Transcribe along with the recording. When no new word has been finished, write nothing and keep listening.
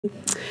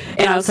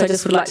And I also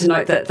just would like to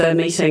note that the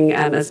meeting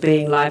is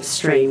being live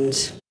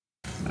streamed.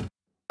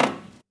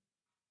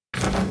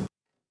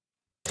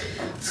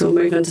 So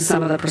we'll move into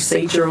some of the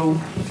procedural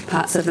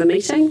parts of the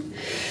meeting.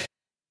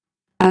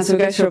 So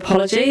we'll go through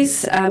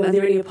apologies. Are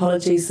there any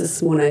apologies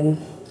this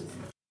morning?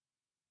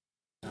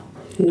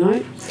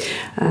 No.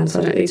 So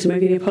I don't need to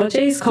move any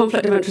apologies.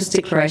 Conflict of interest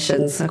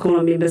declarations. I call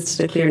on members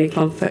to declare any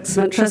conflicts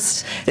of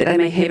interest that they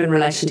may have in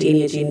relation to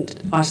any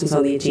items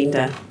on the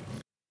agenda.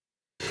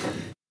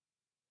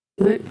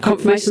 No.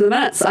 Confirmation of the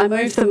minutes. I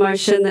move the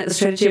motion that the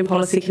Strategy and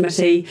Policy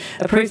Committee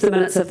approve the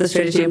minutes of the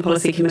Strategy and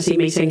Policy Committee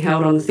meeting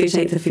held on the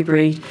 13th of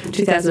February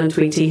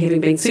 2020, having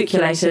been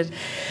circulated,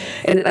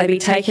 and that they be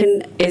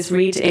taken as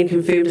read and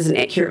confirmed as an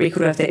accurate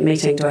record of that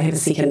meeting. Do I have a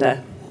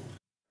seconder?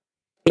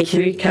 Thank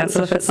you,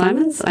 Councillor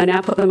Fitzsimons. I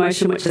now put the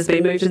motion which has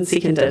been moved and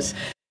seconded.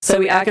 So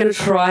we are going to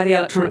try the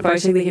electronic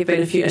voting. There have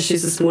been a few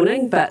issues this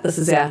morning, but this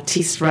is our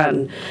test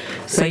run.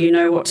 So you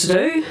know what to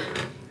do.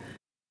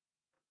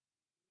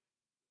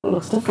 It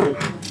looks different.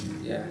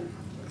 Yeah,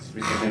 it's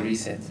had a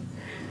reset.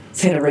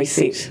 It's had a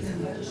reset.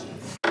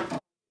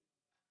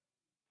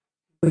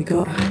 We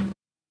got...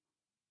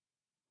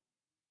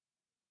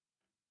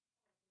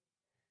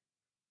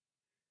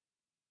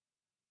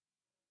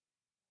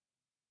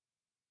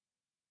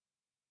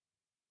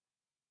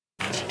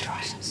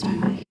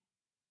 Can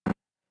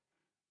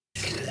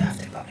do that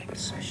after public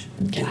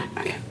participation. Can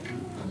I? Okay.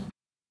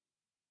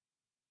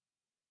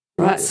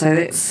 Right, so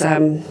that's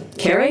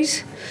carried.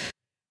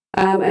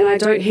 And I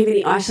don't have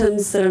any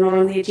items that are not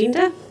on the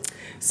agenda.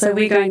 So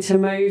we're going to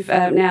move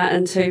now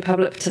into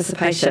public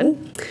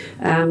participation.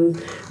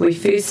 We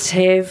first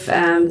have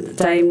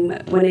Dame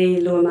Winnie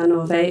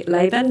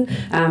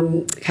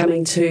Luamano-Laban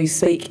coming to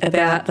speak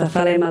about the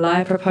Fale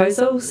Malae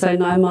proposal. So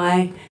nau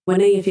mai,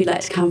 Winnie, if you'd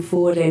like to come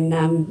forward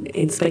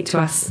and speak to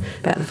us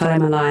about the Fale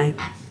Malae.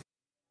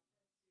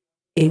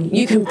 And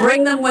you can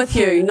bring them with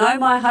you. Nau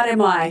mai, haere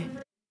mai.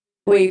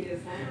 We're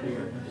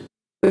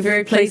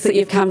very pleased that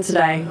you've come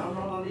today.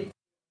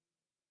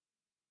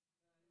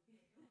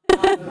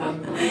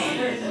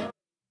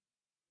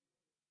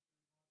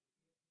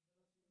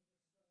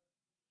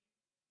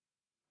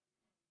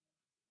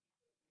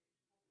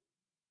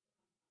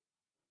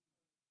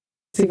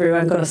 Has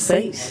everyone got a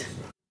seat?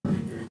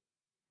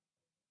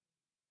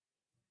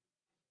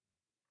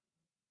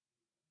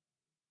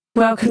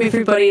 Welcome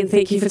everybody, and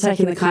thank you for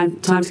taking the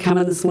time to come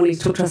in this morning to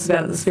talk to us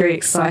about this very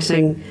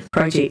exciting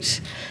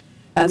project.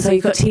 So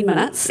you've got 10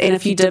 minutes, and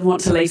if you did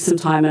want to leave some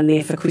time in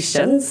there for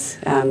questions,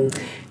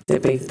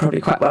 that'd be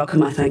probably quite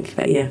welcome, I think.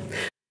 But yeah,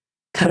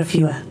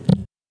 karakia.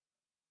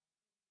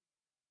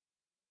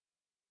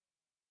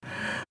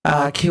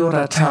 Kia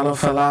ora,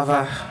 talofa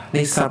lava,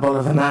 Nisa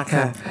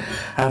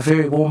Bolavanaka.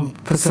 Very warm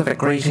Pacific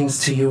greetings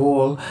to you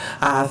all.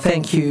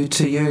 Thank you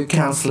to you,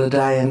 Councillor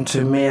Day, and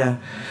to Mayor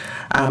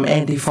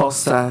Andy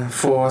Foster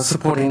for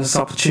supporting this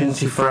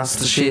opportunity for us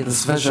to share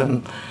this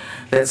vision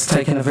that's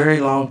taken a very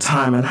long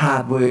time and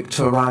hard work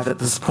to arrive at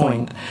this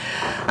point.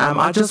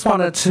 I just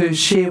wanted to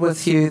share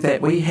with you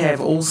that we have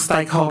all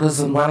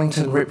stakeholders in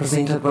Wellington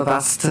represented with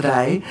us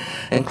today,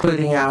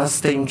 including our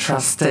esteemed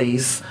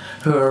trustees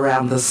who are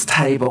around this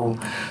table.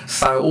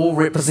 So all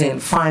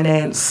represent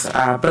finance,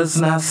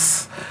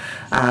 business,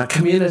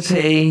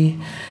 community,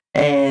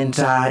 and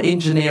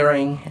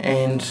engineering,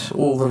 and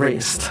all the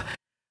rest.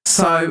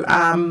 So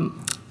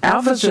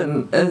our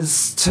vision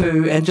is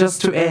to, and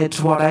just to add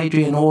to what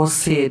Adrian Orr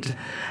said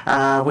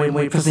when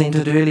we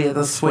presented earlier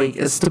this week,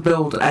 is to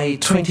build a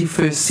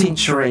 21st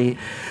century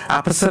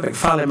Pacific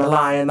Fale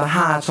Malae in the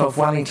heart of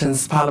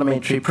Wellington's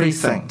parliamentary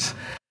precinct.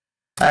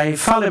 A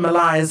Fale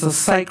Malae is a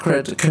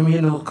sacred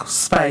communal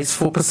space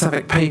for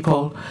Pacific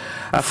people.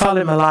 A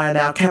Fale Malae in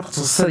our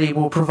capital city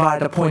will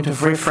provide a point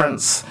of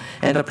reference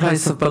and a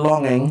place of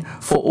belonging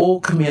for all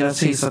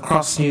communities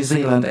across New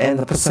Zealand and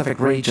the Pacific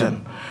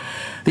region.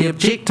 The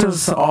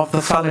objectives of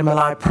the Fale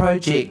Malae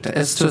project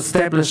is to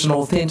establish an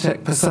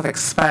authentic Pacific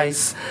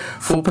space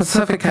for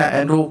Pacifica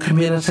and all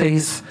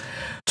communities,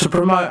 to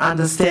promote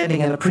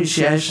understanding and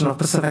appreciation of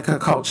Pacifica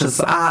culture's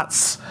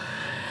arts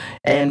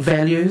and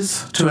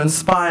values, to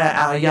inspire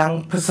our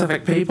young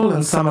Pacific people,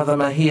 and some of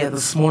them are here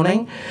this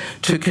morning,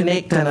 to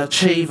connect and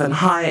achieve in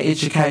higher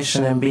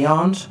education and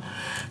beyond,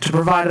 to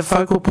provide a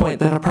focal point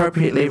that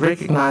appropriately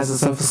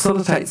recognises and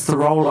facilitates the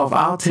role of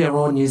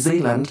Aotearoa New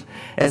Zealand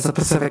as a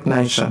Pacific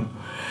nation,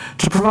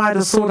 to provide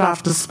a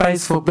sought-after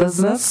space for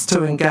business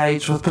to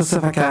engage with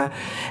Pacifica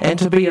and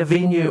to be a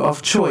venue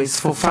of choice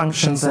for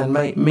functions and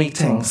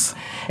meetings,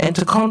 and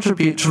to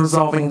contribute to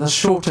resolving the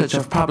shortage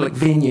of public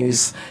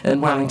venues in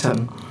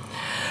Wellington.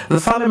 The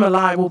Fale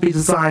Malae will be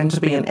designed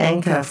to be an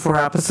anchor for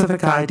our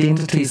Pacifica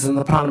identities in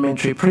the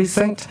parliamentary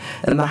precinct.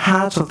 In the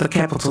heart of the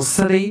capital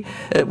city,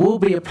 it will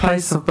be a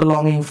place of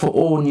belonging for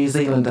all New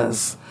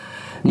Zealanders.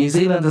 New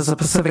Zealand is a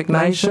Pacific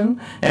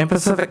nation, and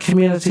Pacific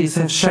communities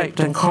have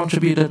shaped and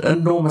contributed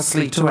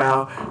enormously to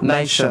our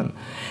nation.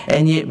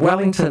 And yet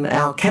Wellington,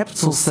 our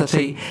capital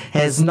city,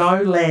 has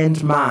no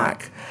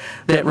landmark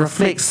that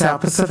reflects our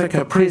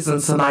Pacifica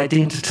presence and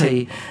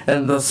identity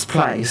in this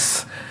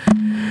place.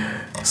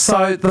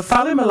 So the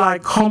Fale Malae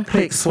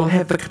complex will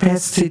have the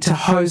capacity to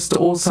host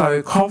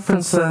also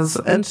conferences,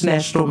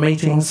 international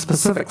meetings,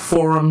 specific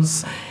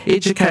forums,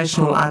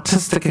 educational,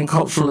 artistic and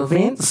cultural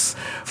events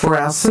for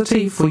our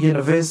city, for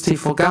university,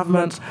 for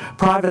government,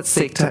 private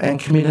sector and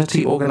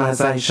community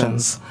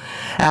organisations.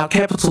 Our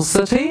capital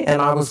city,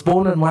 and I was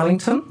born in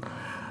Wellington,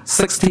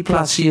 60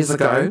 plus years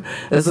ago,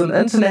 is an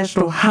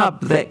international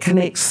hub that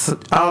connects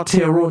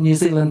Aotearoa New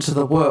Zealand to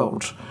the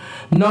world.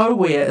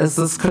 Nowhere is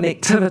this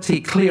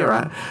connectivity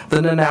clearer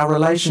than in our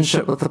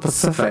relationship with the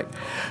Pacific.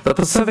 The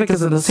Pacific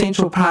is an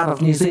essential part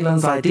of New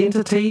Zealand's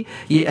identity,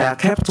 yet our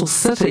capital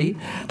city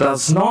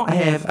does not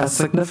have a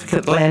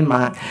significant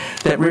landmark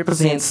that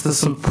represents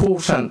this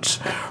important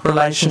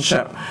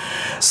relationship.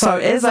 So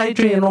as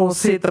Adrian Orr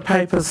said, the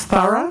paper's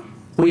thorough.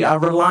 We are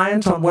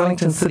reliant on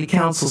Wellington City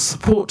Council's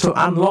support to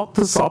unlock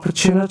this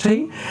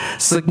opportunity.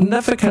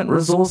 Significant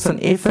resource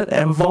and effort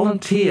and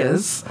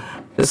volunteers,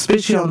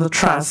 especially on the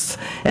Trust,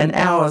 and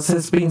hours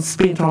has been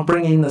spent on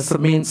bringing this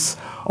immense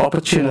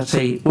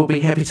opportunity. We'll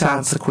be happy to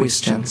answer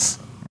questions.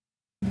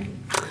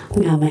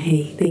 Ngā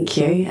mihi, thank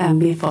you.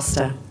 Mayor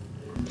Foster.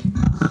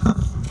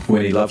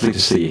 Winnie, lovely to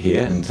see you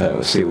here and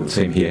see all the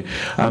team here.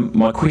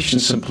 My question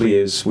simply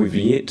is, we've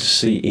yet to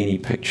see any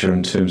picture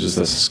in terms of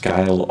the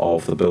scale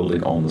of the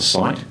building on the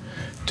site.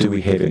 Do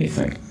we have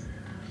anything?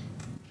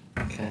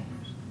 Okay.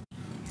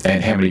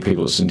 And how many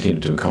people it's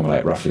intended to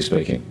accommodate, roughly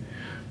speaking?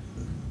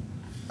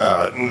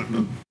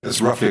 It's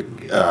roughly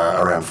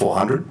around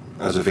 400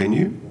 as a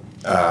venue.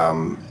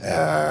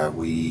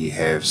 We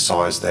have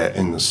sized that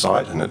in the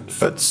site and it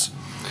fits.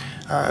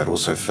 It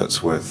also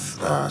fits with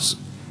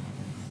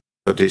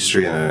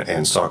pedestrian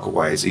and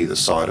cycleways either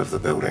side of the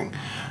building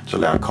to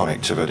allow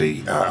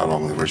connectivity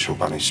along the original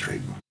Bunny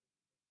Street.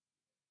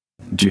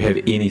 Do you have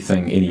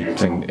anything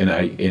in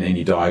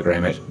any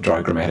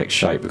diagrammatic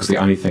shape? Because the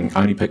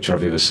only picture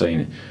I've ever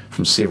seen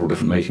from several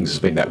different meetings has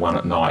been that one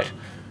at night,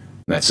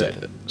 and that's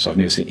it. So I've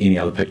never seen any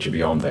other picture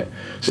beyond that.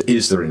 So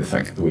is there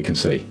anything that we can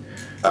see?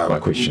 My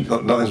question.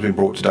 Nothing's been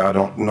brought today.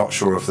 I'm not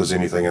sure if there's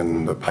anything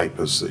in the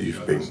papers that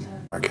you've been.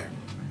 Okay.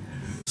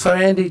 So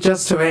Andy,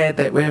 just to add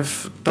that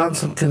we've done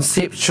some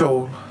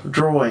conceptual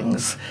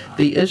drawings.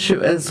 The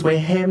issue is we're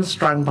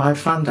hamstrung by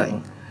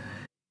funding.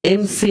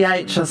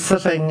 MCH are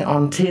sitting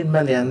on 10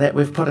 million that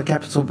we've put a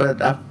capital bid,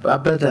 a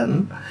bid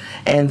in,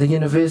 and the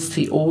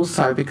university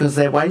also, because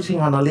they're waiting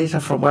on a letter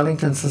from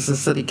Wellington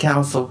City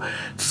Council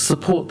to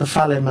support the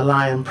Fale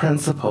Malae in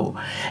principle,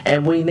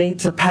 and we need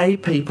to pay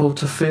people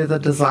to further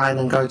design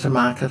and go to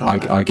market on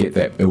it. I get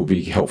that. It would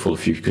be helpful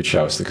if you could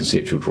show us the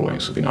conceptual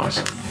drawings. It would be nice.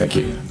 Thank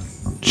you.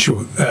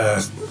 Sure.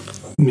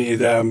 Mayor,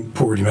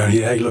 Paul Redimone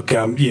here. Hey, look,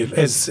 yeah,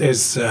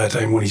 as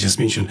Dame Winnie just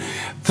mentioned,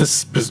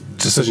 this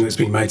decision that's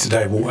been made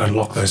today will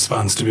unlock those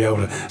funds to be able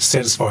to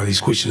satisfy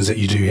these questions that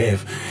you do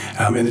have.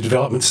 In the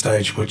development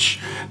stage, which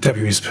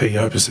WSP,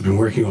 Opus have been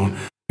working on,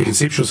 the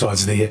conceptual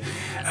side's there.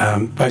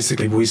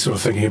 Basically, we're sort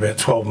of thinking about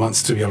 12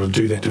 months to be able to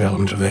do that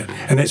development of that,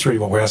 and that's really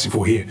what we're asking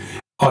for here.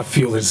 I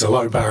feel that it's a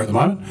low bar at the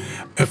moment.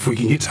 If we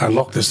can get to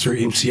unlock this through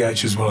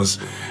MCH as well as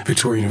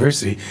Victoria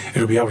University,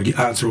 it'll be able to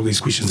answer all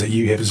these questions that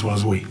you have as well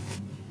as we.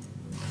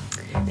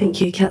 Thank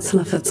you.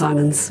 Councillor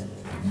Fitzsimons.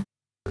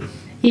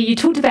 Yeah, you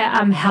talked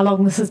about how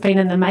long this has been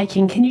in the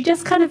making. Can you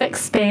just kind of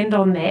expand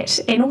on that,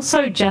 and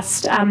also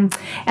just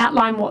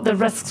outline what the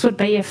risks would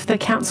be if the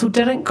council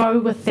didn't go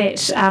with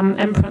that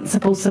in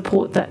principle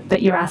support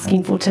that you're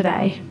asking for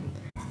today?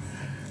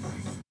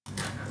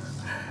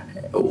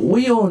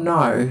 We all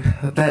know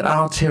that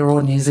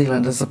Aotearoa New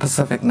Zealand is a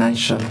Pacific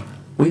nation.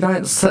 We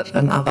don't sit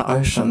in other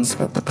oceans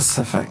but the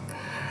Pacific.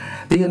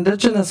 The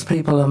Indigenous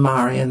people are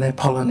Maori and they're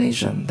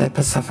Polynesian, they're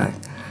Pacific.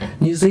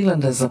 New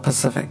Zealanders are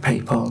Pacific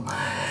people.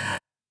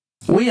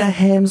 We are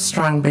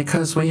hamstrung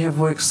because we have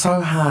worked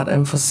so hard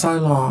and for so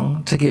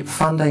long to get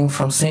funding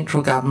from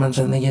central government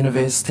and the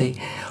university.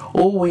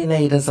 All we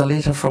need is a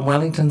letter from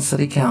Wellington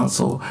City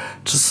Council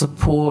to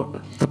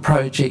support the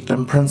project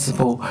in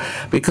principle,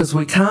 because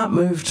we can't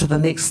move to the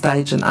next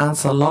stage and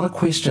answer a lot of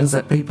questions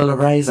that people are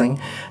raising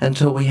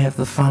until we have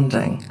the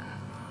funding.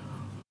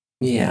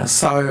 Yeah,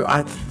 so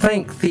I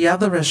think the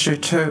other issue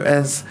too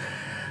is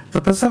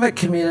the Pacific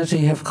community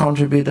have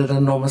contributed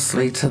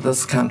enormously to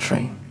this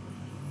country.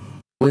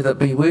 Whether it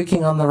be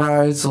working on the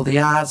roads or the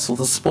arts or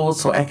the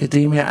sports or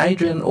academia.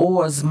 Adrian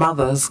Orr's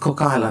mother's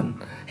Cook Island.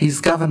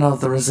 He's governor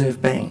of the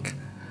Reserve Bank.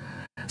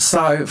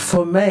 So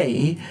for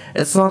me,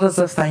 it's not as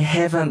if they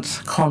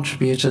haven't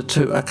contributed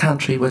to a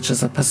country which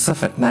is a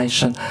Pacific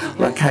nation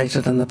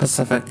located in the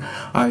Pacific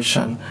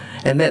Ocean.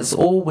 And that's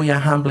all we are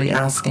humbly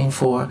asking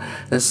for,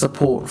 is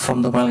support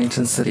from the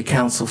Wellington City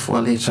Council for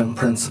a letter in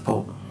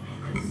principle.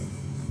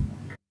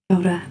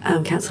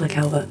 Councillor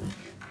Calvert.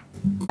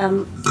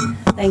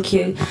 Thank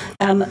you.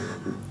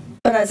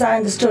 But as I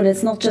understood,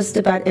 it's not just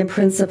about in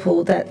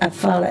principle that a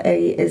Fale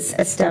is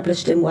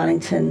established in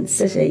Wellington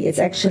City. It's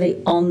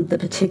actually on the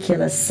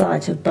particular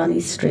site of Bunny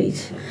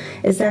Street.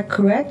 Is that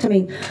correct? I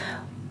mean,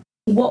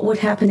 what would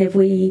happen if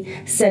we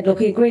said, look,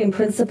 we agree in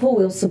principle,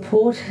 we'll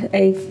support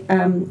a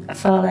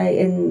Fale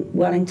in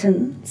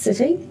Wellington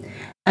City,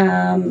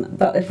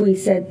 But if we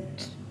said,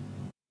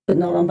 but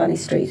not on Bunny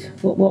Street,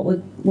 what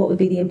would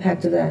be the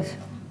impact of that?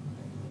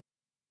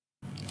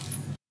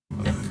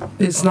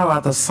 There's no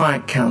other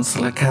site,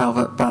 Councillor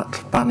Calvert,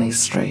 but Bunny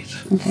Street.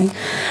 Okay.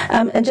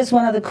 And just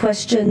one other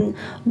question.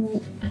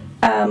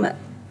 I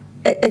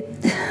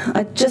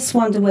just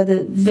wonder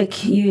whether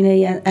Vic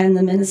Uni and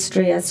the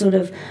Ministry are sort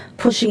of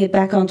pushing it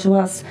back onto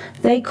us.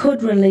 They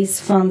could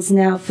release funds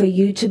now for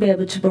you to be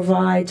able to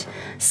provide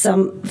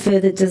some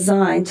further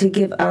design to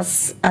give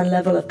us a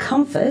level of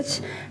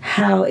comfort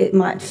how it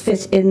might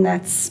fit in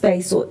that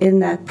space or in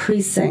that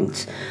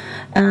precinct.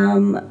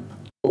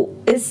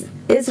 Is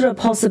there a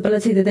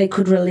possibility that they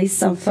could release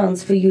some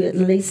funds for you at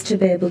least to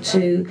be able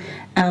to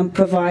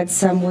provide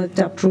some worked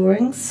up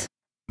drawings?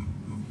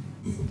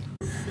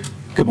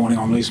 Good morning,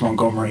 I'm Lise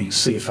Montgomery,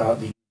 CFR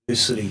at the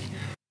University.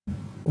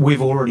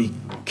 We've already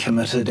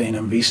committed and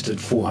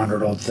invested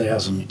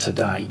 400,000 to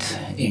date,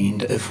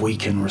 and if we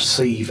can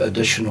receive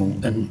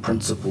additional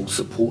in-principle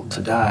support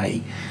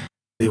today,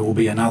 there will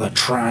be another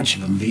tranche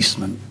of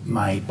investment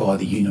made by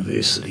the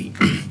University.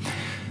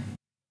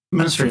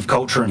 Ministry of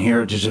Culture and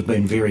Heritage have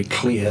been very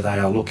clear they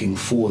are looking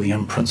for the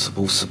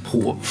in-principle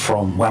support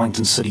from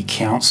Wellington City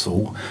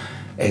Council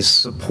as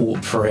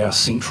support for our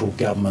central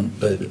government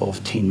bid of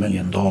 $10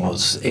 million,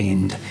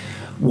 and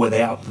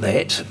without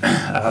that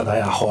they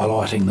are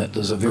highlighting that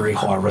there's a very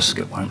high risk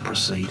it won't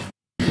proceed.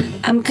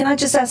 Can I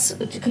just ask,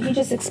 could you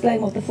just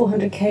explain what the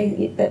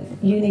 400k that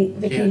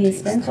Vic Uni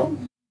spent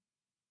on?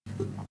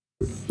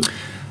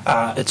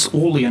 It's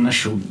all the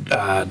initial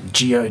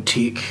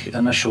geotech,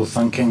 initial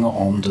thinking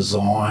on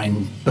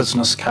design,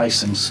 business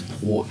case and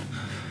support.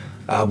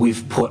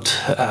 We've put,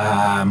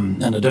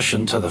 in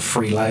addition to the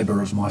free labour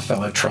of my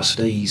fellow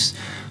trustees,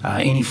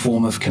 any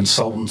form of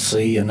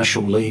consultancy,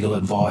 initial legal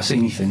advice,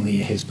 anything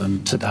there has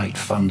been to date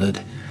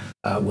funded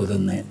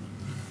within that.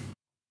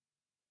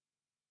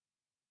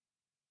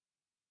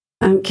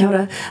 Kia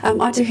ora.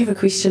 I do have a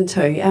question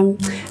too.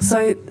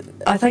 So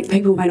I think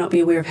people may not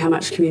be aware of how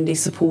much community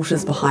support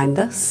is behind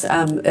this.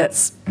 I'm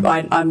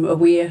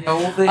aware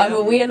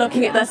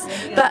looking at this,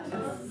 but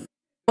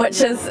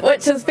which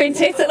is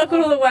fantastic. Look at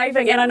all the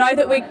waving, and I know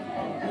that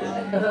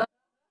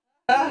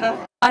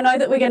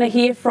we're going to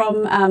hear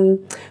from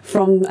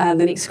the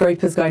next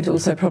group is going to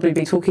also probably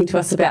be talking to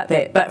us about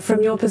that. But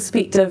from your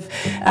perspective,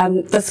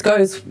 this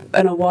goes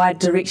in a wide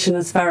direction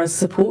as far as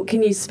support.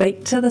 Can you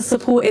speak to the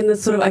support and the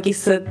sort of, I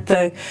guess,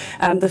 the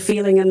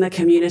feeling in the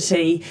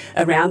community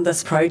around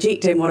this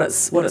project and what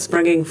it's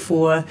bringing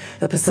for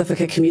the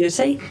Pacifica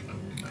community?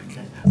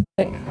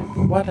 Okay.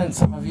 Why don't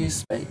some of you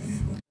speak?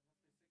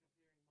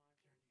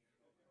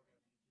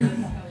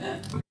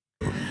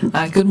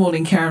 Good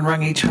morning, Karen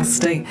Rangi,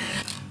 trustee.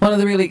 One of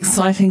the really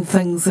exciting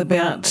things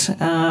about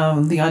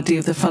the idea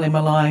of the Fale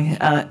Malae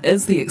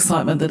is the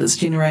excitement that it's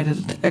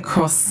generated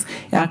across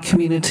our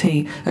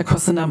community,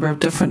 across a number of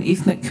different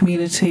ethnic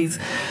communities,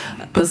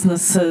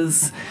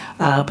 businesses,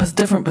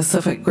 different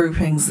Pacific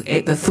groupings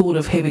at the thought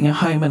of having a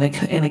home and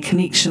a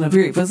connection, a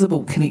very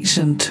visible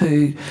connection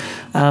to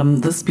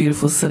this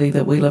beautiful city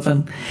that we live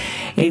in.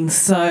 And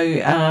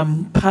so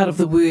part of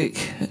the work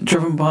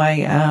driven by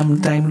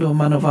Dame Lua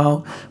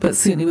Manaval, but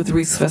certainly with the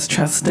rest of us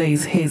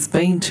trustees, has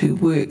been to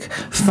work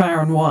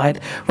far and wide,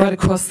 right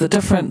across the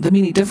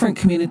many different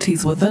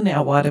communities within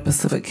our wider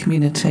Pacific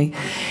community,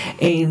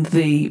 and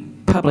the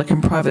public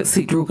and private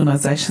sector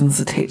organisations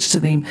attached to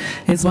them.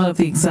 As one of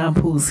the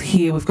examples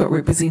here, we've got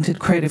represented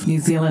Creative New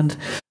Zealand,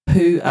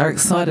 who are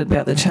excited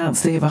about the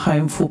chance to have a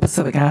home for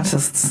Pacific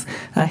artists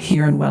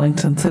here in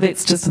Wellington. So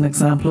that's just an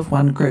example of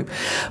one group.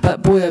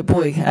 But boy, oh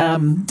boy,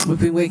 we've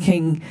been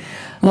working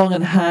long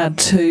and hard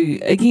to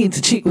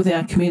check with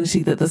our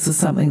community that this is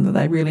something that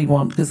they really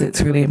want, because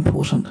that's really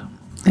important.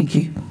 Thank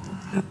you.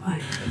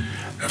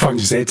 If I can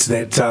just add to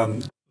that,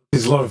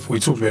 there's a lot of,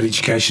 we talked about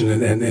education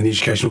and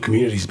educational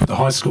communities, but the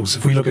high schools,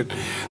 if we look at the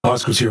high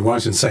schools here in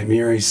Wellington, St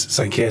Mary's,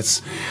 St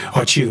Cat's,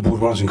 I chair the board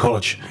of Wellington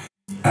College.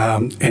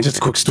 And just a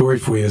quick story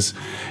for you is,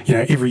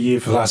 every year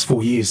for the last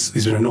 4 years,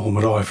 there's been a noho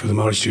marae for the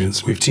Māori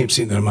students. We have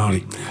 10% that are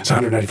Māori. So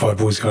 185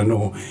 boys go to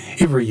noho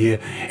every year,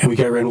 and we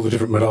go around all the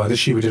different marae.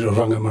 This year we did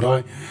Oranga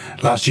marae.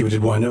 Last year we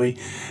did Wainui.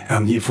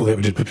 The year before that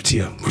we did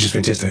Pipitia, which is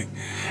fantastic.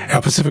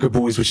 Our Pacifica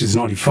boys, which is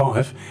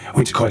 95,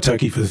 went to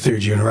Kaitoki for the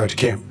 3rd year in a row to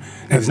camp.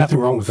 Now there's nothing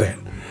wrong with that.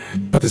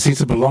 But the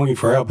sense of belonging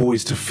for our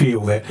boys to feel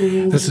that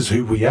this is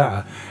who we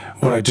are,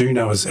 what I do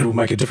know is it will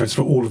make a difference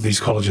for all of these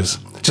colleges,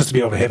 just to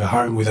be able to have a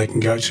home where they can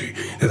go to,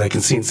 that they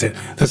can sense that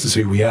this is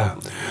who we are.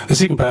 The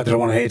second part that I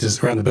want to add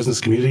is around the business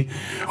community.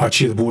 I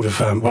chair the board of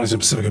Wellington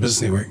Pacifica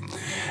Business Network,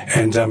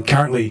 and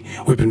currently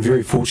we've been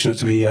very fortunate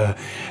to be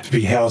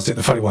housed at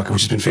the Whariwaka,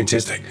 which has been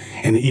fantastic,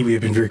 and the iwi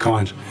have been very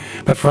kind.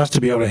 But for us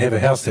to be able to have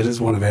a house that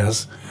is one of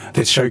ours,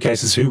 that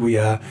showcases who we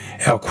are,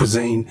 our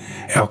cuisine,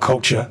 our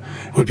culture,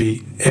 would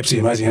be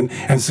absolutely amazing. And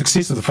the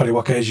success of the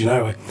Whariwaka, as you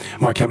know,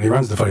 my company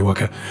runs the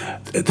Whariwaka,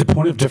 the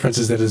point of difference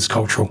is that it is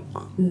cultural.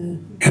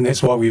 And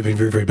that's why we've been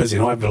very, very busy.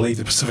 And I believe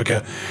the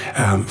Pacifica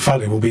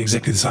Fale will be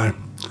exactly the same.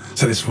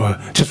 So that's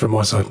just from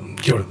my side.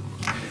 Kia ora.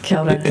 Kia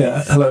ora.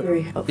 Hello.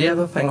 The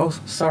other thing, oh,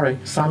 sorry,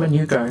 Simon,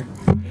 you go.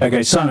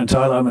 Okay, Simon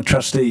Tyler, I'm a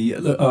trustee.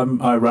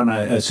 I run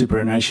a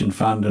superannuation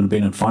fund and have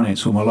been in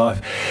finance all my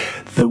life.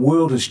 The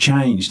world has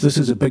changed. This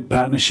is a big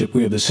partnership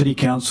where the City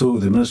Council,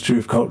 the Ministry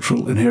of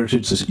Cultural and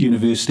Heritage, the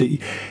University,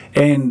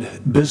 and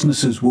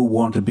businesses will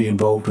want to be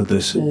involved with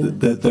this.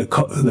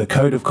 The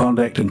code of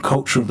conduct and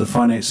culture of the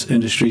finance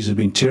industries have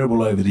been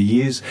terrible over the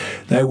years.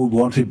 They will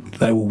want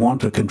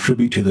to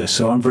contribute to this.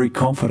 So I'm very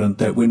confident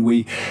that when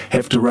we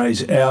have to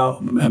raise our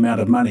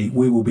amount of money,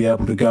 we will be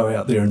able to go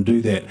out there and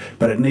do that.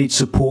 But it needs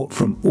support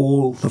from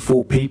all the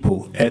four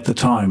people at the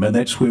time, and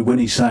that's where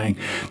Winnie's saying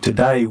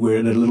today we're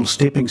at a little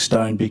stepping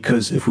stone,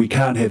 because if we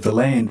can't have the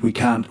land, we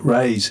can't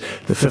raise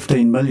the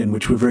 15 million,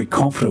 which we're very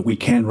confident we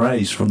can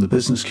raise from the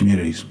business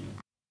communities.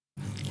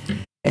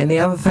 And the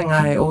other thing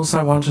I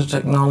also wanted to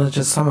acknowledge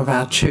is some of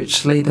our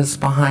church leaders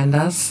behind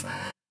us.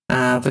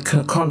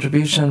 The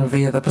contribution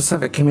via the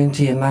Pacific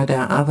community and no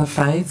doubt other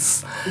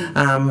faiths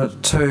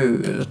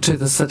to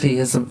the city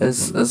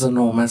is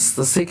enormous.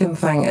 The second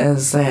thing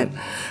is that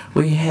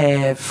we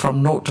have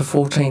from 0 to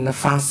 14 the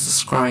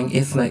fastest growing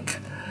ethnic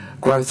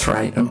growth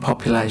rate in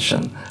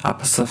population are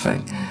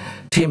Pacific.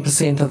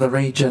 10% of the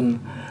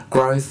region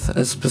growth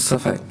is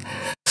Pacific.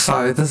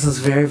 So this is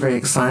very, very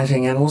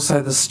exciting. And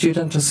also the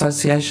student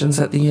associations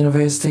at the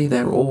university,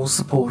 they're all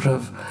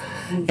supportive.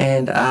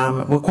 And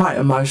we're quite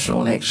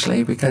emotional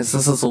actually, because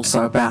this is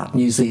also about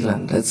New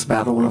Zealand. It's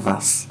about all of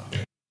us.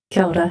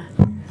 Kia ora.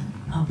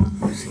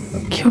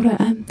 Kia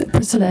ora.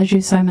 Priscilla, as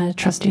you say, I'm a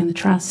trustee in the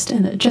trust,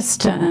 and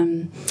just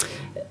to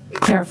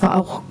clarify,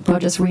 I'll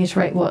just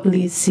reiterate what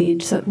Liz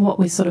said. So what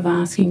we're sort of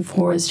asking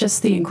for is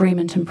just the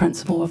agreement in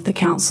principle of the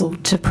council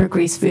to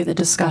progress further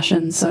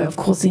discussions. So of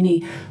course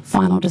any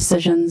final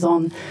decisions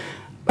on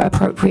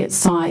appropriate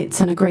sites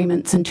and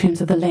agreements in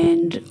terms of the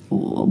land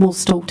will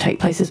still take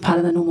place as part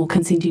of the normal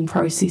consenting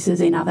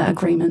processes and other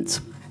agreements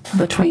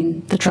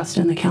between the trust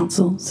and the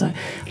council. So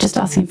just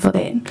asking for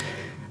that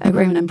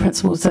agreement in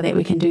principle so that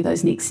we can do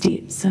those next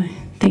steps. So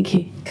thank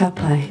you. Ka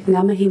pai.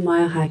 Ngā mihi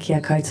mai aha ki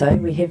a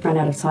koutou. We have run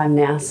out of time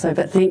now,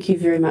 but thank you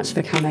very much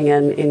for coming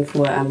in and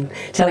for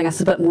telling us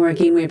a bit more.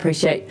 Again, we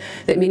appreciate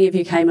that many of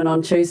you came in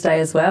on Tuesday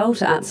as well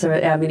to answer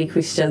our many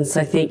questions,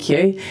 so thank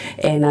you.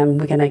 And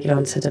we're going to get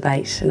on to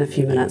debate in a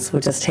few minutes.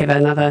 We'll just have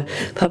another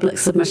public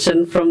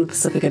submission from the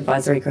Pacific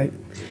Advisory Group.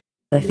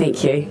 So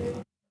thank you.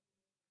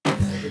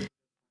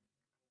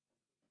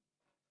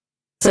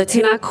 So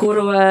tēnā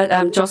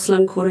korua,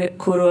 Jocelyn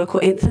korua ko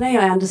Anthony.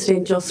 I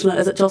understand Jocelyn,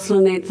 is it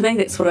Jocelyn and Anthony?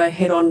 That's what I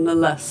had on the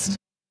list.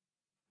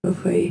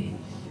 If we,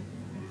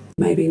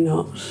 maybe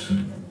not.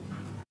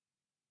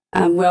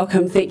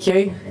 Welcome, thank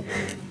you.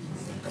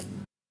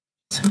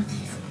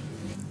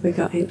 We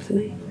got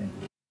Anthony.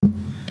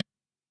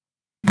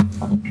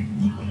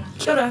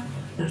 Kia ora.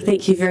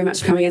 Thank you very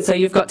much for coming in. So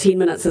you've got 10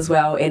 minutes as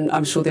well, and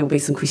I'm sure there will be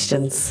some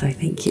questions, so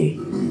thank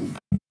you.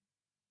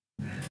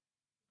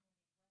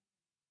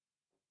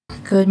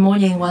 Good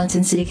morning,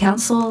 Wellington City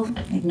Council.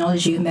 I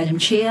acknowledge you, Madam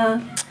Chair,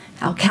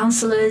 our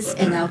councillors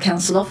and our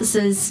council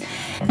officers,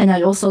 and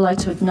I'd also like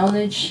to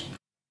acknowledge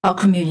our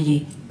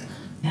community.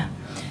 Yeah.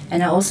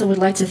 And I also would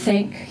like to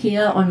thank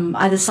here on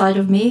either side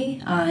of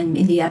me,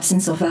 in the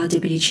absence of our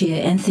Deputy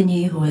Chair,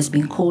 Anthony, who has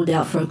been called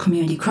out for a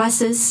community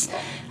crisis.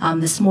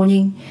 This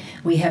morning,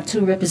 we have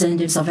two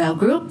representatives of our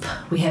group.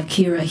 We have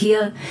Kira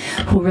here,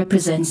 who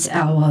represents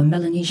our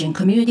Melanesian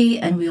community,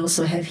 and we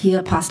also have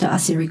here Pastor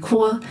Asiri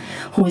Kua,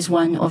 who is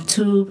one of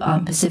two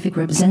Pacific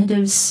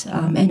representatives,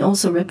 and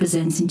also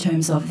represents in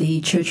terms of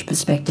the church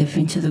perspective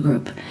into the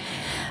group.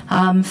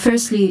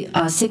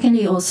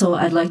 Secondly, also,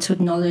 I'd like to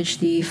acknowledge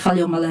the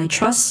Fale Malae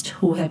Trust,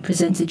 who have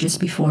presented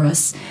just before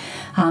us,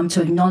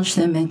 to acknowledge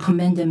them and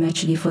commend them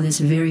actually for this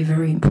very,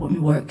 very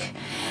important work.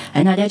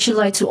 And I'd actually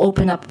like to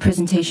open up a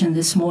presentation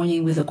this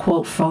morning with a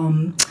quote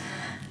from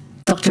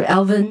Dr.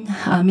 Alvin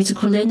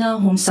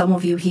Mitukulena, whom some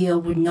of you here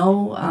would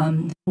know,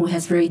 who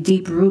has very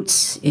deep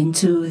roots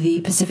into the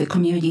Pacific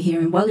community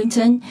here in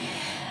Wellington.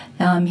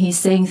 He's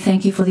saying,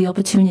 thank you for the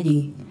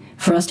opportunity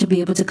for us to be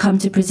able to come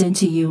to present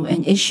to you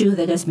an issue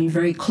that has been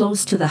very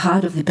close to the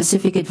heart of the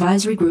Pacific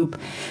Advisory Group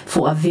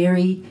for a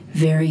very,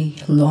 very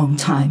long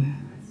time.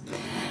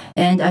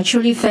 And I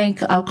truly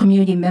thank our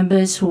community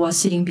members who are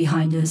sitting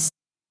behind us.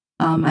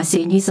 I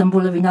say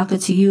Nisambula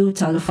Vinaka to you,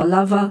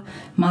 Talufalava,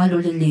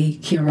 Malolele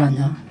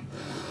Kirana.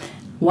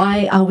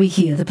 Why are we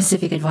here, the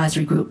Pacific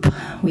Advisory Group?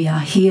 We are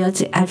here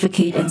to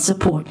advocate and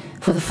support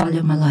for the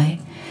Fale Malae,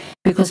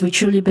 because we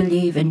truly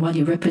believe in what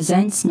it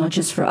represents, not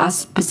just for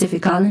us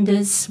Pacific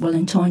Islanders,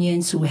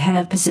 Wellingtonians who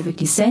have Pacific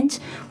descent,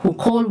 who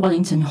call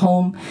Wellington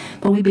home,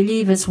 but we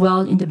believe as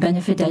well in the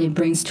benefit that it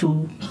brings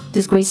to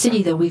this great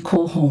city that we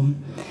call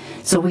home.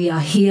 So we are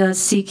here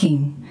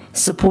seeking,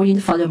 supporting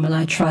the Fale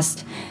Malae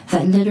Trust,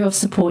 that letter of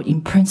support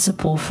in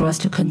principle for us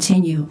to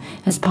continue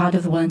as part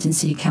of the Wellington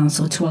City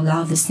Council to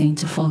allow this thing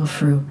to follow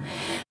through.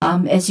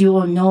 As you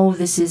all know,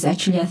 this is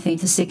actually, I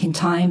think, the second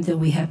time that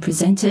we have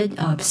presented,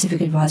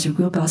 Pacific Advisory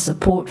Group, our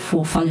support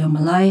for Fale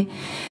Malae,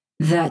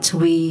 that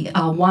we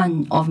are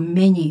one of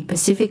many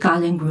Pacific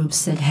Island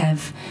groups that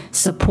have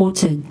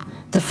supported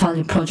the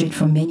Fale project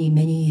for many,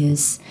 many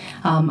years.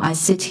 I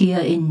sit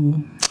here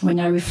when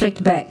I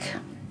reflect back,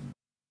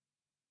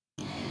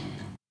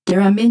 there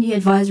are many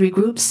advisory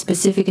groups,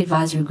 specific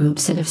advisory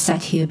groups that have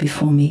sat here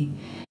before me,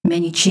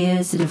 many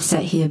chairs that have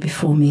sat here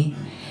before me,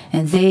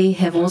 and they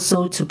have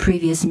also, to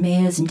previous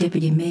mayors and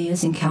deputy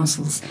mayors and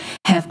councils,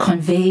 have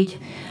conveyed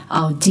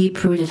our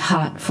deep-rooted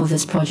heart for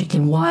this project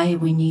and why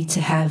we need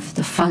to have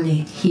the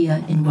Fale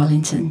here in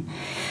Wellington.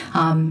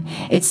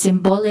 It's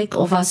symbolic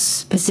of us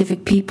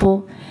specific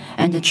people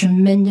and the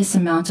tremendous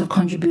amount of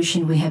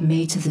contribution we have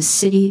made to the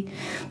city,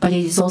 but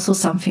it is also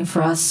something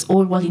for us,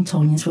 all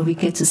Wellingtonians, where we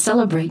get to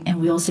celebrate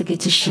and we also get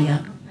to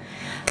share.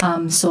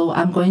 So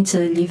I'm going to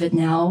leave it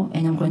now,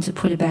 and I'm going to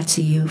put it back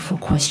to you for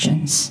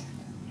questions.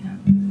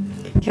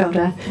 Kia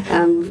ora.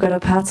 We've got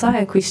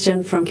a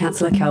question from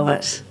Councillor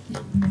Calvert.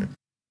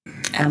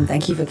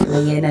 Thank you for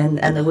coming in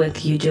and the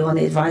work you do on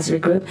the advisory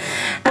group.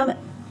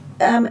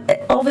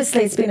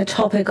 Obviously, it's been a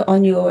topic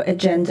on your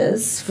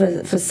agendas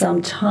for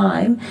some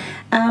time.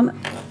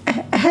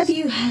 Have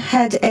you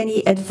had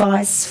any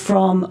advice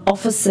from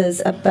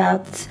officers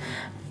about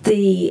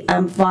the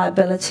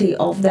viability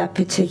of that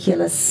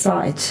particular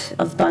site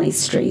of Bunny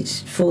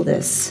Street for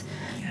this?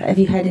 Have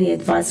you had any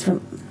advice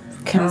from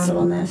council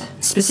on that?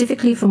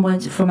 Specifically from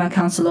our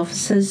council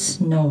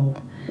officers, no.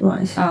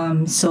 Right.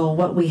 So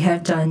what we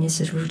have done is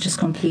that we've just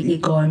completely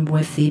gone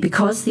with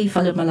because the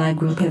Fale Malae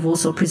group have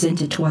also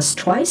presented to us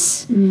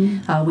twice.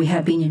 We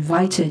have been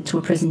invited to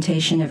a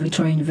presentation at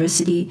Victoria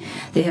University.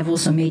 They have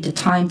also made the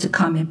time to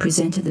come and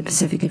present to the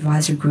Pacific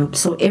Advisory Group.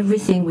 So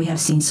everything we have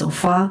seen so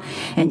far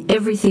and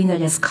everything that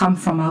has come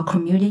from our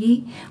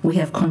community, we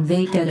have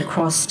conveyed that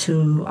across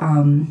to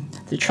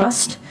the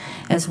trust,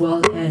 as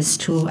well as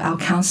to our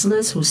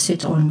councillors who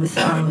sit with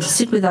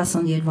us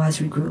on the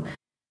advisory group.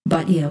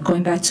 But yeah,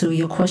 going back to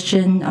your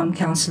question,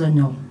 Councillor,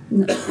 no.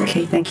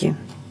 Okay, thank you.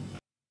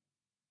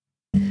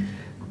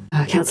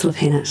 Councillor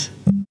Pennant.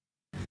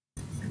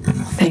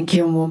 Thank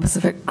you, and warm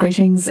Pacific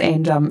greetings.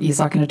 And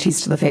yes, I can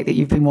attest to the fact that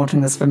you've been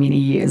wanting this for many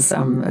years.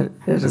 It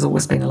has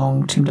always been a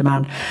long-term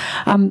demand.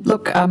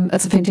 Look,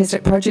 it's a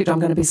fantastic project. I'm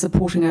going to be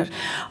supporting it.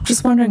 I'm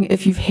just wondering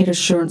if you've had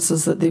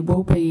assurances that there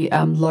will be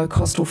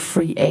low-cost or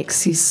free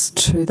access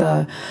to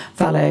the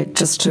Fale,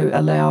 just to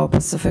allow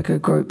Pacifica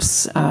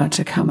groups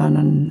to come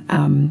in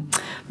and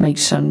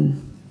meet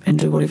and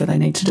do whatever they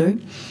need to do.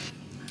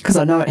 Because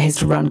I know it has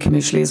to run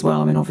commercially as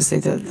well. I mean,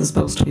 obviously, there's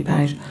bills to be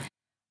paid.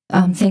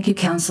 Thank you,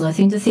 Councillor. I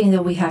think the thing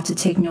that we have to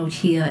take note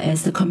here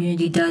is the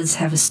community does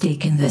have a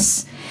stake in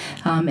this.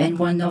 And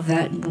one of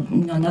that,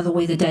 another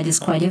way that is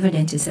quite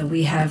evident is that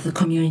we have the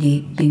community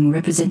being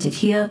represented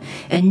here,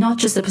 and not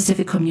just the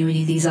Pacific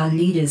community. These are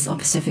leaders of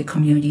Pacific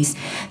communities.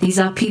 These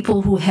are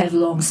people who have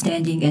long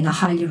standing and are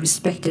highly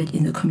respected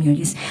in the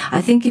communities.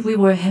 I think if we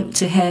were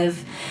to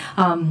have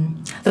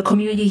the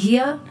community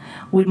here,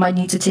 we might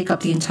need to take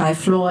up the entire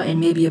floor and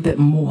maybe a bit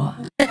more.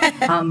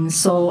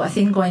 So I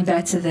think going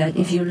back to that,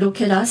 if you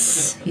look at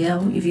us,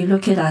 that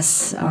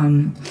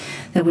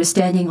we're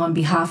standing on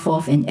behalf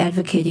of and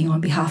advocating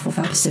on behalf of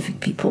our Pacific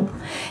people.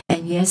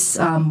 And yes,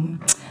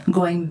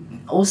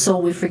 going also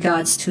with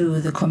regards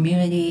to the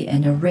community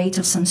and a rate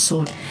of some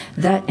sort,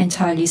 that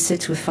entirely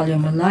sits with Fale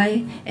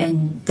Malae,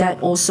 and that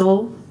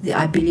also,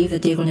 I believe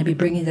that they're going to be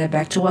bringing that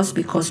back to us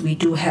because we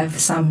do have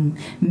some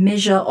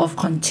measure of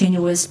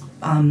continuous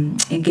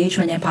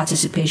engagement and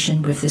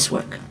participation with this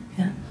work.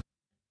 Yeah.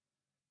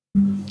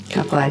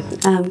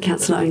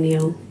 Councillor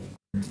O'Neill.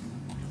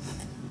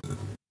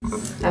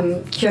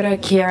 Kia ora,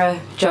 Kiera,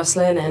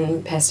 Jocelyn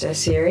and Pastor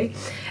Siri.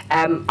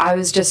 I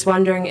was just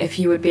wondering if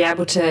you would be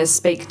able to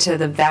speak to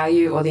the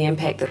value or the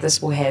impact that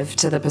this will have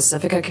to the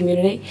Pacifica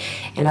community,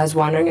 and I was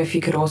wondering if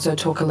you could also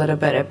talk a little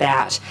bit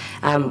about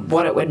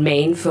what it would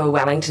mean for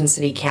Wellington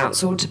City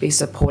Council to be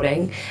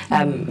supporting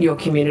your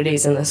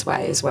communities in this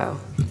way as well.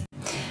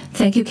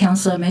 Thank you,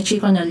 Councillor. I'm actually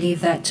going to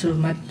leave that to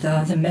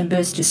the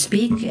members to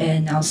speak,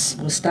 and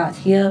we'll start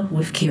here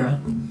with Kira.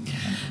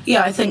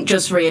 Yeah, I think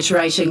just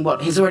reiterating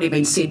what has already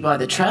been said by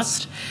the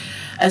Trust,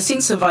 a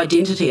sense of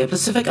identity, a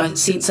Pacific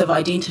sense of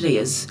identity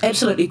is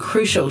absolutely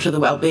crucial to the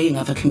well-being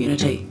of a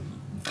community.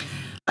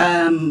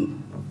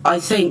 I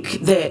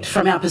think that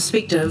from our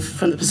perspective,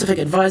 from the Pacific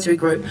Advisory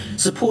Group,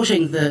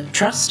 supporting the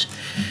Trust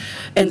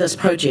in this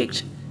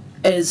project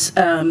is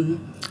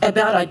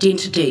about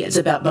identity, it's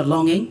about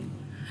belonging,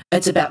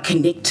 it's about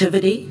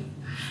connectivity,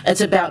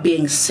 it's about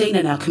being seen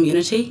in our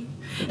community,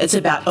 it's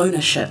about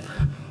ownership.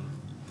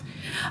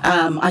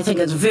 I think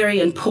it's very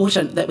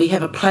important that we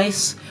have a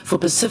place for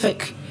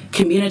Pacific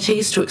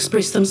communities to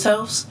express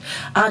themselves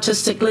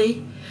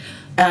artistically,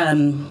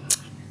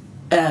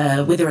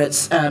 whether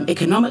it's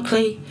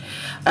economically,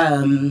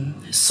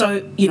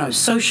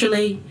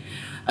 socially.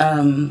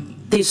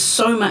 There's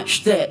so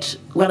much that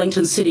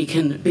Wellington City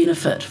can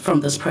benefit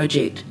from this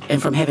project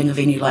and from having a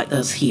venue like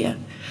this here.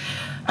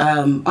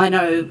 I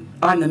know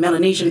I'm the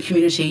Melanesian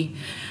community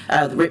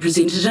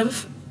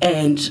representative,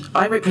 and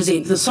I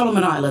represent the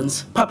Solomon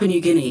Islands, Papua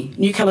New Guinea,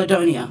 New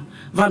Caledonia,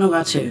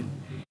 Vanuatu.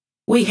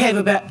 We have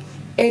about,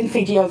 and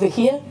Fiji over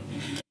here,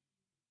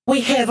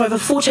 We have over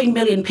 14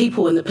 million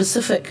people in the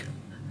Pacific.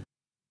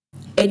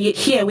 And yet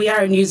here we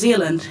are in New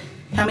Zealand.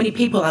 How many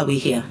people are we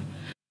here?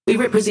 We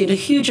represent a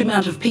huge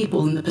amount of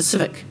people in the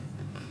Pacific.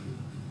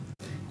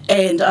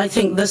 And I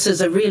think this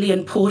is a really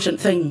important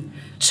thing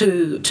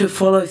to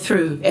follow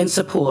through and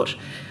support,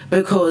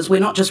 because we're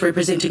not just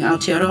representing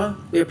Aotearoa,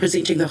 we're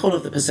representing the whole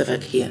of the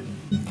Pacific here.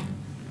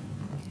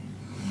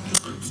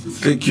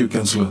 Thank you,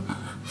 Councillor,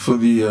 for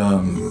the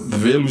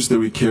values that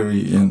we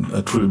carry, and I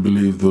truly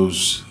believe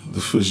those,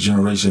 the first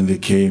generation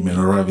that came and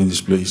arrived in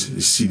this place, they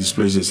see this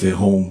place as their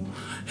home,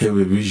 have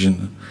a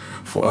vision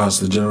for us,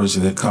 the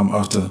generation that come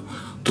after,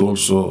 to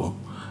also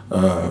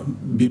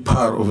be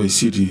part of a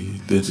city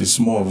that is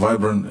more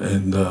vibrant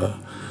and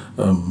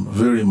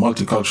very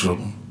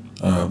multicultural.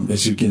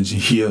 As you can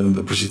hear in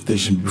the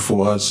presentation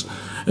before us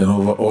and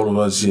over all of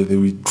us here, that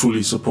we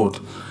truly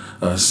support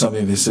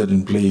something they set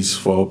in place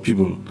for our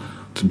people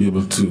to be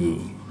able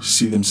to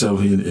see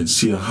themselves here and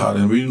see a heart.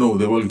 And we know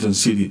that Wellington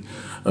City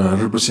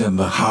represents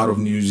the heart of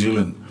New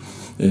Zealand,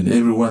 and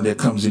everyone that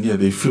comes in here,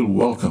 they feel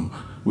welcome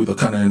with the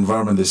kind of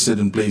environment that's set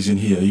in place in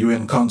here. You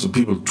encounter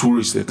people,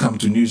 tourists that come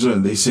to New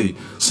Zealand, they say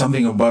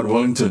something about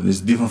Wellington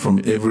is different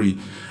from every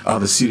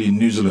other city in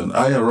New Zealand.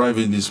 I arrive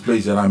in this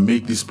place and I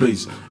make this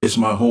place as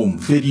my home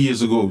 30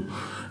 years ago,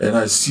 and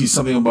I see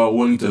something about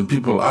Wellington.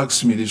 People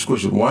ask me this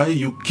question: why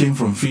you came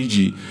from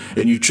Fiji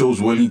and you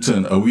chose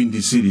Wellington, a windy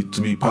city,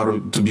 to be part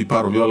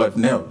of your life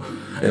now?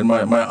 And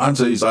my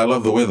answer is, I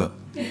love the weather.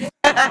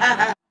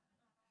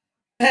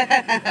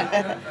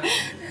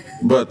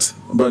 But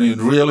in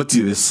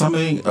reality, there's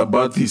something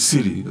about this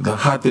city, the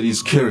heart that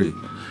is carried.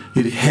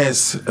 It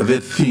has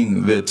that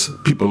thing that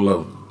people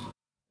love,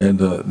 and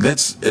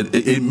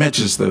it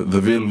matches the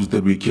values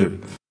that we carry.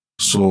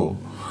 So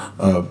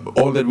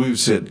all that we've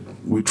said,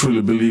 we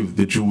truly believe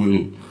that you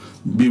will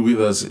be with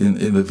us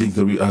in the things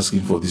that we're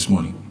asking for this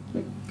morning.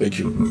 Thank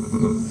you.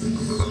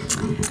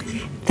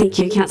 Thank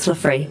you, Councillor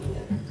Free.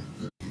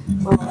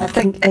 Well, I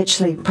think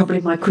actually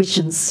probably my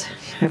questions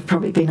have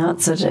probably been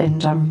answered,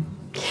 and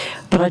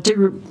but I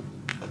do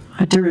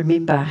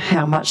remember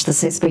how much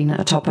this has been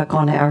a topic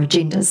on our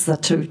agendas, the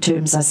 2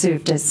 terms I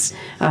served as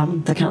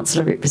the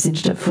councillor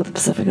representative for the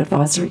Pacific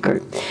Advisory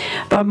Group.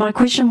 But my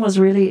question was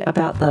really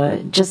about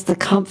just the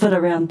comfort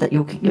around that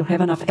you'll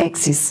have enough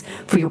access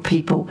for your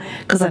people,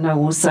 because I know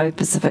also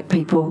Pacific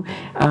people,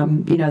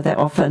 you know, that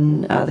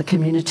often the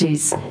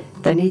communities,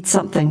 they need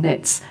something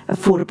that's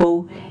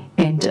affordable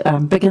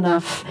and big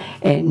enough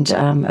and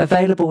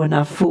available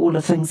enough for all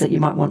the things that you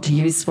might want to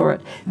use for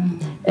it.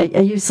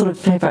 Are you sort of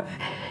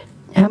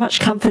how much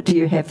comfort do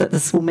you have that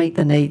this will meet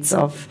the needs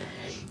of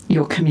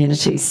your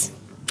communities?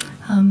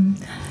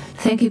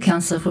 Thank you,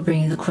 Councillor, for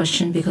bringing the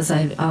question, because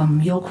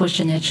your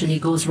question actually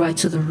goes right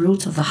to the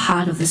root of the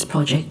heart of this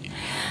project,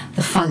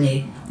 the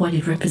Fale, what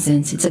it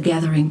represents. It's a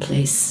gathering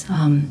place.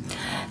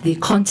 The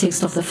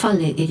context of the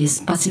Fale, it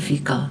is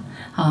Pacifica.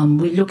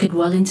 We look at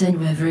Wellington,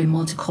 we're a very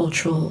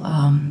multicultural,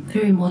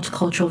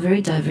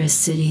 very diverse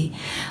city.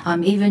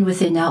 Even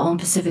within our own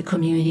Pacific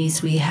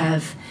communities, we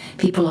have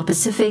people of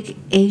Pacific,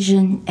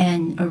 Asian,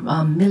 and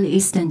Middle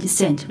Eastern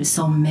descent. We're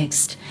so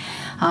mixed.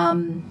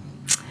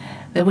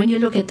 But when you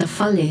look at the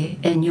Fale,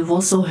 and you've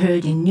also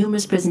heard in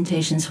numerous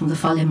presentations from the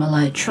Fale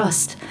Malae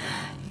Trust,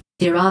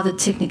 there are the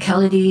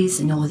technicalities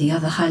and all the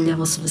other high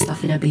levels of the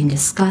stuff that are being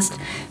discussed,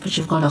 but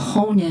you've got to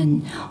hone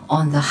in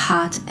on the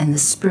heart and the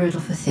spirit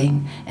of the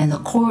thing, and the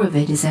core of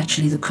it is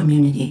actually the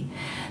community.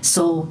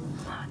 So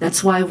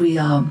that's why we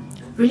are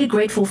really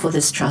grateful for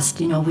this trust.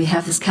 You know, we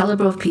have this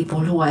caliber of people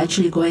who are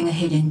actually going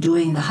ahead and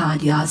doing the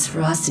hard yards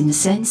for us in a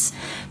sense,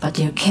 but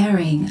they're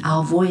carrying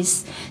our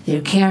voice,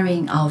 they're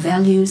carrying our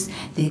values,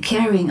 they're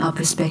carrying our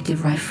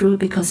perspective right through,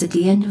 because at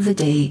the end of the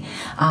day,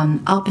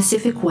 our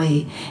Pacific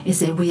way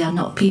is that we are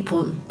not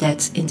people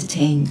that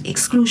entertain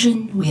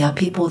exclusion, we are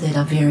people that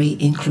are very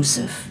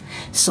inclusive.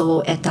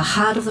 So at the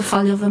heart of the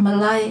Fale of the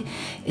Malae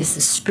is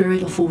the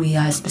spirit of who we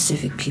are as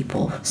Pacific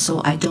people.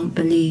 So I don't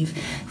believe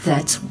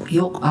that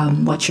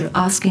what you're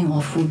asking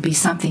of would be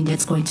something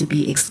that's going to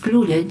be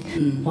excluded,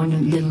 or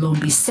let alone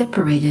be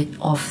separated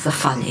off the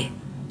Fale.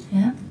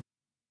 Yeah?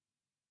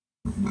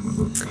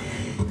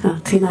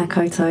 Tēnā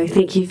koutou.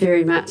 Thank you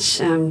very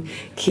much,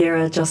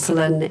 Kira,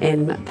 Jocelyn,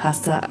 and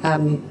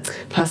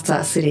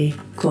Pastor Siri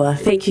Kua.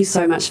 Thank you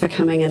so much for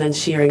coming in and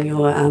sharing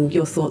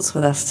your thoughts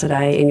with us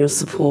today and your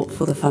support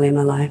for the Fale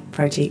Malae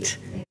project.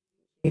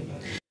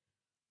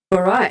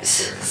 All right,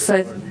 so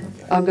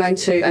I need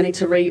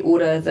to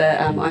reorder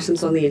the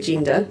items on the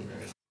agenda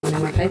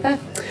on my paper.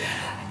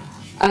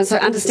 So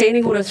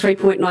understanding order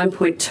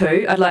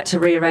 3.9.2, I'd like to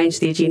rearrange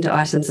the agenda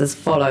items as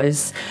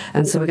follows.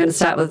 So we're going to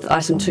start with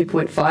item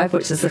 2.5,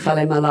 which is the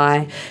Fale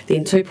Malae,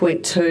 then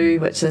 2.2,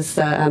 which is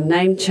the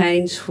name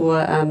change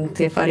for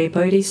Te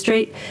Waripori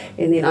Street,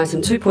 and then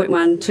item 2.1,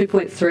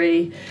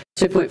 2.3,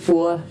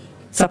 2.4,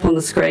 it's up on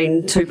the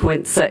screen,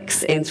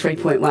 2.6 and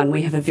 3.1.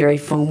 We have a very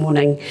full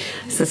morning.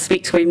 I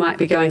suspect we might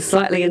be going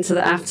slightly into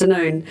the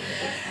afternoon.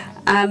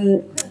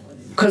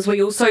 because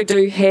we also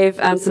do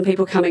have some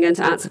people coming in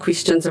to answer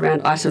questions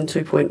around item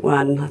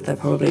 2.1. They're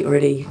probably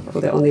already,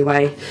 or they're on their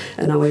way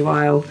in a wee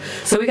while.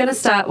 So we're going to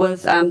start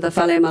with the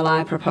Fale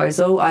Malae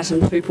proposal,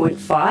 item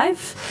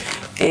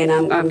 2.5, and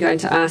I'm going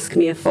to ask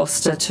Mayor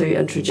Foster to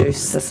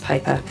introduce this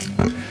paper.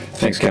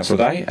 Thanks, Councillor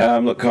Day.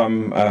 Look,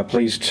 I'm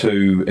pleased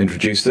to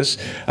introduce this.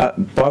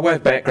 By way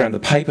of background, the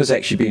paper's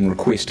actually been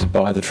requested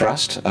by the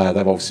Trust. They've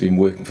obviously been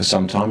working for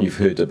some time. You've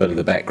heard a bit of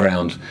the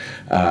background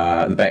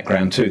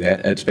to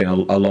that. It's been a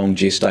long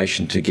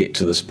gestation to get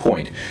to this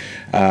point.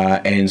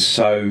 And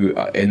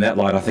so, in that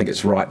light, I think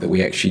it's right that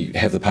we actually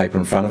have the paper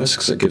in front of us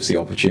because it gives the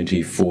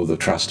opportunity for the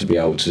Trust to be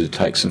able to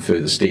take some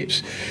further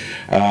steps.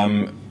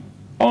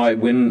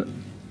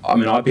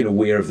 I've been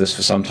aware of this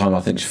for some time. I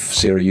think,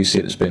 Sarah, you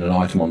said it's been an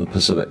item on the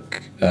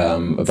Pacific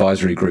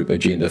Advisory Group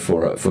agenda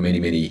for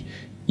many, many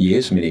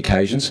years, many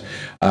occasions.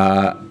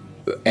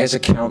 As a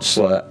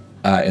councillor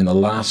in the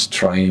last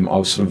term, I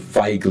was sort of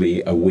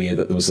vaguely aware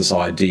that there was this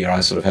idea. I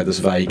sort of had this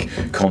vague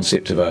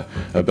concept of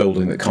a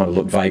building that kind of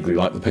looked vaguely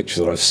like the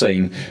picture that I've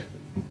seen,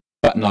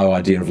 but no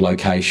idea of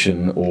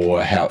location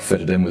or how it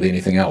fitted in with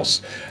anything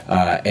else.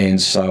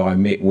 And so I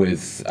met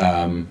with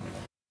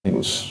I think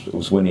it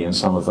was Winnie and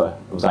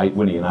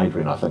Winnie and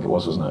Adrian, I think it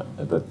was, wasn't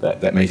it,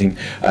 at that meeting?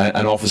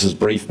 And officers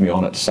briefed me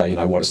on it to say,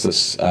 what is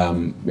this?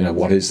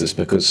 What is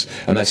this?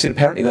 And they said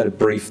apparently they'd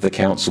briefed the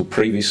council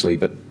previously,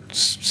 but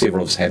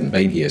several of us hadn't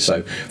been here.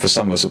 So for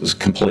some of us, it was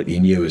completely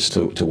new as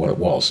to what it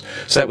was.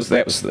 So that was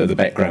the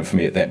background for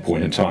me at that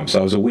point in time. So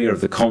I was aware of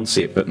the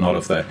concept, but not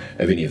of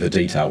any of the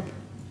detail.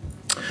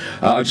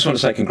 I just want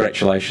to say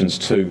congratulations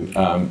to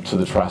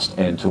the Trust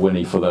and to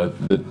Winnie for the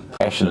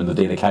passion and the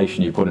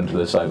dedication you put into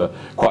this over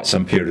quite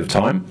some period of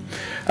time,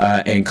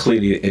 and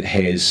clearly it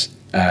has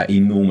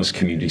enormous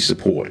community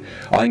support.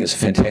 I think it's a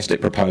fantastic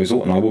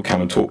proposal, and I will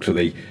come and talk to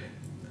the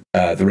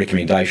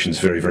recommendations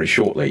very, very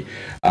shortly.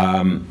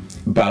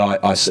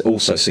 But I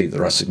also see that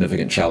there are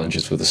significant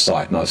challenges with the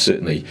site, and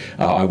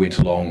I went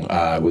along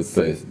with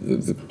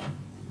the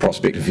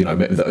prospect of,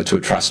 to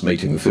a trust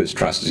meeting. The first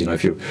trust is,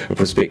 if you're a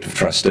prospective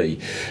trustee,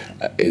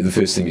 the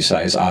first thing you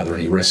say is, are there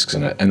any risks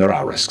in it? And there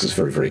are risks. It's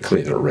very, very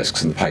clear there are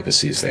risks, and the paper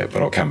says that,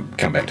 but I'll come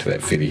back to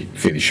that fairly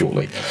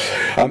shortly.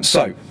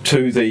 So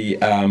to the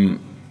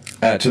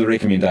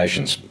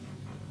recommendations.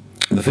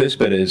 The first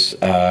bit is,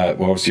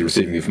 obviously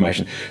receiving the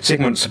information.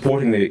 Second one,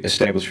 supporting the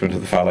establishment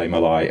of the Fale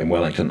Malae in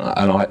Wellington.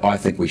 And I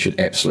think we should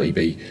absolutely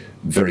be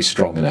very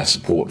strong in our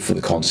support for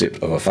the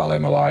concept of a Fale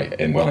Malae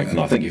in Wellington.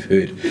 I think you've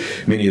heard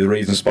many of the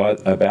reasons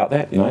about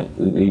that.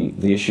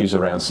 The issues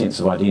around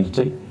sense of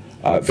identity,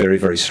 very,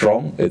 very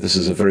strong. This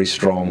is a very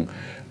strong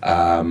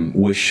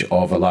wish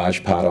of a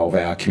large part of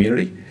our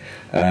community.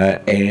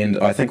 And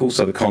I think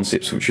also the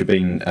concepts which have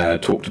been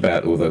talked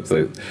about, or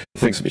the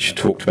things which you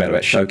talked about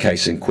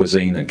showcasing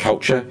cuisine and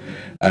culture,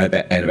 and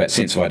about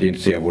sense of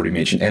identity, I've already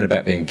mentioned, and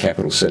about being a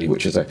capital city,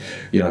 which is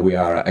we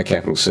are a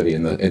capital city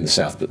in the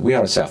South, but we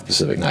are a South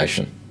Pacific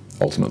nation,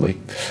 ultimately.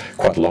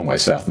 Quite a long way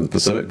south in the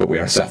Pacific, but we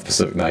are a South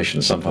Pacific nation,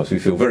 and sometimes we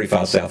feel very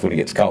far south when it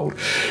gets cold.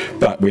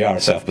 But we are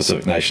a South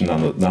Pacific nation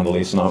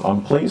nonetheless, and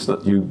I'm pleased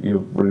that you're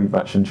really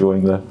much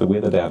enjoying the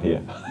weather down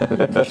here.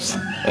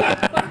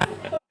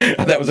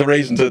 That was a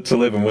reason to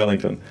live in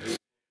Wellington.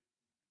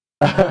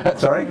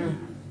 Sorry?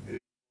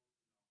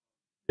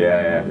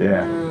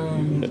 Yeah.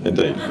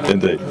 Indeed.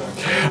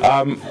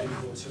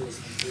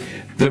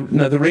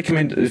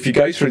 If you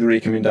go through the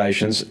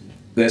recommendations,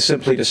 they're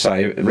simply to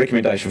say,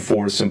 recommendation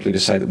 4 is simply to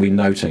say that we're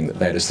noting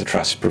that is the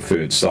Trust's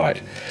preferred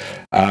site.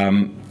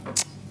 And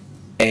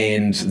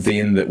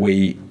then that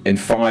in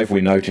 5,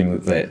 we're noting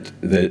that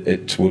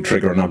it will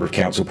trigger a number of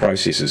council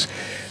processes.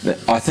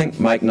 I think,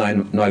 make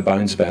no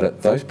bones about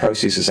it, those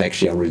processes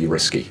actually are really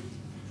risky.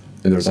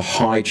 And there's a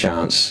high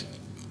chance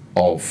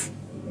of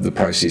the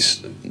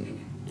process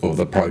or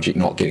the project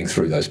not getting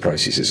through those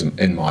processes,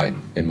 in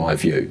my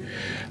view.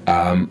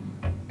 And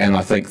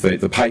I think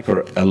the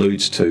paper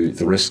alludes to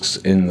the risks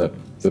in the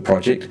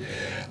project.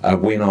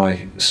 When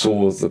I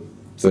saw the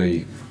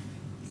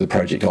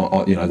project,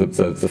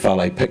 the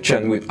Fale picture,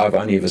 and I've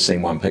only ever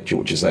seen one picture,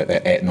 which is that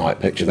at night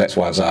picture. That's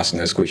why I was asking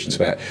those questions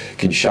about,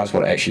 can you show us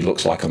what it actually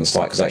looks like on the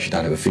site, because I actually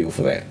don't have a feel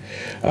for that.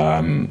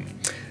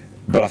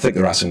 But I think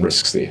there are some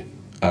risks there,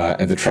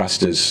 and the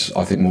Trust is,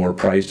 I think, more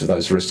appraised of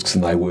those risks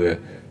than they were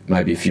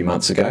maybe a few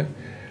months ago,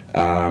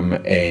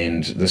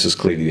 and this is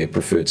clearly their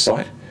preferred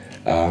site.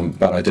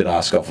 But I did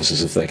ask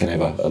officers if they can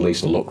have at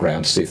least a look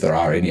round to see if there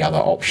are any other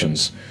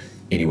options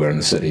anywhere in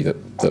the city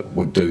that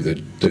would do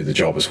the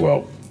job as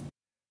well.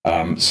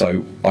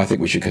 So I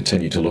think we should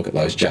continue to look at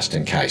those just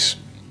in case.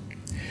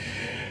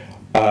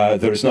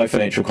 There is no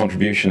financial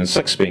contribution in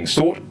 6 being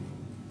sought,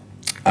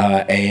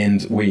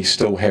 and we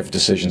still have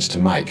decisions to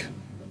make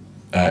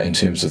in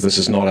terms of, this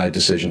is not a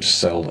decision to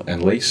sell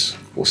and lease,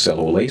 or sell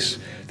or lease.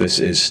 This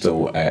is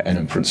still an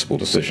in-principle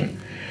decision.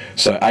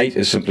 So 8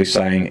 is simply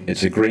saying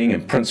it's agreeing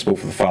in principle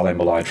for the Fale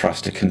Malae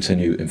Trust to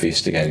continue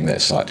investigating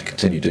that site, to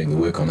continue doing the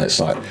work on that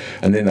site,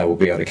 and then they will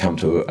be able to come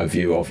to a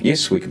view of,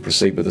 yes, we can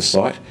proceed with this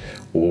site,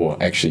 or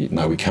actually,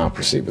 no, we can't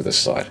proceed with this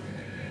site.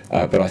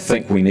 But I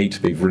think we need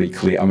to be really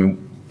clear. I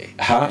mean,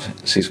 heart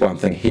says one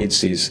thing, head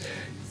says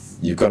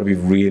you've got to be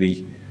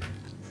really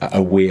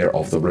aware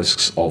of the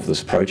risks of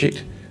this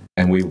project,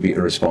 and we will be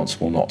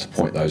irresponsible not to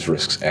point those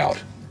risks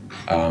out.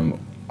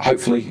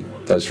 Hopefully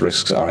those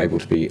risks are able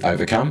to be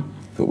overcome,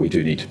 but we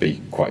do need to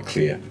be quite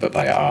clear that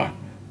they are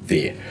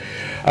there.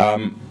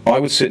 I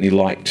would certainly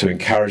like to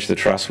encourage the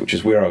Trust, which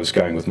is where I was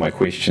going with my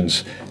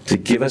questions, to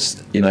give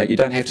us, you know, you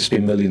don't have to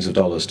spend millions of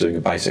dollars doing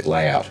a basic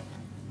layout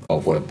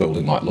of what a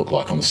building might look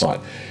like on the site.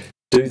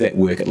 Do that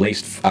work at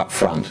least up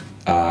front,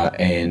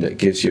 and it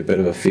gives you a bit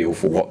of a feel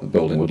for what the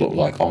building would look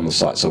like on the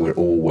site, so we're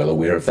all well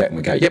aware of that and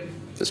we go, yep,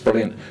 that's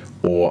brilliant,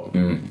 or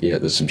yeah,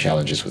 there's some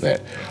challenges with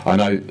that. I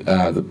know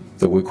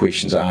there were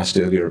questions asked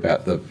earlier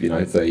about the, you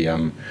know,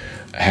 the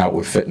how it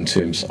would fit in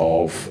terms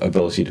of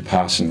ability to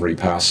pass and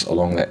repass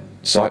along that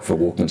site for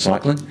walking and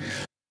cycling.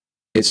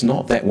 It's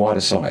not that wide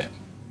a site.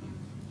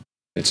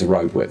 It's a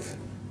road width.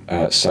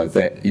 So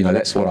that, you know,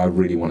 that's what I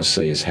really want to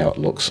see, is how it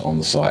looks on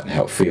the site and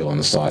how it feels on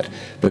the site,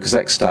 because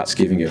that starts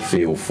giving you a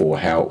feel for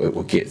how it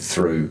will get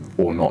through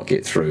or not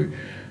get through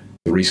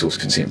the resource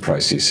consent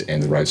process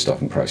and the road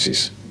stopping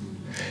process.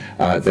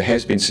 There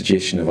has been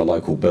suggestion of a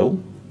local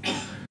bill.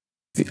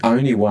 The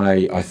only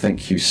way I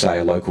think you say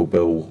a local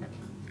bill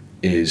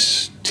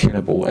is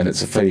tenable, and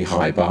it's a fairly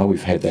high bar,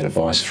 we've had that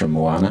advice from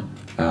Moana,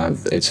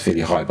 it's a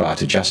fairly high bar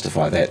to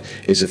justify that,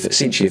 is if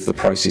essentially if the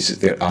processes,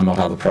 there are not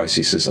other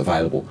processes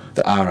available.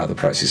 There are other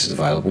processes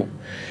available.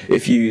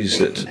 If you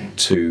used it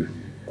to,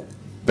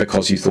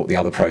 because you thought the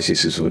other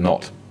processes were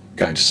not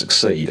going to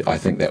succeed, I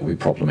think that would be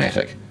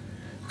problematic,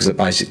 because it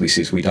basically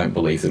says we don't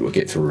believe that it will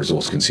get through a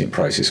resource consent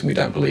process and we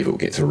don't believe it will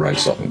get through a road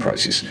stopping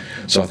process.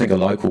 So I think a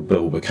local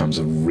bill becomes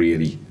a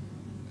really,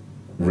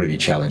 really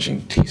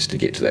challenging test to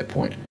get to that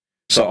point.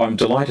 So I'm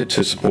delighted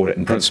to support it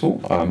in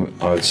principle.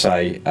 I would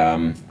say,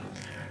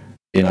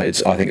 you know, I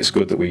think it's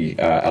good that we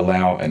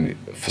allow and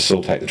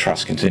facilitate the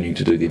Trust continuing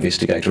to do the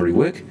investigatory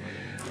work,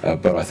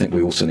 but I think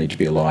we also need to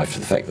be alive to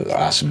the fact that there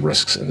are some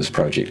risks in this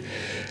project.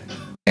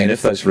 And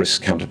if those risks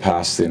come to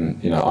pass, then,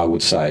 you know, I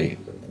would say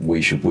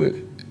we should work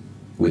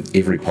with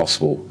every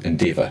possible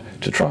endeavour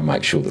to try and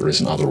make sure there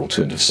is another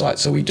alternative site,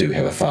 so we do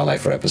have a Fale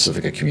for our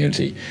Pacifica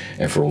community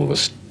and for all of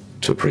us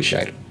to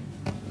appreciate it.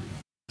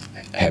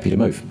 Happy to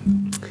move.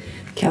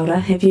 Kia ora,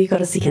 have you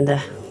got a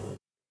seconder?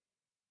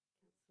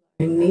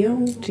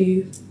 O'Neill, do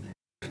you?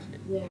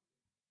 Yeah.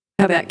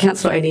 How about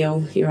Councillor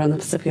O'Neill? You're on the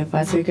Pacific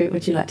Advisory Group.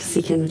 Would you like to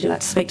second? Would you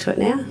like to speak to it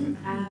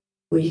now?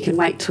 Or you can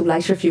wait till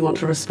later if you want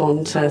to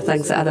respond to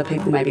things that other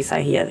people maybe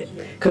say here.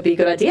 That could be a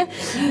good idea.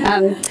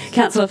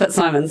 Councillor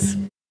Fitzsimons.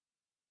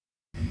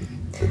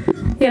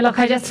 Yeah, look,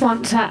 I just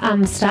want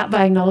to start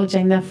by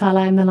acknowledging the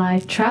Fale Malae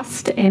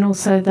Trust and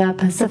also the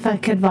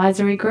Pacific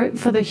Advisory Group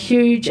for the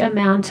huge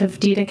amount of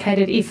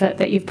dedicated effort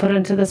that you've put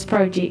into this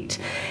project.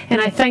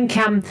 And I think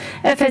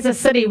if as a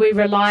city we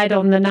relied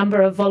on the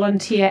number of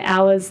volunteer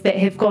hours that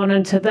have gone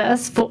into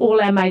this for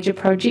all our major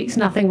projects,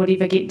 nothing would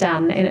ever get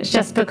done. And it's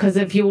just because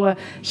of your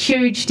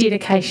huge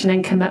dedication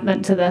and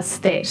commitment to this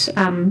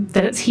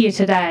that it's here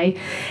today.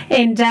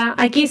 And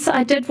I guess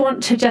I did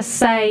want to just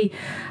say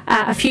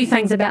a few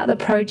things about the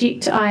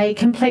project. I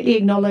completely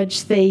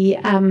acknowledge the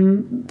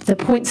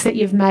points that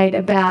you've made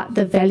about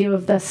the value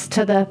of this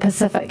to the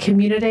Pacific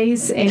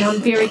communities, and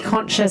I'm very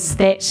conscious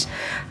that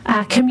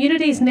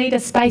communities need a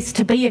space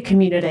to be a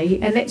community,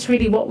 and that's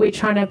really what we're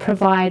trying to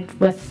provide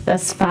with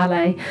this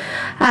Fale.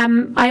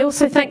 I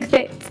also think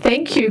that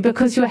thank you,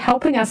 because you're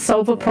helping us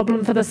solve a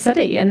problem for the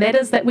city, and that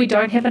is that we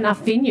don't have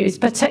enough venues,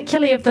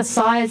 particularly of the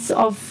size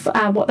of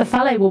what the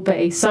Fale will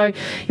be. So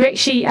you're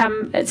actually,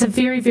 it's a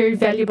very, very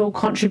valuable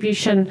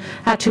contribution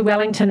to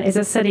Wellington as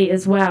a city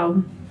as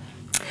well.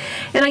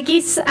 And I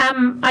guess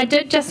I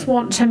did just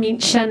want to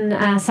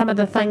mention some of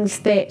the things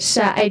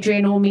that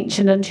Adrian all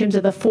mentioned in terms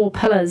of the 4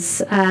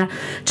 pillars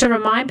to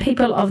remind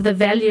people of the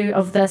value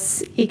of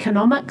this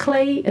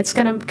economically. It's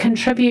going to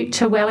contribute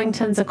to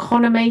Wellington's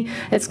economy.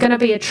 It's going to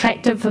be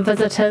attractive for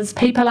visitors.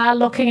 People are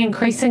looking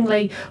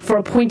increasingly for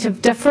a point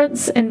of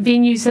difference in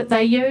venues that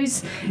they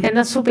use, and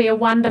this will be a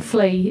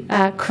wonderfully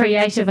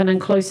creative and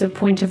inclusive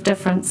point of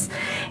difference.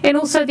 And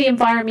also the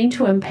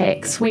environmental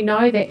impacts. We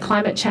know that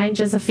climate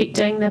change is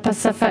affecting the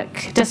Pacific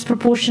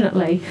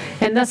disproportionately,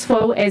 and this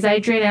will, as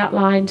Adrian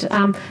outlined,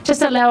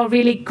 just allow a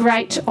really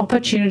great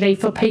opportunity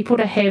for people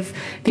to have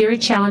very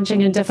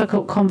challenging and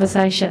difficult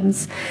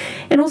conversations.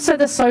 And also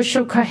the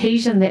social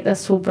cohesion that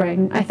this will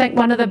bring. I think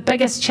one of the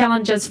biggest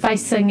challenges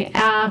facing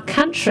our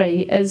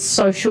country is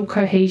social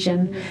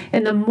cohesion,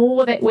 and the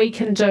more that we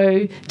can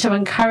do to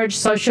encourage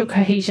social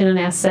cohesion in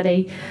our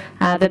city,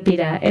 the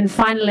better. And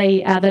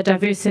finally, the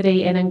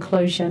diversity and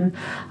inclusion.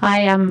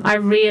 I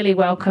really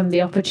welcome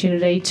the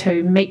opportunity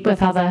to meet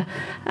with other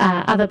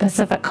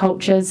Pacific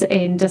cultures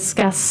and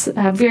discuss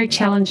very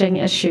challenging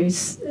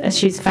issues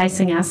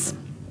facing us.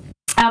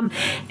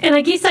 And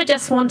I guess I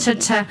just wanted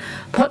to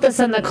put this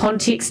in the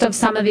context of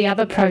some of the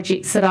other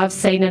projects that I've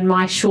seen in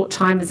my short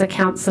time as a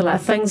councillor.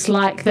 Things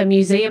like the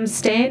museum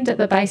stand at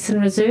the Basin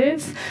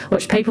Reserve,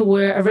 which people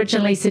were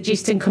originally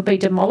suggesting could be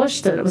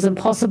demolished, that it was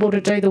impossible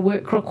to do the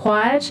work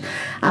required.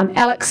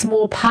 Alex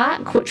Moore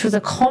Park, which was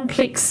a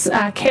complex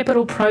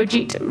capital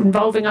project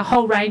involving a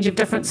whole range of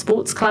different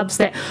sports clubs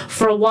that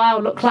for a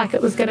while looked like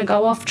it was going to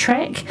go off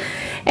track.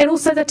 And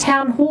also the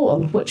town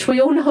hall, which we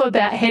all know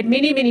about, had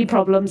many, many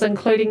problems,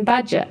 including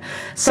budget.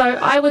 So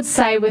I would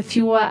say with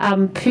your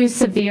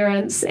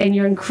perseverance and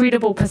your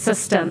incredible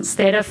persistence,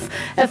 that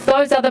if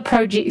those other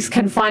projects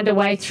can find a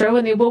way through,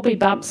 and there will be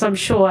bumps, I'm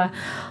sure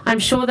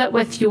that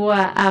with your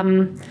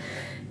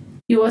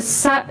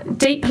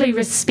deeply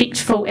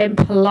respectful and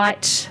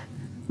polite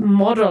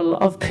model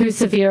of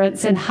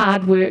perseverance and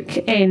hard work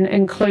and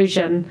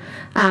inclusion,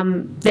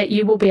 that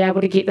you will be able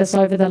to get this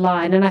over the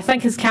line. And I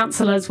think as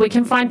councillors we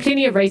can find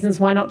plenty of reasons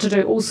why not to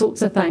do all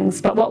sorts of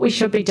things, but what we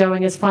should be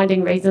doing is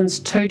finding reasons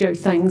to do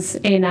things.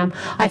 And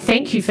I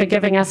thank you for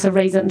giving us a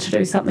reason to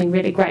do something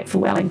really great for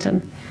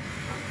Wellington.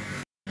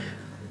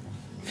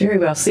 Very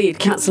well said.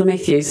 Councillor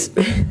Matthews.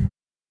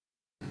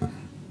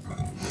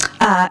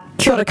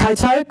 Kia ora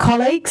koutou,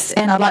 colleagues,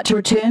 and I'd like to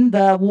return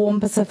the warm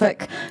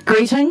Pacific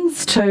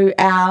greetings to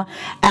our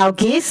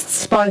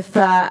guests, both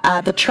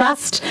the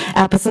Trust,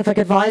 our Pacific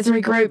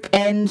Advisory Group,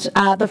 and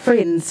the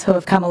friends who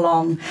have come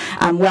along.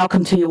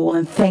 Welcome to you all,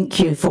 and thank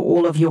you for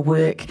all of your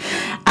work.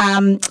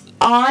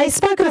 I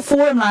spoke at a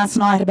forum last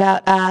night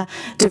about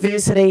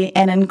diversity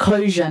and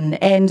inclusion,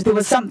 and there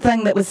was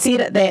something that was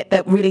said at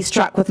that really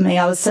struck with me.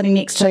 I was sitting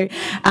next to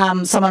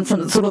someone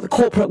from sort of the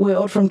corporate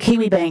world from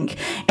KiwiBank,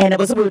 and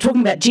we were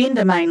talking about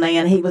gender mainly,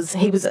 and it was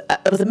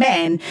a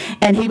man,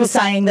 and he was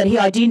saying that he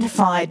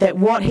identified that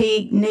what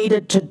he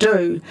needed to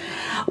do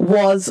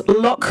was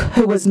look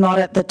who was not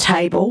at the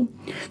table,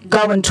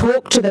 go and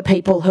talk to the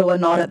people who are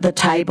not at the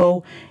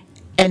table,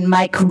 and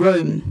make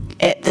room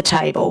at the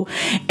table.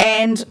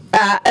 And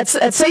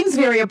it seems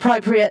very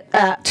appropriate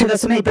to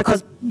this for me,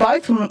 because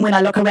both when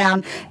I look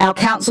around our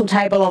council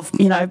table of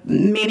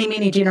many,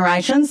 many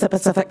generations, the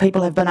Pacific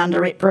people have been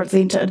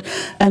underrepresented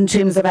in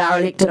terms of our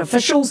elected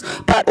officials,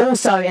 but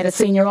also at a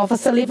senior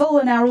officer level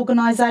in our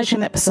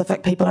organisation, that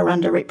Pacific people are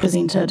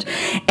underrepresented.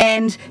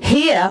 And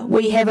here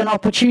we have an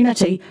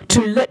opportunity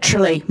to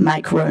literally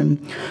make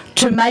room,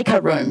 to make a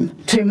room,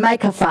 to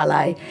make a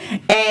fale.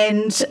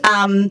 And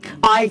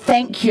I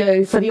thank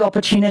you for the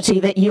opportunity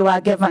that you are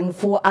giving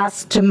for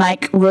us to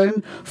make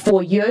room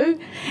for you.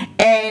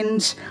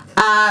 And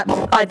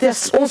I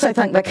just also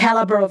think the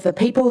calibre of the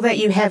people that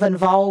you have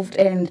involved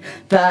and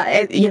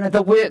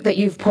the work that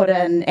you've put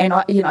in, and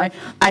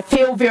I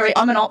feel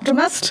I'm an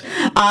optimist.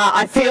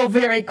 I feel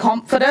very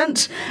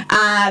confident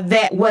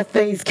that with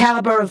these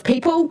calibre of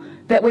people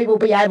that we will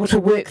be able to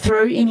work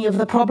through any of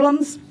the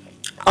problems.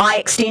 I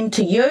extend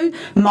to you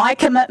my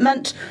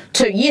commitment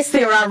to, yes,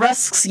 there are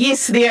risks,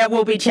 yes, there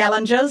will be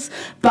challenges,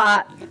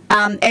 but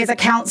as a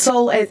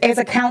council, as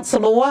a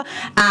councillor,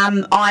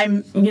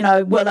 I'm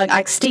willing. I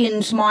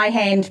extend my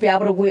hand to be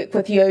able to work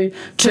with you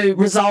to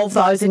resolve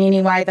those in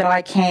any way that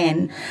I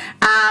can.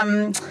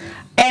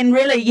 And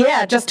really,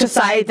 just to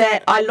say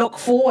that I look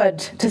forward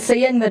to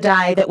seeing the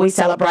day that we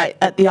celebrate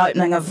at the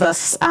opening of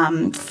this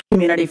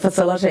community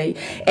facility,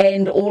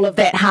 and all of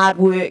that hard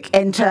work,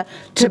 and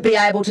to be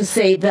able to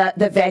see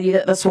the value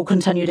that this will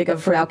continue to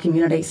give for our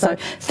community. So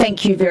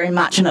thank you very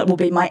much, and it will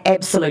be my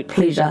absolute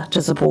pleasure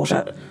to support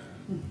it.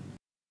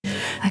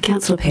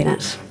 Councillor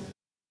Pennant.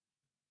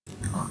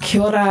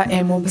 Kia ora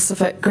and warm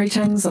Pacific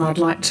greetings, and I'd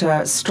like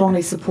to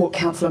strongly support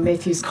Councillor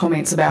Matthews'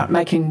 comments about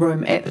making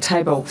room at the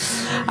table.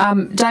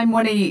 Dame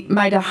Winnie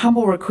made a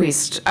humble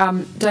request.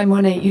 Dame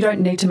Winnie, you don't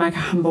need to make a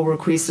humble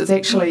request. It's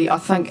actually, I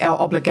think, our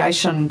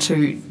obligation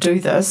to do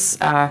this,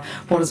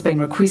 what has been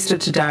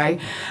requested today.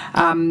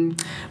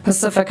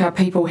 Pacifica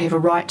people have a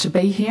right to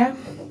be here,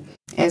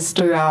 as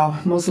do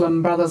our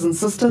Muslim brothers and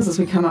sisters as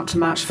we come up to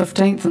March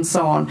 15th and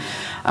so on.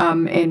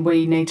 And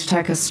we need to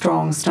take a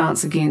strong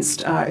stance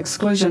against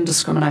exclusion,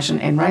 discrimination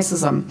and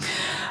racism.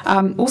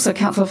 Also,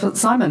 Councillor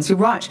Fitzsimons, you're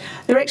right,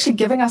 they're actually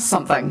giving us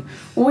something.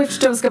 All we have to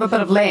do is give a bit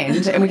of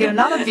land and we get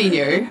another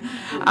venue.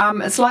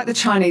 It's like the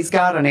Chinese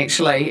garden,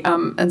 actually.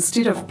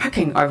 Instead of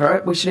picking over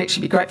it, we should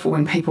actually be grateful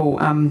when people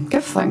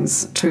give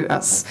things to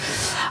us.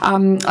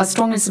 I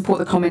strongly support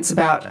the comments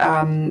about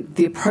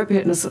the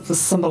appropriateness of the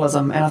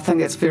symbolism, and I think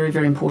that's very,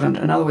 very important.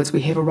 In other words,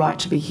 we have a right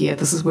to be here.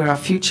 This is where our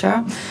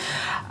future.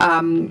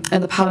 And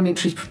the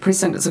parliamentary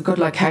precinct is a good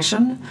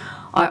location.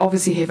 I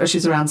obviously have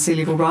issues around sea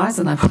level rise,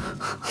 and they're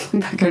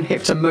going to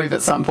have to move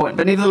at some point.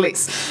 But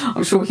nevertheless,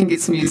 I'm sure we can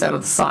get some use out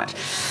of the site.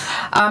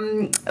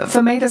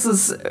 For me, this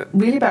is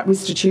really about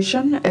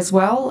restitution as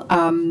well.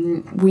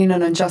 When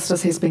an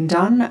injustice has been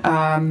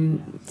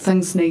done,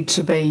 things need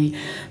to be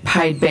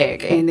paid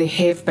back, and there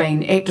have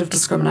been active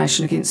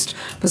discrimination against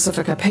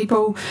Pacifica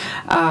people,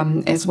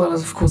 as well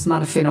as, of course,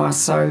 mana whenua.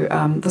 So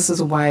this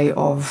is a way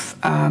of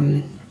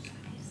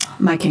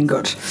making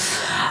good.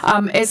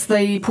 As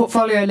the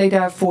portfolio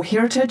leader for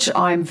Heritage,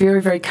 I'm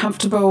very, very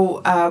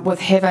comfortable with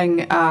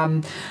having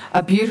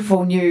a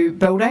beautiful new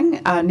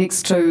building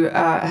next to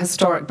a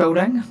historic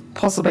building,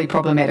 possibly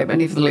problematic, but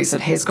nevertheless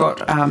it has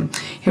got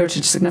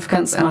heritage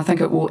significance, and I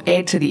think it will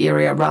add to the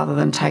area rather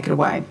than take it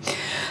away.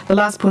 The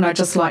last point I'd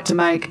just like to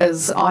make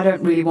is I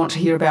don't really want to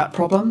hear about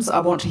problems. I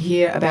want to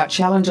hear about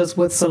challenges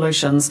with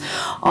solutions.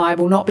 I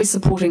will not be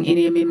supporting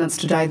any amendments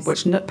today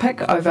which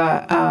nitpick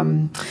over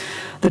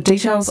the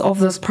details of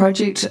this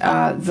project.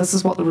 This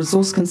is what the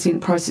resource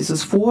consent process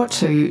is for,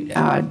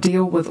 to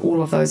deal with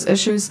all of those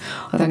issues.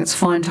 I think it's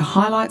fine to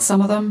highlight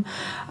some of them,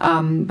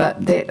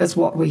 but that is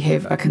what we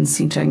have a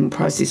consenting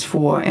process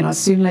for. And I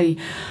certainly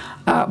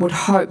would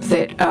hope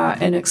that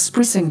in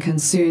expressing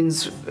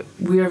concerns,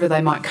 wherever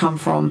they might come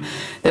from,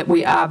 that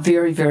we are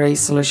very, very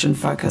solution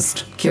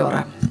focused. Kia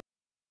ora.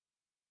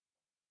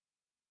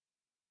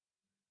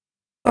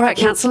 All right,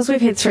 councillors,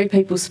 we've had 3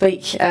 people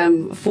speak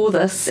for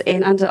this,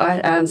 and under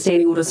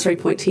Standing Orders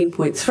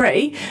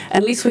 3.10.3,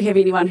 unless we have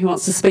anyone who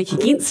wants to speak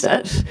against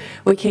it,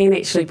 we can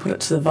actually put it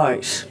to the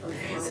vote.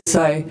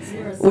 So,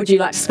 would you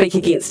like to speak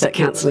against it,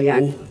 Councillor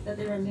Young?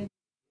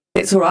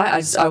 That's all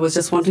right. I was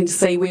just wanting to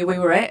see where we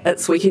were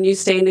at. We can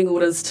use standing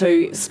orders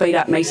to speed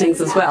up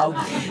meetings as well.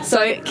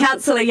 So,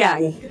 Councillor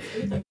Young.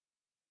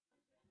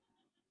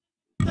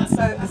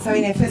 So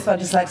Ina, first of all, I'd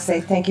just like to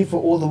say thank you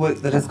for all the work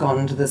that has gone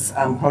into this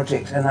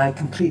project, and I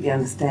completely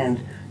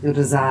understand your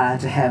desire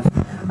to have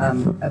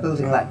a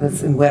building like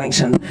this in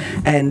Wellington,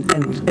 and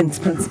in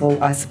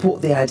principle I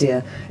support the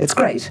idea. It's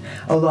great,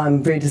 although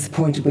I'm very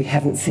disappointed we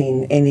haven't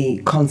seen any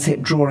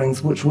concept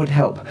drawings which would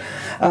help,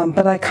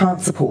 but I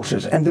can't support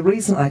it, and the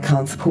reason I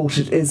can't support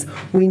it is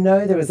we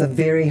know there is a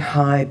very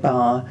high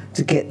bar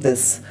to get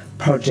this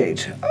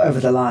project over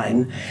the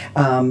line,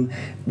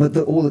 with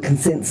all the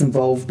consents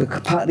involved,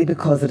 partly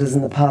because it is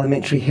in the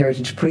Parliamentary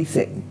Heritage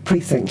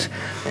Precinct,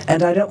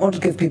 and I don't want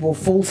to give people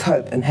false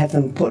hope and have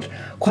them put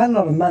quite a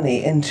lot of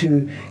money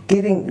into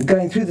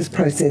going through this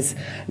process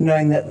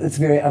knowing that it's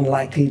very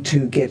unlikely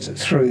to get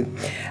through.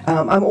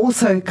 I'm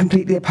also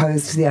completely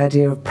opposed to the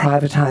idea of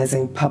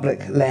privatising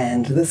public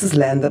land. This is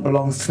land that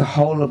belongs to the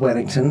whole of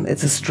Wellington.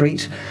 It's a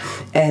street,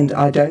 and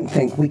I don't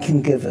think we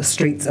can give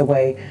streets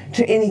away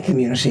to any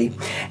community.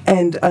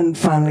 And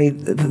finally,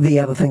 the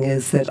other thing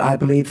is that I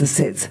believe this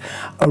sets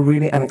a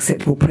really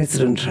unacceptable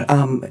precedent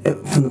from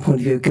the point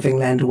of view of giving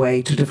land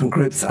away to different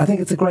groups. I think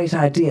it's a great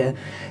idea.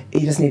 You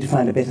just need to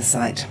find a better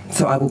site.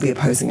 So I will be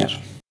opposing it.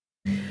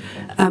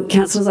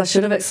 Councillors, I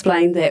should have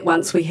explained that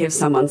once we have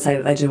someone say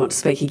that they do want to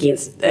speak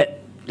against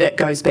it, it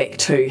goes back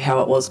to how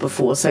it was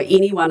before. So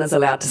anyone is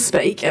allowed to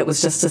speak. It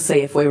was just to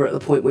see if we were at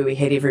the point where we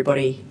had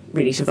everybody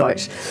ready to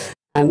vote.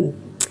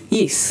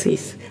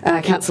 Yes.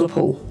 Councillor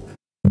Paul.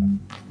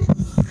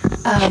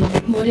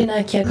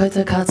 Morena kia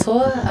koutou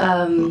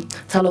katoa,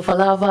 talo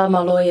whalawa,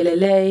 malo e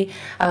lelei,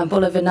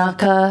 bola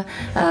vinaka,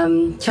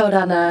 kia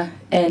orana,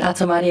 and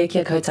atamaria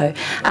kia koutou.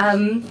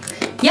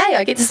 Yay,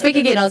 I get to speak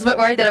again. I was a bit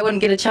worried that I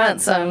wouldn't get a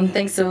chance,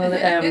 thanks to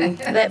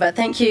that, but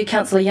thank you,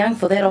 Councillor Young,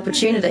 for that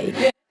opportunity.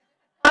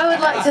 I would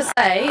like to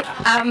say,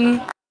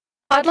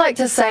 I'd like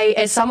to say,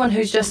 as someone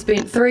who's just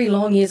spent 3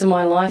 long years of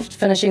my life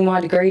finishing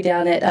my degree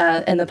down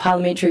at in the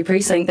Parliamentary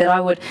Precinct, that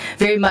I would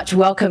very much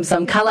welcome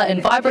some colour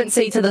and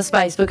vibrancy to the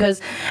space,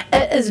 because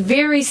it is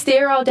very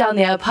sterile down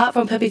there. Apart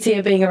from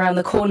Pipitea being around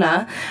the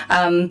corner,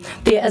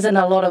 there isn't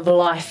a lot of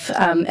life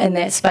in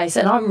that space,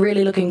 and I'm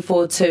really looking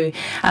forward to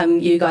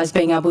you guys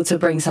being able to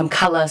bring some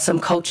colour, some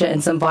culture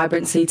and some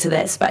vibrancy to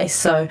that space.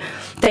 So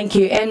thank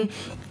you. And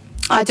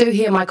I do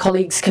hear my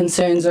colleagues'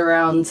 concerns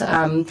around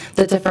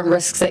the different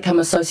risks that come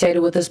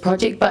associated with this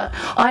project, but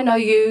I know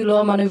you,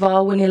 Loa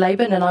Manuwa Winnie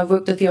Laban, and I've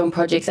worked with you on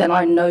projects, and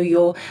I know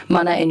your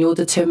mana and your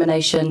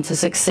determination to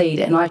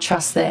succeed, and I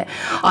trust that.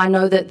 I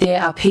know that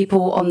there are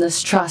people on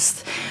this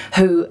trust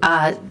who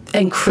are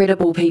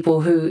incredible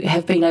people who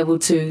have been able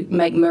to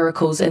make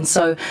miracles, and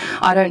so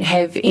I don't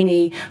have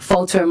any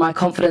falter in my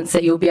confidence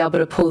that you'll be able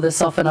to pull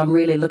this off, and I'm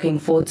really looking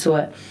forward to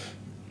it.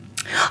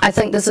 I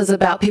think this is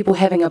about people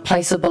having a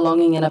place of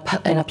belonging and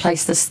a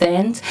place to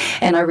stand,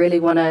 and I really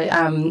want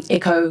to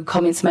echo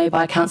comments made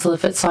by Councillor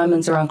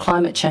Fitzsimons around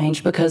climate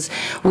change, because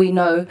we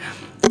know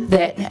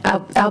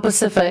that our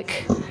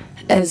Pacific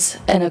is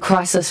in a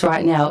crisis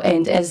right now,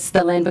 and as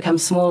the land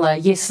becomes smaller,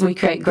 yes, we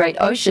create great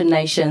ocean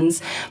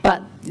nations,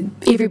 but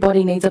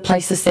everybody needs a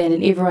place to stand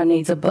and everyone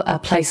needs a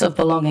place of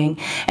belonging.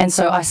 And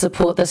so I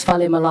support this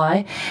Fale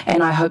Malae,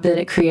 and I hope that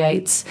it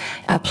creates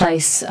a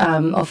place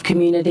of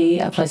community,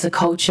 a place of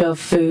culture, of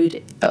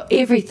food,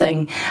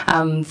 everything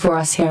for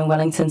us here in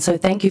Wellington. So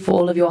thank you for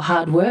all of your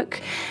hard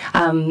work,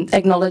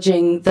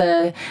 acknowledging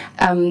the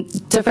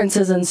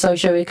differences in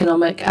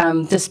socio-economic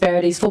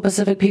disparities for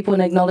Pacific people,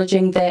 and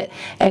acknowledging that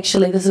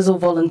actually this is all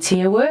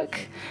volunteer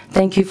work.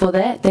 Thank you for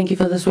that. Thank you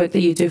for this work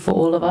that you do for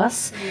all of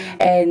us.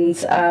 And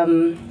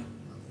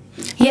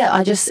yeah,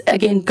 I just,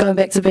 again, going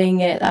back to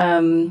being at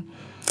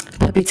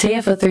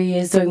Papitea for 3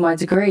 years doing my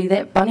degree,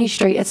 that Bunny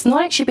Street, it's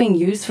not actually being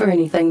used for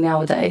anything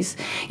nowadays.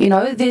 You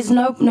know, there's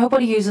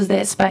nobody uses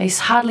that space.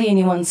 Hardly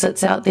anyone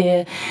sits out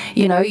there.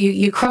 You know,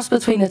 you cross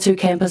between the two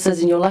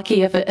campuses and you're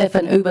lucky if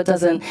an Uber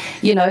doesn't,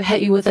 you know,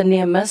 hit you with a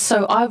near miss.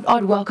 So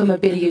I'd welcome a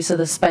better use of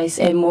the space,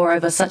 and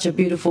moreover, such a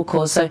beautiful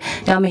cause. So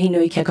ngā mihi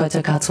nui kia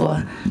koutou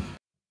katoa.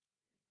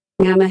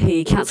 Ngā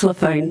mihi, Councillor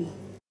Foon.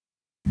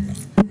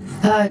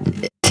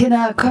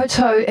 Tēnā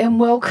koutou, and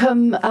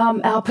welcome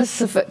our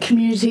Pacific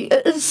community.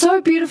 It is so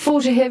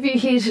beautiful to have you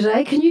here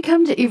today. Can you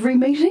come to every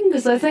meeting?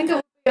 Because I think it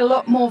will be a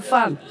lot more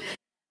fun.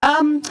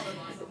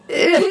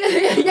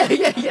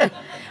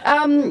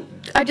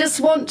 I just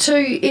want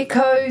to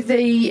echo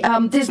the,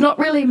 there's not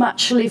really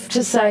much left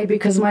to say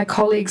because my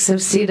colleagues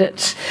have said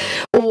it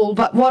all,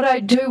 but what I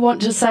do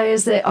want to say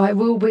is that I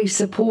will be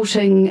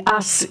supporting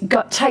us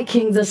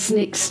taking this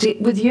next step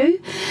with you,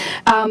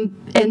 and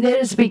that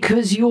is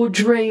because your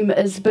dream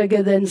is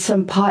bigger than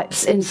some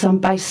pipes and some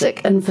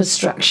basic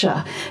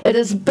infrastructure. It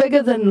is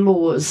bigger than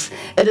laws.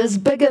 It is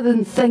bigger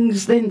than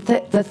things, the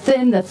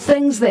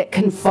things that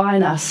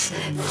confine us.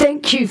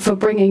 Thank you for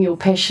bringing your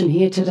passion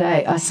here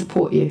today. I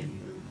support you.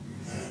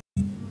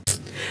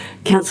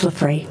 Councillor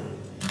Free.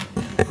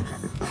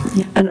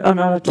 Yeah, and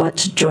I'd like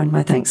to join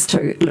my thanks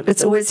too. Look,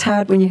 it's always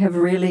hard when you have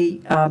a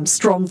really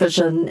strong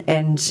vision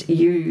and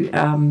you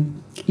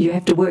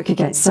have to work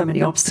against so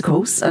many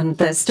obstacles, and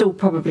they're still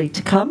probably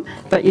to come,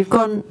 but you've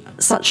gone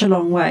such a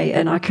long way.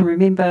 And I can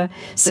remember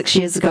 6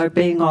 years ago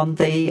being on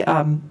the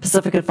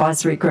Pacific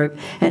Advisory Group,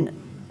 and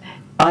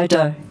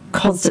Ida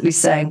constantly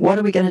saying, what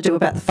are we going to do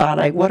about the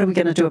Fale? What are we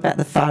going to do about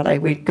the Fale?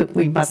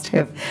 We must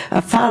have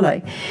a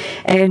Fale.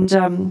 And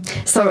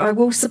so I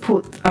will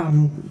support,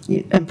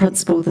 in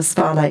principle, this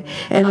Fale.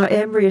 And I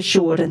am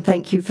reassured, and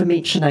thank you for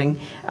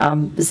mentioning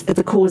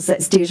the cause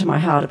that's dear to my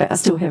heart about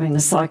still having the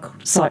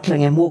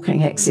cycling and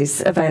walking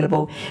access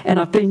available. And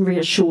I've been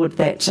reassured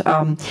that,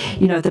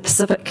 you know, the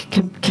Pacific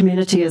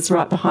community is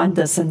right behind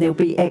this, and there'll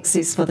be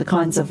access for the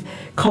kinds of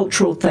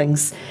cultural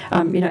things,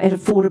 you know, at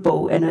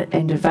affordable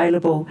and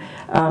available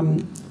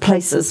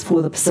places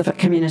for the Pacific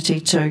community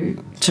to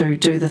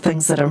do the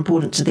things that are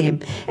important to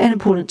them and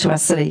important to our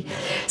city.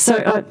 So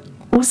I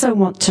also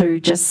want to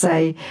just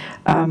say,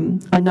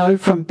 I know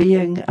from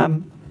being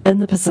in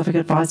the Pacific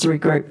Advisory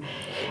Group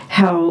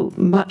how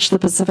much the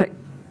Pacific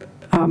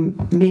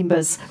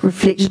members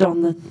reflected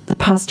on the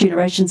past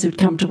generations who'd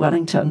come to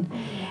Wellington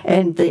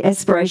and the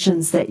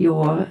aspirations that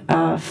your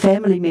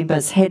family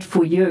members had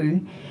for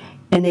you,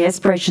 and the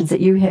aspirations that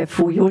you have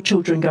for your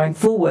children going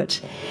forward,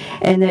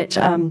 and that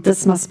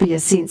this must be a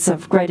sense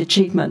of great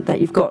achievement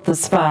that you've got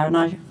this far, and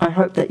I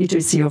hope that you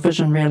do see your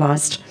vision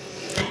realised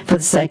for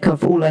the sake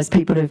of all those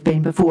people who've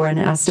been before and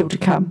are still to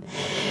come.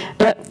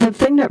 But the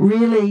thing that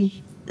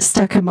really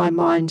stuck in my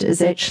mind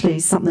is actually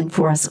something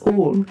for us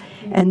all,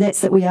 and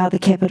that's that we are the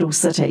capital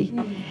city.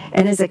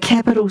 And as a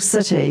capital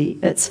city,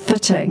 it's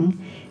fitting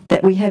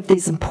that we have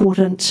these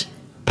important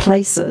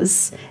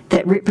places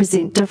that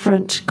represent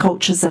different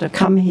cultures that have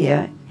come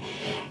here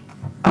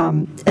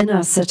in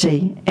our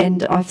city.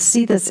 And I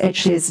see this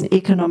actually as an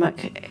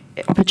economic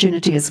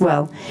opportunity as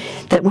well,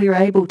 that we are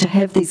able to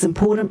have these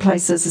important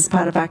places as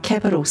part of our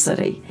capital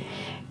city.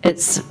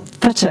 It's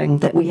fitting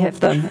that we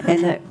have them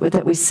and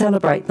that we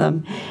celebrate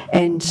them.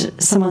 And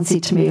someone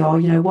said to me, oh,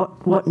 you know, what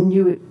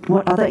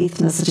other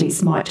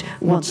ethnicities might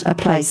want a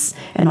place?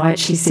 And I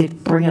actually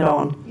said, bring it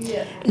on.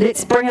 Yeah.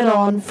 Let's bring it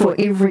on for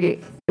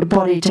everybody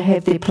to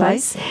have their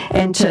place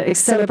and to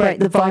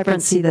celebrate the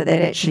vibrancy that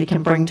actually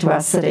can bring to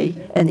our city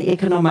and the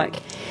economic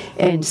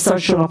and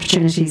social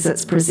opportunities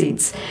it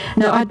presents.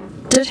 Now, I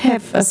did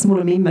have a small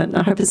amendment.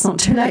 I hope it's not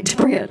too late to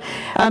bring it.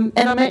 And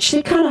I'm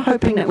actually kind of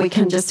hoping that we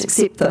can just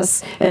accept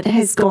this. It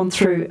has gone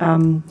through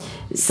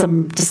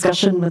some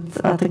discussion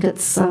with, I think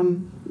it's,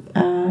 can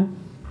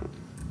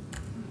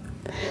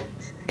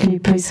you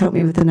please help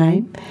me with the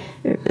name?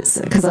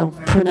 Because I'll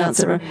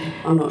pronounce it wrong.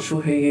 I'm not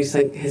sure who you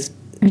think has...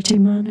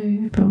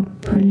 Retimanu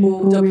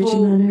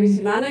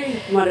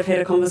might have had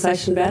a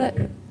conversation about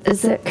it.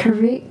 Is that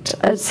correct?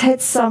 It's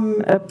had some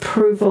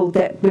approval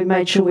that we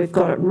made sure we've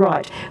got it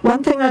right.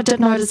 One thing I did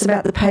notice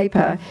about the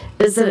paper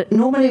is that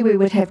normally we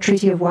would have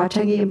Treaty of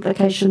Waitangi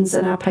implications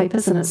in our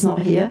papers, and it's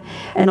not here.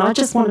 And I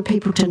just wanted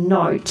people to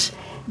note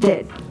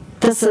that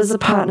this is a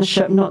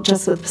partnership not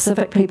just with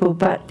Pacific people,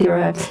 but there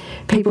are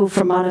people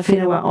from mana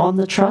whenua on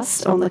the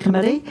trust, on the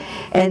committee,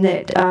 and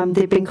that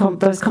there've been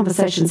those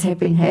conversations have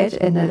been had,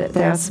 and that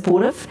they are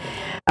supportive.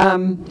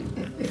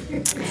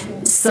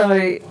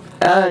 So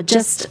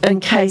just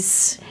in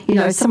case, you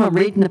know, someone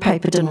reading the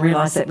paper didn't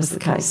realise that was the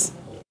case.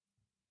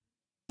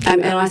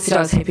 And I said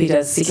I was happy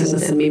to second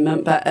this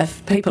amendment, but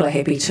if people are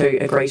happy to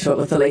agree to it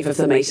with the leave of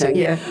the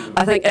meeting,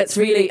 I think it's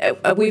really,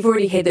 we've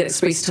already had that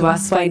expressed to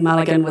us. Wayne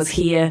Mulligan was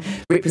here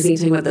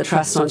representing with the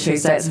Trust on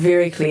Tuesday. It's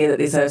very clear that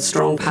there's a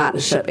strong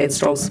partnership and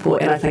strong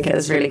support, and I think it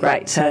is really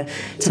great to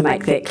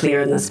make that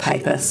clear in this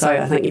paper. So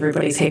I think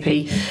everybody's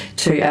happy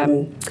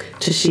to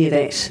share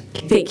that.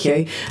 Thank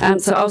you.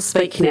 So I'll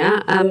speak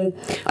now.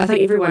 I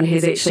think everyone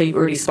has actually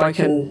already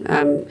spoken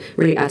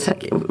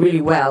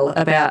really well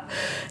about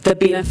the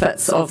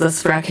benefits of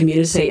this for our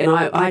community, and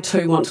I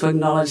too want to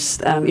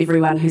acknowledge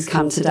everyone who's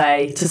come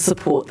today to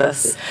support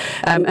this,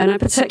 and I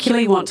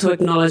particularly want to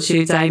acknowledge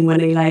you, Dame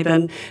Winnie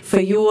Laban, for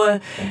your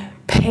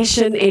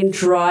passion and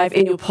drive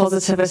and your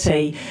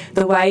positivity,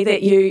 the way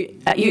that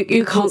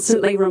you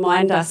constantly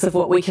remind us of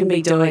what we can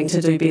be doing to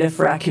do better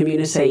for our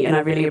community, and I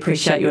really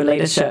appreciate your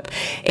leadership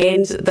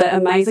and the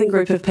amazing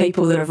group of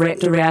people that have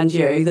wrapped around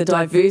you. The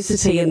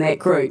diversity in that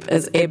group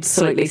is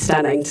absolutely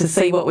stunning. To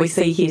see what we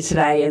see here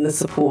today and the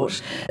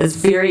support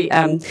is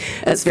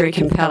it's very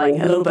compelling,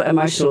 a little bit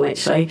emotional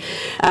actually,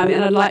 and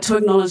I'd like to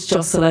acknowledge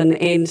Jocelyn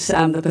and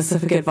the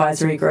Pacific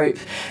Advisory Group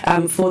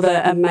for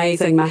the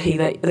amazing mahi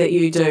that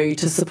you do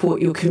to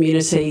support your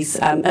communities.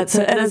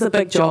 It is a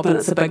big job and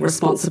it's a big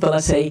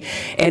responsibility,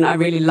 and I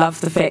really love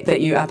the fact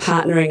that you are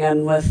partnering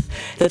in with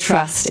the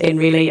Trust and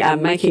really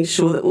making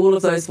sure that all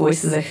of those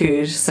voices are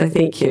heard, so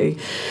thank you.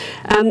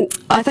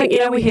 I think,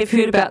 we have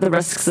heard about the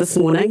risks this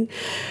morning,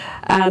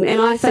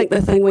 and I think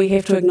the thing we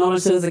have to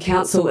acknowledge as a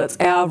council, it's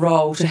our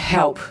role to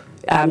help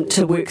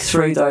to work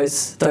through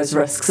those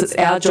risks. It's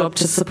our job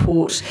to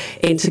support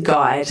and to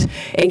guide.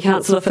 And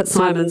Councillor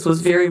Fitzsimons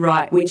was very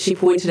right when she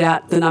pointed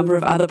out the number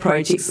of other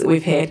projects that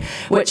we've had,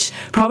 which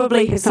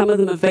probably some of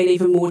them have been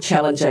even more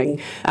challenging.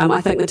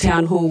 I think the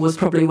town hall was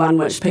probably one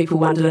which people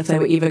wondered if they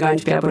were ever going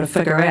to be able to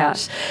figure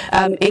out.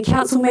 And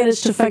Council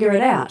managed to figure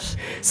it out.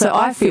 So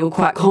I feel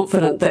quite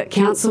confident that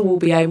Council will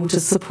be able to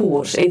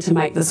support and to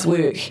make this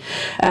work.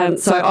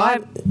 So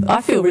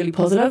I feel really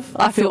positive.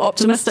 I feel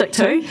optimistic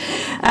too.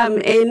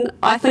 And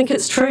I think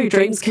it's true,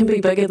 dreams can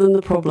be bigger than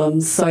the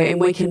problems, and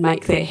we can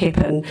make that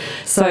happen.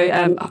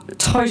 So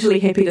totally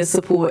happy to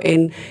support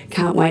and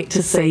can't wait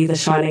to see the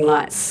shining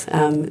lights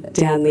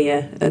down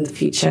there in the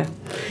future.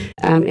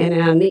 And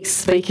our next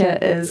speaker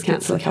is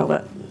Councillor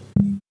Calvert.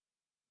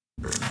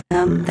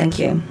 Thank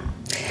you.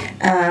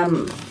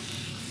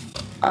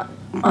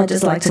 I'd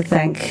just like to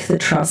thank the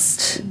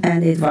Trust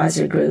and the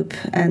Advisory Group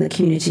and the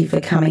community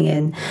for coming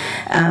in.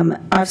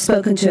 I've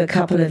spoken to a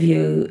couple of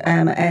you,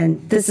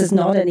 and this is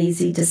not an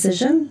easy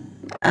decision.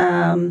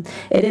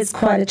 It is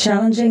quite a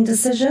challenging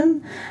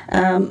decision.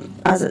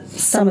 As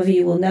some of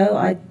you will know,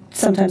 I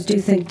sometimes do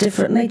think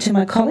differently to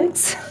my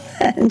colleagues.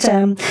 But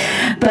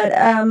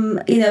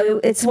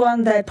it's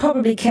one that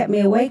probably kept me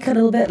awake a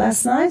little bit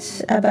last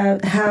night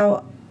about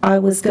how I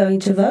was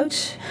going to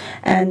vote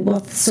and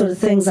what sort of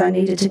things I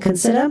needed to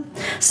consider.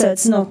 So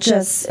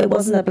it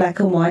wasn't a black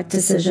and white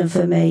decision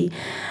for me.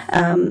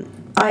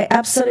 I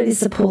absolutely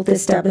support the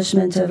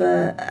establishment of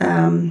a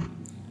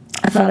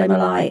Fale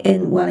Malae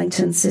in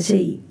Wellington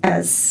City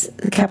as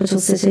the capital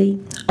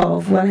city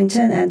of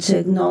Wellington, and to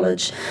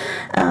acknowledge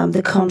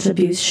the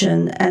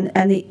contribution and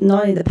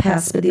not only the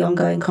past but the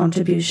ongoing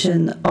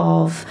contribution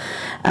of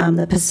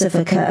the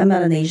Pacifica and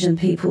Melanesian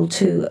people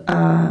to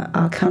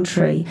our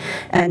country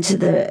and to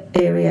the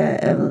area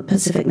of the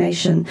Pacific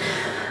nation.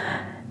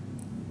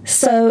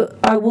 So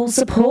I will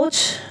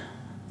support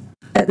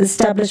the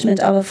establishment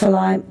of a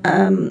Fale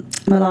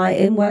Malae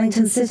in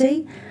Wellington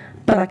City,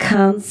 but I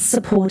can't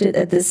support it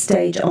at this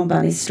stage on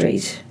Bunny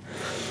Street.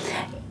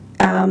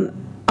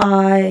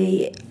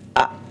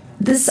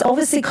 This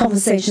obviously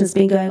conversation has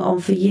been going on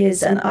for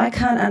years, and I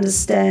can't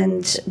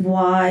understand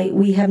why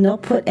we have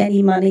not put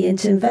any money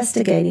into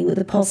investigating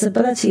the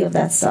possibility of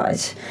that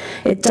site.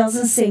 It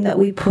doesn't seem that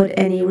we put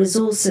any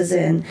resources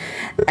in.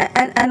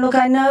 And look,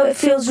 I know it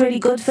feels really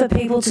good for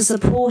people to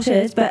support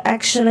it, but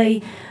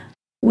actually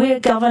we're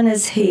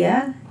governors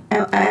here,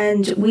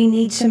 and we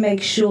need to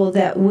make sure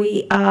that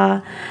we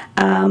are,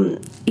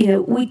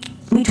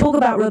 we talk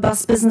about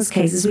robust business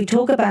cases. We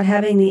talk about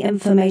having the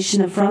information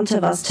in front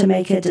of us to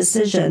make a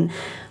decision.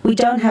 We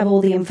don't have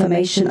all the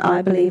information,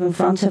 I believe, in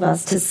front of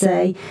us to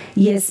say,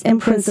 yes,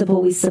 in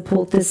principle, we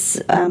support this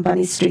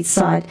Bunny Street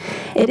site.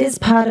 It is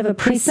part of a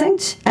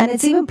precinct, and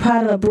it's even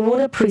part of a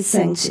broader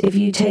precinct. If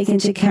you take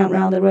into account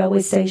around the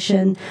railway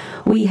station,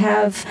 we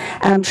have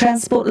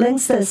transport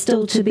links that are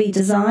still to be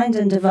designed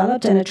and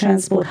developed, and a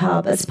transport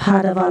hub as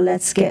part of our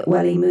Let's Get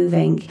Welly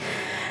Moving.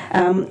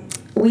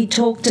 We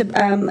talked,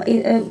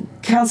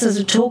 councillors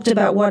have talked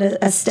about what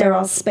a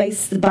sterile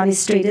space the Bunny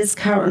Street is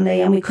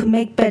currently, and we could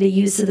make better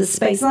use of the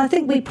space, and I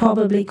think we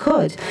probably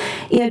could.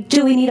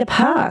 Do we need a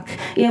park?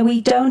 We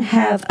don't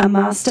have a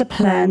master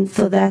plan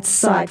for that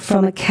site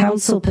from a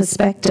council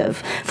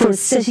perspective, for a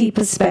city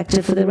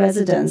perspective for the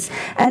residents,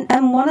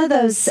 and one of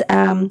those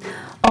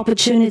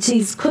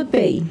opportunities could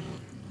be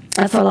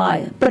a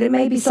Fale, but it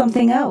may be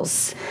something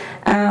else.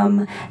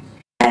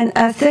 And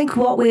I think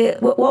what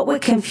we're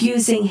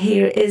confusing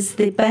here is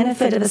the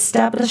benefit of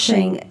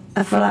establishing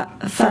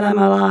Fale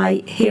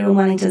Malae here in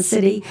Wellington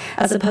City,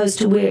 as opposed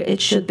to where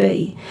it should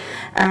be.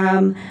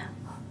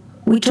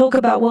 We talk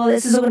about, well,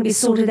 this is all going to be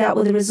sorted out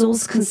with the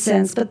resource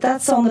consents, but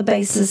that's on the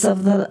basis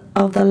of the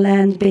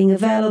land being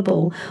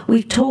available.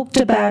 We've talked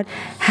about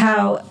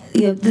how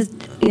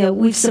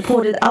we've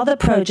supported other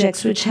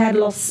projects which had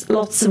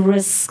lots of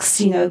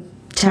risks,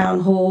 Town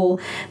Hall,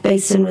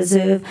 Basin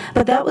Reserve,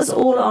 but that was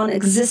all on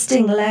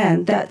existing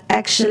land that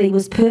actually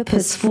was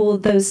purposed for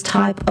those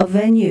type of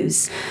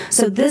venues.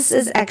 So this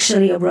is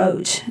actually a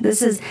road.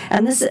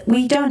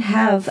 We don't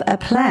have a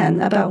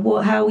plan about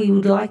how we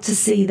would like to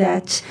see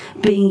that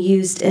being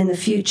used in the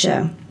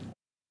future.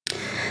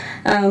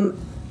 I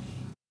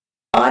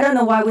don't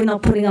know why we're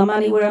not putting our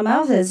money where our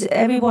mouth is.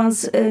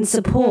 Everyone's in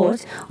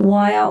support.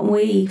 Why aren't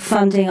we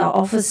funding our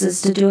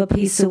officers to do a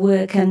piece of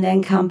work and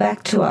then come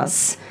back to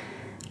us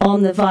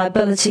on the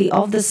viability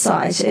of the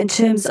site in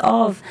terms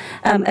of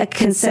a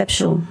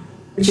conceptual?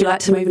 Would you like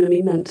to move an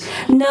amendment?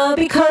 No,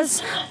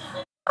 because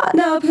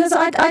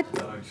I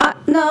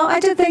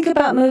did think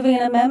about moving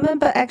an amendment,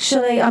 but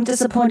actually I'm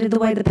disappointed the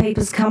way the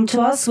papers come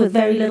to us with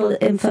very little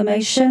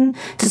information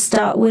to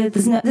start with.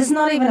 There's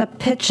not even a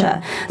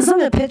picture. There's not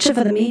even a picture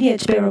for the media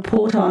to be a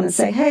report on and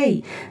say,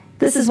 hey,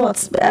 this is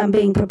what's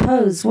being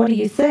proposed. What do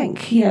you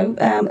think?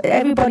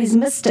 Everybody's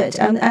missed it,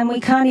 and we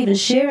can't even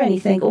share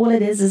anything. All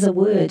it is a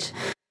word.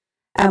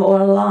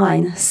 Or a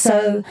line.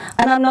 So,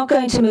 and I'm not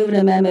going to move an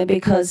amendment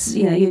because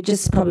you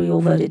just probably all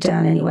voted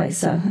down anyway.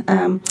 So,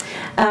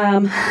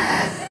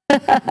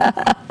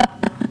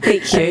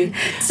 thank you.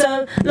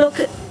 So, look,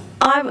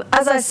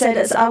 as I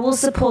said, I will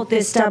support the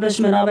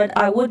establishment of it.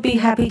 I would be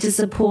happy to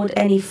support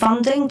any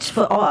funding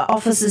for our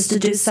officers to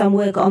do some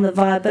work on the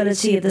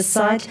viability of the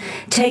site.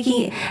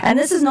 And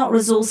this is not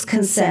resource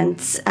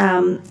consent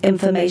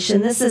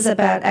information. This is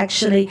about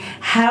actually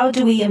how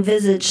do we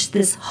envisage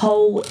this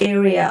whole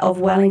area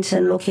of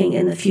Wellington looking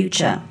in the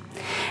future,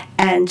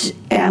 and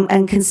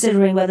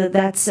considering whether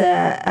that's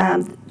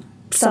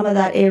some of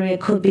that area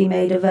could be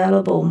made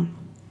available.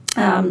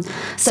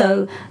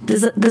 So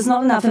there's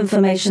not enough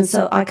information,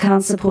 so I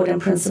can't support in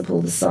principle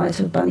the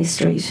site of Bunny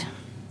Street.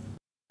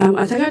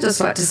 I think I'd just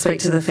like to speak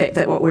to the fact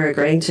that what we're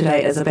agreeing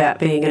today is about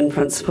being in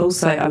principle.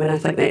 So, I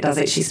think that does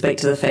actually speak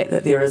to the fact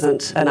that there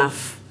isn't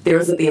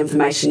the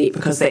information yet,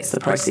 because that's the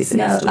process.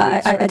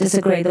 I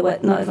disagree.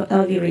 Not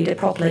if you read it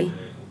properly.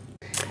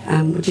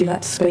 Would you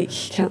like to speak,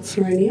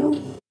 Councillor O'Neill?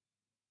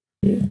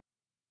 Yeah.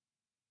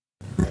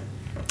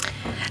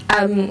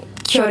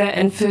 Kia ora,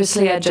 and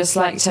firstly I'd just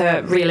like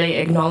to really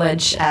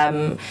acknowledge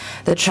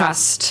the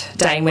Trust,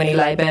 Dame Winnie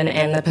Laban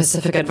and the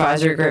Pacific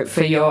Advisory Group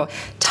for your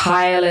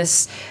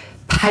tireless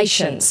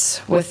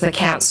patience with the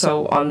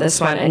council on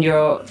this one,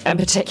 and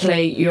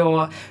particularly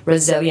your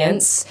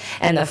resilience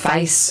in the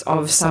face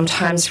of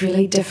sometimes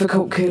really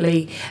difficult,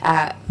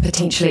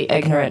 potentially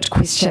ignorant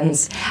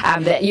questions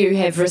that you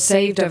have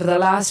received over the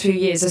last few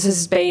years. This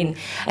has been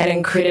an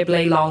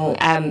incredibly long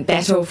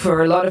battle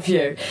for a lot of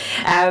you.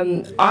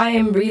 I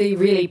am really,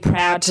 really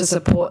proud to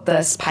support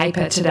this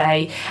paper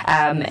today,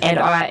 and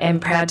I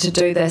am proud to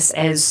do this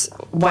as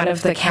one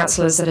of the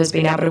councillors that has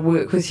been able to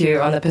work with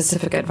you on the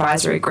Pacific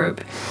Advisory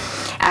Group.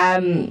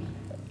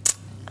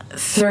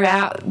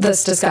 Throughout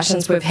this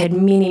discussions, we've had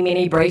many,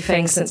 many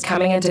briefings since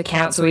coming into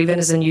council. Even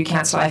as a new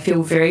councillor, I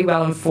feel very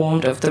well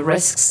informed of the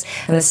risks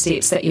and the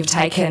steps that you've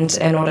taken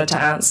in order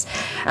to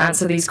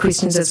answer these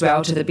questions as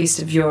well to the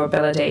best of your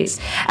abilities.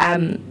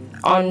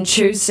 On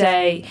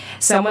Tuesday,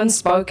 someone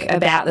spoke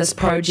about this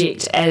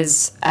project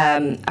as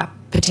a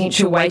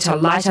potential way to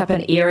light up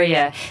an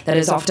area that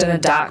is often a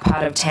dark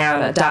part of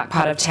town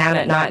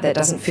at night that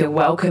doesn't feel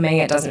welcoming,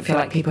 it doesn't feel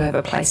like people have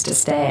a place to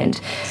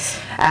stand.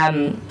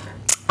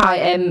 I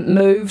am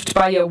moved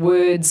by your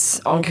words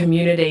on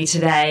community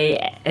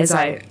today, as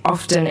I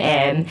often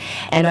am,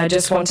 and I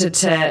just wanted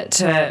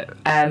to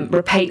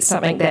repeat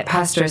something that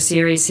Pastor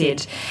Asiri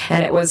said,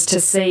 and it was to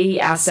see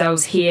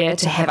ourselves here,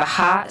 to have a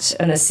heart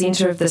in the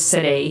centre of the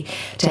city,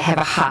 to have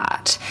a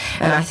heart.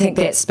 And I think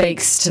that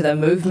speaks to the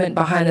movement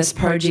behind this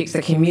project,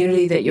 the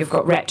community that you've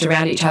got wrapped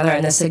around each other,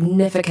 and the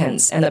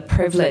significance and the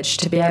privilege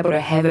to be able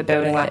to have a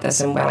building like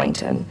this in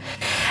Wellington.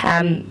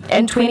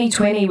 In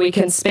 2020, we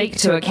can speak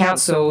to a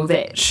council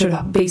that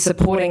should be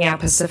supporting our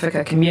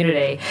Pacifica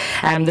community.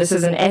 This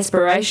is an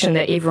aspiration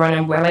that everyone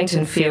in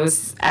Wellington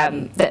feels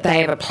that they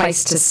have a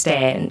place to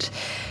stand.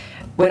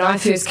 When I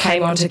first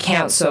came onto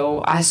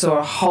council, I saw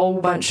a whole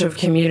bunch of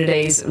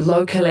communities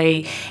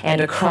locally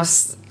and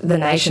across the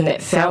nation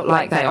that felt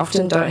like they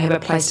often don't have a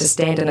place to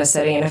stand in a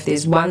city, and if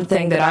there's one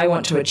thing that I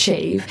want to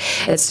achieve,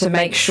 it's to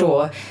make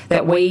sure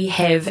that we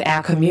have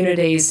our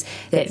communities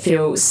that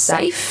feel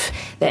safe,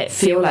 that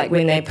feel like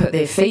when they put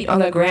their feet on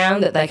the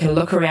ground that they can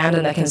look around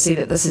and they can see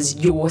that this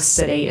is your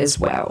city as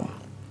well.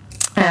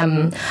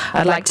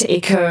 I'd like to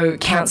echo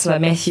Councillor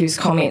Matthews'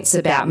 comments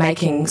about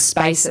making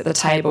space at the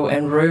table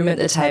and room at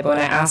the table, and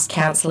I ask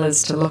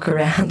councillors to look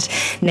around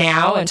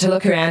now and to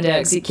look around our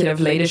executive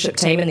leadership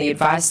team and the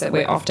advice that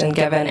we're often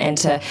given, and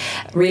to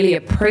really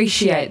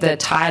appreciate the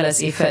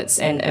tireless efforts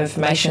and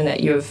information that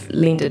you've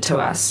lended to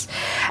us.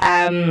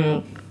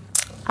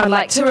 I'd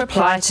like to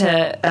reply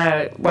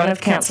to one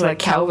of Councillor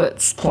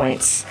Calvert's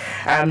points.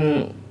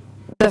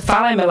 The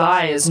Fale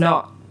Malae is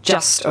not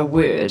just a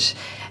word.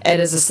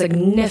 It is a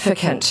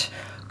significant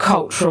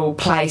cultural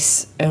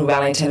place in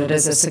Wellington. It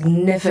is a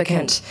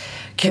significant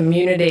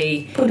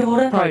community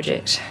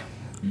project.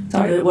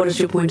 Sorry, what is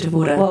your point of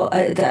order? Well,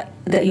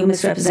 that you're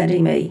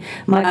misrepresenting me.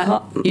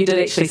 You did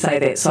actually say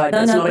that, so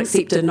it's not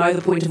accepted. No,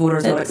 the point of order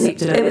is not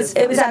accepted.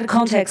 It was out of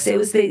context. It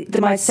was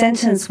my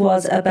sentence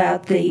was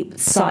about the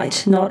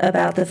site, not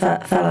about the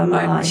Fale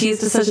Malae. Chair's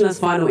decision is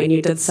final, and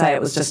you did say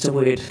it was just a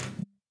word.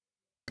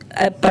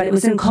 But it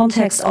was in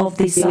context of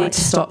the site. You need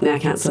to stop now,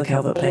 Councillor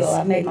Calvert, please. Well,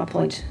 I made my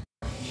point.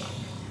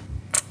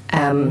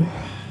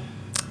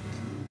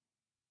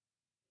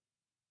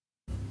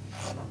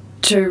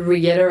 To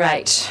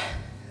reiterate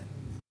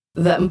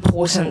the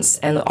importance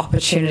and the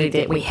opportunity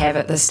that we have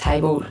at this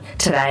table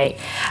today,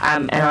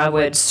 and I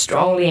would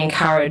strongly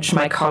encourage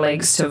my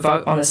colleagues to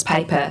vote on this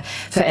paper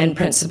for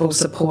in-principle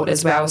support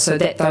as well, so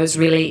that those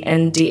really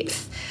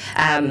in-depth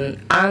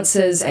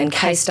answers and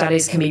case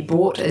studies can be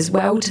brought as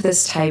well to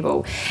this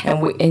table,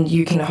 and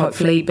you can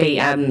hopefully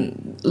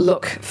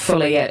look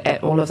fully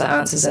at all of the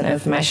answers and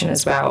information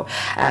as well.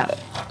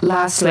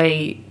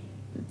 Lastly,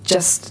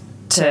 just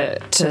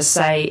to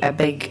say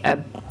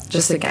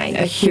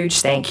a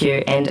huge thank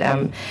you,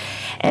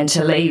 and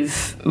to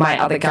leave my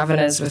other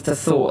governors with the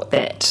thought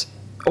that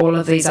all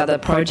of these other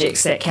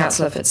projects that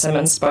Councillor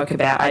Fitzsimmons spoke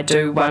about, I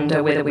do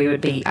wonder whether we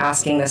would be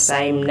asking the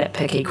same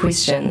nitpicky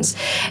questions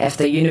if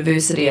the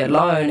university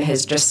alone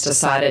has just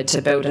decided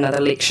to build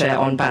another lecture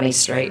on Bunny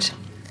Street.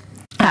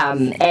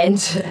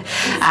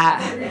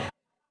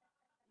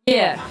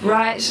 Yeah,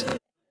 right.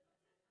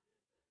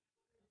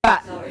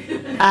 But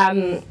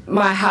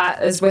my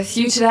heart is with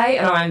you today,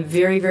 and I'm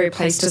very, very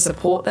pleased to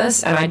support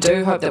this, and I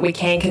do hope that we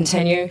can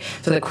continue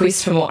for the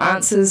quest for more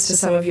answers to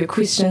some of your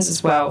questions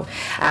as well,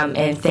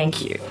 and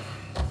thank you.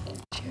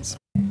 Cheers.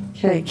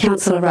 Okay,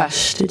 Councillor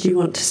Rush, did you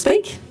want to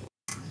speak?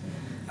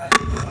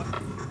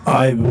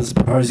 I was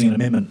proposing an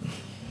amendment.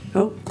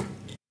 Oh,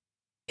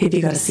 have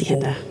you got a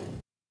seconder?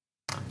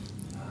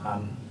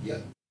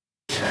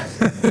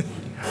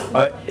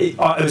 It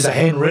was a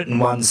handwritten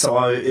one,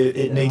 so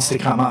it needs to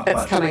come up.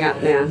 It's coming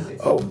up now.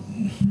 Oh,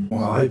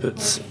 well, I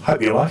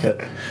hope you like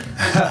it.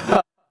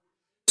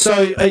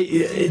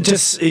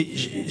 This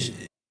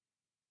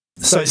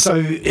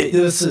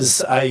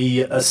is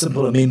a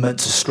simple amendment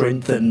to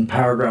strengthen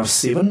paragraph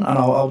 7, and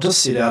I'll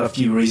just set out a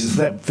few reasons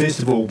for that.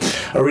 First of all,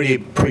 I really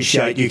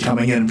appreciate you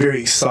coming in,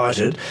 very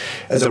excited.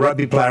 As a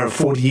rugby player of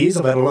 40 years,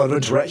 I've had a lot of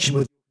interaction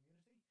with you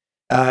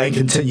and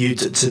continue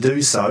to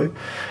do so.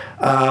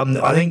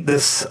 I think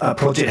this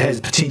project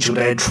has potential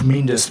to add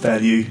tremendous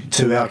value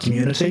to our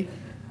community,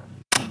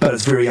 but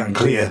it's very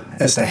unclear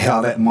as to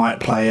how that might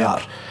play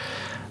out.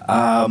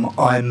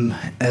 I'm,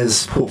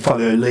 as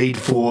portfolio lead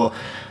for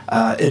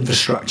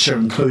infrastructure,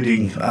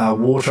 including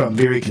water, I'm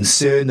very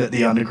concerned that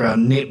the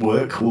underground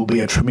network will be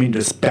a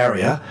tremendous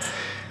barrier.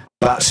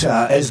 But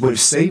as we've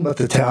seen with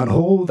the town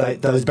hall,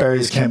 those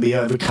barriers can be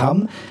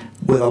overcome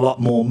with a lot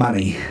more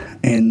money,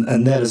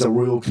 and that is a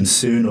real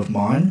concern of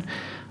mine.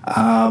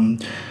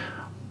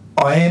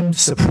 I am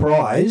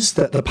surprised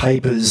that the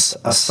papers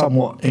are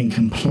somewhat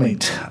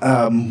incomplete.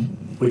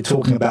 We're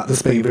talking about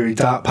this being a very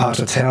dark part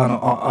of town.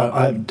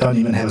 I don't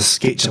even have a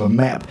sketch of a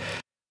map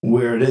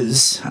where it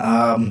is.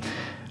 As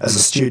a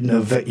student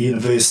of Vic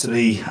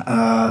University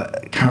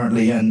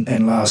currently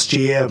and last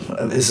year,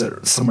 is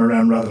it somewhere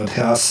around Rutherford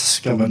House,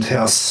 Government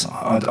House?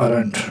 I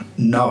don't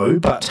know.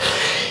 But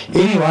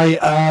anyway,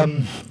 I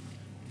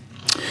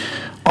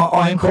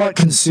am quite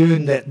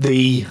concerned that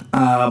the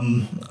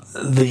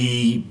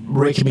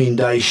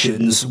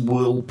recommendations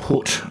will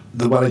put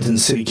the Wellington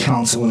City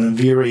Council in a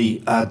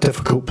very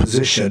difficult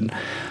position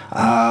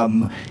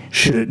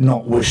should it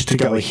not wish to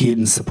go ahead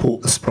and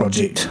support this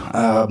project.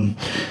 I'm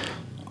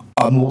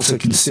also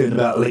concerned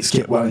about Let's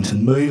Get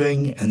Wellington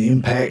Moving and the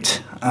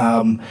impact.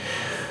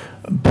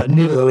 But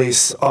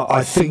nevertheless,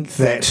 I think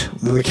that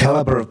the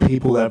calibre of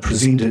people that are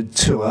presented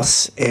to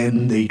us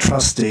and the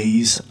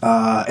trustees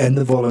and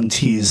the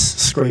volunteers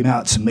scream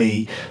out to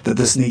me that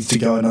this needs to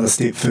go another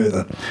step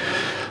further.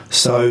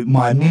 So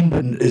my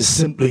amendment is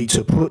simply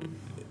to put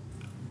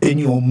in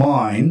your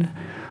mind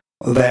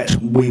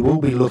that we will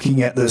be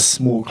looking at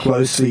this more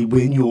closely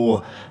when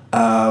your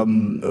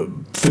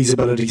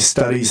feasibility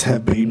studies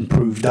have been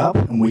proved up,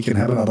 and we can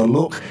have another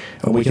look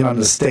and we can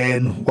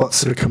understand what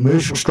sort of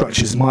commercial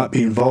structures might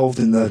be involved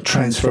in the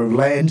transfer of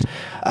land.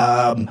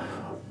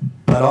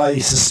 But I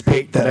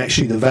suspect that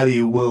actually the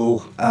value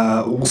will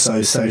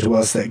also say to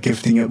us that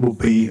gifting it will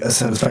be a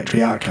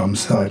satisfactory outcome.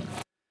 So.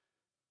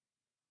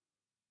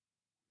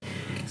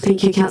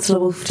 Thank you, Councillor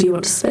Wolfe. Do you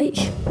want to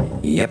speak?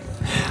 Yep.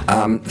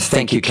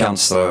 Thank you,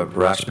 Councillor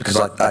Rush, because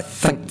I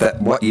think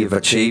that what you've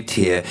achieved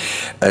here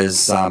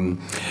is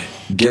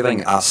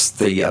giving us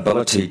the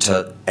ability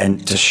to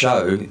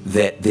show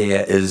that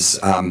there is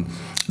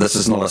this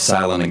is not a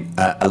sale and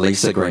a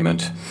lease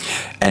agreement,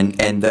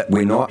 and that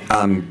we're not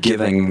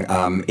giving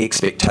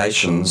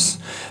expectations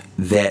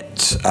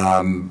that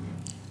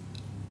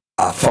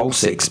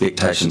false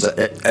expectations.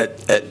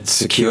 It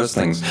secures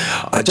things.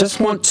 I just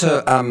want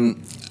to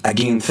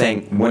again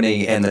thank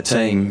Winnie and the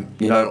team.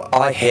 You know,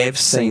 I have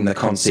seen the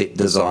concept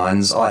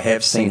designs. I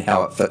have seen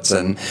how it fits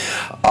in.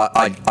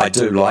 I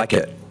do like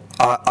it.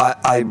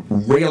 I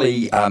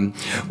really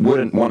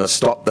wouldn't want to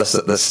stop this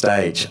at this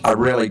stage.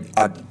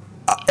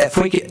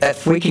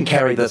 If we can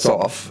carry this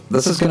off,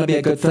 this is going to be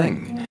a good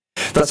thing.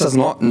 This is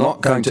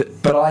not going to,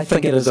 but I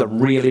think it is a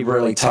really,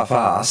 really tough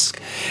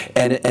ask.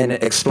 And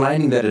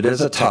explaining that it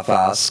is a tough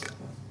ask,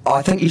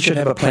 I think you should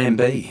have a plan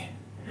B.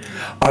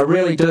 I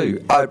really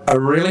do. I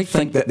really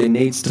think that there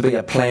needs to be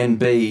a plan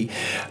B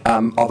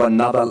of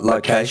another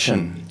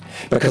location,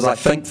 because I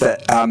think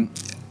that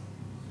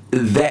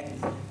that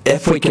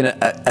if we can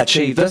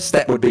achieve this,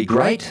 that would be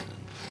great.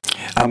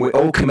 We're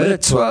all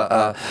committed to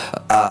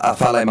a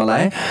Fale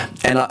Malae,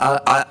 and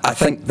I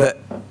think that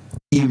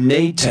you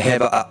need to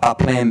have a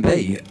plan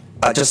B.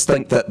 I just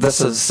think that this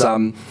is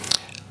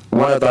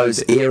one of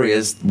those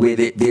areas where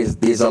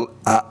there's a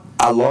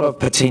lot of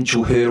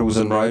potential hurdles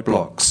and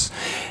roadblocks.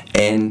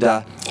 And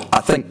I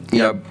think, you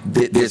know,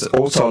 there's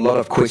also a lot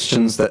of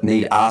questions that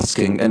need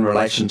asking in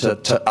relation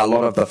to a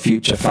lot of the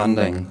future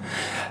funding.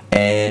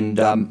 And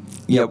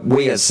you know,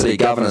 we as city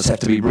governors have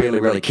to be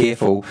really, really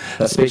careful,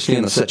 especially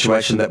in the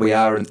situation that we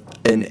are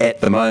in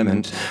at the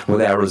moment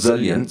with our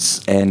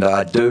resilience. And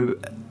I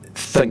do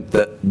think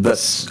that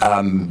this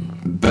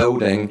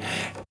building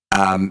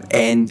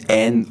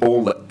and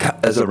all that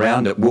is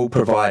around it will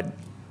provide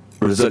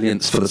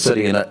resilience for the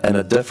city in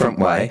a different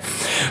way.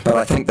 But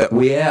I think that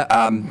we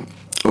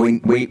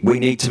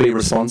need to be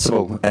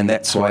responsible, and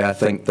that's why I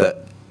think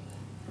that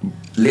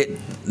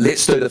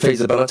let's do the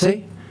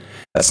feasibility.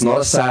 It's not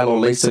a sale or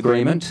lease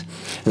agreement.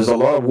 There's a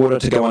lot of water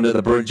to go under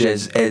the bridge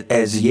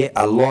as yet,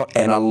 a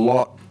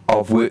lot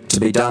of work to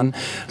be done.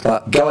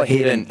 But go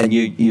ahead and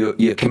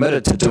you're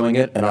committed to doing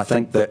it, and I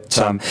think that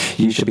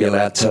you should be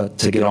allowed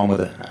to get on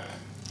with it.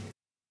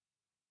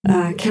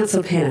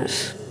 Councillor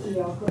Pennant.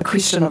 A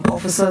question of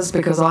officers,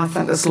 because I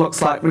think this looks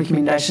like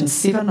recommendation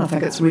 7. I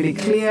think it's really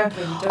clear.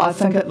 I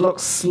think it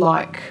looks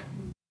like,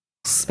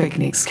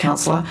 speaking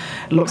ex-councillor,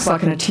 it looks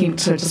like an attempt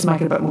to just make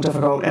it a bit more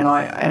difficult. And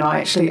I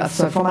actually,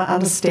 so from our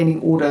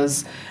understanding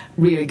orders,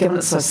 really, given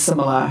it's so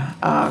similar,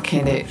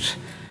 can that?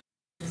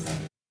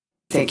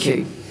 Thank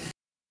you.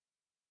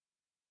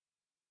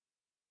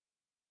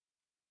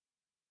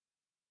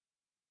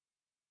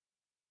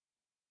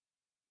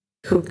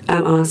 Cool.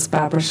 I'll ask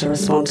Barbara to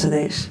respond to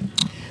that.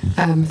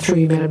 Through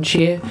you, Madam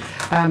Chair.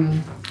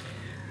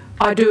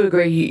 I do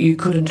agree you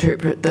could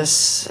interpret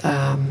this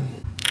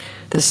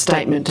this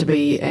statement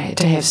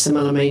to have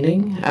similar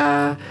meaning.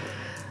 I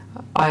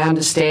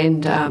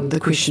understand the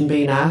question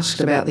being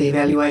asked about the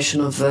evaluation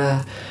of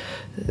the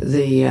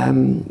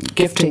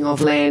gifting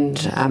of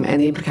land and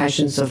the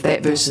implications of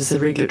that versus the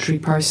regulatory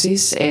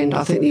process, and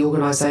I think the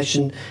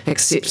organisation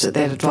accepts that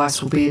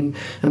advice will be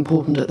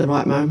important at the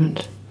right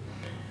moment.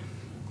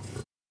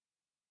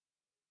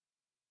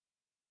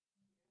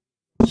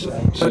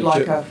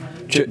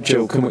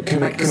 Jill, can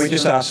we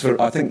just ask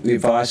for, I think the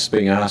advice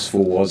being asked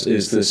for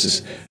is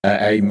this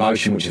a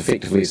motion which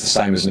effectively is the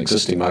same as an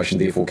existing motion,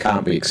 therefore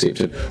can't be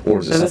accepted, or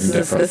is it something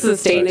different? This is a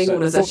standing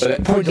orders issue.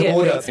 Point of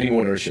order.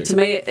 To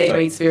me, it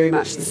reads very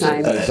much the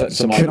same.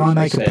 Can I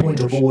make a point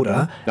of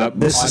order?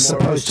 This is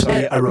supposed to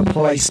be a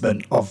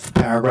replacement of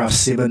paragraph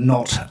 7,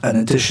 not an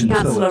addition to it.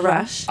 Councillor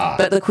Rush,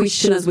 but the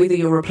question is whether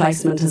your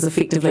replacement is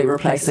effectively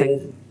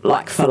replacing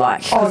like for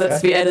like.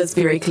 Because it is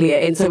very clear,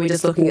 and so we're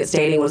just looking at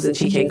standing orders and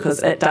checking,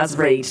 because it does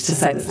read to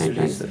say the same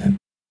thing.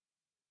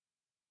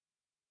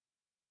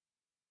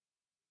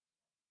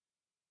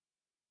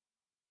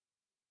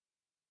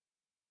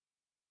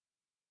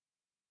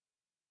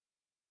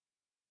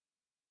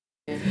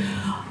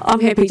 I'm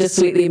happy just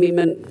to let the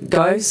amendment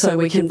go so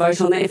we can vote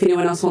on that if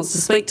anyone else wants to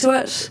speak to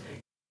it.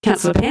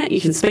 Councillor Pennant,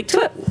 you can speak to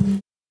it.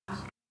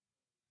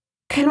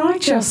 Can I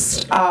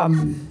just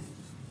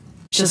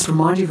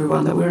remind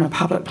everyone that we're in a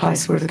public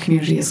place where the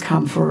community has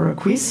come for a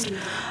request.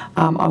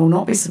 I will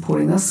not be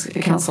supporting this.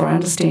 Councillor, I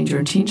understand your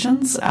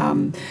intentions,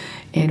 and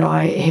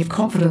I have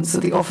confidence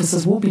that the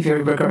officers will be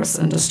very rigorous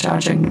in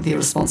discharging their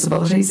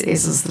responsibilities,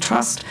 as is the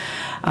Trust.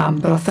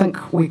 But I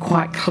think we're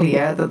quite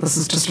clear that this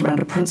is just around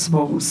a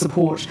principle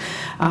support.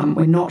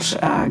 We're not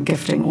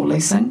gifting or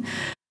leasing.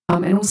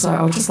 And also,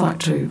 I would just like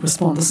to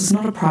respond. This is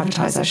not a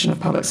privatisation of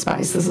public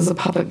space. This is a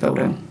public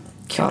building.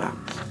 Kia ora.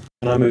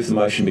 Can I move the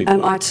motion be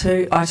put? I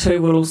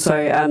too will also...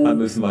 I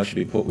move the motion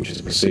be put, which is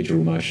a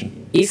procedural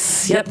motion.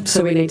 Yes, yep,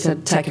 so we need to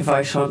take a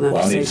vote on the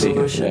procedural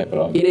motion. That,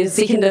 but you need a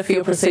seconder for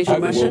your procedural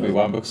motion? There will be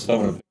one, because I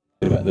don't want to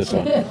think about this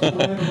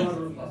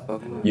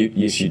one.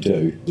 Yes, you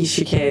do. Yes,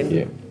 you can.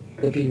 Yeah.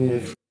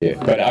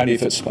 Yeah, but only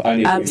if it's...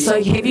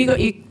 so have you got...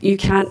 You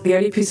can't... The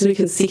only person who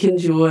can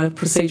second your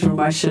procedural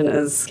motion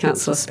is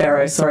Councillor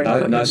Sparrow. Sorry.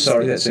 No,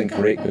 sorry, that's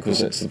incorrect,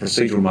 because it's the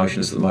procedural motion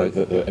is that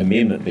the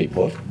amendment be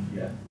put,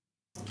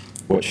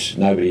 which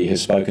nobody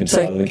has spoken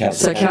to other than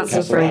Councillor. So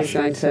Councillor Free is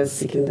going to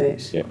second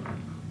that. Yeah.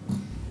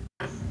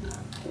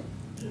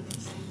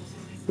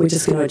 we're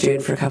just going to adjourn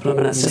for a couple of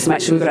minutes, just to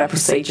make sure we've got our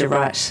procedure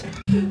right.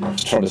 I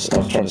was trying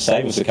to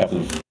save us a couple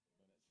of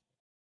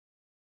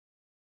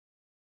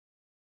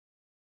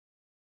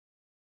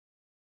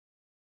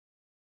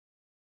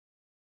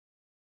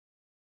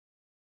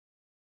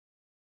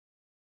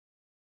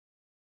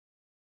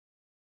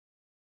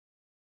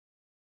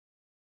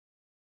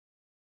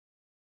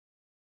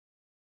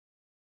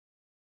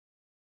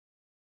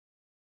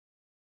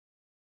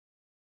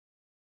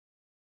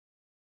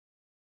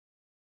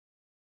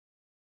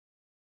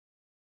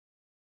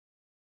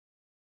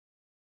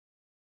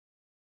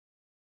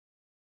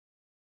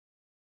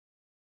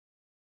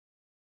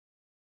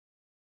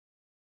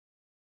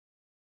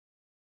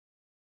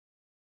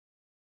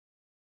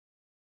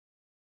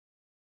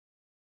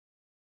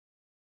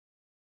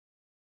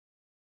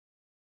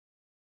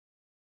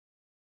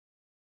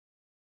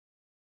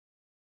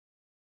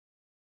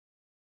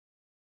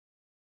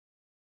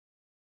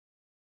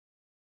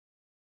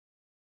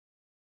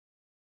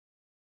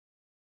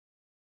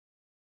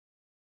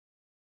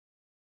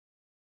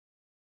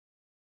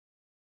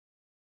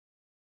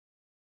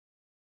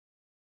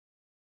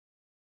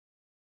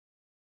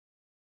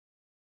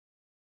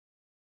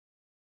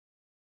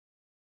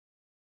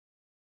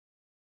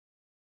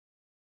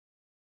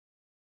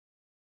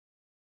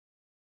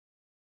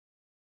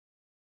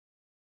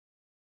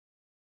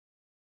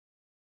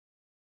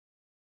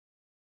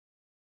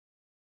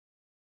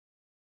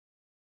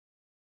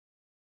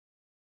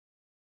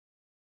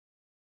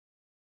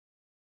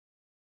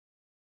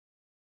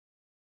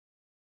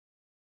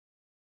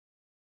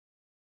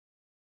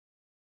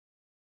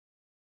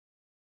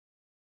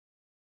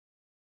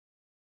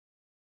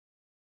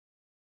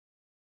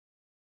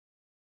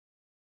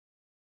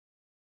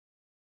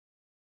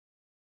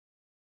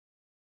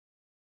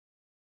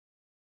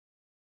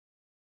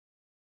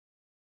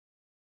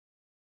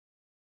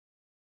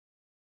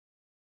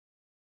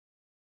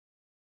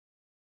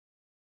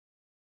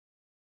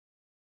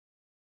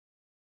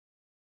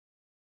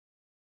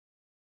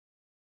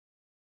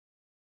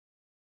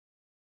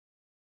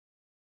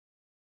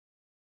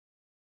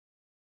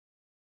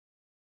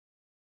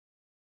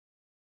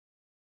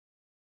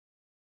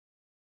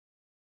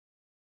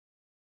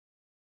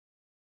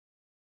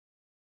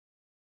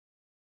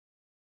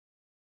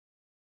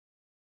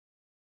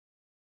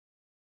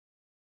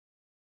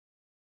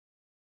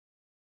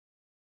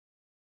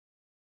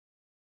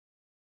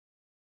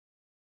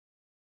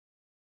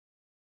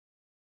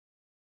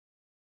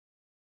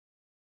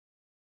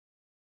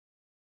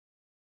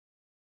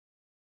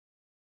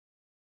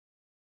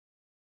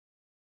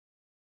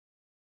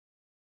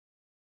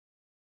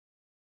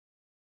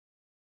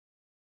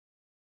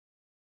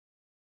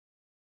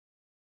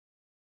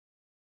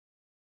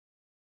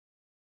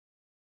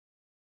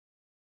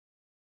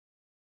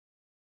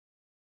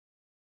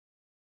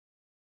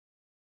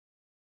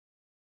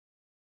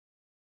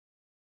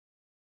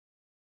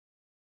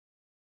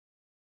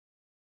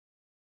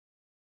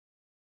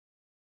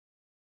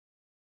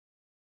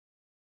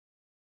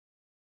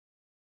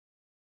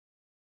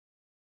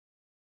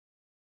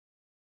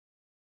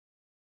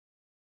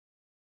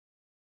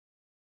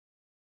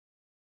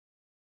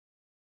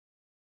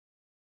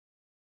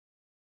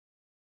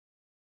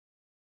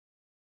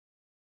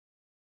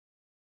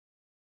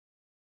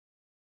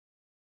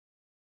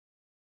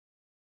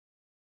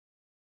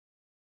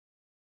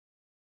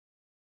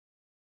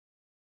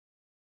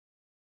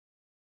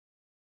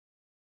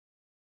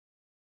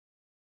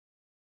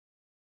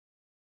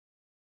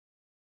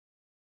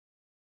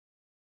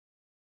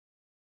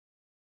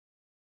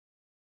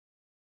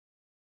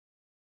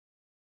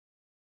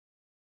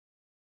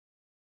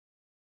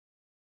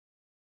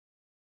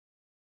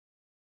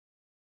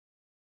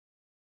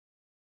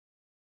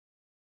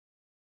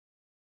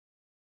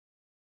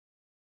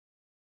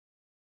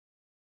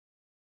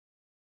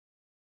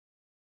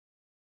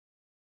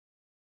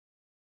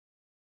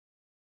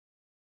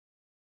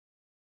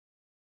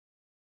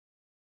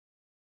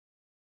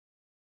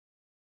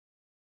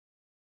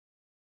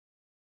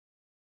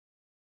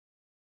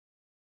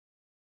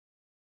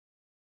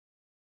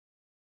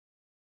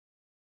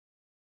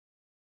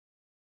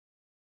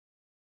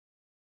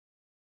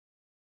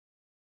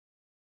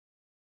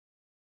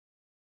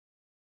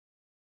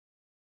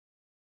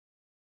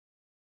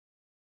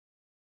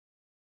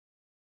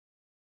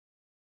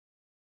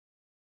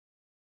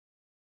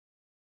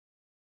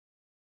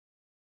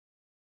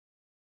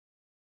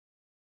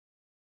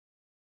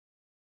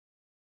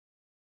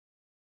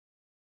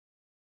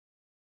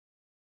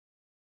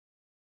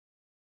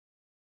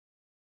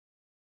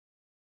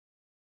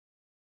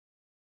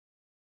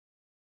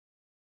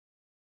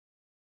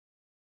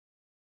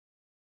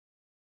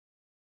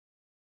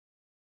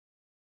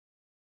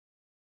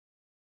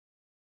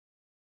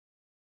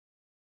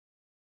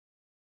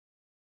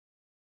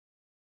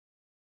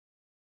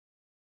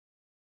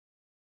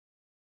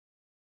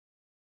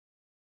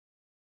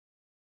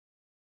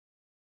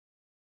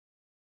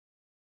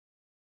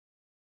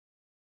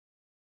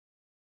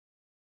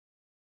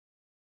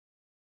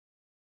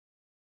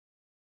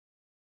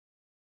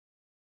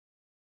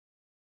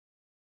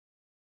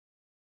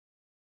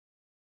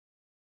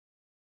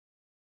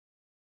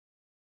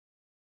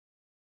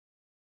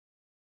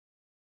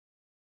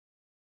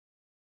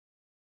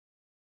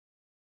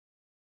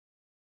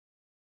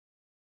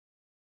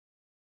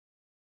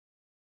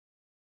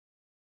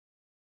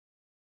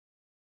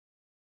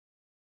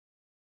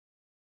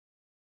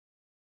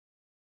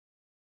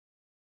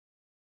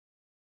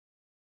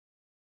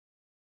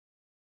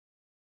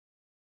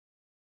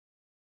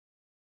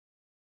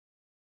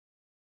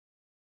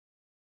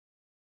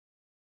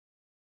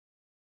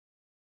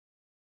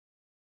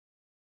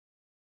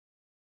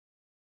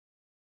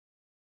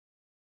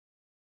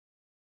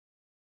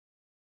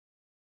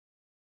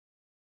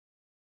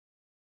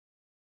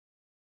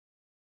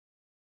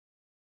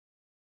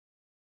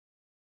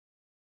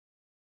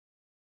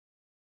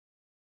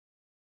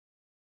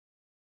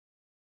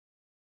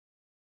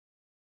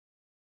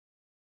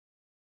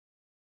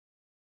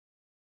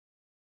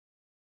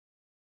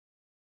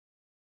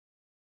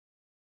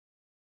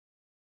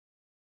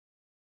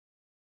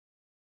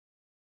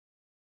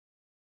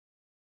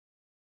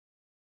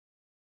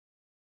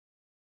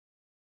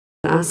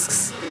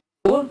asks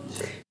for.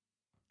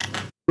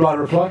 Right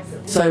reply.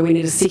 So we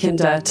need a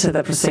seconder to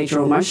the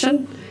procedural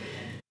motion.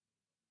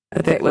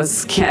 That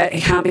was,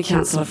 it can't be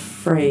Councillor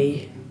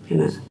Free,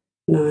 can it?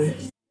 No. You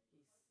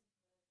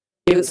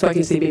haven't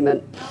spoken to the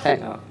amendment.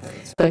 Okay.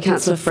 So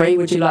Councillor Free,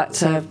 would you like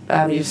to,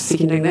 you're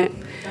seconding that?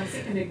 I'm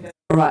seconding that.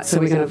 All right, so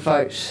we're going to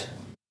vote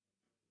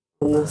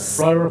on this.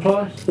 Right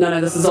reply?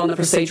 No, this is on the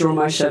procedural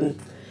motion.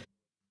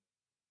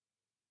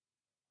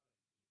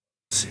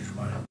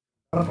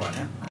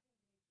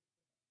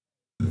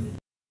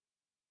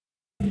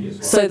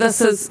 So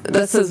this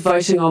is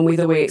voting on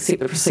whether we accept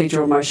the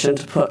procedural motion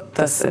to put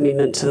this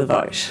amendment to the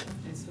vote.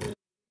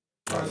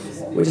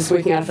 We're just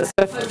working out if it's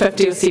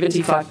 50 or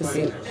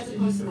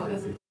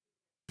 75%.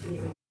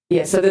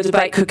 Yeah, so the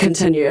debate could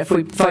continue. If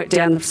we vote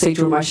down the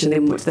procedural motion,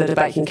 then the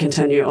debate can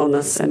continue on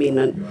this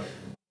amendment.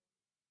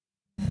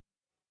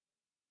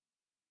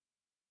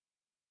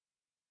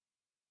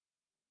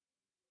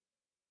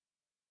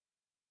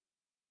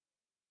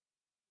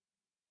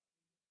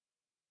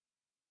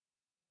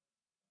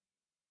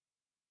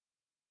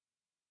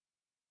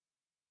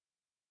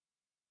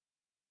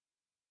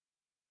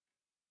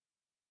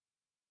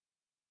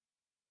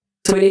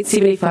 So we need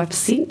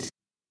 75%,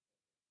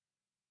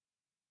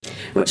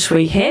 which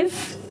we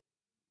have.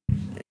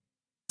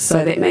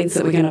 So that means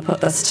that we're going to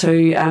put this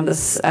to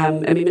this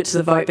amendment to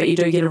the vote, but you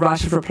do get a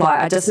right of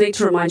reply. I just need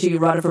to remind you,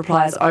 your right of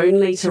reply is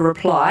only to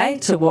reply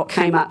to what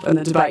came up in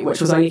the debate, which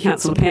was only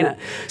Councillor Pennant.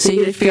 So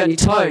you have to be on your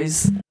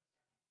toes.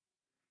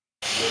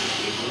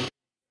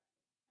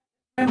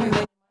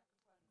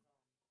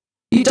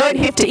 You don't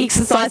have to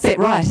exercise that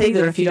right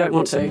either if you don't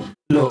want to.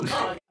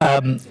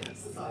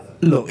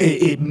 Look,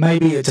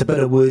 maybe it's a bit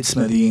of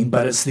wordsmithing,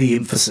 but it's the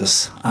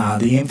emphasis.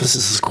 The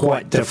emphasis is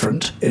quite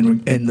different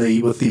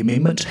with the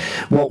amendment.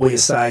 What we're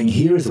saying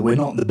here is that we're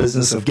not in the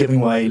business of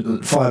giving away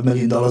 $5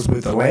 million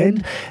worth of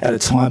land at a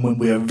time when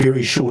we are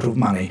very short of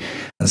money.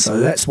 And so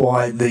that's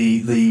why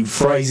the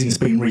phrasing's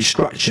been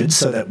restructured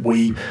so that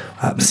we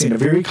send a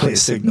very clear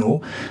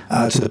signal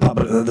to the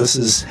public that this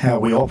is how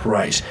we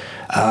operate.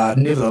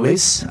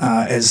 Nevertheless,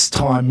 as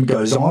time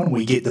goes on,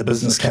 we get the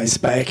business case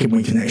back and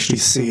we can actually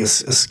see a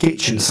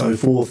sketch and so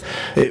forth.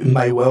 It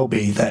may well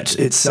be that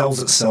it sells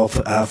itself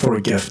for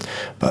a gift,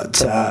 but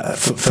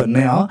for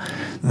now,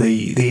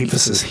 the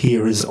emphasis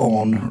here is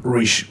on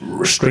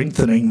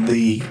strengthening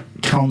the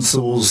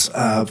council's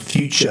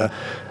future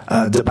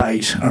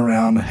debate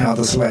around how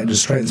this land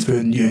is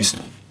transferred and used.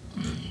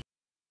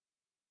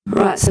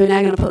 Right, so we're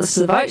now going to put this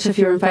to the vote. If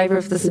you're in favour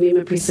of this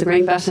amendment, press the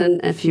green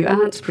button. If you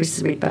aren't, press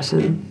the red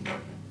button.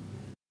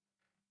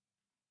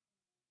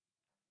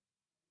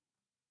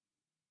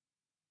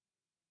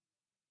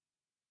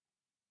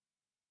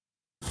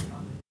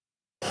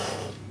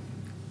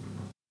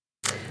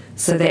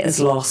 So that is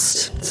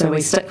lost. So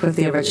we stick with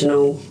the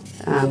original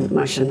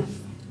motion.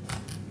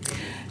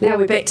 Now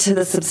we're back to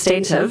the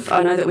substantive.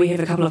 I know that we have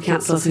a couple of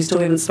councillors who still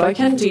haven't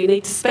spoken. Do you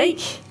need to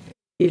speak?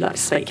 You'd like to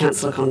speak,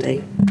 Councillor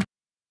Condi.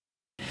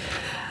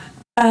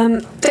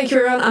 Thank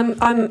you,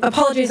 everyone.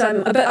 Apologies,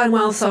 I'm a bit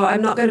unwell, so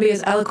I'm not going to be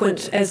as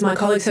eloquent as my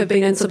colleagues have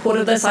been in support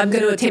of this. I'm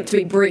going to attempt to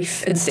be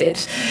brief instead.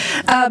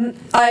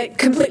 I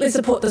completely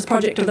support this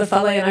project of the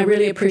Fale, and I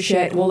really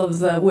appreciate all of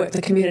the work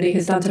the community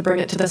has done to bring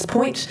it to this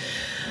point.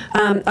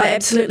 I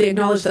absolutely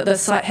acknowledge that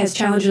this site has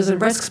challenges and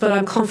risks, but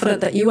I'm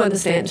confident that you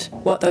understand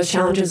what those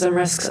challenges and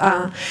risks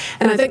are.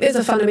 And I think there's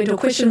a fundamental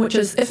question, which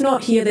is, if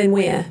not here, then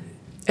where?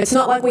 It's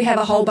not like we have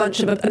a whole bunch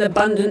of an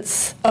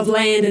abundance of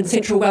land in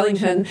central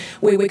Wellington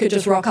where we could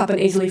just rock up and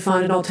easily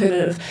find an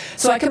alternative.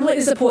 So I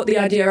completely support the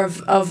idea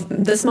of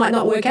this might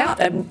not work out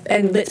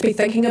and let's be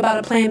thinking about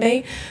a plan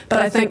B.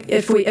 But I think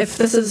if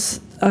this is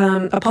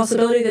a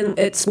possibility, then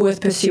it's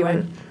worth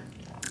pursuing.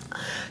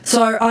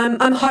 So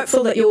I'm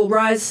hopeful that you'll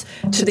rise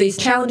to these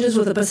challenges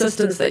with the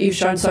persistence that you've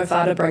shown so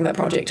far to bring the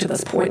project to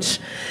this point.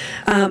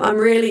 I'm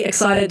really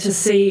excited to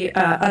see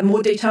a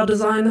more detailed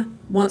design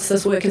once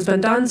this work has been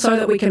done, so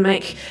that we can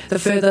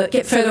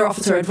get further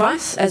officer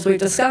advice, as we've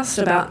discussed,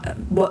 about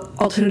what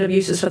alternative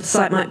uses for the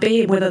site might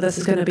be and whether this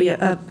is going to be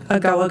a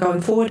goer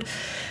going forward,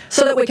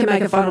 so that we can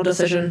make a final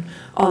decision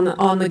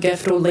on the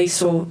gift or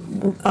lease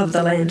of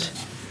the land.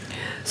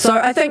 So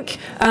I think,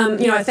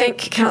 I thank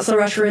Councillor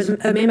Rush for his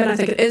amendment. I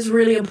think it is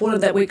really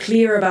important that we're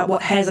clear about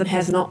what has and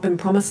has not been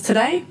promised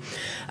today.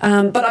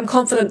 But I'm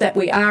confident that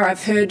we are.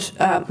 I've heard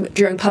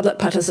during public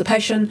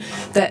participation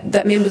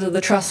that members of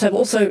the Trust have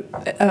also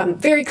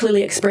very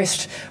clearly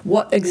expressed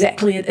what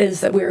exactly it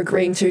is that we're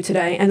agreeing to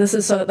today. And this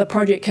is so that the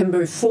project can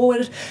move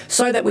forward,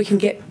 so that we can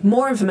get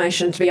more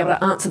information to be able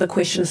to answer the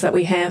questions that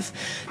we have,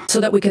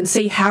 so that we can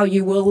see how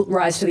you will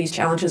rise to these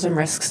challenges and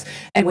risks,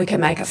 and we can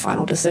make a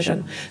final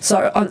decision.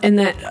 So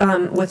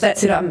with that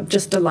said, I'm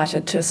just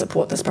delighted to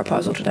support this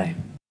proposal today.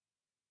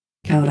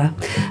 Kia ora.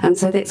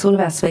 So that's all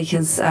of our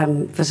speakers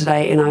for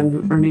today, and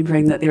I'm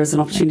remembering that there is an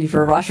opportunity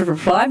for a right of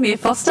reply. Mayor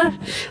Foster?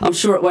 I'm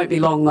sure it won't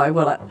be long though,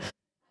 will it?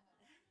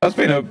 It's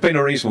been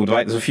a reasonable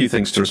debate. There's a few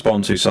things to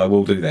respond to, so I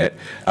will do that.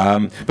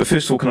 But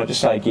first of all, can I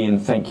just say again,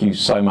 thank you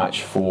so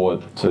much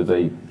to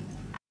the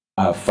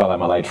Fale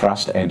Malae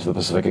Trust and to the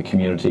Pacifica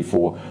community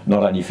for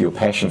not only for your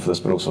passion for this,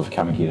 but also for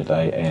coming here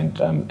today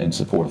and in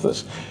support of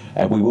this.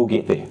 And we will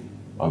get there.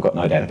 I've got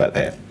no doubt about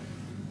that.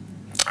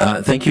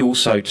 Thank you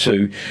also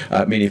to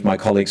many of my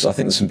colleagues. I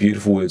think there's some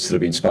beautiful words that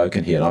have been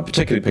spoken here, and I'm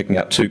particularly picking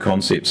up two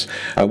concepts.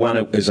 One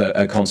is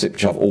a concept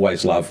which I've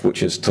always loved,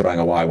 which is te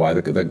ranga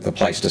waiwai, the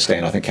place to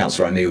stand. I think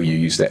Councillor O'Neill, you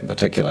used that in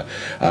particular,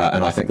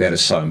 and I think that is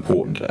so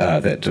important,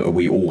 that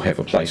we all have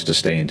a place to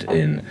stand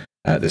in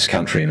this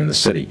country and in the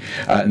city.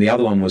 And the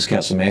other one was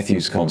Councillor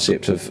Matthews'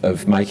 concept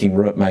of making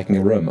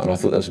a room, and I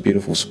thought that was a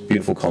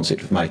beautiful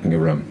concept of making a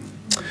room.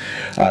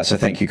 So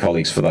thank you,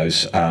 colleagues, for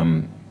those.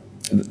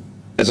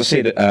 As I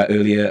said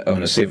earlier,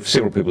 and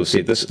several people have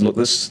said this, look,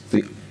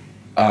 the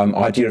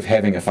idea of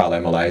having a Fale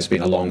Malae has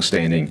been a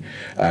long-standing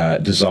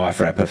desire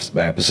for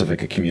our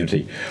Pacifica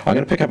community. I'm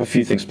going to pick up a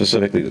few things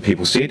specifically that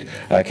people said.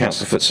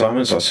 Councillor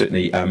Fitzsimons, I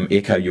certainly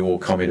echo your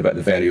comment about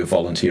the value of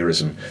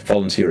volunteerism.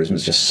 Volunteerism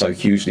is just so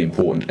hugely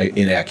important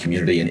in our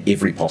community in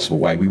every possible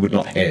way. We would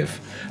not have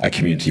a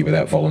community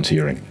without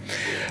volunteering.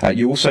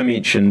 You also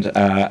mentioned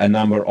a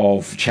number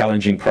of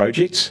challenging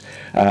projects,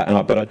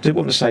 but I did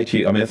want to say to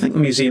you, I mean, I think the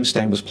museum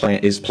stand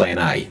is Plan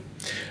A.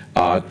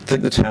 I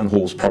think the town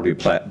hall's probably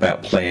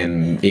about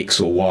Plan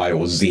X or Y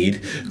or Z,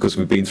 because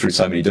we've been through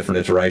so many different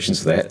iterations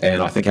of that,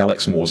 and I think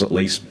Alex Moore's at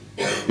least,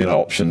 you know,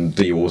 option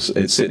D, or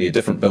it's certainly a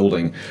different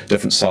building,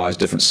 different size,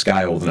 different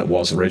scale than it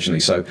was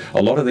originally. So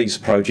a lot of these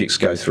projects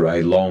go through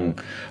a long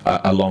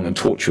and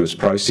tortuous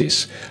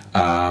process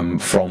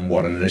from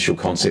what an initial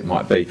concept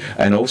might be,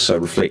 and also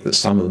reflect that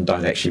some of them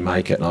don't actually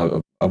make it.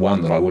 And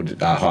one that I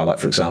would highlight,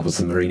 for example, is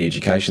the Marine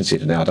Education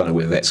Centre. Now, I don't know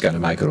whether that's going to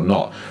make it or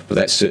not, but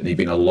that's certainly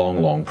been a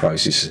long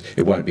process.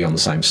 It won't be on the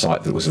same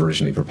site that was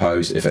originally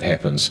proposed if it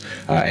happens.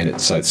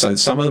 So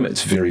some of them,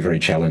 it's very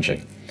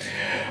challenging.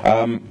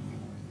 And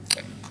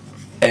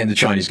the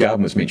Chinese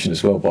garden was mentioned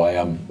as well by,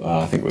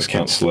 I think it was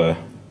Councillor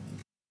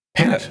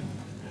Hannett.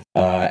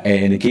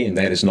 And again,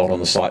 that is not on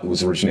the site that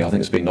was originally, I think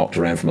it's been knocked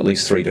around from at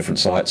least 3 different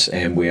sites,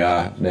 and we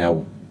are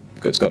now,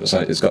 it's got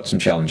some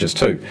challenges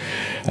too.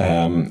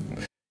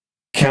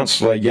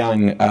 Councillor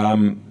Young,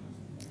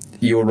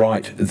 you're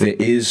right, there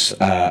is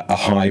a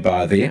high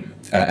bar there,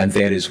 and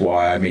that is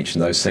why I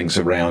mentioned those things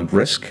around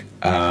risk.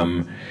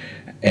 I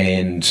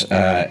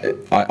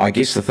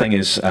guess the thing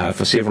is,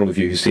 for several of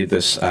you who said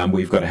this,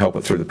 we've got to help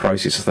it through the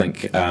process. I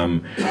think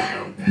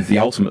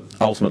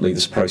ultimately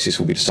this process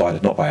will be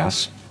decided not by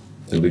us,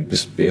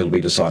 it'll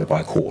be decided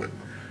by a court,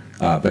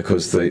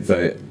 because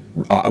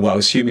well,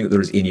 assuming that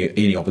there is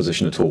any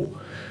opposition at all.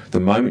 The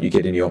moment you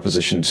get any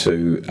opposition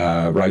to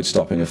road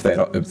stopping, if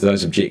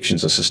those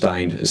objections are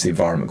sustained, it's the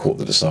Environment Court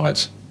that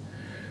decides.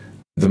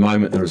 The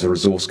moment there is a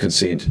resource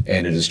consent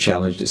and it is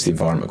challenged, it's the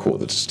Environment Court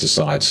that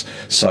decides.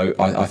 So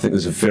I think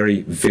there's a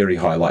very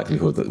high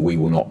likelihood that we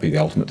will not be the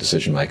ultimate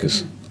decision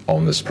makers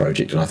on this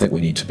project, and I think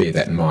we need to bear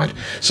that in mind.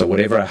 So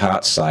whatever our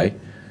hearts say,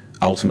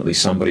 ultimately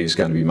somebody is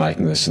going to be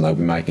making this, and they'll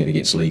be making it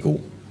against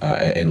legal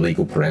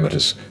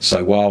parameters.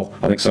 So while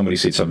I think somebody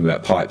said something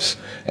about pipes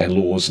and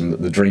laws and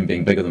the dream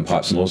being bigger than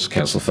pipes and laws,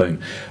 Councillor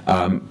Foon,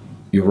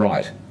 you're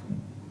right,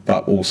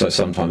 but also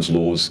sometimes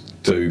laws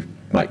do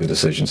make the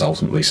decisions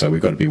ultimately, so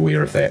we've got to be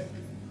aware of that.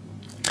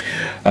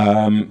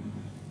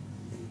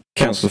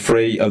 Councillor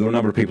Free, there were a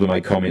number of people who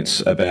made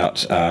comments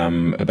about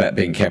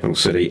being capital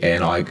city,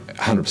 and I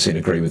 100%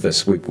 agree with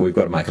this. We've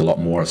got to make a lot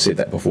more. I've said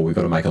that before. We've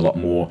got to make a lot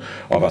more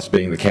of us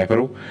being the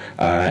capital,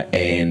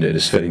 and it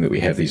is fitting that we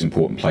have these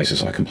important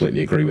places. I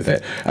completely agree with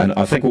that. And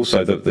I think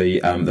also that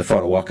the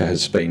Whairawaka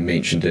has been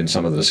mentioned in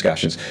some of the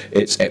discussions.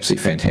 It's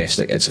absolutely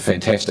fantastic. It's a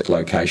fantastic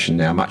location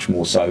now, much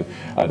more so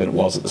than it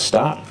was at the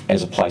start,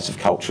 as a place of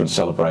culture and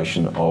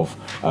celebration of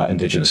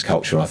Indigenous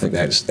culture. I think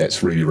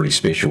that's really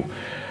special.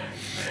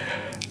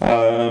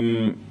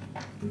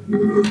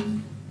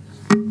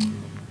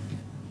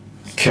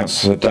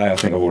 Councillor Day, I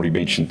think I've already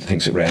mentioned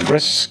things around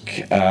risk.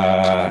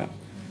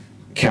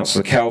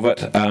 Councillor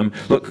Calvert,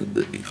 look,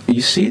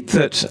 you said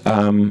that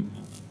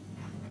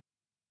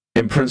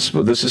in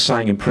principle, this is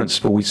saying in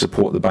principle we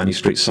support the Bunny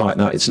Street site.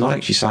 No, it's not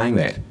actually saying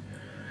that.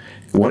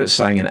 What it's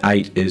saying in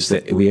 8 is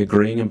that we're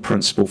agreeing in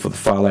principle for the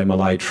Fale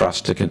Malae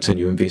Trust to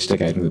continue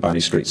investigating the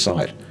Bunny Street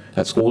site.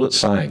 That's all it's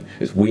saying,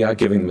 is we are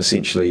giving them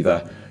essentially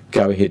the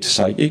go ahead to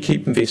say, you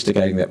keep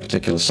investigating that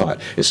particular site.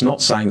 It's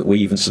not saying that we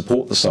even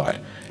support the site.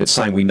 It's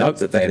saying we note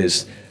that that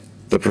is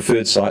the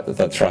preferred site that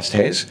the Trust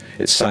has.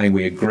 It's saying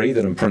we agree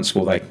that in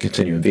principle they can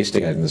continue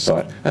investigating the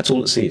site. That's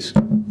all it says.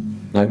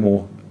 No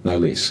more, no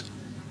less.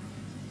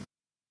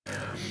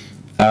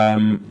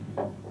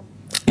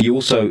 You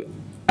also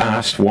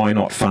asked why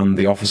not fund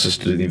the officers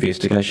to do the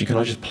investigation. Can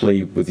I just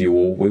plead with you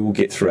all, we will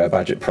get through our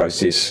budget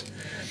process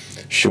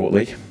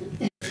shortly.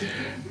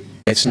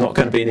 It's not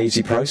going to be an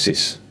easy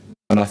process.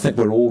 And I think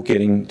we're all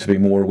getting to be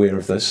more aware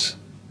of this,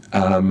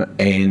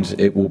 and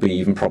it will be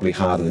even probably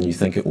harder than you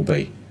think it will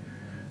be.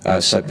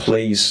 So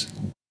please,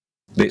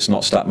 let's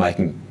not start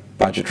making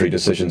budgetary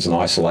decisions in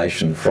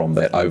isolation from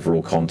that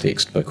overall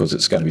context, because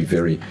it's going to be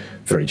very,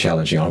 very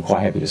challenging. I'm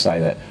quite happy to say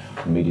that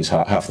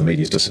half the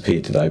media's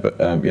disappeared today, but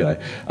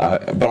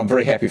but I'm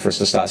very happy for us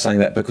to start saying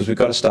that, because we've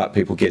got to start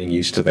people getting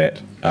used to that.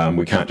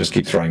 We can't just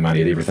keep throwing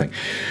money at everything.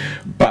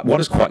 But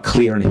what is quite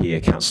clear in here,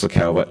 Councillor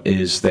Calvert,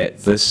 is that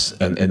this,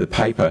 in the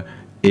paper,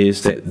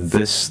 is that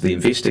this, the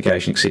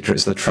investigation, etc.,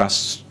 is the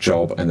Trust's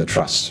job and the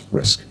Trust's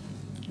risk,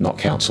 not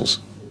Council's.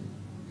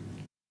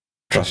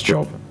 Trust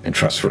job and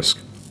trust risk.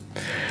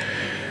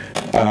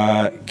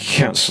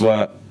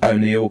 Councillor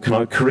O'Neill, can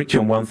I correct you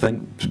on one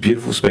thing? It's a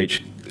beautiful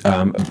speech.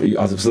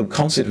 The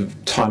concept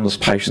of timeless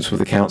patience with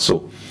the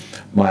council.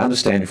 My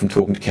understanding from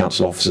talking to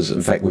council officers,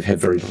 in fact, we've had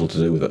very little to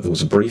do with it. There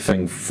was a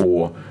briefing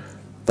for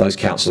those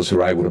councillors who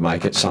were able to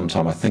make it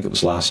sometime, I think it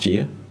was last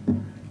year.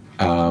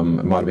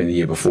 It might have been the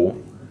year before.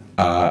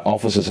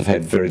 Officers have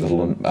had very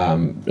little,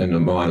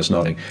 and mine is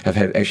nodding, have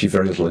had actually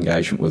very little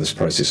engagement with this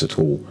process at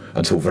all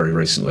until very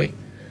recently.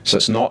 So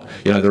it's not,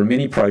 there are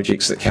many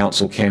projects that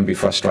council can be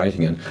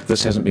frustrating, and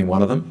this hasn't been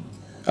one of them.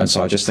 And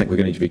so I just think we're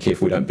going to need to be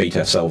careful we don't beat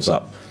ourselves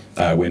up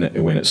when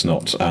it's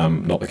not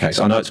the case.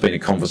 I know it's been a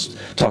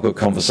topic of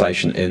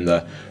conversation in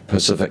the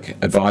Pacific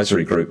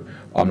Advisory Group.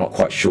 I'm not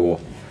quite sure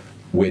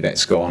where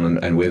that's gone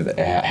and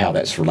how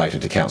that's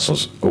related to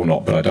councillors or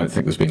not, but I don't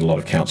think there's been a lot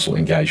of council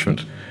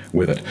engagement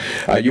with it.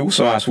 You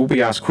also asked, will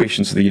we ask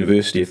questions to the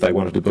university if they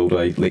wanted to build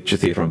a lecture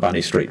theatre on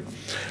Bunny Street?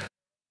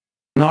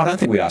 No, I don't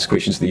think we'd ask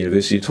questions to the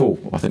university at all.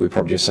 I think we'd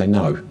probably just say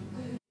no.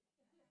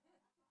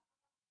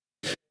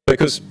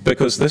 Because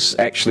this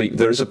actually,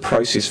 there is a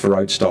process for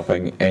road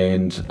stopping,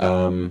 and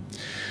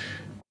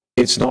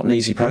it's not an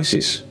easy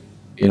process.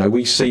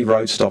 We see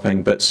road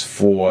stopping bits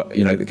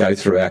that go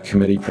through our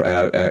committee,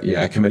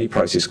 our committee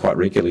process quite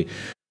regularly.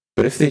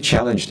 But if they're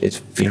challenged, it's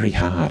very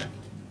hard.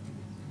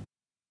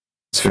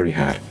 It's very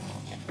hard.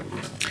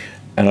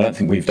 And I don't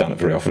think we've done it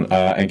very often.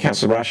 And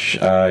Councillor Rush,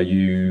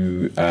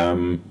 you...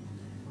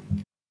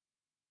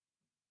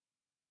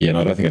 yeah,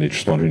 no, I don't think I need to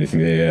respond to anything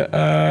there.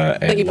 I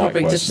think you're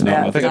probably just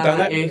about I think I've done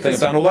that. I think I've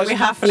done all those. We're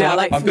half an hour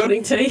late for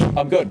morning tea.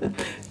 I'm good.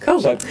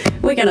 Cool. So,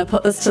 we're going to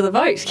put this to the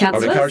vote, councillors.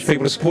 I would encourage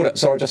people to support it.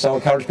 Sorry, I'll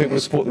encourage people to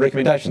support the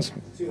recommendations.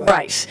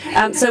 Right.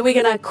 So we're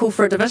going to call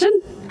for a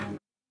division.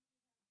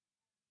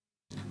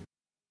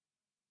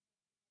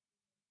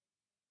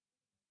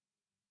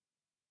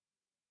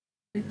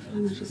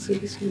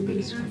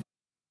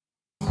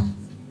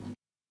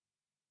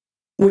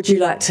 Would you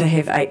like to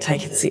have 8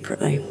 taken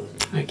separately?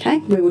 Okay,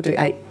 we will do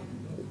 8.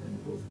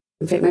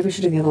 In fact, maybe we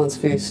should do the other ones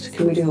first.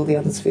 Can we do all the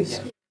others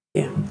first?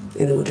 Yeah, and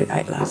then we'll do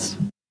 8 last.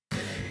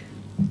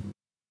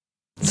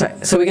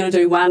 So we're going to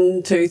do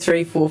 1, 2,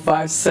 3, 4,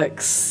 5,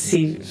 6,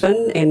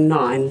 7, and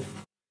 9.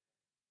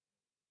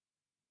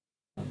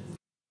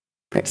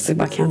 Practicing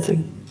by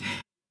counting.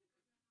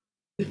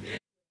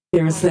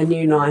 There is the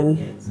new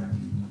 9.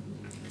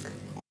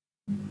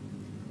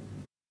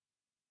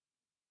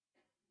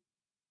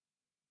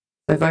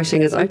 So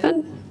voting is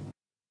open.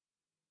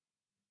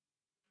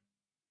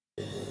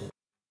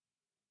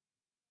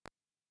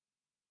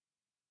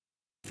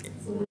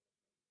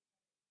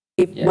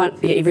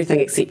 Everything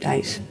except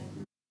 8.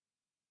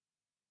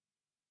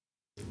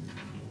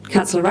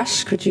 Councillor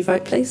Rush, could you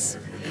vote, please?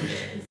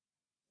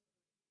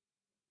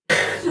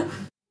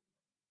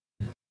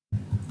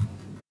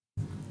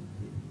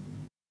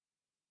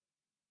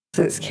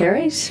 So it's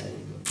carried.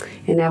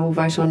 And now we'll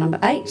vote on number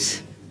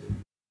 8.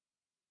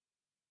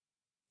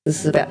 This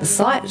is about the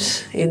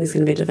site, and there's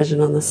going to be a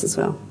division on this as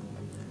well.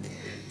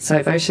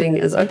 So voting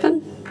is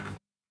open.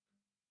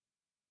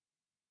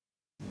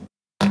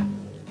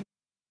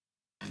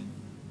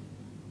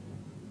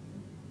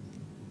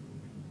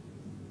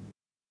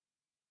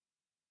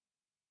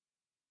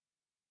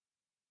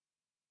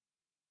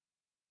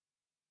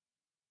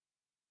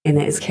 And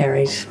that is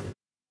carried.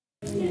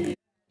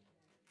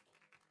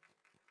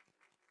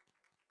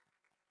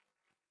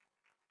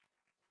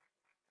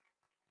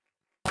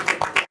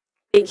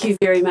 Thank you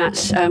very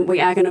much. We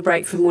are going to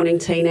break for morning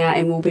tea now,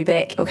 and we'll be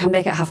back. We'll come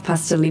back at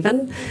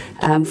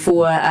 11:30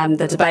 for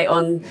the debate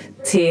on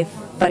Te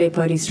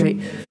Waripori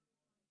Street.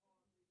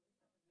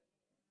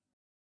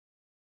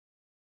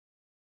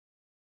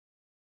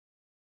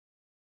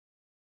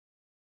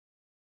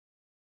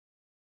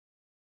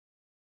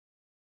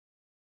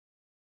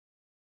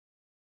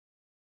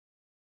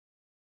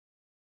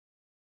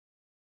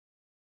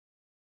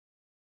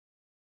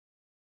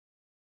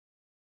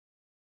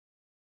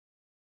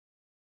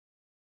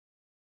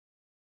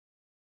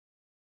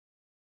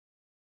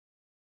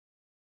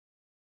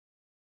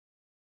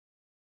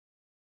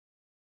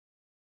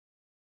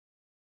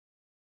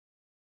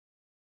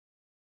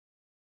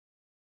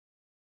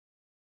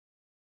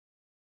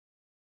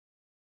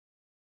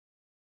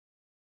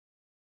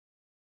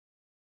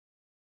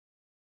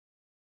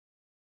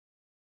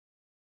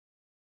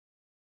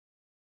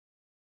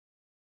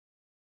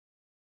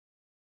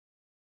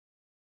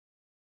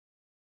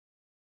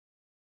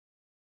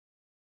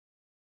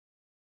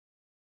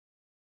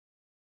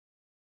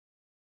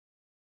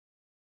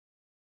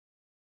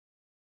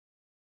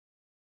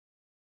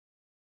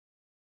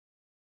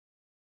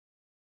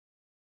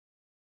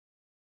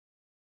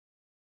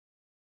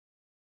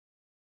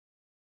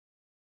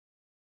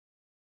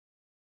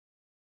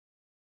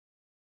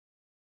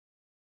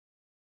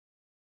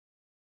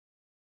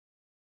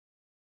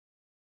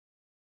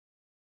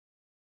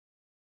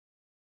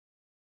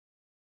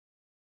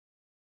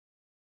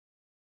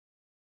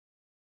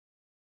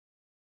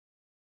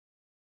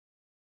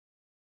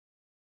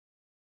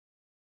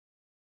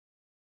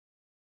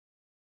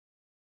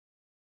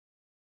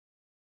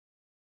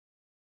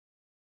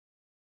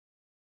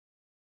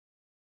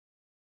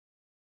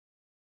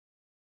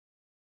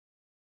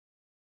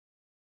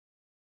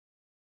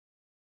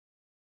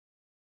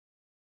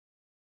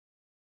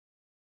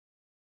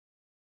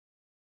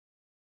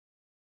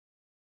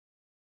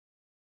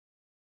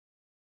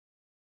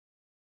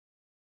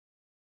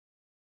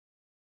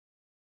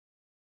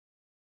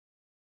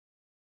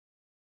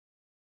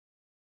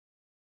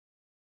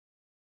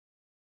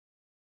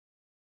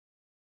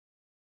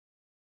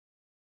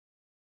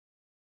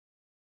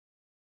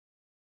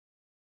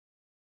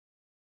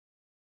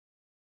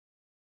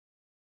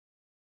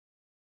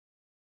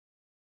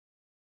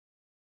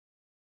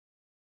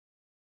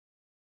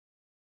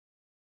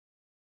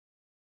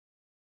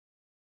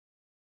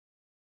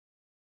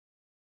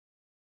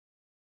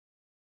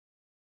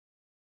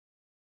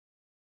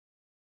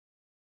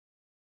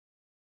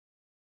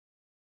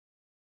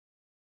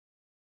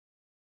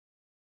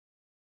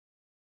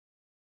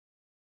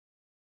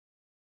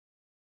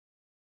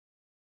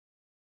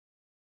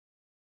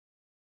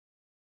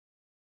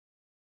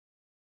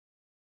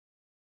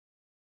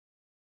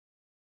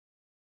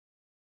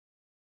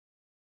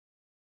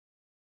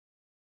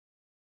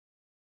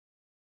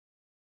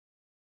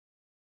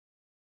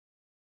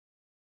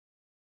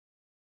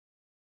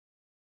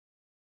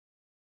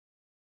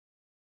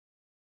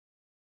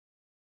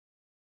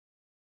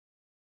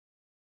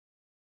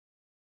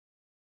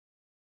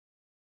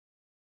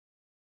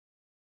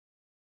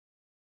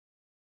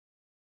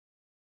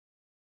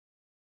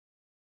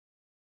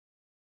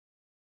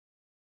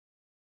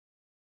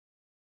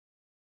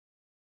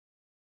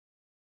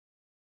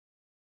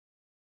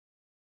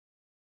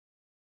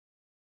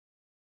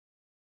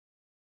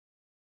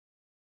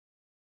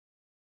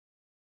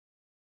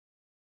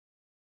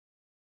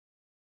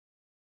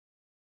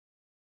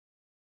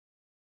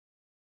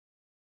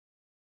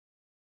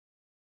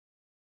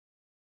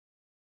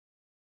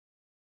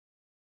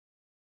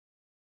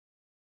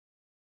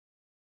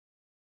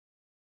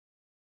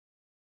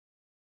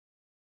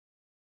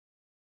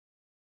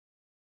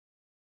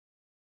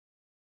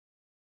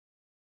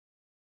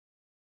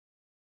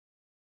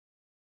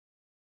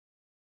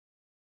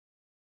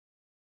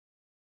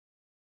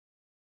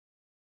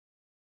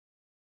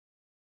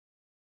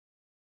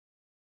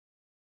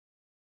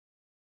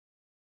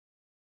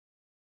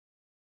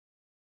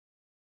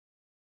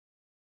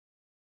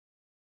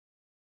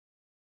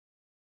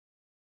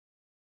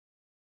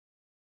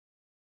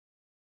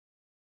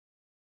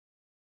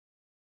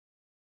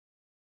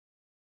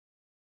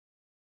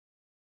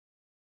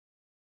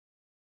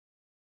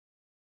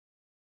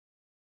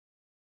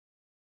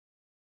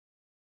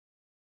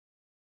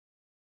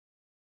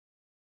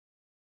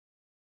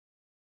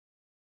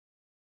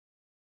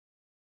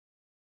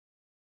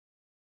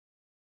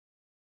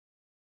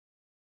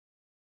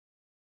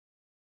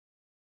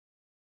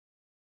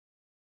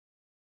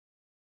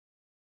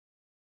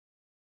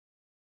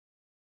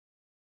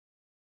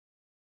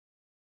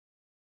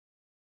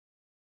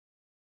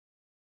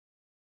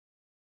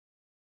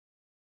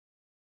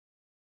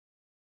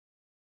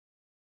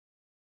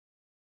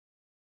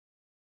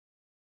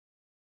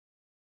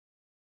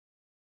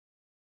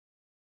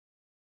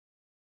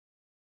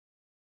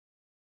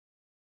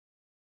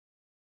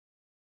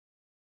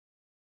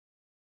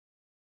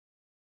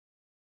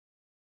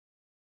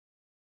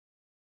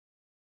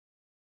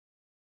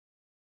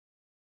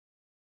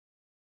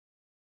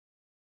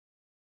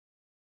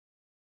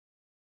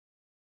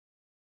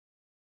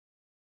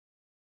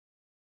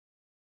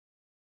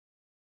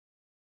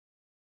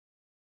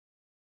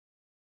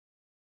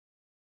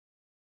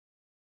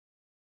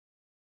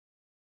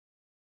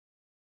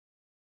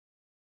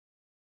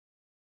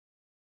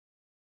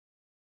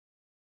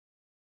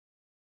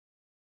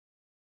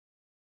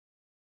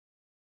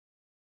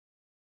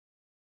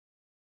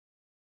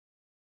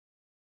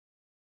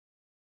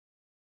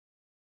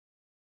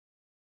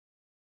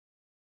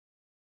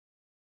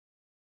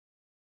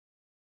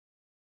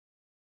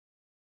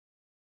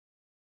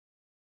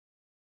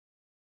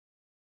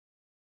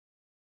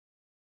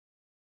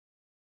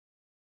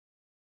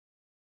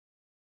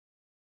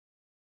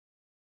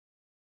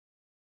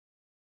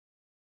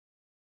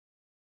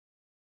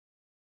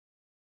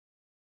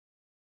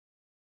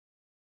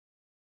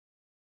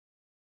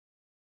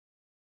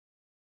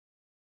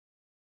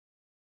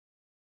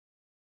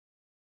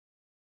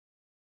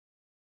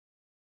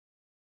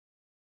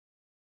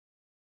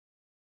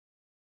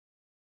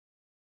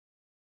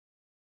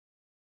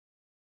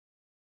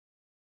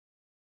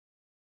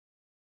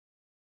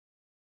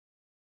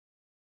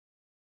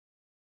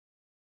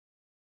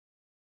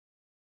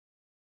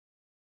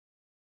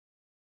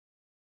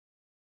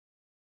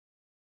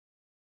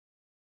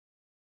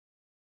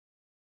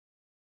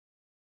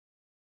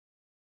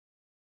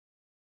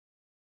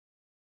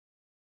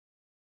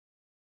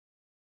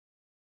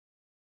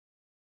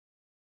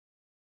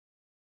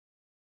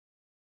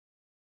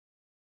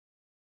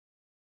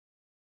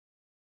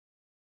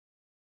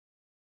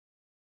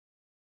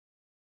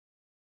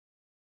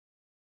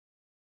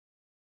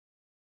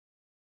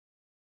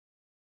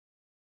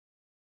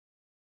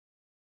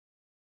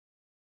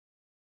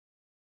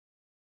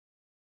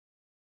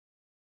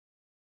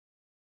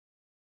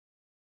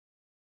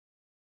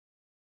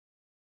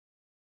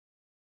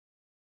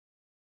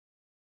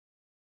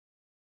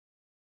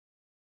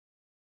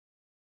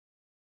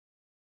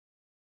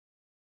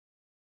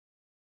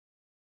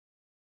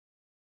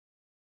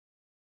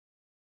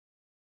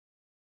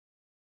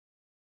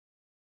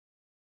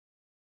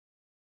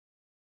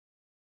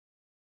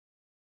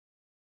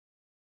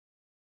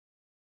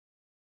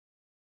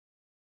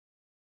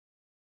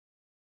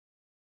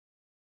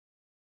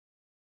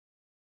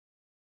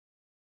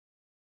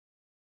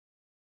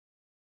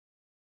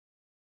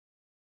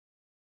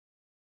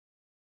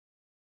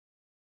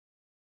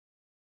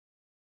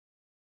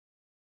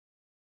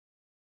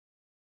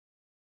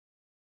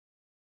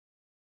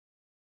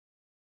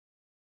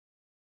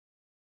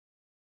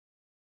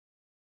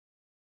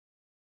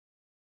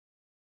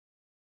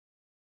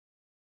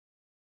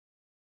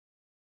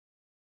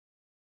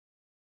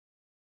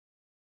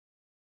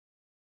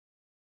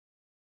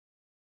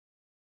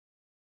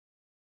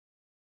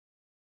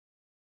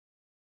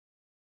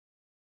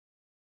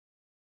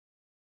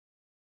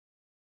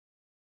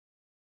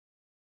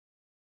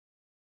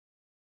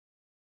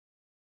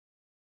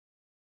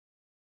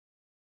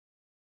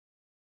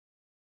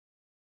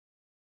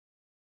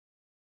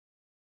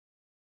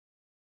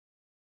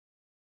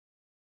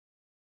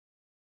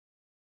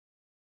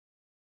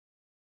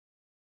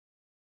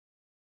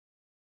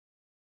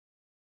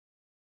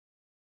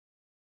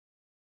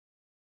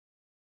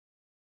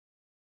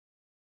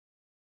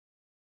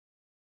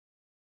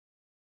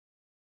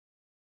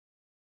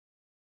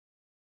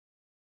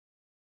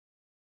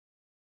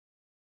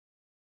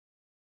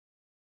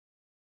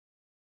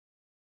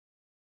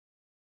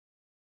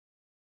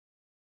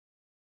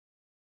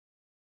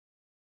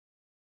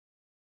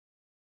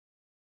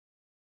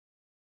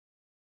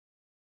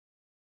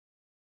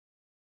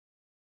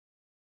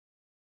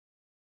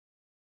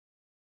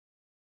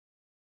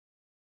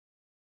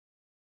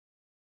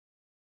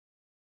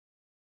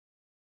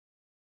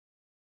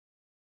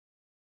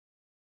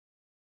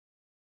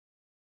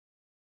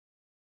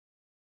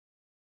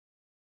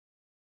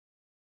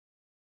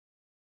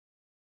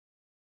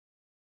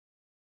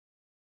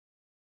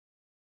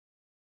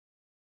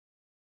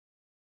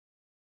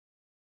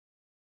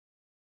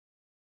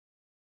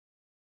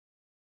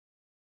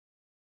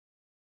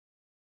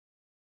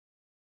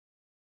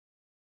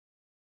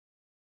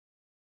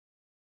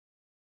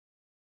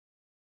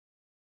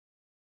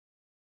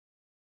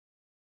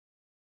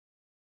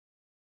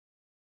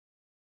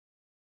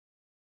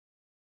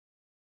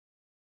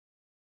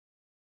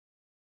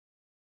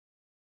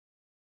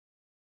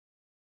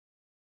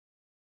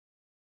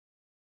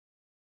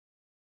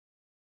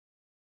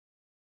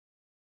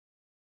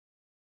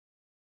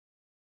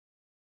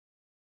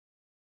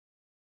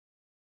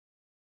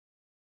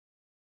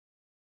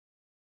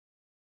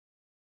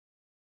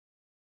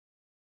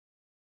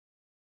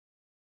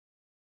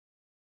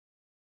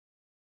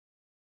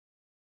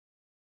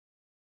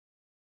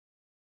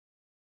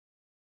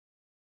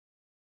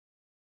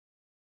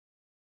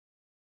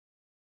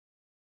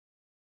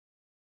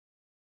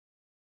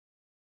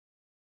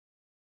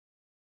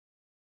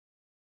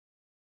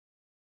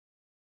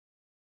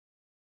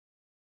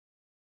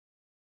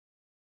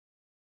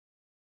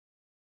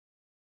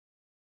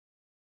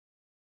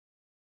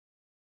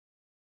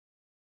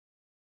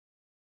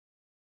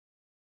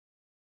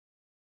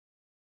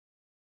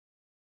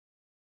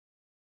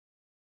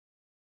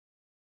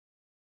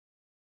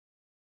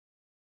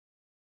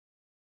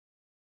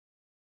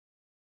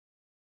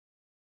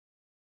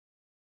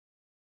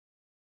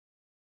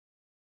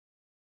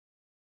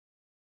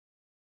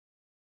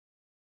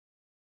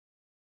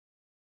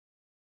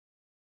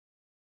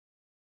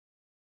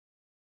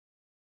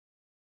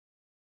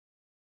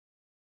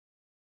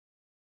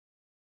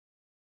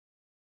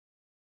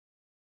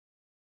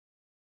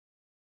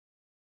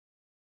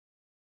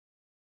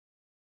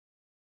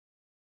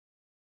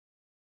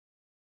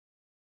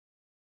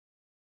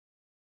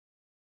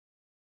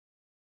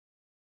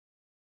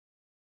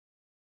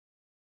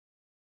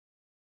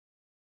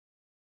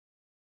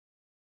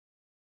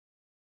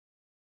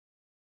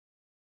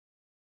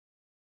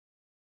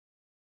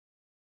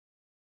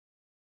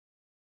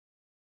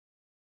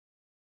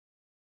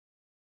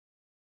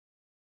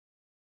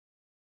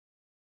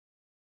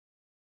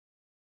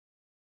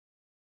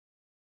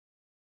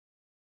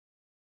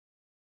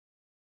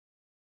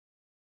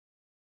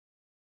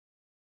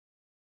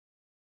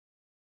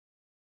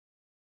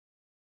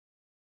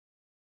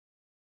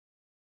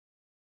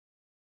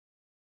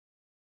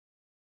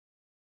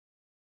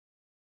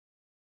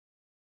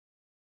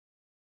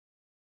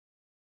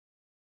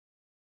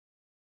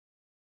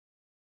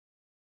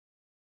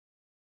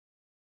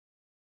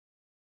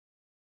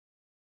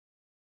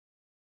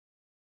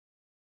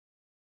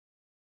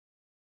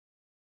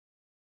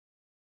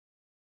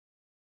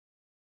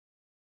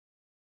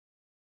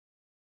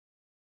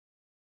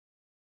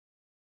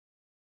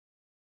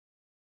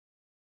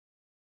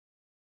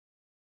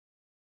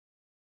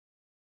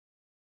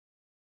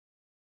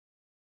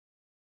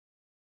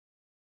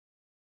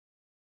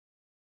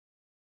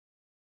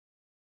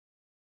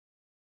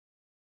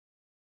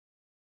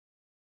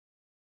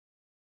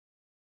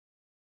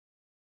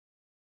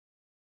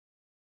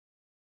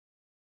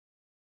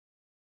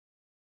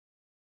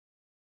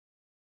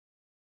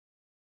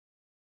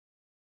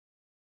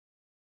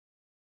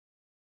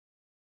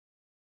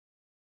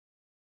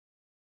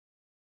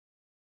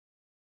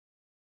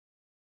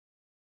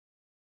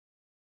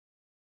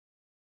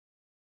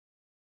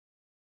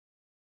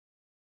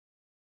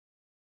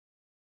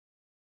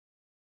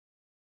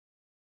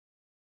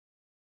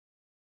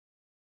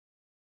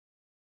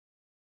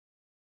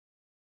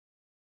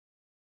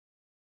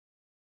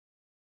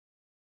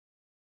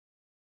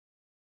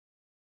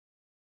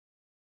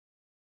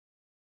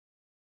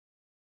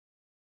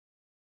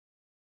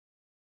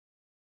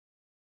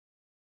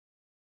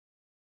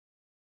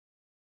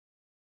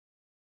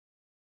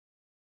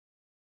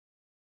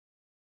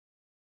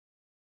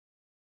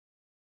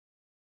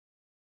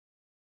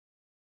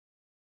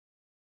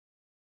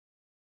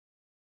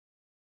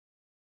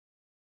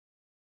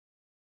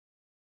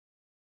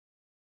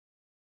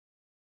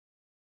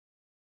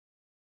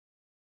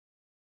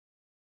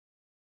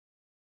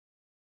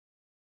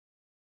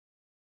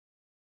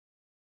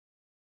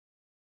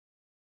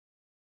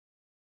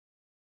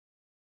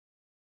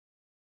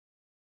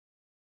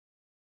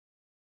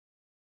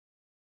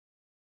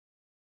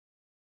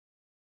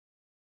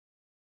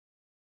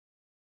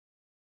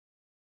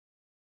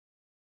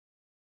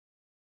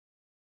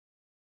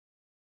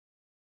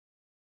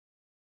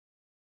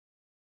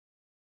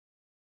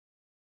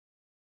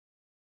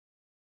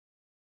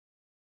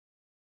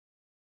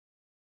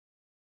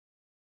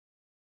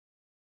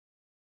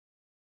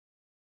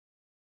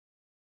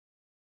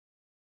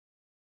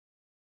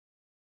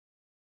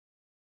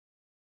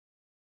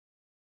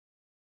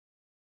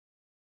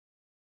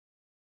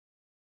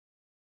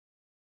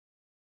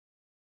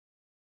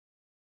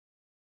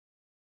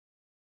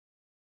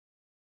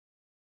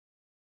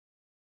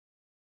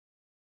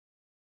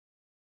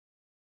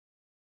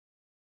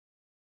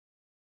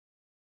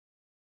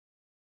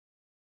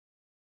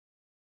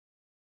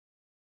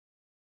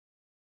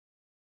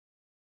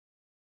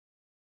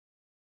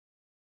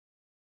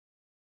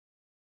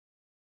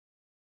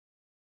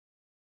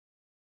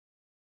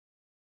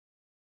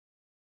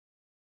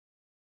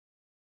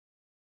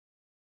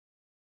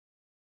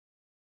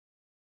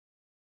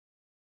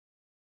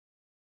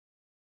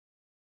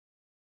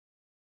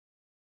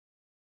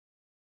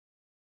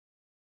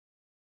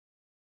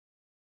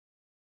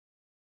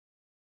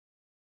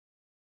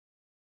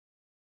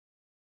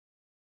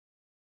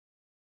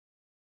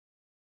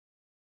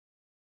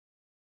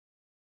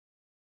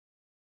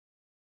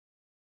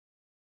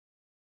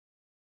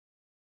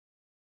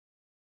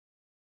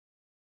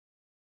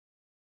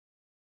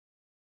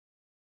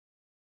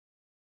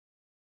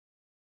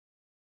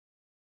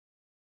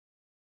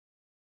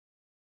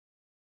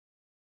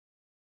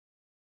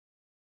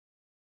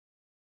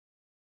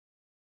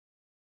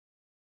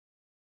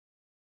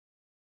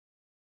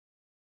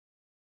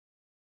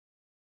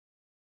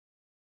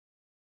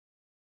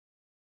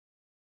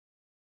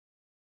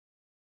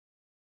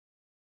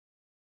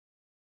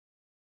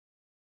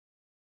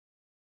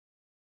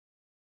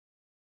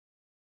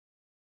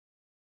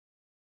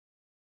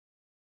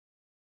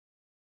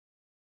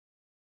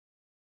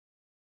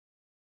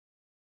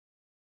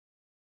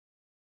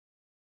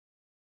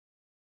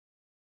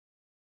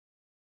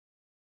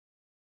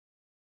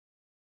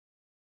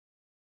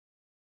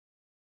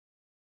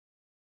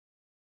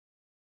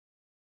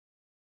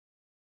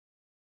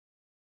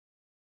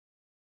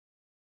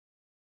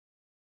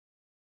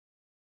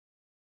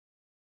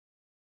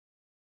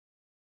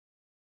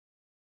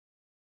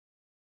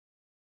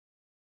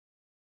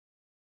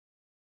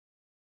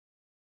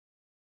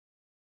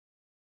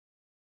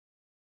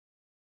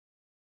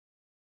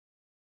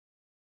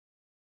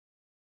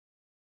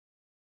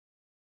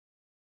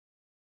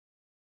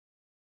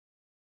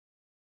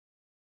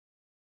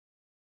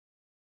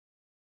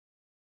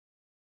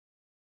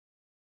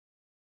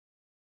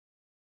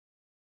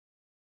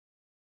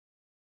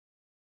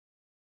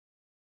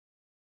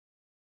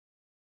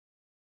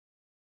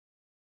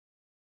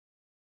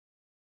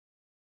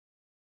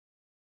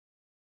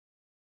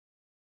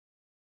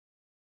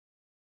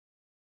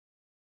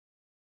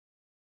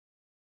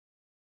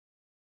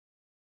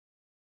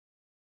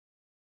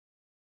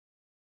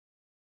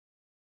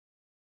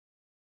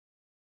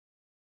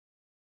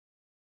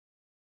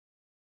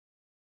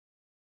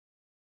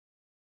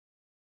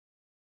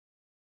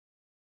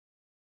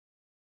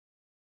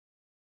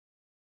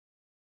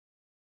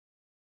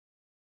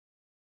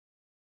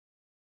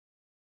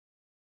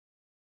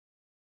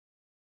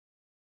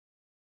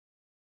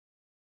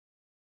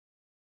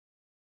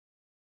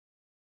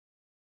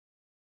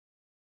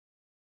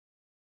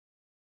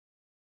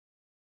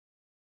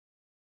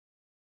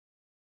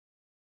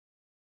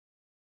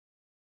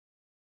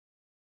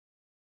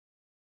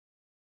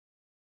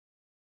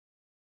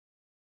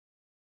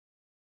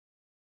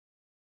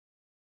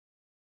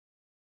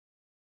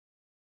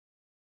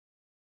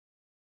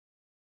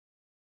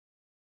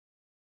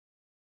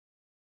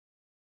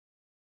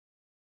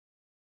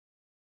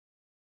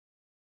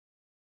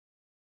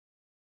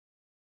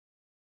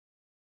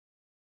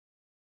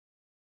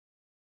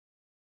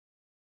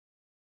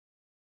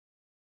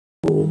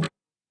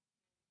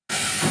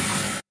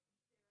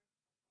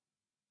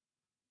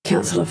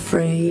 Councillor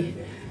Free.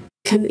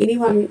 Can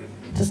anyone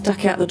just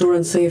duck out the door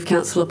and see if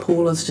Councillor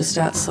Paul is just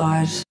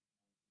outside?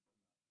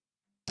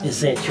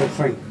 Is that your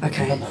friend?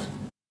 Okay.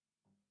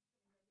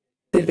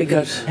 That'd be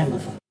good.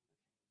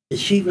 Is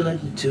she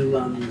related to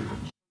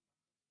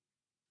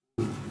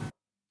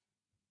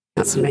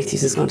Councillor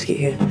Matthews is going to get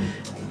here.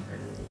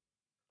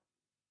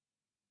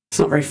 It's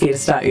not very fair to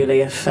start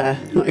early if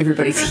not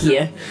everybody's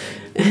here.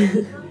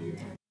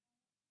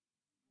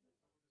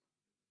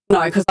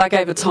 No, because I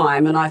gave a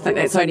time, and I think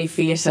that's only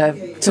fair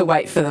to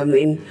wait for them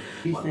then.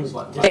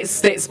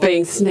 That's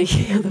being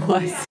sneaky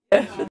otherwise.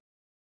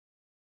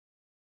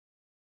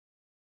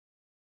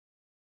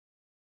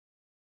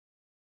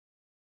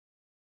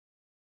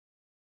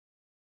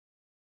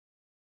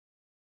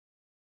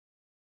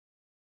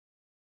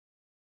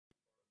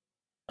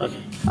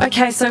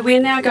 Okay, so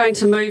we're now going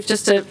to move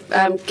just to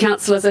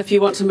councillors, if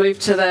you want to move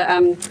to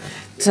the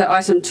to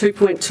item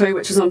 2.2,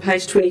 which is on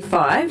page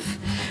 25.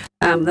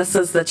 This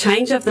is the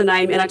change of the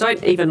name, and I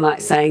don't even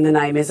like saying the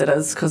name as it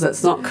is because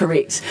it's not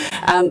correct.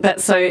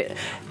 But so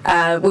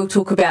we'll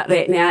talk about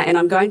that now, and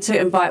I'm going to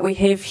invite, we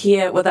have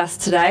here with us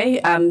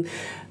today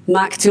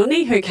Mark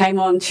Tioni, who came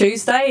on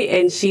Tuesday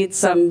and shared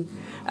some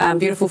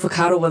beautiful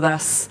whakaaro with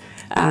us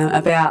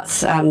about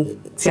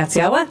Te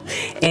Atiawa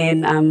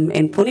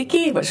and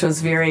Poneke, which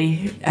was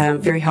very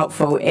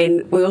helpful.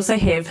 And we also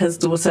have his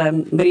daughter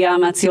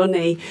Miriama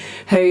Tioni,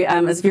 who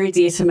is very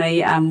dear to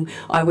me.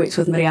 I worked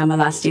with Miriama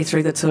last year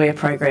through the Tuia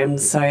program,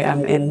 so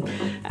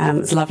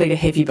it's lovely to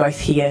have you both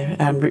here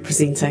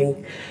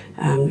representing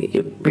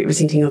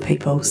your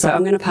people. So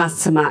I'm going to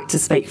pass to Mark to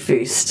speak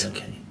first.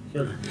 Okay.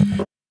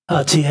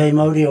 Ti hei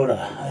Māori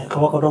ora, ka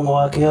wakarongo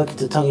ake ki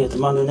te tangi te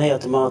manu nei a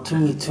te mā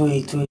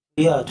tui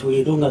ia,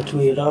 tui runga,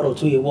 tui raro,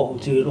 tui waho,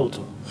 tui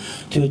roto.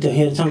 Tui te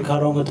heretanga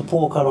karonga te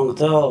pō karonga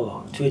te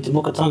ao, tui te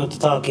mokatanga te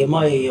tāke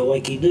mai, ia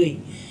waiki nui,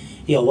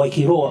 ia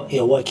waiki roa,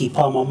 ia waiki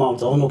pāma mau,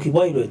 ta ono ki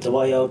wairu, te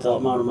wai au ta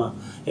marama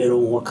e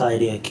rongo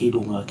wakaerea ki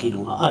runga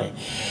ai.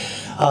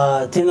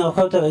 Tēnā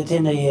koutou e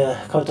tēnei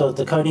koutou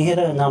te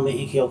kaunihera, nā me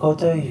iki o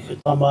koutou, i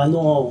tama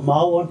anō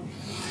Māoan,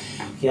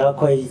 ki a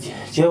koe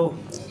Jill,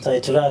 tai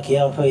tura ki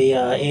a koe e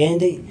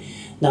Andy,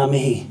 nā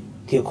mihi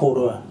kia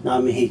kōrua,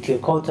 nā mihi kia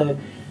koutou,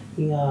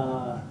 ki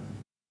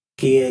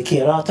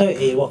a rātou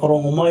e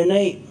wakarongo mai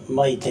nei,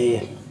 mai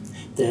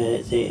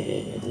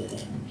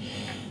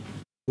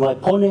mai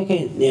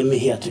Poneke, ne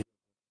mihi atu.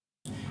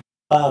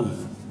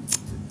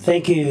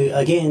 Thank you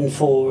again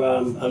for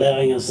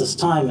allowing us this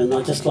time, and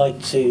I'd just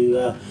like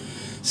to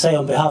say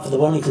on behalf of the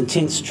Wellington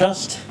 10th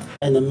Trust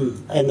and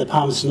the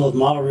Palmerston North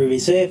Maori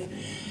Reserve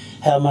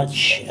how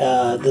much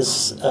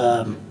this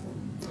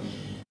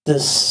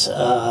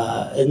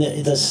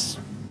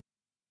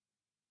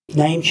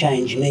name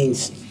change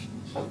means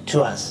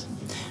to us.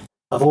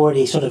 I've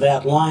already sort of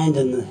outlined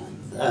in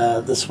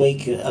this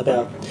week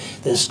about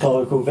the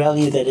historical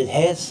value that it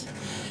has,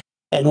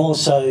 and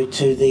also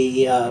to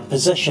the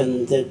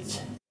position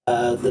that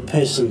the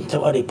person, Te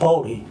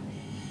Waripori,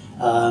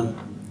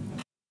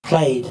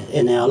 played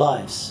in our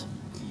lives.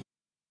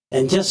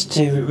 And just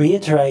to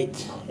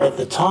reiterate, at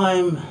the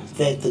time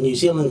that the New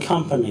Zealand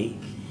Company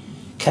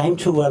came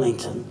to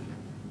Wellington,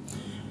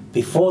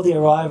 before the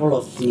arrival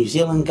of the New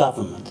Zealand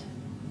government,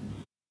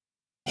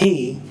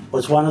 he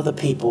was one of the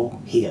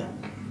people here.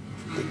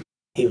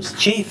 He was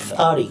Chief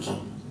Ariki,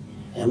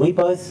 and we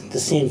both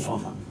descend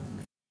from him.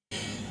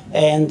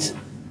 And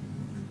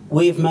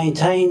we've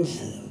maintained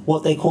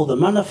what they call the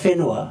mana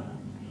whenua,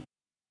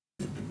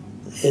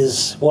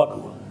 is what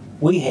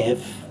we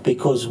have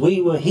because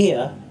we were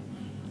here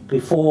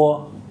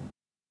before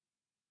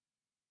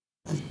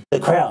the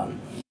Crown.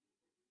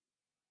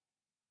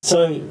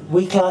 So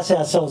we class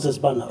ourselves as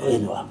mana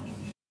whenua.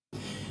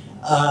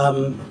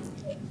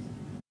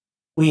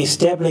 We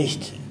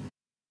established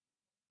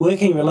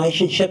working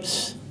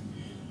relationships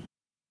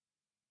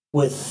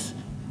with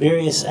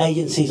various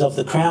agencies of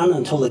the Crown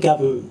until the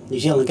New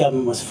Zealand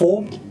government was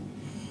formed,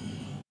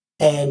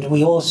 and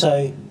we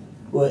also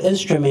were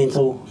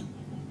instrumental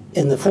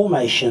in the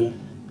formation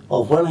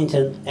of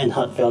Wellington and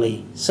Hutt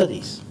Valley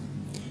cities,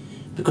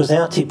 because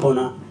our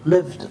tipuna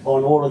lived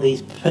on all of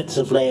these bits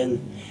of land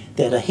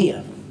that are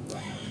here.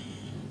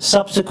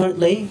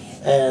 Subsequently,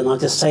 and I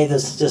just say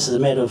this just as a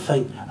matter of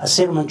thing, a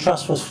settlement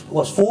trust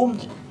was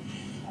formed,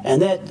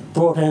 and that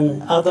brought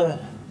in other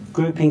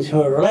groupings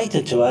who are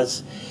related to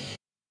us,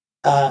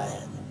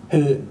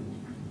 who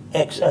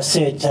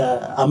assert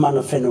a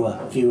mana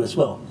whenua view as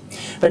well.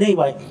 But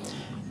anyway,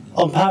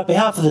 on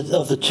behalf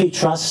of the two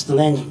trusts, the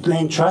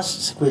land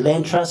trusts, we're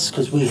land trusts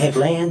because we have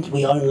land,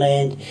 we own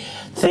land.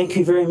 Thank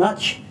you very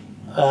much.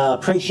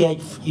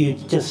 Appreciate you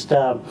just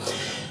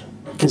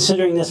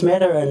considering this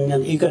matter,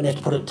 and you're going to have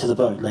to put it to the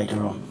vote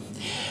later on.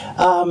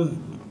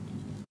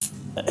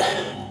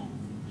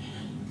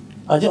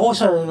 I'd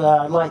also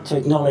like to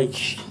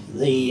acknowledge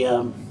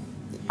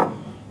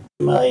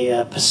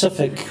my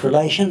Pacific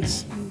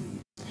relations.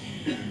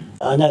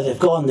 I know they've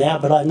gone now,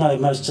 but I know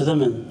most of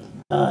them,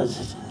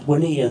 and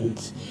Winnie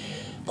and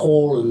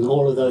Paul and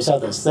all of those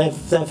others.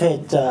 They've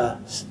had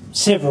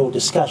several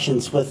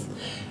discussions with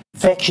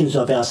factions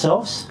of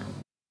ourselves,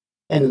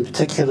 and in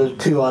particular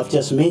two I've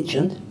just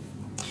mentioned,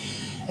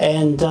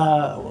 and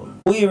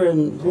we're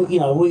in, you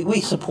know,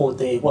 we support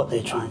what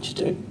they're trying to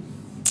do,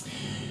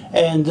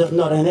 and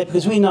not only that,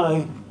 because we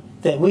know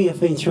that we have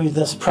been through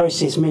this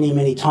process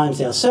many times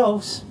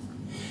ourselves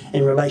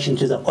in relation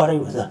to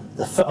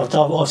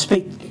I'll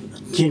speak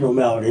general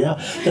Māori now,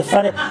 the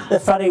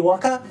whare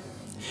waka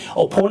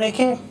or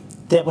poneke.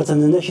 That was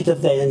an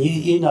initiative that, and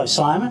you know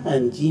Simon,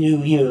 and you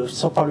were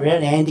probably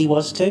around, Andy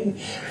was too,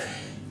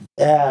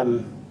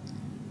 in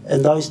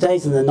those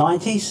days in the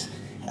 90s,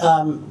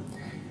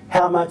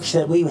 how much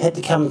that we had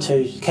to come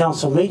to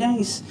council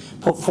meetings,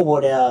 put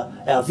forward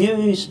our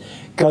views,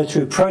 go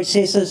through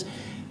processes.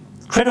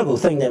 Critical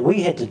thing that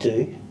we had to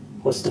do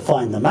was to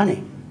find the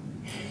money.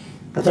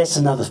 But that's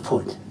another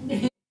point.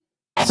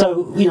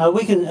 So, you know,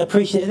 we can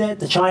appreciate that.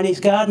 The Chinese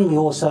garden, we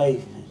also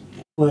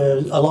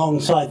were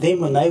alongside them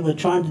when they were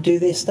trying to do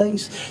these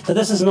things. So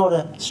this is not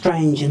a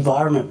strange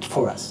environment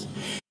for us.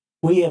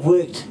 We have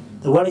worked,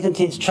 the Wellington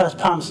Tenth Trust,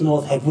 Palmerston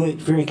North, have worked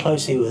very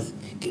closely with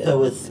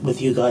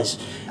you guys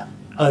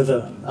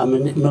over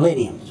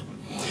millenniums.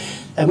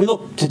 And we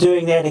look to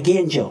doing that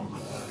again, Jill.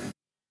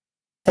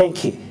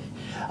 Thank you.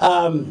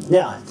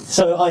 Now,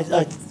 so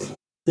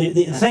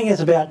the thing is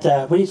about,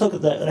 when you look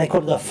at they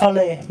call it the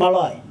Fale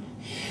Malae.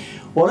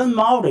 Well, in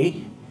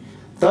Māori,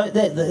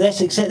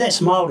 that's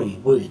Māori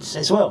words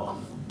as well,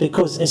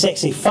 because it's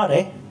actually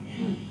whare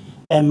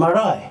and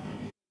marae.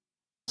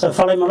 So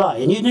Fale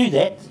Malae, and you knew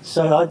that,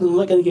 so I'm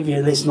not going to give you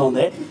a lesson on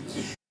that.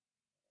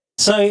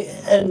 So,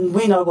 and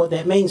we know what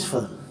that means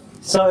for them.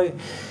 So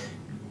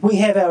we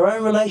have our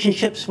own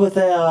relationships with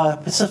our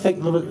Pacific,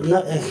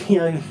 you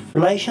know,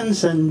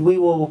 relations, and we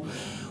will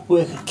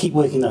keep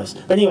working those.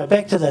 But anyway,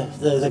 back to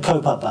the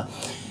kaupapa.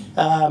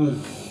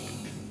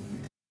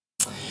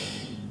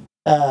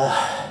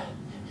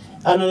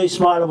 Anu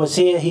Smiler was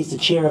here. He's the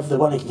chair of the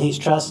Wellington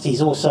East Trust.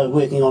 He's also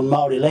working on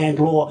Māori land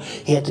law.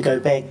 He had to go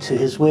back to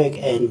his work,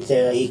 and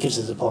he gives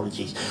his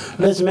apologies.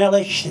 Liz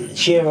Mellish,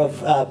 chair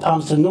of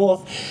Palmerston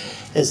North,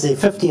 is their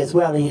 50th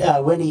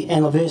wedding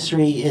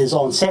anniversary is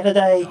on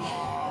Saturday,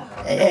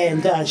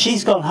 and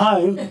she's gone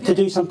home to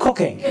do some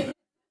cooking.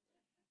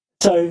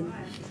 So,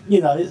 you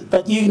know,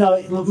 but you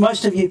know,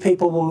 most of you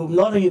people will, a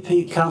lot of you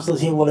councillors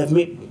here will have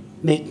met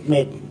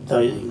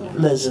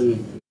Liz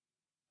and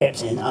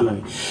perhaps and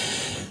Anu.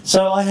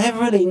 So I have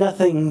really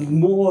nothing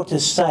more to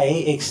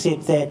say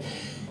except that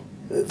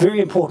very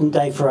important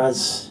day for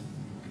us.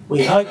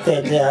 We hope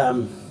that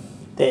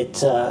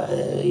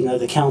you know,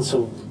 the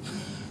council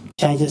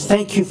changes.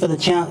 Thank you for the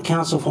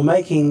council for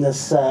making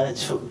this,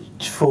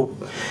 for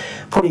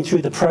putting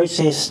through the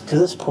process to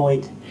this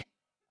point,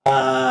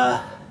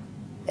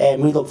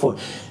 and we look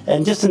forward.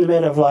 And just in the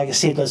matter of, like I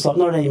said, it's like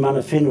not only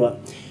mana whenua,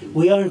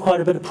 we own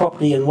quite a bit of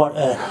property in what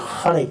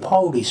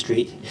Waripori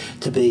Street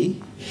to be.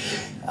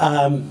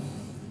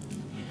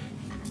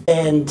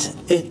 And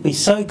it'd be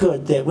so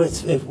good that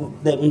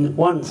when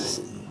once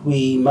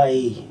we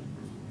may,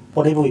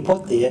 whatever we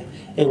put there,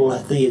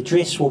 the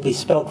address will be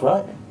spelt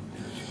right.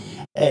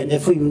 And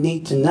if we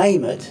need to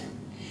name it,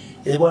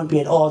 it won't be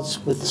at odds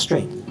with the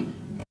street.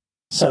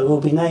 So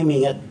we'll be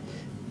naming it,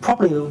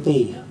 probably it will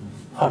be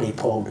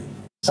Waripori,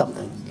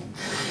 something.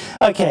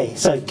 Okay,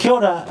 so kia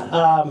ora,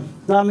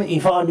 ngā mihi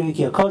whānui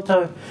kia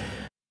koutou.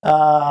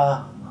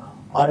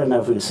 I don't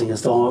know if we can sing a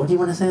song. Do you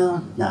want to sing a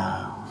song?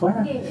 No.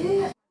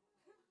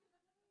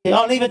 Yeah,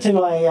 I'll leave it to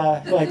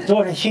my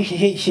daughter. She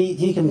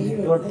can.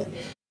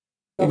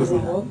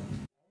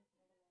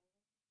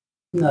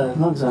 No,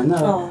 not so.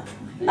 No.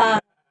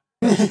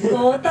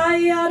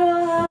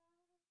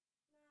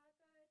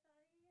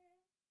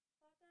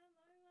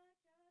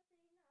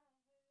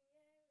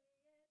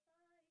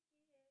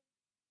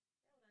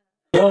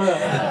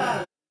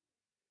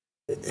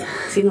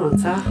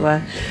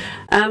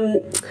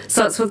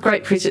 So it's with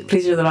great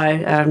pleasure that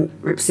I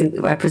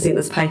present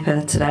this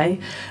paper today.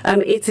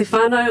 E te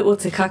whānau o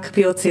te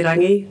kakapi o te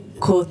rangi,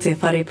 ko te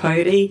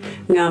Waripori,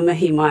 ngā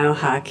mihi mai o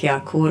hā ki a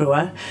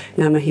kōrua,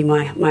 ngā mihi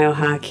mai o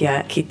hā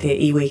ki te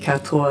iwi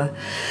katoa.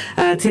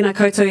 Tēnā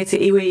koutou e te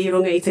iwi I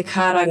runga I te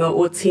kāranga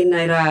o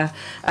tēnei rā,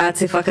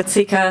 te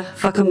whakatika,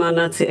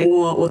 whakamana, te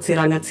ingoa o te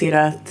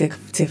rangatira, te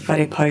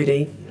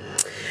Waripori.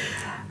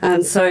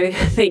 So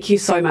thank you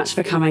so much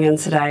for coming in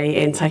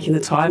today and taking the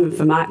time. And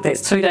for Mark,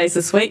 that's 2 days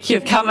this week.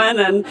 You've come in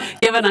and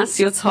given us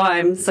your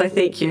time, so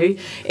thank you.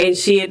 And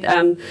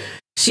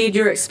shared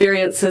your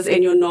experiences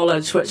and your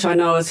knowledge, which I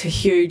know is a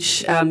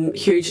huge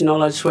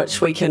knowledge,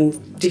 which we can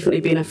definitely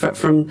benefit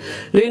from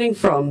learning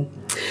from.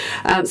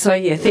 So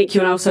yeah, thank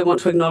you, and I also want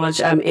to acknowledge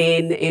Anne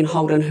and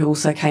Holden, who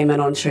also came in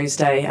on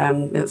Tuesday.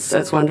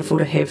 It's wonderful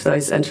to have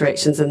those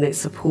interactions and that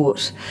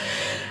support.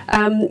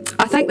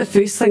 I think the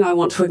first thing I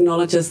want to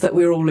acknowledge is that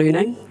we're all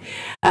learning.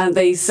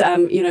 These,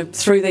 you know,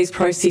 through these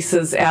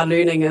processes, our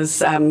learning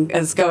is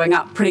going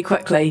up pretty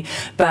quickly,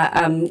 but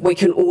we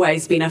can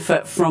always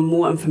benefit from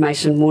more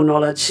information, more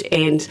knowledge,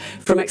 and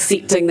from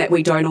accepting that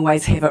we don't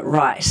always have it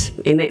right,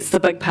 and that's the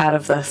big part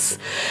of this.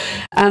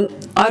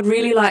 I'd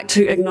really like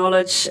to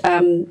acknowledge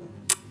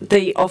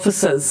the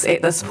officers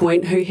at this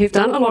point who have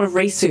done a lot of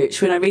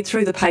research. When I read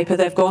through the paper,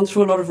 they've gone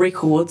through a lot of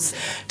records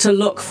to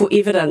look for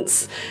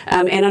evidence.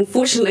 And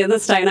unfortunately, in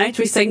this day and age,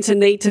 we seem to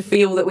need to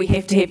feel that we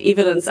have to have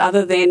evidence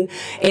other than,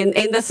 and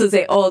this is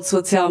at odds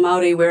with Te Ao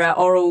Māori, where our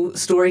oral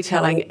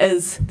storytelling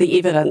is the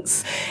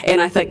evidence. And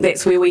I think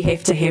that's where we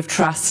have to have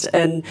trust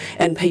in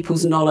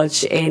people's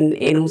knowledge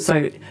and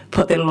also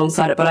put that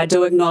alongside it. But I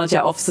do acknowledge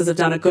our officers have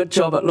done a good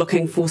job at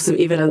looking for some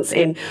evidence,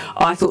 and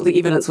I thought the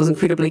evidence was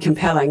incredibly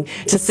compelling.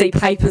 To see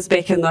papers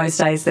back in those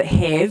days that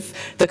have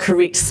the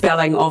correct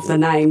spelling of the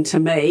name, to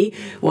me,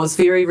 was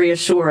very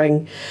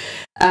reassuring.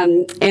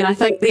 And I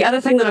think the other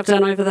thing that I've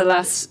done over the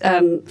last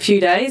few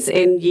days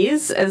and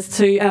years is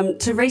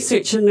to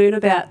research and learn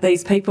about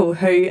these people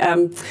who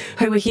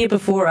were here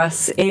before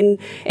us and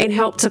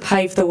help to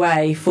pave the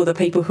way for the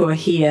people who are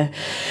here.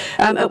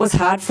 It was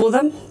hard for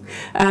them.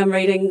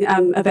 Reading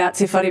about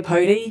Te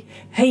Waripori,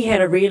 he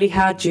had a really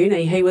hard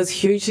journey. He was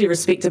hugely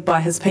respected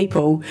by his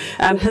people.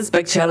 His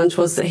big challenge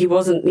was that he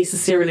wasn't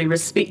necessarily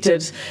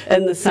respected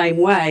in the same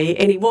way,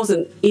 and he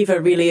wasn't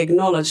ever really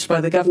acknowledged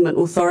by the government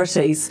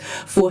authorities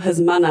for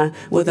his mana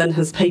within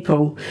his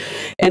people.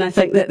 And I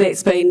think that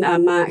that's been,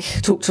 Mark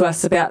talked to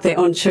us about that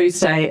on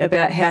Tuesday,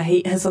 about how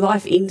his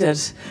life ended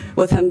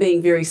with him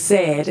being very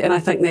sad, and I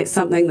think that's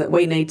something that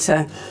we need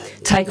to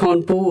take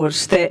on board,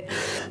 that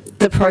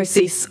the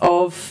process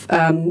of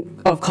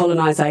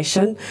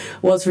colonisation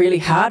was really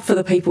hard for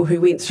the people who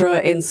went through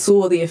it and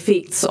saw the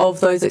effects of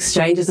those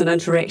exchanges and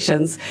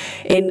interactions.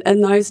 And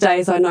in those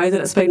days, I know that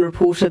it's been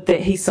reported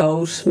that he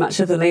sold much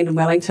of the land in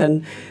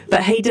Wellington,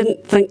 but he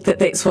didn't think that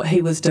that's what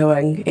he was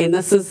doing. And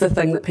this is the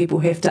thing that people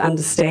have to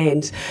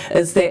understand,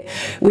 is that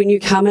when you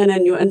come in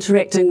and you're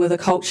interacting with a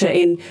culture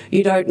and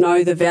you don't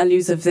know the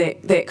values of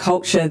that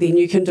culture, then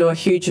you can do a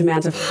huge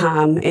amount of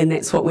harm, and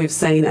that's what we've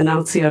seen in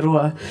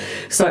Aotearoa.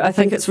 So I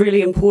think it's really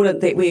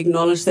important that we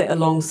acknowledge that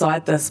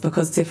alongside this,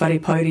 because Te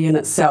Waripori in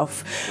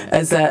itself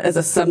is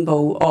a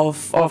symbol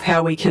of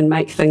how we can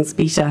make things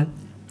better.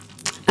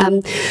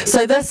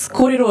 So this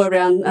kōrero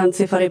around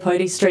Te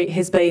Waripori Street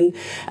has been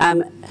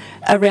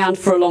around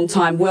for a long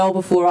time, well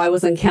before I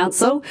was in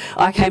council.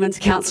 I came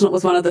into council, it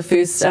was one of the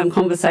first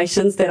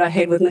conversations that I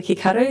had with Niki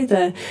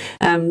Karu,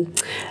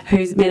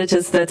 who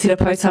manages the Te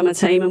Rapautama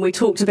team, and we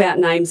talked about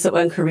names that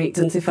were incorrect,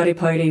 and Te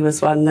Waripori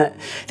was one that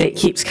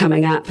keeps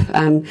coming up.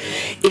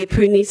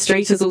 Epuni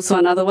Street is also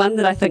another one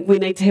that I think we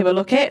need to have a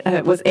look at.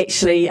 It was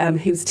actually,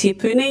 he was Te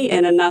Puni,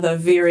 and another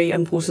very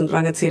important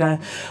rangatira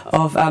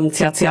of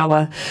Te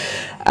Aotearoa.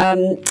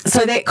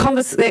 So that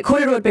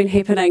kōrero had been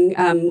happening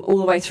all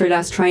the way through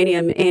last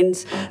training, and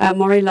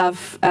Maury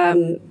Love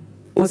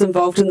was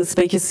involved in the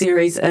speaker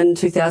series in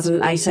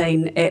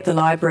 2018 at the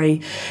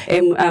library,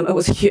 and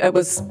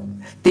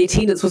the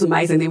attendance was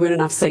amazing. There weren't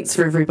enough seats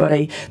for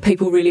everybody.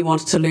 People really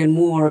wanted to learn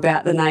more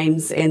about the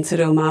names and te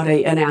reo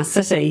Māori in our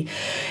city,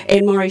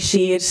 and Maury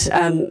shared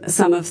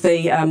some of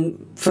the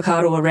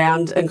whakaaro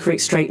around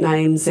incorrect street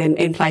names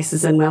and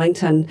places in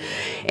Wellington.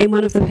 And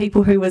one of the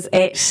people who was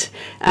at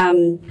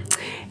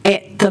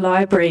the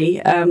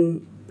library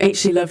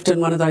actually lived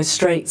in one of those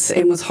streets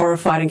and was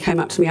horrified, and came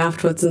up to me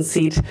afterwards and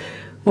said,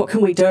 "What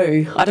can we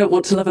do? I don't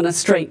want to live in a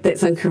street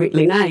that's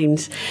incorrectly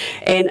named."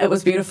 And it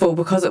was beautiful,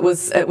 because it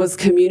was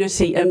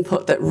community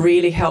input that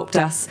really helped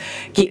us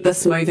get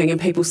this moving, and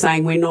people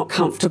saying we're not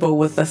comfortable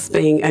with this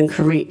being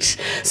incorrect.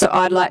 So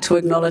I'd like to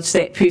acknowledge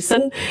that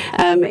person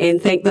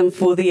and thank them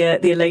for their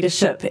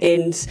leadership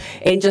and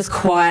just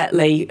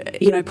quietly,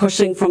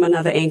 pushing from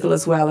another angle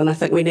as well. And I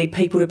think we need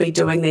people to be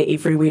doing that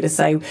everywhere, to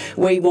say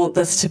we want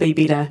this to be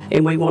better,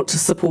 and we want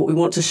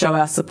to show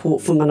our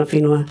support for mana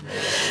whenua.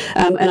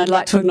 And I'd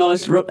like to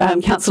acknowledge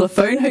Councillor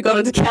Foon, who got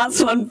into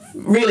council and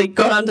really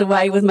got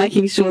underway with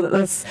making sure that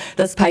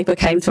this paper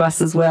came to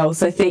us as well.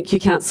 So thank you,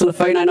 Councillor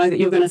Foon. I know that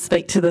you're going to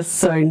speak to this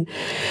soon.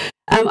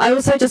 I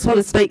also just want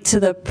to speak to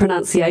the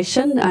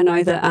pronunciation. I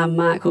know that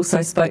Mark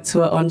also spoke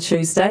to it on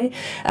Tuesday,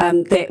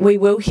 that we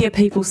will hear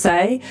people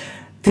say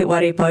Te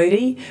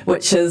Waripori,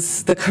 which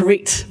is the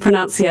correct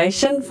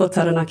pronunciation for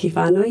Taranaki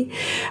Whānui.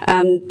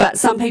 But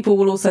some people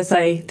will also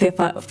say Te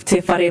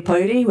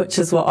Waripori, which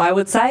is what I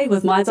would say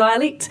with my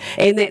dialect,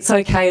 and that's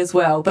okay as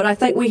well. But I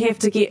think we have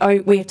to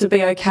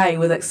be okay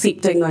with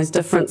accepting those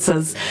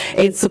differences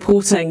and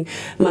supporting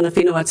mana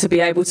whenua to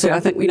be able to. I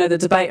think the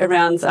debate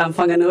around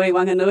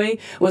Wanganui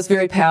was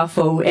very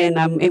powerful,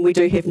 and we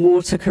do have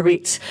more to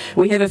correct.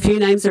 We have a few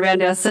names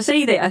around our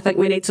city that I think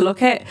we need to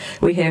look at.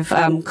 We have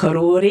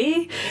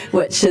Karori,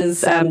 which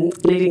is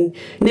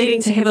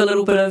needing to have a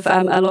little bit of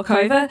a look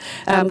over,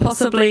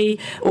 possibly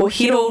or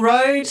Hero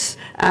Road,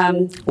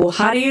 or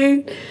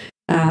Hariu.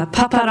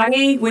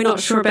 Paparangi, we're not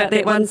sure about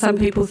that one. Some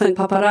people think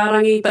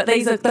Papararangi, but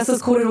this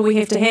is kōrero we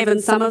have to have,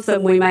 and some of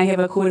them we may have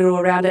a kōrero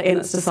around it and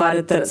it's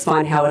decided that it's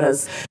fine how it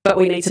is. But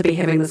we need to be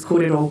having this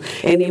kōrero,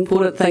 and the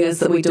important thing is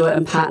that we do it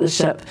in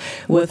partnership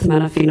with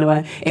mana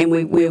whenua, and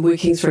we're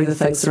working through the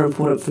things that are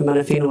important for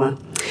mana whenua.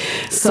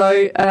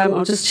 So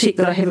I'll just check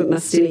that I haven't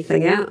missed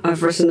anything out.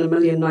 I've written a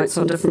million notes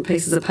on different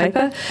pieces of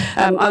paper.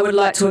 I would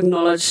like to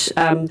acknowledge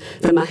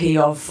the mahi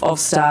of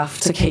staff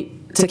to keep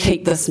to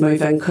keep this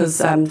moving, because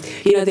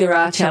there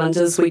are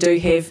challenges. We do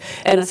have,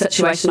 in a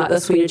situation like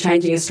this, when you're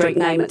changing a street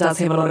name, it does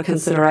have a lot of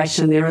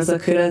consideration. There is a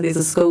kura, there's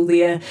a school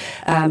there,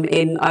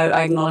 and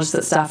I acknowledge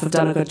that staff have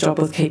done a good job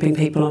with keeping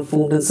people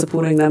informed and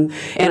supporting them.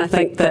 And I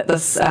think that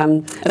this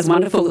is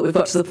wonderful that we've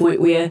got to the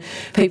point where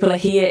people are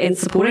here and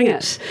supporting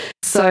it.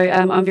 So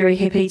I'm very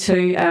happy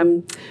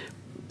to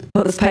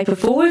put this paper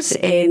forward,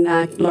 and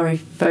Laurie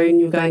Foon,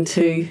 you're going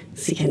to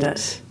second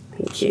it.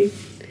 Thank you.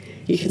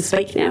 You can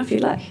speak now if you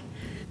like.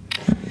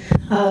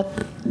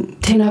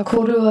 Tēnā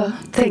korua,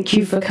 thank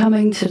you for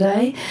coming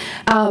today.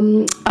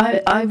 I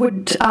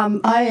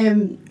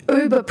am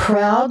uber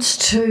proud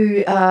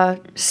to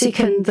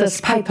second this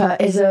paper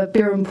as a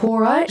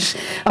Birimporite.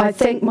 I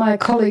thank my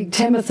colleague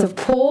Tamitha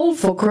Paul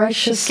for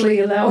graciously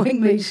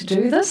allowing me to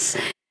do this.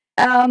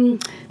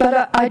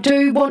 But I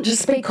do want to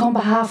speak on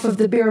behalf of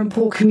the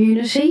Birimpor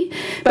community.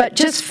 But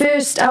just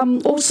first,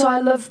 also I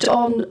lived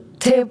on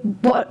Te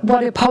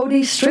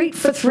Waripori Street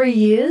for 3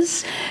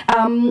 years.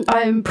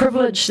 I am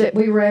privileged that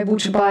we were able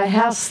to buy a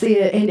house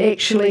there and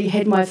actually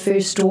had my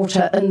first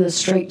daughter in the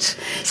street.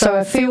 So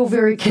I feel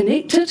very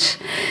connected.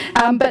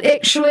 But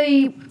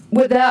actually,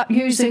 without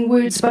using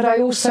words, but I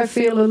also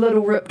feel a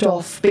little ripped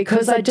off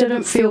because I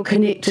didn't feel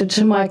connected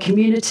to my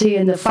community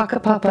and the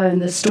whakapapa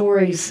and the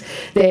stories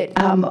that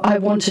I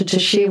wanted to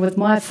share with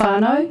my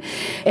whānau.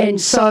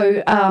 And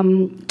so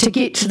to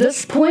get to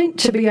this point,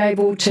 to be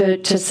able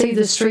to see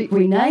the street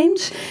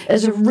renamed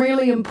is a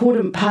really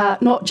important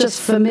part, not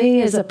just for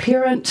me as a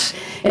parent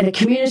and a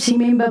community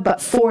member,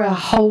 but for our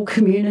whole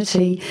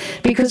community,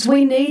 because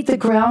we need the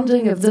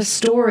grounding of this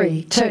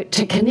story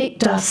to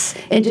connect us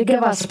and to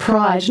give us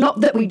pride.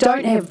 Not that we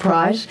don't have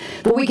pride,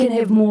 but we can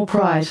have more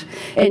pride.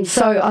 And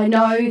so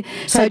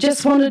I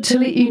just wanted to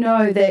let you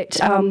know that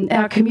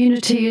our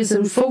community is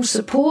in full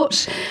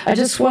support. I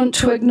just want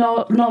to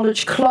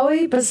acknowledge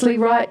Chloe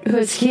Bisley-Wright, who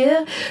is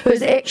here, who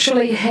has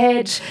actually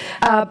had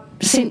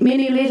sent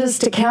many letters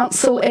to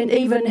council and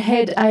even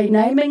had a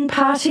naming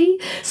party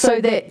so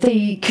that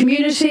the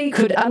community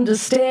could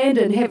understand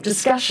and have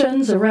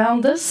discussions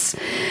around this.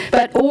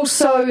 But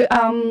also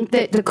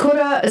that the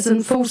kura is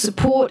in full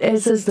support,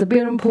 as is the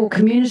Birimpor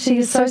Community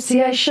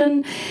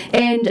Association.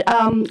 And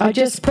I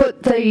just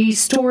put the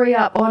story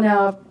up on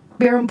our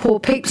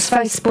Birimpor Peeps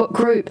Facebook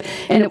group,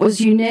 and it was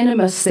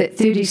unanimous that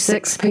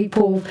 36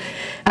 people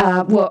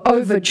were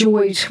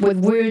overjoyed with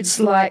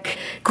words like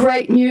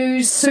great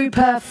news,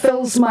 super,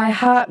 fills my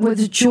heart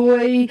with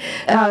joy,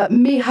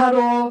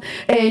 miharo,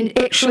 and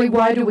actually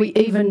why do we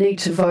even need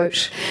to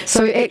vote?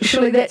 So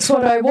actually that's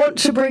what I want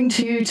to bring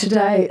to you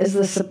today, is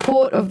the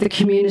support of the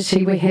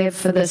community we have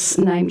for this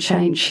name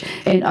change,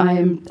 and I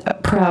am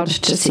proud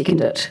to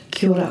second it.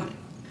 Kia ora.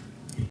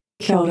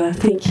 Kia ora,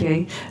 thank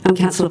you.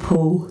 Councillor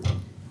Paul.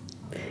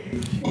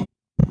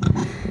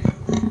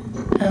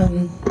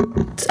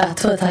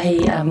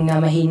 Tuatahi ngā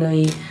mahi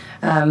nui ki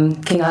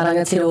ngā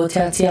rangatira o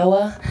Te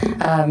Atiawa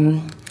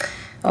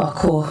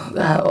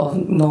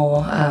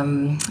no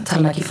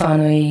Taranaki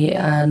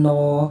whānui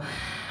no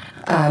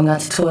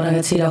Ngāti Toa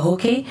Rangatira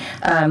hoki.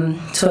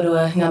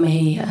 Tuarua ngā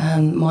mahi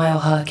mai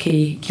oha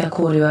ki kia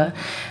kōrua.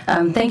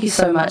 Thank you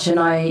so much, and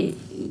I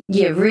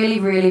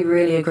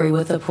really agree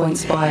with the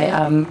points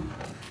by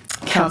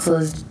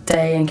Councillors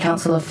Day and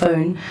Councillor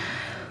Foon.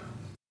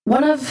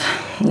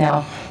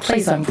 Now,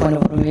 please don't point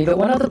it at me, but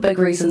one of the big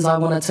reasons I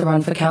wanted to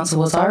run for council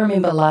was I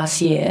remember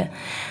last year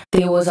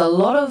there was a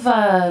lot of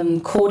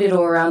kōrero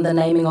around the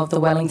naming of the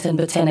Wellington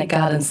Botanic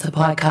Gardens to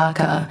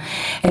Paikaka,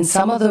 and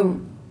some of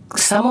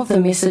the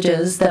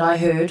messages that I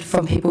heard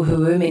from people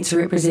who were meant to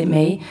represent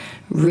me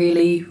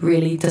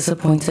really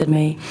disappointed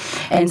me.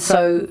 And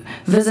so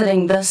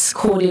visiting this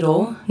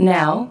kōrero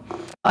now,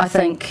 I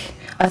think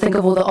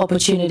of all the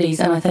opportunities,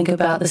 and I think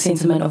about the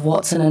sentiment of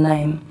what's in a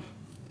name.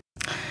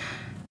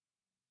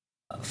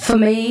 For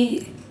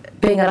me,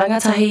 being a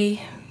rangatahi,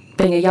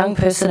 being a young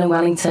person in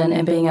Wellington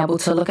and being able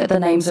to look at the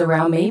names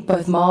around me,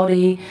 both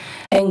Māori,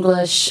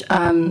 English,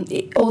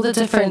 all the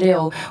different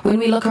reo. When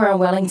we look around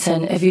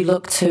Wellington, if you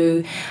look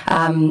to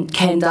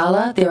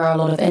Kandala, there are a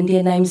lot of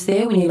Indian names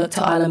there. When you look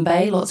to Island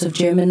Bay, lots of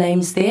German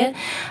names there.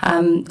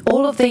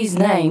 All of these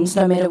names,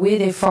 no matter where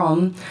they're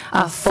from,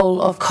 are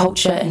full of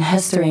culture and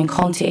history and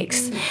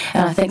context.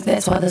 And I think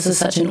that's why this is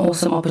such an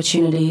awesome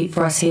opportunity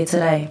for us here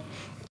today.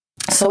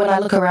 So when I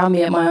look around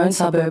me at my own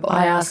suburb,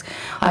 I ask,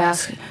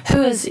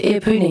 who is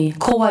Epuni?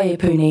 Ko wai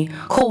Epuni?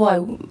 Ko wai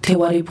Te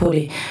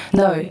Waripori?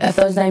 No, if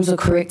those names were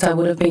correct, I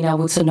would have been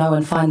able to know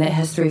and find that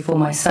history for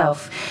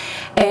myself.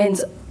 And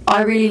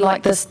I really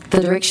like the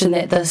direction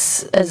that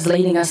this is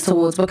leading us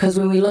towards, because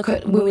when we look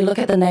at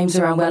the names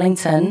around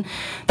Wellington,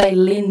 they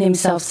lend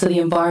themselves to the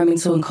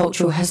environmental and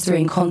cultural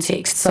history and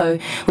context. So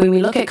when we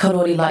look at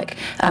Karori, like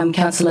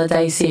Councillor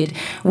Day said,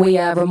 we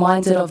are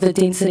reminded of the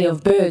density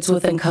of birds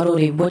within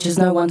Karori, which is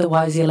no wonder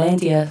why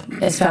Zealandia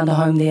has found a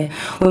home there.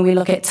 When we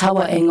look at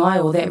Tawa e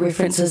Ngaio, that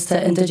references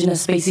to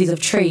indigenous species of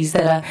trees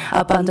that are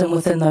abundant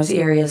within those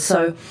areas.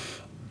 So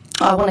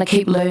I want to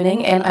keep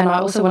learning, and I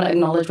also want to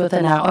acknowledge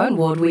within our own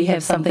ward we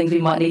have some things we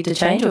might need to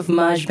change. With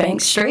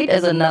Marjbanks Street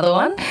is another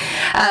one.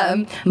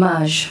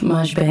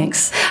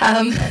 Marjbanks.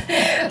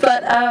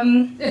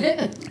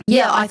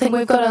 Yeah, I think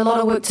we've got a lot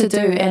of work to do,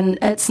 and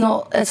it's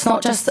not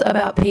just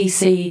about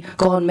PC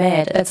gone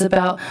mad. It's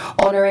about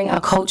honouring our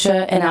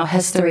culture and our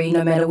history,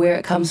 no matter where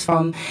it comes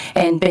from,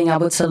 and being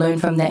able to learn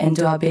from that and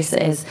do our best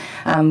as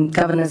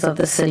governors of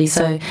the city.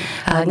 So,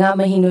 ngā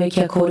mihi nui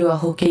kia kōrua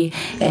hoki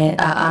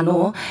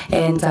anō,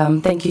 and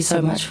thank you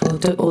so much for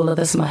all of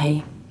this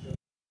mahi.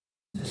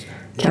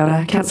 Kia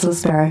ora, Councillor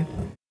Sparrow.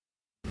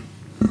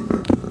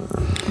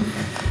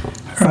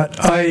 Right,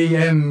 I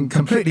am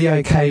completely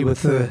okay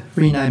with the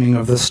renaming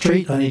of the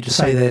street. I need to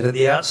say that at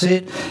the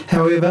outset.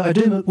 However, I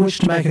do wish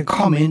to make a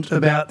comment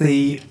about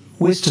the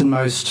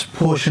westernmost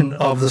portion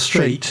of the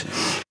street,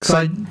 because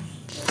I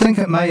think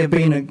it may have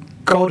been a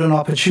golden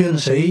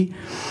opportunity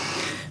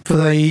for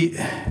the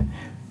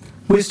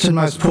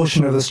westernmost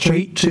portion of the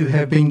street to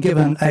have been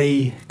given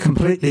a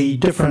completely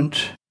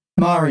different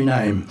Māori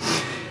name.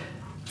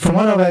 From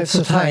what I've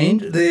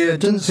ascertained, there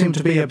didn't seem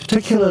to be a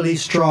particularly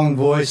strong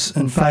voice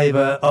in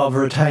favour of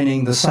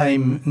retaining the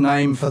same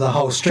name for the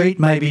whole street,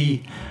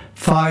 maybe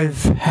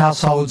 5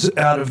 households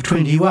out of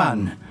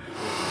 21.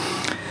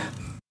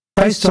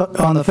 Based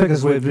on the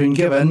figures we've been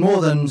given,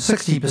 more than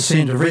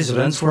 60% of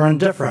residents were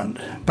indifferent,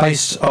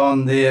 based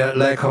on their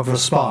lack of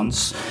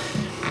response.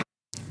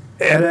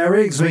 At our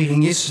regs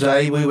meeting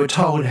yesterday, we were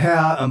told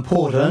how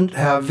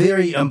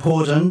very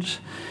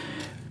important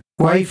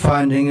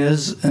wayfinding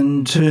is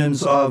in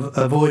terms of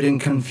avoiding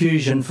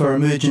confusion for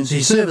emergency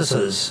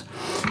services,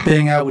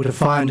 being able to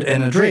find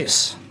an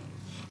address.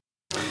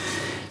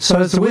 So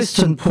as the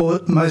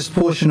westernmost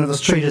portion of the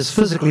street is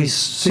physically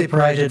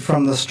separated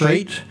from the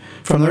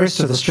rest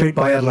of the street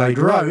by Adelaide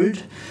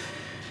Road,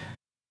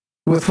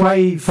 with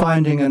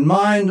wayfinding in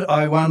mind,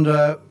 I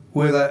wonder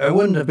whether it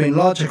wouldn't have been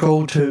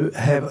logical to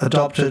have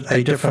adopted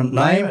a different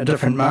name, a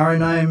different Māori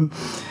name,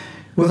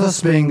 with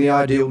this being the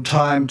ideal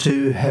time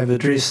to have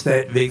addressed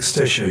that vexed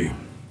issue.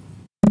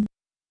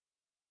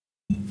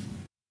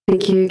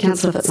 Thank you,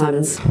 Councillor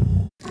Fitzsimons.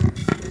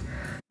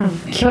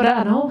 Kia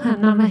ora anō,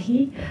 ngā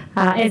mihi.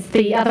 As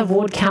the other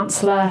ward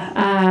councillor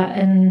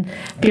in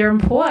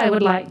Waripori, I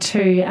would like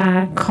to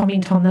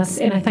comment on this,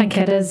 and I think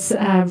it is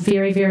a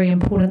very, very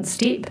important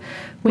step.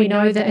 We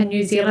know that in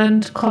New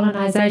Zealand,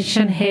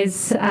 colonisation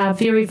has a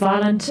very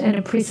violent and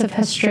oppressive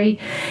history,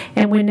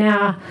 and we're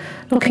now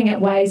looking at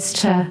ways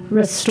to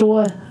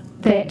restore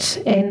that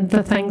and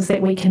the things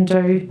that we can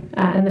do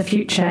in the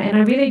future. And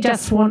I really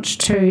just want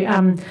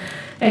to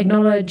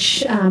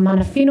acknowledge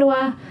mana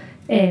whenua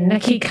and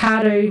Nikki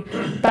Karu,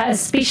 but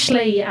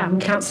especially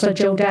Councillor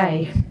Jill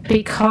Day,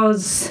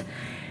 because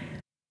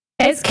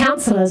as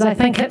councillors, I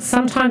think it's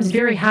sometimes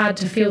very hard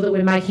to feel that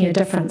we're making a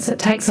difference. It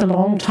takes a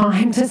long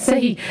time to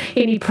see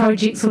any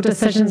projects or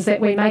decisions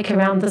that we make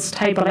around this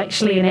table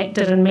actually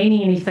enacted and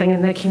meaning anything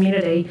in the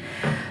community.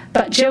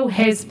 But Jill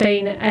has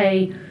been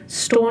a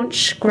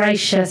staunch,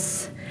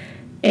 gracious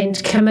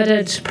and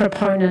committed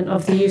proponent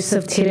of the use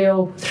of te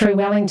reo through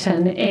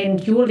Wellington,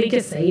 and your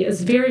legacy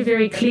is very,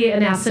 very clear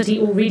in our city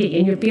already,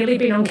 and you've barely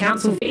been on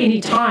council for any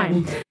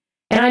time.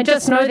 And I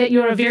just know that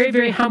you're a very,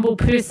 very humble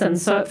person,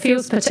 so it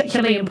feels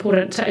particularly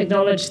important to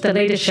acknowledge the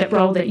leadership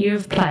role that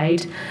you've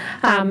played,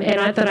 and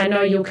that I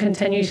know you'll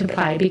continue to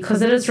play,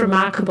 because it is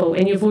remarkable,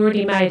 and you've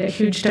already made a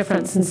huge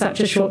difference in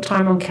such a short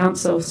time on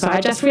council. So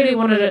I just really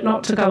wanted it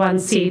not to go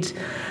unsaid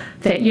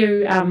that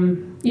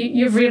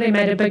you've really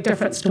made a big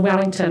difference to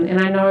Wellington,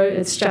 and I know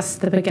it's just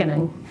the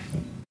beginning.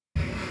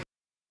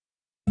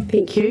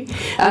 Thank you.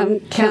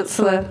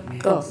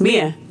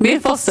 Mayor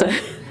Foster.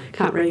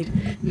 Can't read.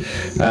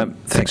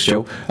 Thanks,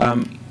 Jill.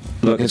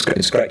 Look,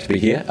 it's great to be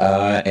here,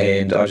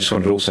 and I just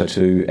wanted also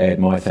to add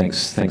my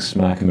thanks to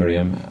Mark and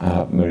Miriam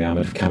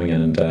for coming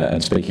in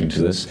and speaking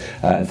to this,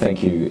 and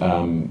thank you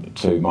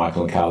to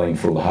Michael and Carleen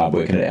for all the hard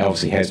work, and it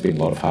obviously has been a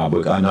lot of hard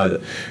work. I know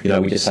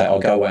that we just say, I'll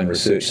go away and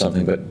research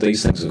something, but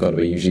these things have got to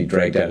be usually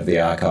dragged out of the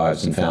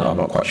archives and found. I'm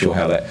not quite sure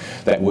how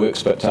that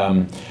works, but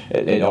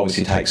it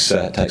obviously takes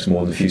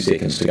more than a few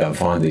seconds to go and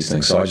find these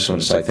things. So I just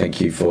want to say thank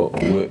you for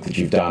the work that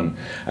you've done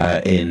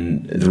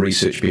in the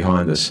research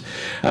behind this.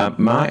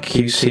 Mark,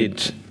 you said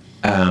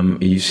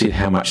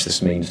how much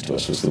this means to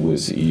us, was the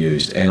words that you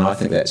used, and I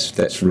think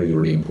that's really,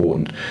 really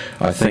important.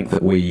 I think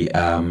that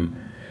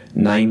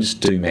names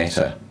do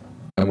matter,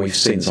 and we've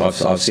seen. So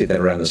I've said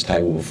that around this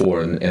table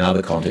before, in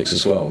other contexts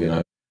as well.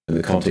 In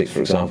the context, for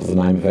example, the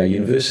name of our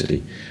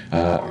university,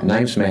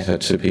 names matter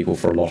to people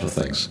for a lot of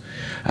things,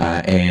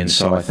 and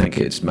so I think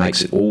it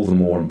makes it all the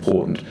more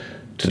important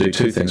to do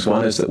two things.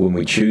 One is that when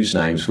we choose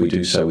names, we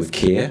do so with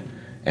care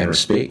and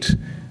respect.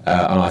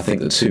 And I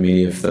think that too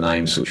many of the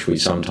names which we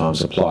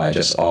sometimes apply are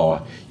just,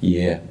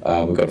 we've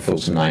got to fill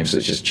some names,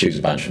 let's just choose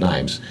a bunch of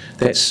names.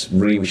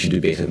 We should do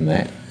better than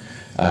that.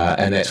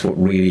 And that's what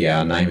really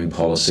our naming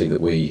policy that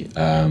we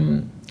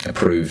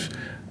approved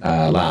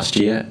last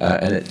year.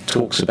 And it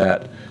talks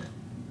about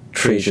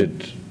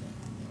treasured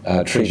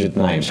treasured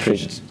names,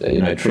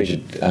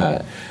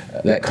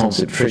 that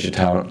concept, treasured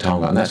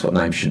taonga, and that's what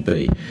names should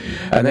be.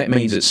 And that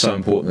means it's so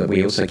important that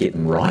we also get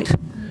them right.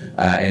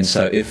 And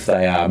so if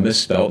they are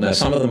misspelled, now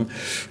some of them,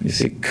 you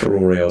see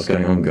Karori, I was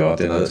going, oh God,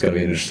 that's going to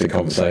be an interesting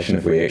conversation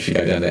if we actually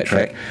go down that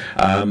track.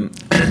 And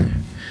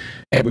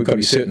we've got to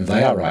be certain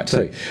they are right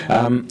too.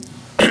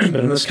 But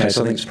in this case,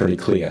 I think it's pretty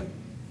clear.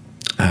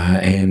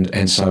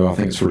 And so I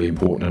think it's really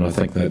important, and I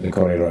think that the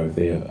kōrero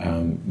there,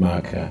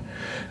 Mark,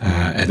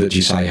 that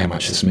you say how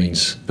much this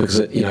means, because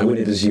when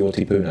it is your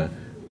tipuna,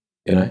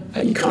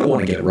 you kind of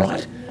want to get it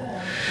right.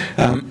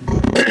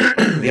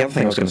 The other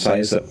thing I was going to say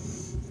is that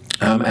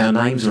our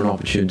names are an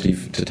opportunity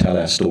to tell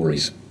our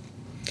stories.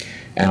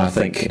 And I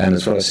think, and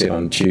it's what I said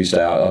on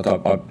Tuesday, I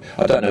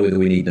don't know whether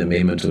we need an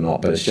amendment or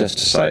not, but it's just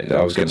to say,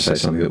 I was going to say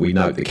something that we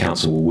note the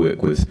council will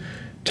work with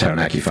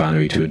Taranaki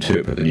Whānui to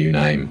interpret the new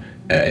name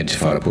in Te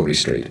Waripori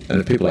Street.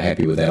 And if people are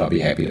happy with that, I'll be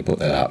happy to put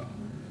that up.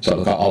 So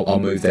look, I'll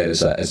move that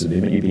as an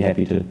amendment. You'd be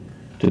happy to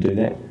do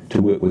that?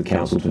 To work with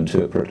council to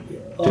interpret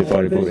Te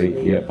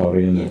Waripori,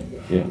 Pori,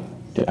 and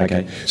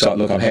okay. So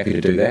look, I'm happy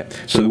to do that.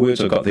 So the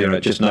words I've got there are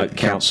just note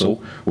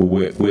council will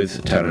work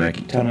with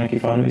Taranaki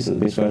Whānui, is that the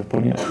best way of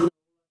putting it?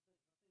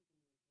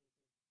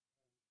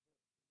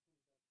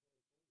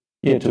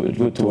 Yeah, to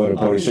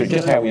Waripori Street,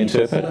 just how we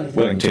interpret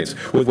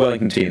with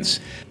Wellington tense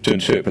to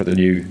interpret the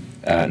new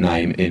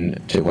name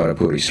in Te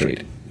Waripori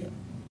Street.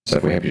 So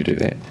if we're happy to do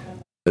that,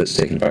 that's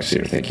seconded by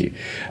Sarah, thank you.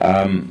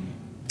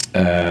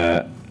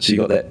 So you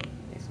got that,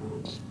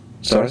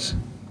 Cyrus?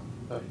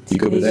 You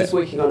good with that? He's just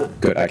working on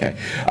it. Good, okay.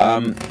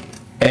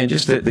 And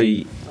just that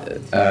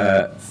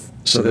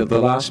so the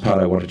last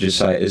part I wanted to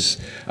say is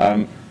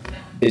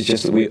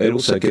just that it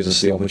also gives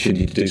us the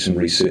opportunity to do some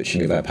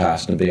researching of our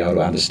past and be able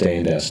to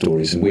understand our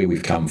stories and where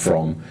we've come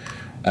from.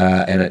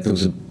 And there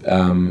was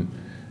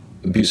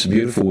some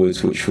beautiful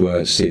words which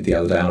were said the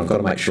other day, and I've got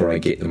to make sure I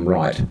get them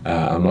right.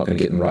 I'm not going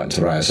to get them right in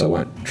Te Reo, so I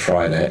won't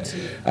try that.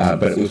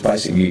 But it was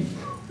basically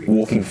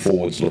walking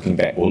forwards, looking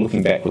back, or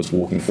looking backwards,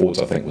 walking forwards,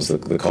 I think was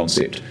the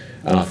concept.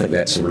 And I think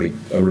that's a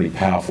really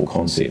powerful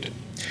concept.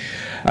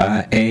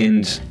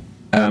 And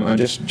I'm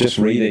just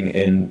reading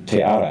in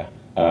Te Ara,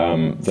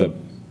 the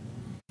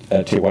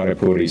Te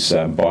Waripori's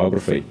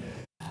biography.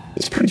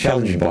 It's a pretty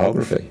challenging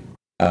biography.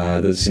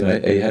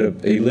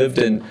 He lived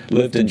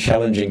in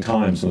challenging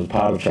times and was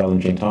part of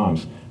challenging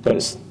times. But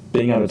it's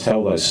being able to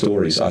tell those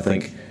stories, I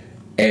think,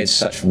 adds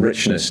such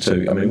richness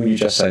to. I mean, when you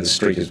just say the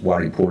street is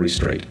Waripori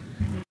Street,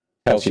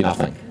 tells you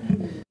nothing.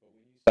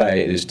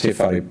 Say it is Te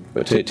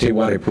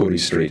Waripori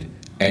Street,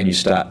 and you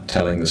start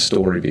telling the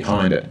story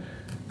behind it.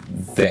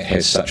 That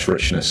has such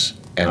richness,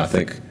 and I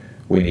think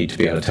we need to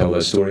be able to tell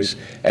those stories.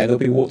 And there'll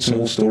be warts and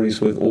all stories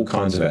with all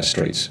kinds of our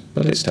streets,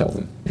 but let's tell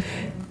them.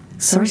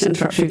 Sorry to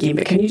interrupt you again,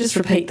 but can you just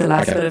repeat the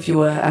last bit of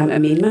your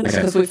amendment?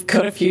 Because we've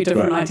got a few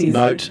different ideas.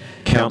 Note,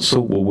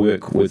 council will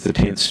work with the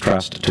 10th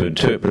Trust to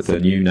interpret the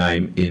new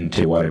name in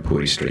Te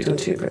Waripori Street. To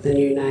interpret the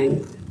new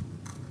name.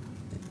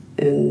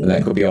 And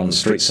that could be on the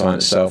street sign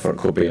itself, or it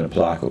could be in a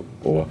plaque,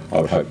 or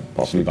I would hope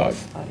possibly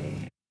both.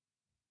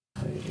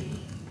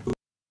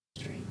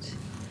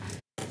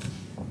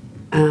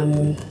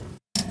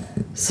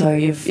 So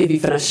have you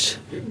finished?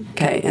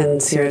 Okay,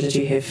 and Sarah,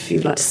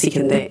 you'd like to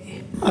second that?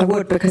 I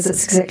would, because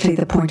it's exactly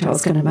the point I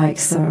was going to make,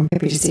 so I'm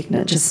happy to second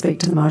it, just speak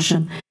to the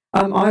motion.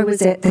 I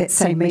was at that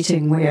same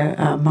meeting where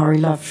Murray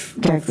Love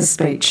gave the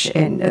speech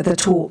and the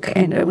talk,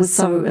 and it was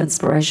so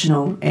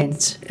inspirational,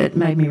 and it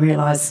made me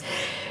realise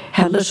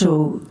how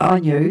little I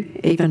knew,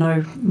 even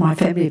though my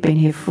family had been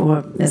here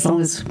for as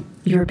long as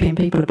European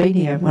people have been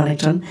here in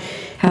Wellington,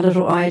 how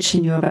little I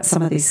actually knew about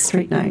some of these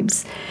street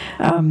names.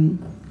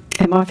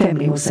 And my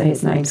family also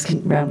has names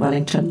around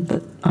Wellington,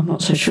 but I'm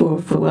not so sure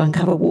if we'll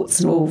uncover warts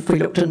and all if we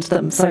looked into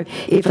them. So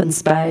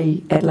Evans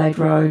Bay, Adelaide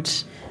Road,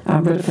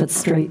 Ridderford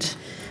Street,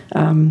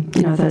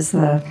 those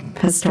are the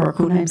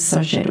historical names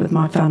associated with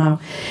my whānau.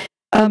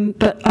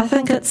 But I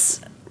think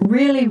it's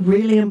really,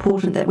 really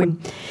important that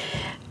when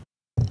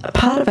a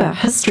part of our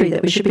history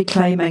that we should be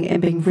claiming and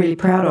being really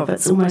proud of,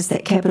 it's almost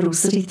that capital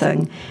city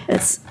thing.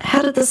 It's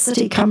how did this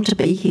city come to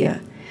be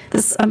here?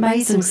 This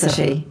amazing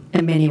city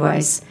in many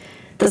ways.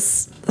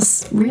 This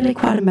really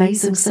quite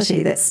amazing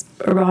city that's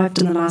arrived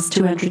in the last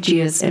 200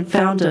 years and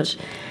founded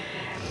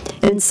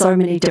in so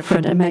many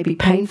different and maybe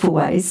painful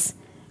ways,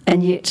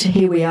 and yet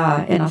here we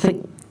are. And I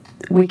think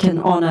we can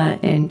honour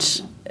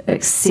and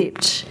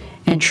accept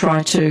and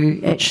try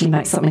to actually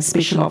make something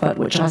special of it,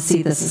 which I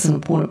see this as an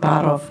important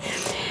part of.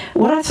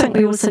 What I think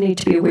we also need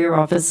to be aware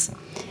of is,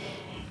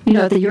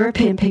 the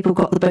European people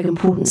got the big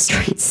important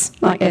streets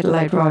like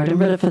Adelaide Road and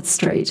Ridderford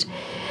Street.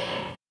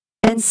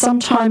 And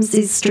sometimes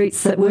these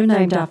streets that were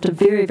named after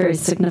very, very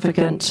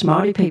significant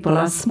Māori people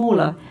are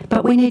smaller,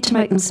 but we need to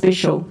make them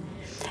special.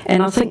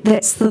 And I think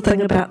that's the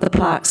thing about the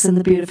plaques and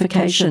the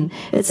beautification.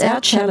 It's our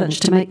challenge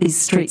to make these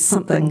streets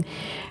something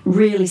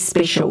really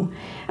special.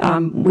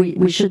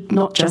 We should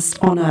not just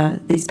honour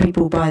these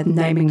people by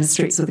naming the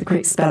streets with the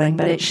correct spelling,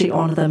 but actually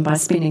honour them by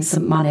spending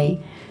some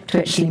money to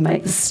actually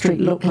make the street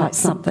look like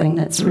something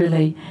that's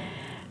really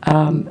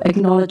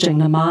acknowledging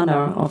the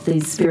mana of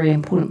these very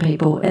important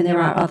people, and there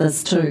are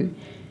others too,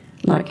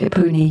 like Te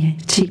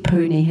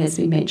Puni has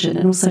been mentioned,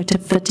 and also Te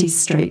Whiti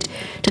Street.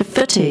 Te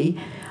Whiti,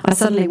 I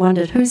suddenly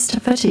wondered, who's Te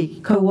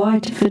Whiti? Ko wai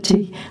Te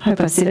Whiti? Hope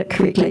I said it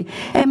correctly.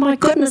 And my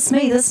goodness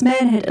me, this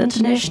man had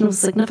international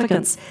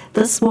significance.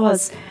 This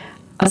was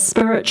a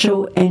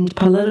spiritual and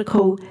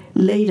political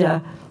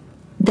leader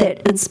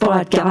that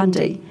inspired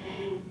Gandhi.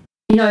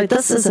 You know,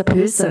 this is a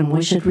person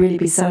we should really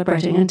be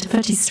celebrating, and Te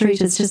Whiti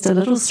Street is just a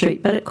little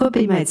street, but it could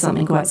be made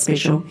something quite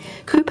special.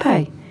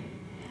 Kupe,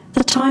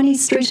 the tiny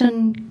street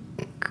in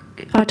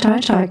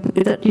Aotearoa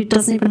that it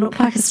doesn't even look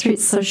like a street,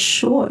 so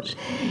short,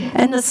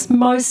 and this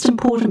most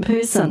important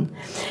person.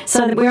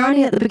 So that we're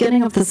only at the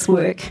beginning of this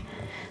work.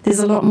 There's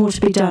a lot more to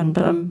be done,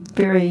 but I'm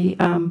very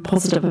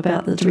positive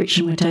about the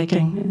direction we're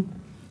taking.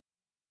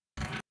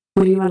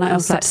 Would anyone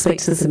else like to speak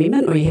to this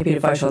amendment, or are you happy to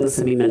vote on this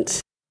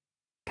amendment?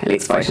 Okay,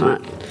 let's vote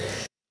on it.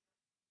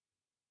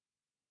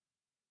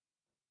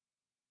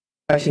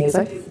 Voting is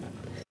open.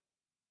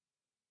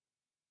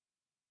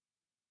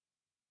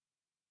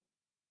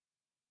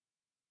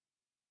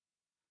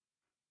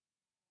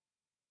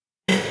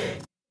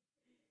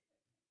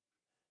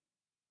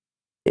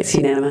 It's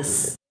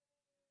unanimous.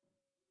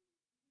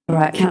 All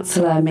right,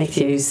 Councillor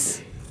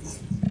Matthews.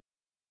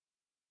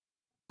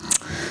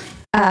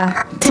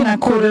 Tēnā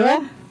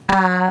kōrua,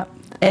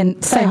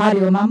 and say hi to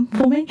your mum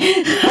for me.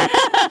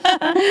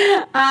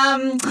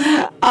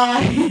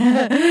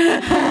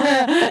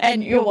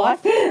 And your wife.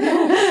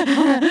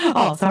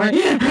 Oh, sorry.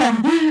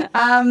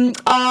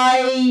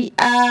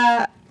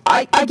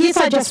 I guess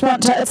I just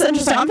want to, it's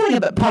interesting, I'm feeling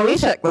a bit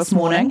poetic this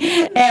morning,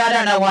 and I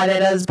don't know why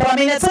that is, but I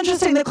mean, it's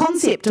interesting, the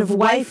concept of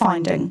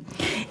wayfinding.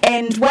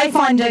 And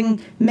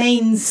wayfinding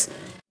means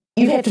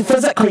you have to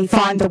physically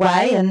find the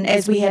way, and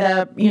as we had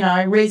a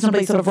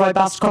reasonably sort of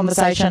robust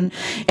conversation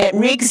at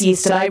Regs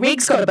yesterday,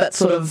 Regs got a bit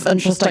sort of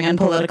interesting and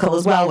political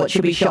as well, which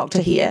you'll be shocked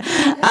to hear,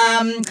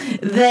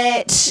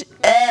 that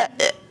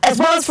as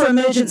well as for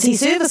emergency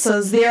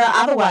services, there are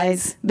other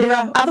ways. There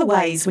are other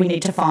ways we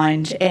need to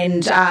find,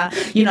 and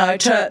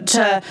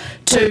to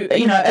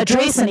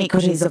address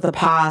inequities of the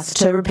past,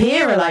 to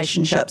repair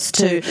relationships,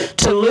 to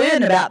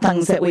learn about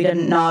things that we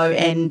didn't know,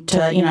 and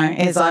to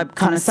as I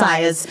kind of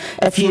say, is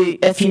if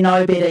you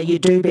know better, you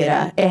do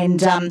better.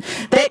 And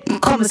that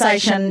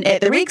conversation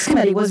at the Regs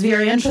Committee was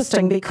very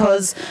interesting,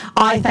 because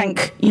I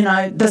think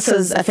this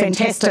is a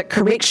fantastic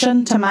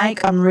correction to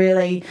make. I'm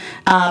really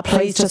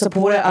pleased to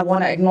support it. I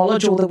want to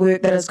acknowledge all the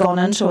work that has gone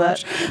into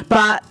it,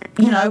 but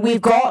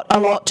we've got a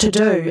lot to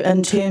do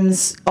in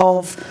terms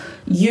of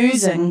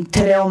using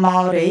te reo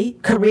Māori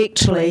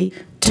correctly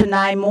to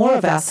name more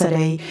of our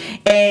city,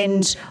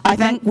 and I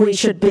think we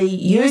should be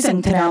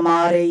using te reo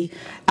Māori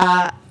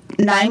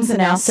names in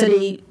our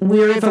city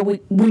whenever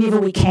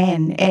we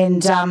can,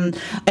 and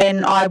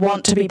I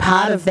want to be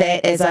part of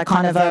that as a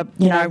kind of a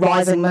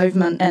rising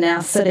movement in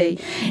our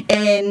city.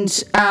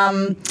 And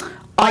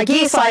I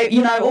guess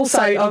also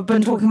I've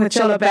been talking with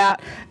Jill about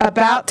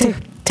Te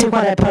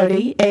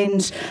Waripori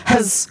and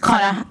his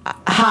kind of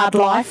hard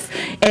life,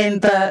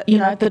 and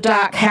the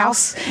dark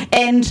house,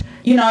 and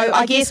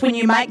I guess when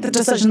you make the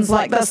decisions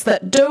like this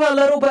that do a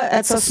little bit,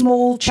 it's a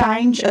small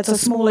change, it's a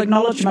small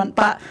acknowledgement,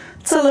 but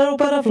it's a little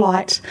bit of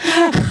light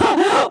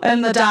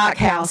in the dark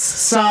house.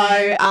 So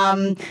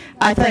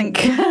I think,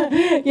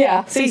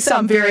 so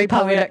I'm very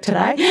poetic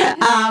today.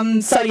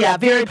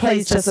 Very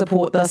pleased to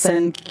support this,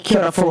 and kia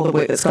ora for all the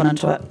work that's gone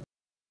into it.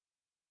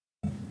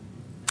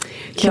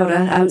 Kia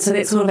ora. So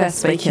that's all of our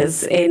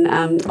speakers, and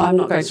I'm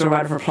not going to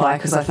write a reply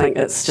because I think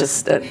it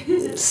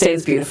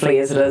stands beautifully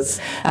as it is.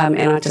 And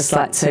I'd just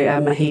like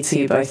to mahi to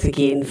you both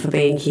again for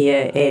being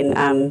here, and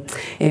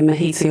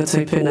mahi to your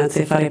tūpuna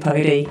te whare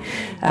pauri.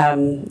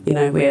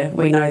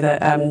 We know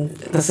that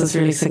this is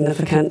really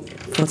significant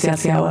for Te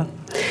Atiawa.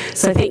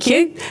 So thank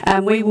you.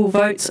 We will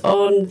vote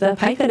on the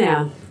paper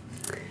now.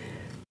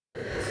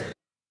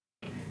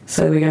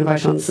 So we're going to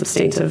vote on the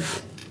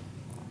substantive.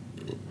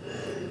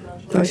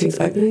 Voting's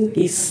opening.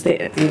 Yes,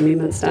 the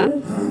amendment's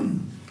done.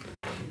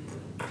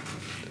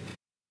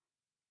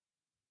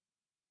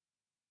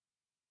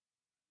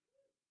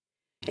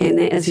 And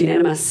that is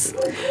unanimous.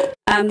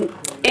 And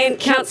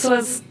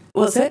councillors,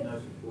 was it?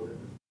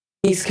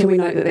 Yes, can we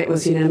note that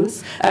was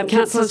unanimous?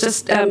 Councillors,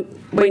 just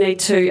we need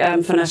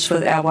to finish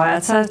with our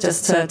waiata,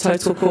 just to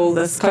total call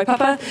this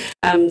kaupapa.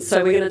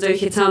 So we're going to do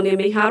he taone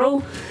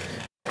miharo.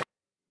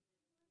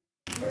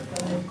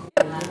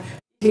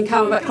 You can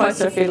come a bit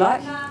closer if you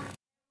like.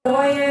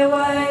 Wae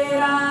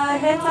waira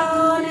he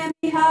taone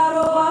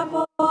miharo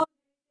apo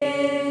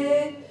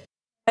e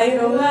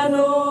aironga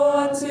no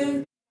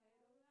atu.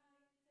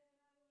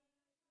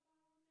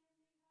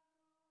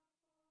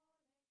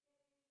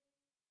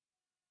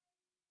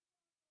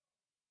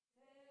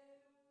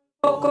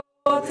 Koko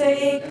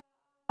te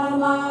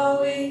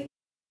Maui.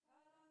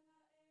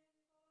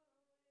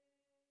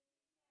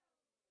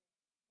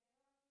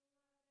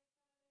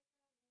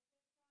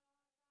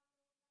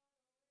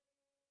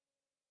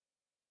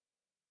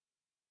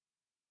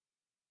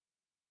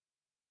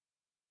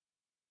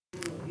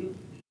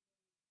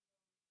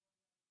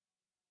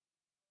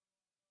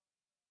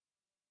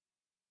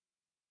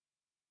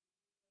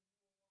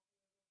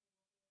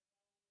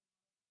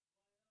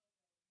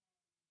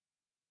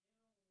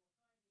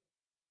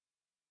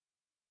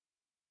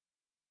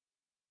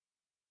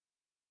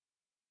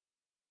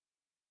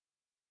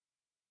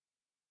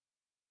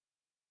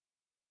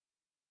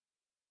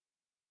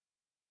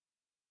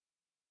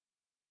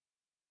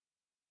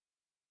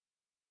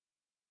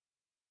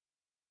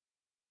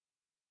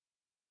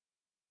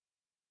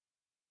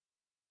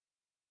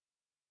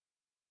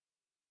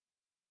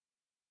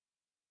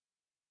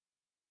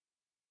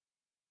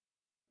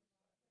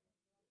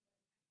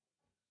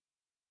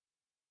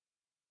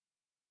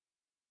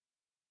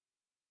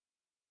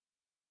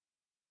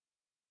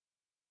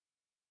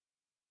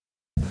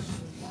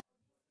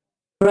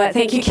 Right,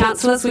 thank you,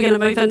 councillors. We're going to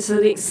move into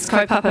the next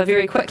kaupapa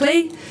very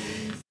quickly.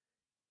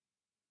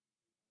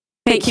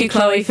 Thank you,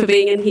 Chloe, for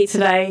being in here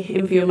today.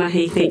 Mvua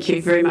mahi, thank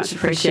you, very much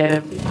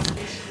appreciated.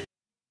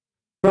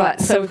 Right,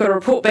 so we've got a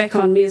report back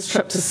on Mayor's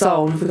trip to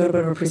Seoul. We've got a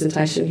bit of a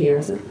presentation here,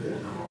 is it?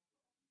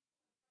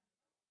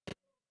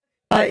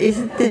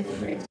 Isn't there?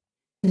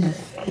 Yeah.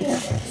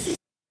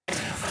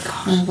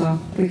 Oh,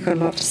 well, we've got a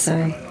lot to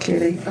say,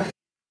 clearly.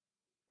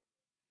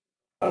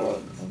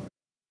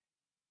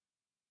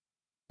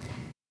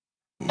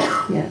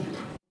 Yeah.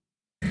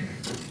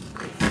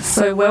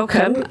 So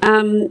welcome.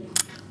 Have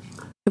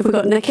we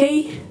got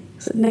Nikki?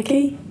 Is it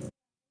Nikki?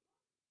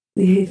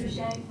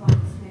 Yeah.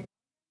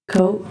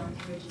 Cool.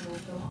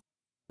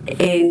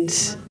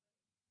 And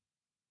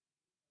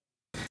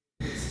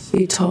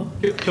you top.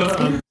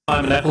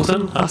 I'm in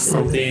Appleton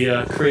from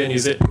the Korea New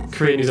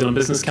Zealand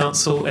Business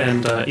Council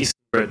and Eastern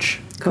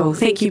Bridge. Cool.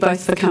 Thank you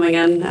both for coming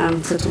in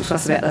to talk to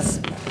us about this.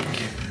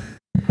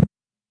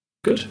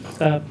 Good.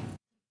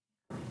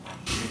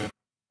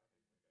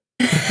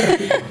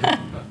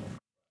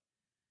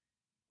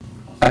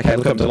 Okay,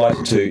 look, I'm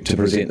delighted to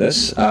present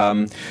this.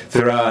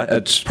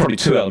 It's probably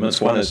two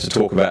elements. One is to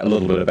talk about a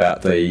little bit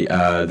about the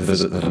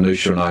visit that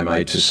Anusha and I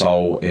made to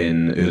Seoul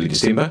in early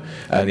December,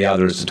 and the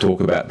other is to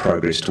talk about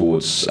progress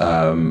towards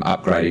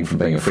upgrading from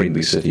being a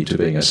friendly city to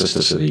being a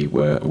sister city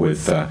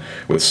with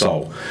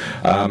Seoul.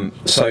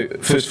 So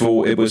first of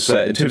all, it was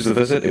in terms of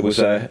the visit, it was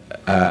a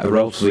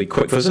relatively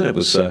quick visit. It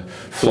was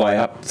fly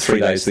up,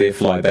 3 days there,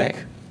 fly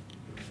back.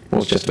 Well,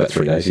 it was just about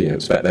 3 days, yeah, it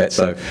was about that.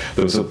 So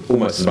there was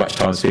almost as much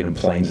time spent in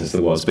planes as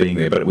there was being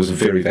there, but it was a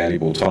very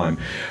valuable time.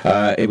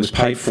 It was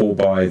paid for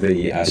by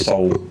the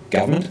Seoul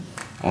government,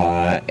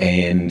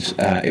 and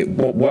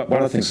one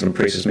of the things that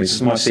impresses me,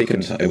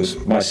 it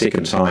was my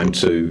second time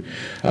to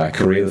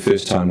Korea. The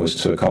first time was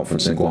to a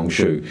conference in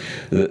Gwangju.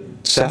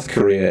 South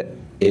Korea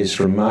is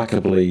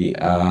remarkably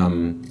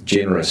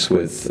generous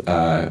with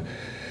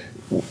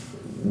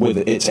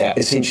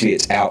essentially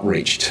its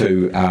outreach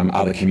to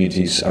other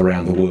communities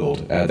around the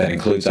world. That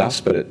includes us,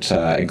 but it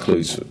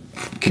includes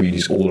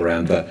communities all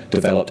around the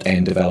developed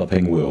and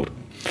developing world.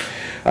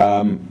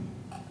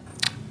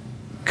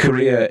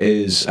 Korea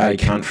is a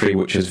country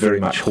which has very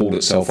much hauled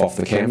itself off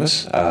the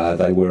canvas.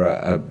 They were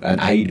an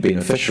aid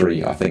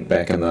beneficiary, I think,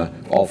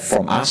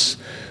 from us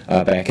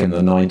back in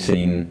the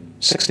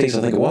 1960s, I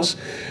think it was,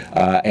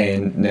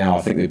 and now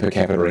I think their per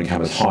capita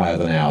income is higher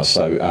than ours,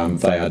 so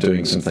they are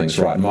doing some things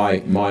right.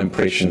 My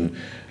impression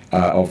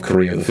of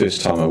Korea the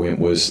first time I went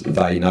was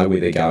they know where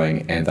they're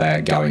going and they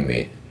are going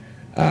there.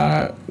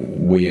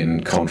 We,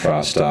 in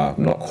contrast, are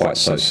not quite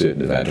so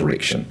certain of our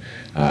direction,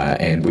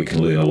 and we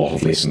can learn a lot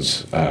of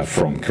lessons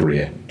from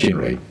Korea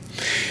generally.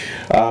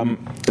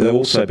 They've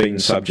also been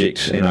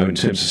subject, in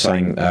terms of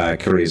saying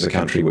Korea is a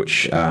country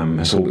which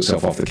has hauled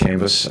itself off the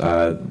canvas.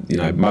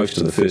 Most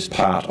of the first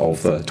part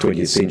of the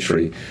 20th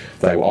century,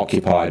 they were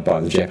occupied by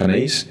the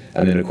Japanese,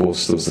 and then of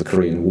course there was the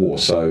Korean War.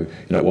 So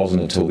it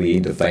wasn't until the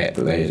end of that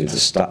they had to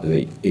start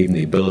even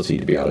the ability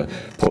to be able to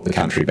put the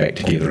country back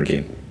together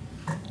again.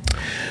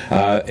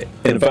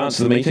 In advance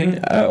of the meeting,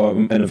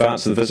 in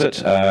advance of the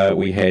visit,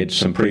 we had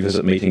some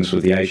pre-visit meetings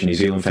with the Asian New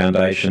Zealand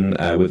Foundation,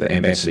 with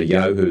Ambassador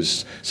Yeo,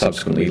 who's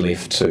subsequently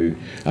left to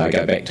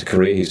go back to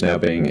Korea. He's now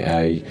being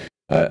a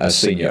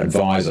senior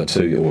advisor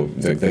to, or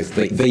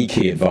the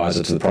key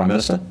advisor to the Prime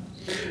Minister.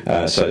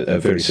 So a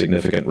very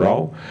significant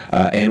role.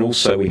 And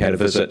also we had a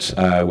visit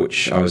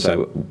which I was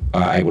able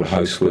to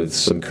host with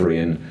some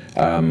Korean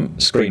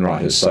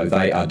screenwriters. So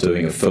they are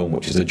doing a film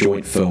which is a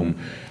joint film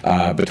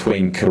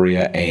between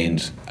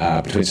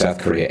South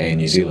Korea and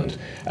New Zealand,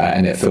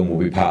 and that film will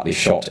be partly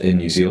shot in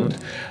New Zealand,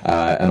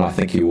 and I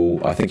think you will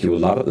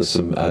love it. There's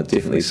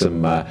definitely some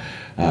Maori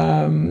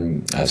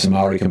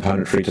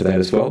componentry to that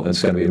as well, and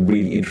it's going to be a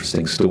really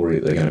interesting story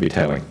that they're going to be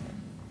telling.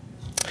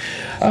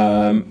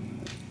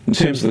 In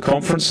terms of the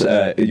conference,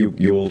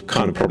 you'll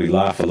kind of probably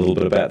laugh a little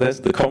bit about this.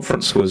 The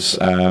conference was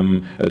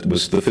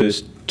the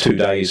first 2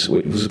 days.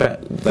 It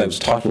was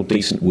titled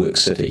 "Decent Work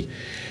City,"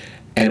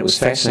 and it was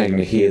fascinating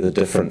to hear the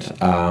different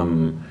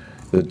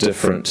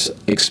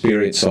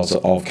experiences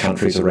of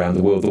countries around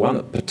the world. The one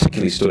that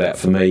particularly stood out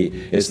for me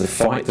is the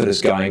fight that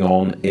is going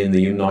on in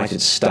the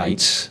United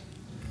States,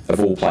 of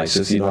all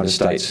places, the United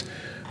States,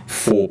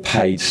 for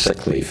paid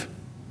sick leave.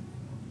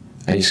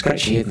 And you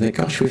scratch your head and think,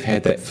 gosh, we've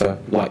had that for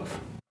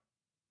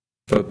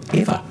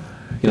forever.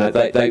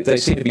 They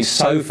seem to be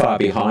so far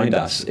behind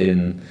us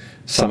in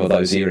some of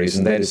those areas,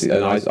 and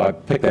I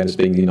picked that as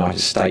being the United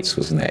States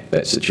was in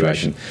that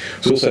situation.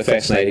 It was also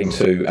fascinating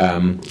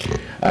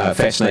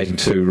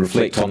to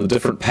reflect on the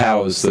different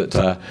powers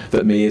that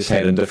mayors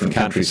had in different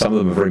countries. Some of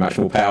them are very much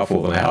more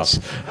powerful than ours,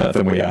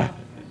 than we are.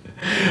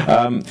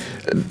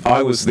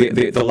 I was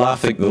the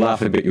laughing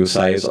bit you'll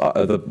say is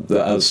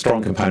a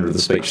strong component of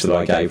the speech that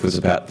I gave was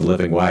about the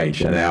living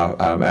wage and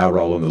our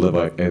role in the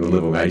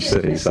living wage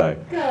city. So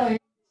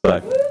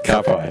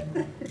ka pai.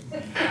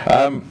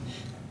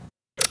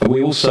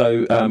 We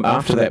also,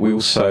 after that, we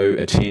also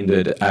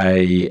attended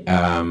a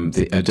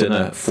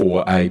dinner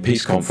for a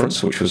peace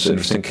conference, which was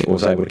interesting.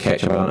 Was able to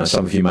catch up. I don't know,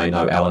 some of you may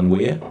know Alan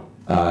Ware,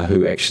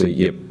 who actually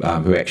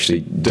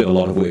did a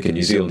lot of work in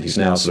New Zealand. He's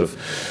now sort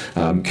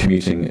of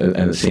commuting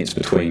in a sense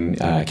between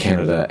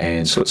Canada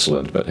and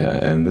Switzerland, but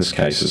in this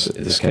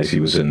case he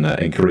was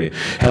in Korea.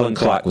 Helen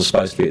Clark was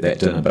supposed to be at that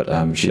dinner,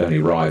 but she'd only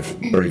arrived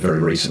very, very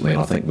recently,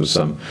 and I think was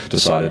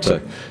decided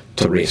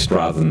to rest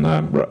rather than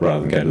go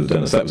to the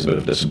dinner. So that was a bit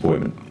of a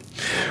disappointment.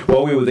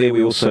 While we were there,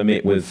 we also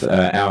met with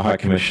our High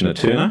Commissioner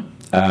Turner.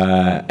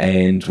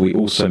 And we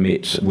also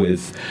met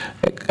with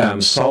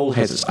Seoul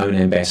has its own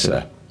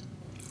ambassador,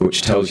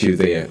 which tells you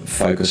their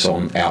focus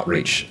on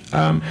outreach.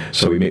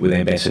 So we met with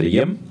Ambassador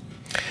Yim.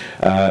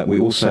 We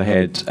also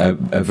had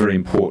a very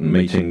important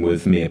meeting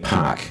with Mayor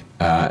Park.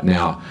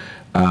 Now,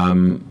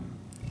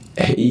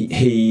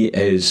 he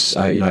is,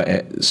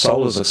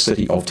 Seoul is a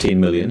city of 10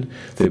 million.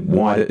 The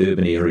wider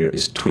urban area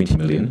is 20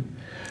 million.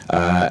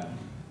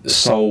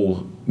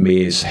 Seoul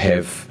mayors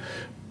have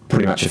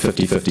pretty much a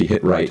 50-50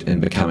 hit rate in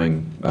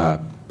becoming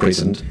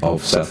president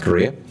of South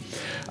Korea.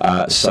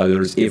 So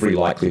there is every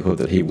likelihood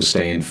that he will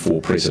stand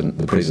for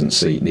the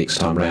presidency next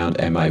time round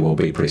and may well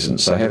be president.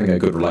 So having a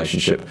good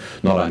relationship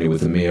not only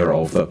with the mayor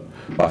of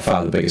by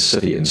far the biggest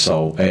city in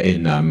Seoul,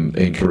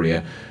 in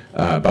Korea,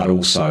 but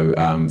also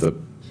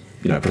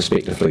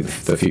prospectively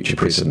the future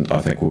president,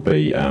 I think will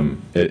be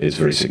is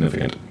very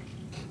significant.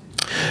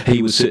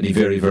 He was certainly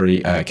very,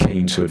 very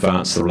keen to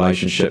advance the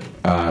relationship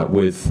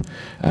with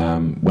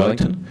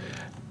Wellington.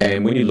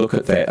 And when you look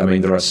at that, I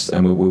mean, there are,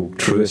 and we'll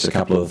traverse a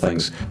couple of the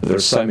things, but there are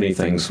so many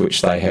things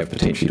which they have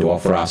potentially to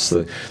offer us.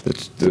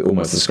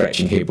 Almost the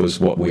scratching head was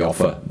what we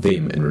offer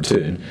them in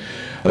return.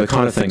 The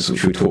kind of things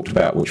which we talked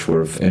about which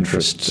were of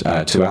interest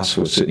to us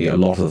were certainly a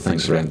lot of the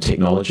things around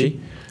technology,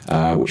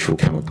 which we'll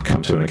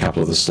come to in a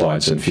couple of the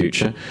slides in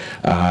future,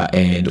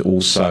 and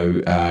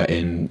also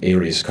in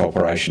areas of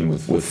cooperation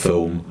with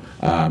film,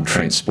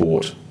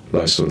 transport,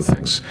 those sort of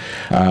things.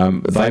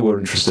 They were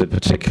interested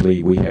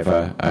particularly, we have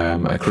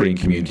a Korean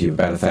community of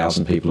about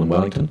 1,000 people in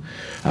Wellington.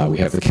 We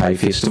have the K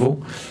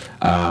Festival.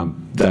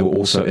 They were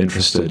also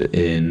interested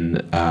in,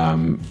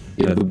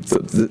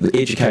 the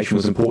education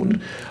was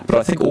important, but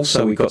I think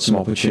also we got some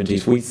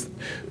opportunities with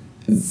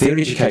their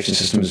education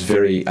system is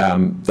very,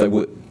 they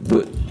were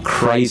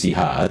crazy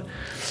hard,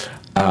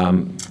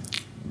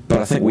 but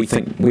I think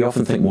we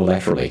often think more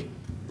laterally.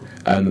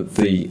 And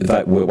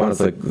one of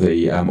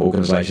the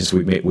organisations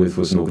we met with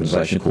was an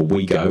organisation called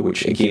WeGo,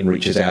 which again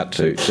reaches out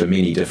to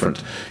many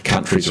different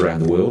countries around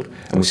the world.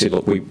 And we said,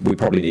 look, we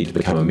probably need to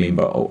become a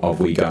member of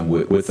WeGo and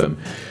work with them.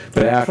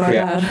 But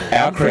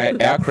our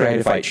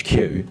Creative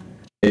HQ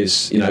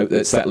is,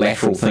 it's that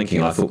lateral thinking.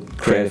 And I thought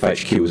Creative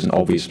HQ was an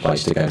obvious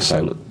place to go to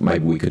say, look,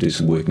 maybe we could do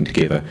some working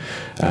together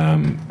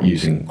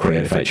using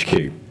Creative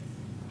HQ.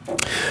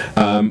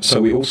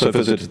 So we also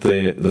visited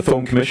the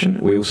Film Commission.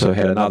 We also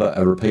had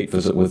a repeat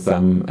visit with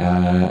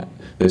the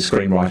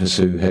screenwriters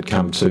who had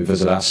come to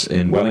visit us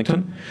in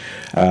Wellington.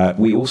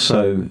 We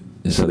also,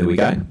 so there we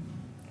go.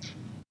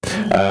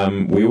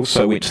 We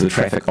also went to the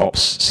Traffic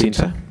Ops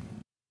Centre.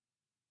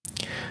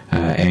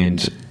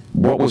 And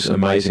what was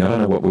amazing, I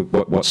don't know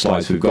what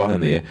slides we've got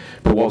in there,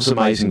 but what was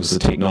amazing was the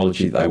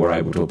technology that they were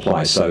able to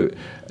apply. So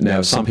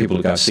now some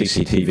people go,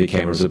 CCTV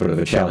cameras are a bit of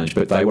a challenge,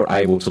 but they were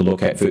able to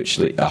look at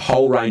virtually a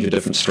whole range of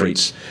different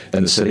streets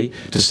in the city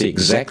to see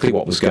exactly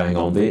what was going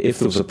on there. If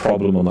there was a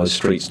problem on those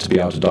streets, to be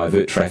able to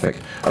divert traffic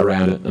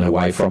around it and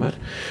away from it.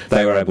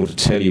 They were able to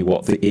tell you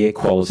what the air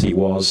quality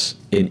was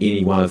in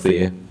any one of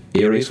their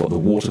areas, what the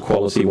water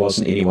quality was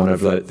in any one of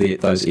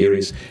those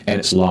areas, and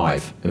it's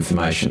live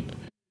information.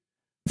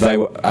 They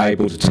were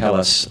able to tell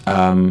us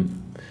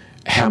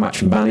how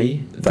much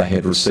money they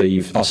had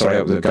received. Oh,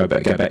 sorry, go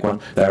back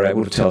one. They were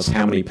able to tell us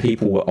how many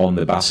people were on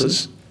the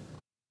buses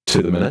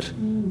to the minute,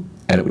 and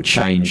it would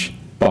change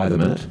by the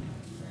minute.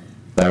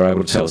 They were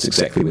able to tell us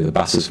exactly where the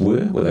buses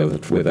were, where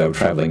they were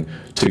travelling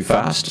too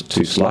fast,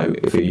 too slow,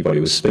 if anybody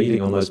was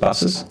speeding on those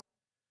buses.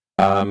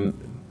 And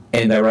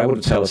they were able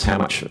to tell us how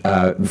much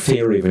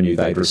fare revenue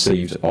they'd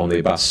received on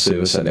their bus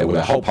service and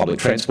their whole public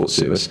transport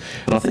service.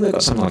 And I think they've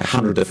got something like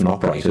 100 different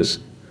operators.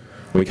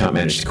 We can't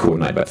manage to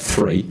coordinate about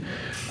 3.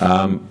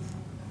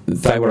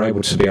 They were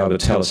able to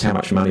tell us how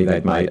much money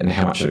they'd made and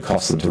how much it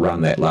cost them to run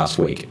that last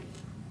week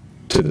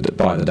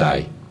by the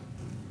day.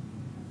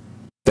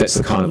 That's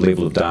the kind of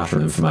level of data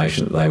and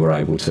information that they were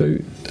able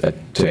to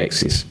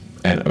access,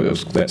 and that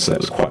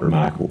was quite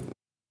remarkable.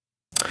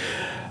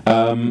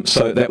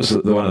 So that was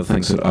one of the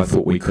things that I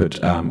thought we could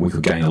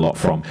gain a lot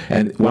from.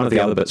 And one of the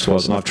other bits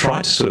was, and I've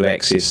tried to sort of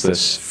access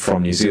this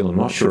from New Zealand.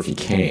 I'm not sure if you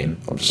can.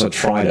 I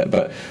tried it,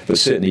 but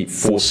certainly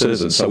for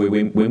citizens. So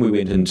when we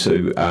went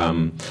into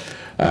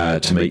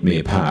to meet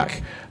Mayor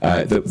Park,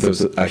 there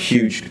was a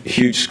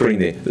huge screen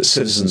there that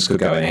citizens could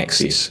go and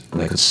access,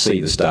 and they could see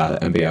this data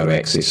and be able to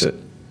access it.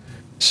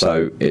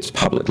 So it's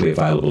publicly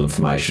available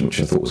information,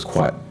 which I thought was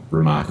quite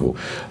remarkable.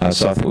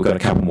 So I think we've got a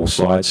couple more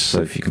slides.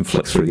 So if you can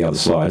flick through the other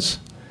slides.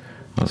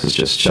 This is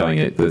just showing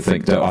it. I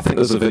think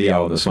there's a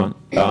video on this one.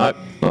 No,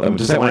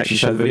 does that one actually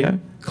show the video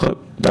clip?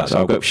 It does.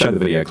 I'll go show the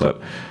video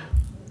clip.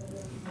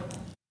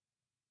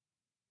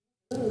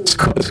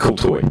 It's a cool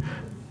toy.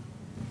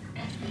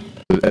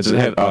 Does it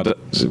have?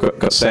 Has it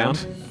got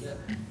sound?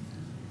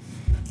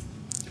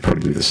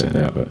 Probably leave the sound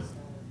out, but.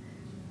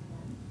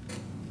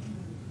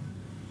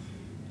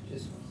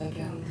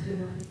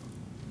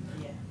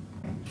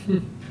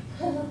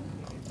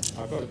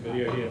 I've got a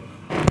video here.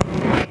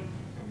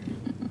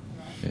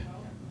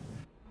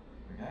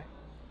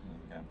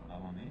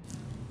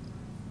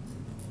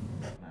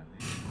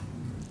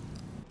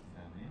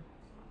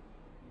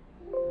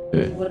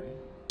 Yeah.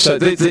 So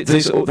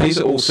these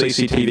are all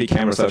CCTV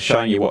cameras that are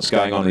showing you what's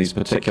going on in these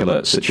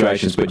particular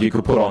situations, but you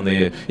could put on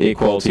there air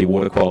quality,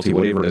 water quality,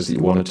 whatever it is that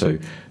you wanted to.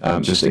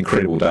 Just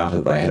incredible data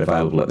that they had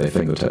available at their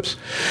fingertips.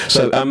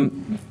 So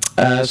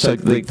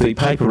the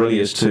paper really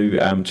is to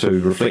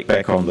reflect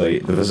back on the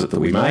visit that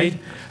we made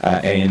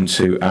and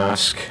to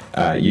ask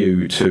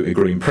you to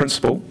agree in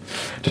principle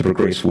to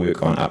progress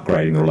work on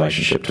upgrading the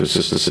relationship to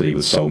assist the city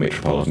with sole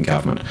metropolitan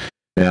government.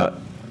 Now,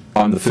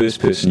 I'm the first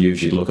person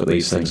usually to look at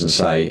these things and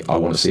say, I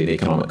want to see an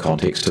economic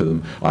context to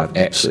them. I have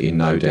absolutely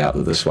no doubt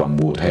that this one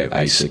would have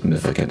a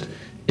significant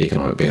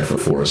economic benefit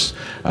for us.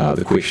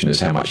 The question is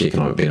how much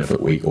economic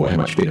benefit how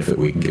much benefit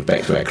we can give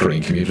back to our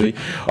Korean community.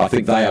 I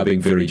think they are being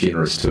very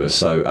generous to us,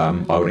 so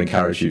I would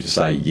encourage you to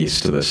say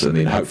yes to this, and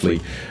then hopefully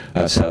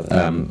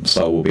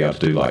Seoul will be able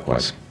to do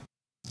likewise.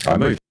 I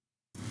move.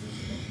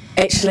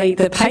 Actually,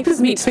 the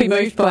paper's meant to be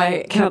moved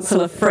by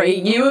Councillor Free.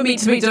 You were meant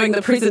to be doing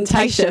the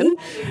presentation.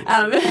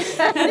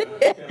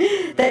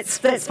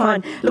 That's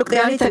fine. Look, the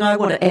only thing I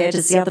want to add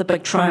is the other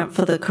big triumph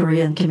for the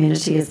Korean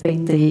community has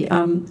been the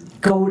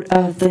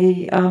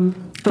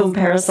film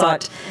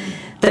Parasite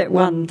that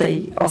won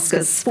the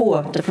Oscars,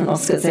 4 different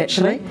Oscars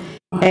actually,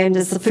 and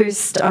is the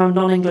first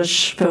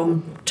non-English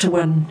film to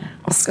win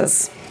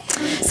Oscars.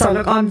 So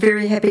look, I'm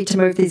very happy to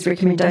move these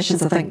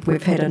recommendations. I think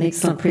we've had an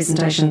excellent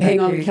presentation. Hang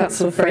on,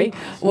 Councillor Free.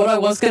 What I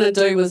was going to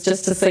do was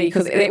just to see,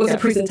 because that was a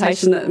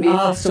presentation that Mayor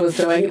Foster was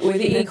doing, were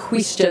there any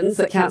questions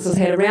that councillors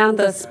had around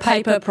this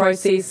paper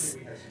process?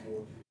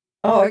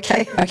 Oh,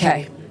 okay.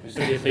 Okay.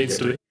 It needs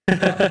to be.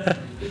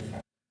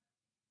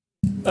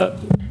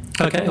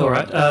 Okay, all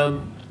right.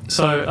 I'm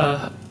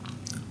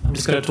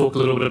just going to talk a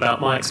little bit about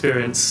my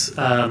experience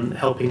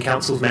helping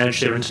councils manage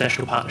their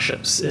international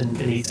partnerships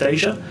in East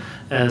Asia,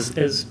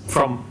 as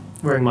from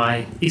wearing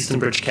my Eastern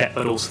Bridge cap,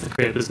 but also the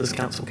Korea Business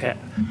Council cap.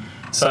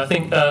 So I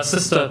think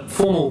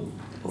formal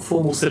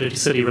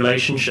city-to-city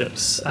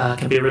relationships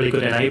can be a really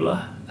good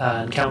enabler,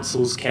 and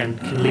councils can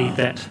lead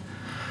that.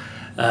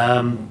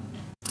 By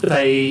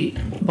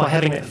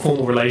having that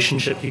formal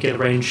relationship, you get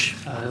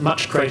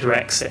much greater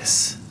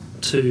access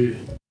to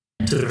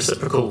the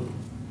reciprocal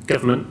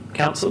government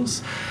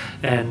councils,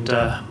 and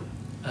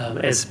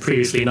as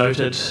previously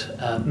noted,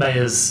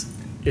 mayors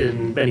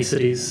in many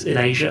cities in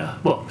Asia,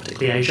 well,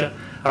 particularly Asia,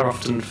 are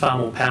often far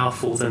more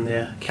powerful than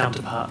their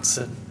counterparts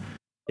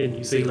in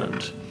New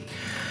Zealand.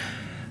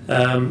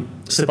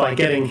 So by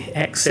getting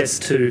access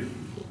to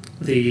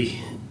the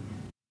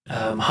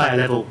higher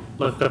level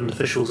local government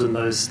officials in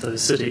those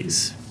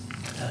cities,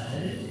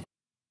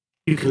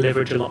 you can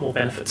leverage a lot more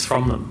benefits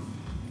from them.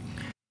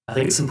 I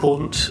think it's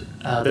important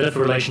that if a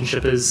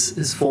relationship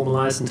is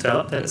formalised and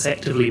developed, that it's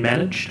actively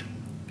managed,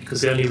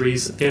 because the only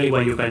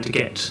way you're going to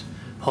get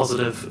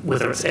positive,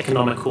 whether it's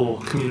economic or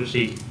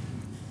community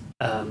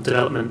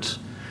development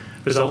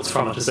results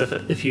from it, is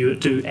if you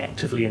do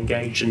actively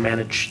engage and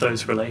manage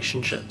those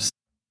relationships.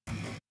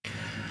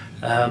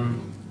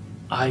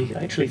 I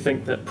actually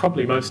think that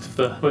probably most of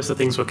the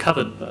things were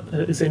covered, but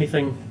is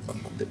anything?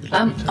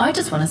 I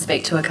just want to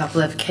speak to a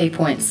couple of key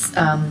points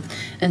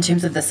in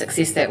terms of the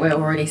success that we're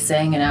already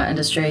seeing in our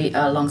industry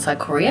alongside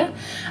Korea.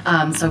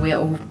 So we're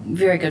all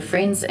very good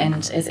friends,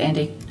 and as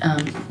Andy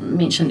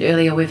mentioned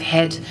earlier, we've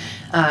had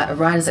a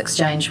writers'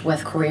 exchange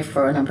with Korea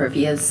for a number of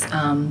years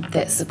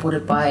that's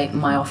supported by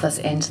my office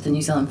and the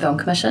New Zealand Film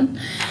Commission.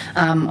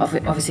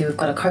 Obviously, we've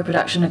got a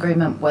co-production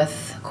agreement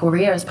with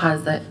Korea as part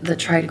of the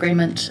trade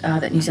agreement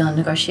that New Zealand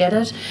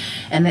negotiated,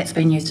 and that's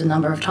been used a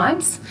number of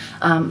times,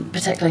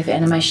 particularly for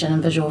animation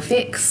and visual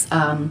effects.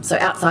 So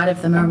outside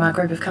of the Miramar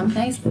group of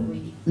companies that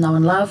we know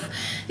and love,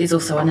 there's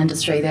also an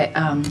industry that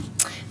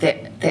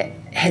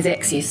has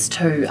access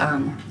to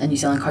a New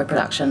Zealand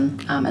co-production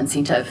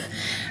incentive,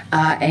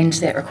 and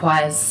that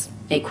requires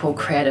equal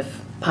creative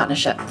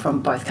partnership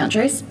from both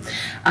countries.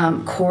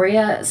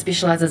 Korea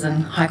specialises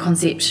in high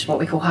concept, what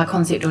we call high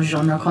concept or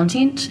genre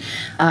content,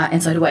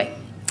 and so do we.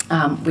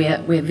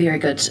 We're very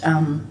good,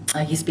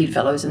 I guess,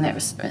 bedfellows in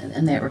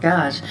that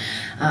regard.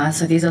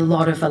 So there's a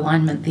lot of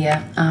alignment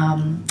there,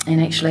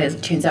 and actually, as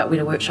it turns out, we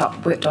had a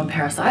workshop worked on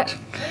Parasite,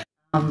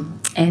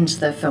 and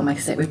the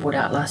filmmakers that we brought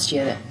out last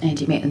year, that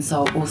Andy met in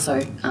Seoul,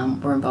 also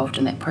were involved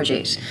in that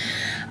project.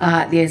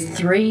 There's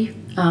 3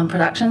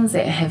 productions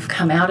that have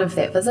come out of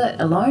that visit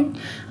alone,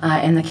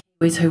 and the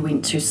Kiwis who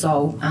went to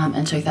Seoul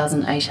in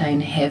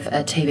 2018 have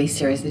a TV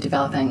series they're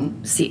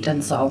developing set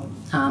in Seoul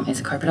as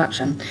a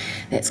co-production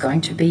that's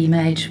going to be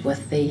made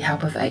with the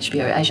help of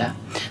HBO Asia.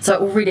 So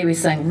already we're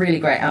seeing really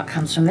great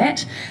outcomes from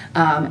that,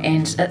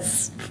 and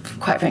it's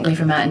quite frankly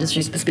from our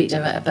industry's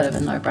perspective a bit of a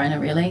no-brainer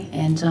really,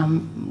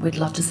 and we'd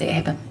love to see it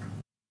happen.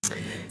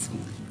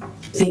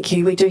 Thank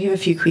you. We do have a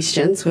few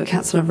questions. We've got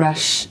Councillor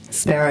Rush,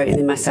 Sparrow, and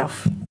then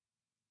myself.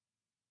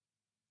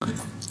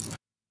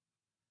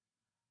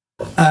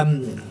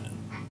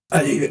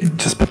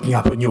 Just picking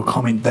up on your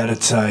comment that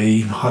it's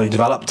a highly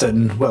developed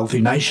and wealthy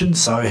nation,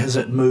 so has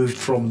it moved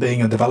from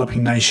being a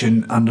developing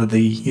nation under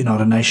the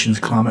United Nations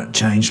climate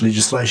change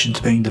legislation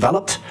to being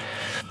developed?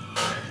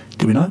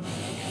 Do we know?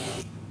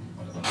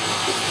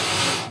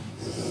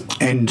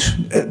 And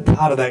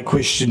part of that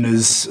question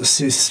is,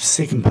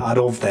 second part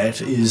of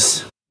that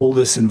is, will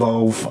this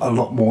involve a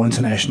lot more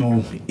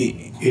international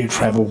air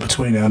travel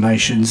between our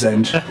nations,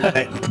 and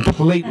that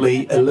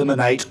completely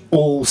eliminate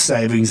all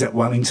savings that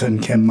Wellington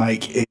can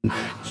make in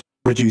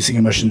reducing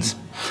emissions?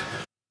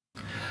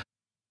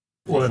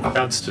 Well, in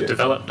regards to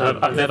developed,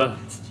 I've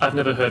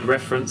never heard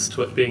reference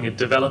to it being a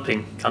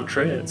developing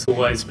country. It's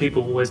always,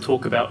 people always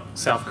talk about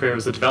South Korea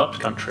as a developed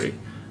country.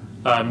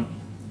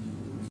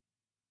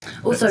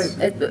 Also,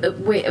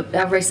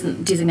 our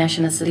recent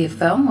designation is City of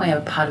Film. We are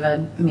part of a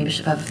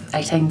membership of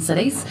 18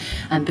 cities,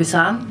 and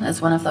Busan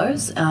is one of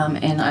those.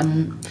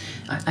 And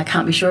I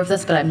can't be sure of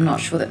this, but I'm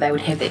not sure that they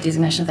would have that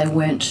designation if they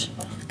weren't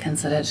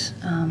considered,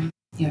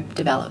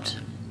 developed.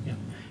 Yeah.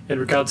 In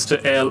regards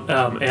to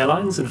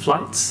airlines and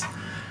flights,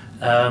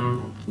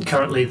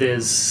 currently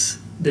there's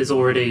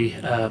already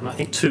I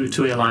think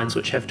two airlines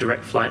which have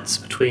direct flights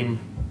between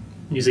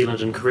New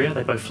Zealand and Korea.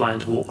 They both fly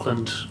into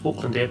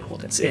Auckland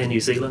Airport. That's Air New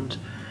Zealand.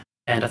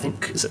 And I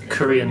think, is it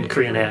Korean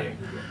Air?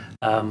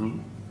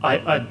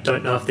 I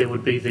don't know if there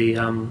would be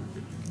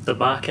the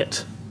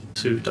market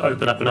to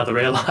open up another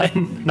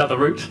airline, another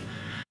route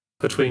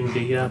between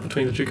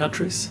the two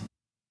countries.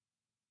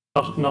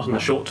 Not in the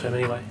short term,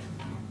 anyway.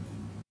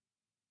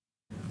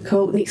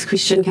 Cool. Next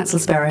question,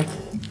 Councillor Sparrow.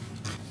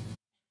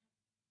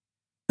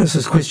 This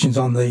is questions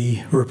on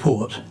the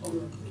report.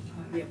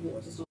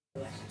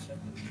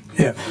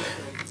 Yeah.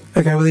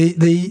 Okay. Well,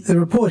 the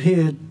report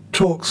here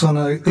talks on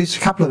at least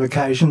a couple of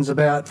occasions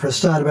about, for a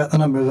start, about the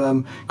number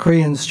of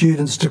Korean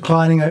students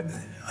declining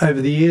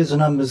over the years, the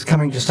numbers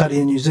coming to study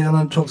in New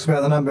Zealand. It talks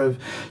about the number of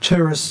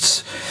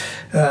tourists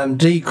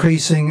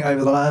decreasing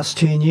over the last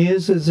 10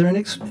 years. Is there an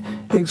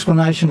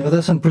explanation for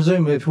this? And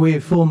presumably if we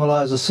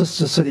formalise a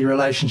sister city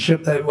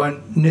relationship, that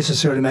won't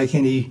necessarily make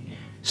any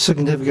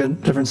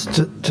significant difference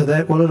to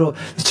that, will it? Or,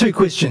 there's two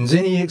questions.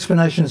 Any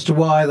explanation as to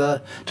why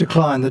the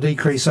decline, the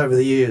decrease over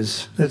the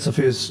years? That's the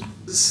first.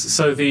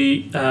 So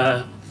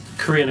the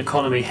Korean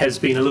economy has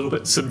been a little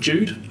bit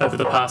subdued over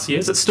the past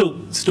years. It's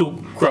still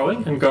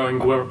growing and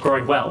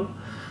growing well,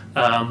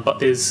 but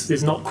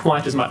there's not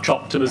quite as much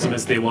optimism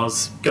as there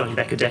was going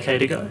back a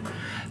decade ago.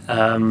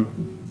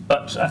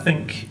 But I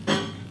think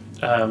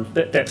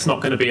that's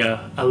not going to be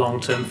a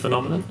long-term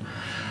phenomenon.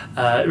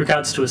 In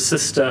regards to a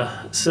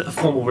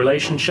formal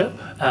relationship,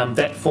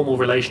 that formal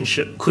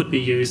relationship could be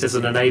used as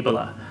an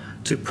enabler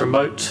to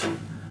promote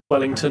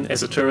Wellington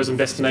as a tourism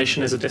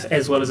destination,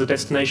 as well as a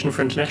destination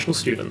for international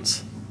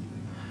students.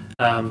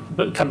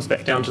 But it comes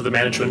back down to the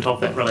management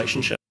of that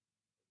relationship.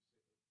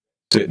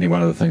 Certainly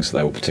one of the things that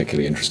they were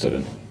particularly interested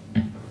in.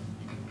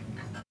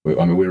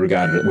 I mean, we're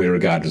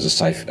regarded as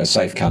a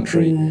safe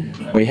country.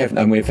 We have,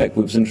 and in fact,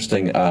 it was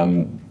interesting.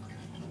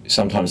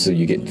 Sometimes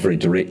you get very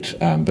direct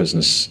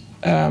business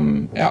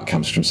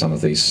outcomes from some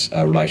of these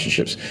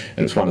relationships,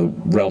 and it's one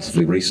of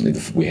relatively recently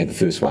we had the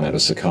first one out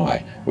of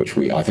Sakai, which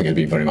I think had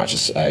been very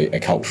much a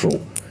cultural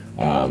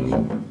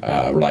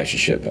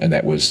relationship, and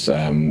that was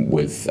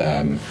with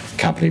a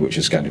company which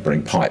is going to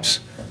bring pipes.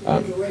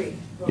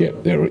 Yeah.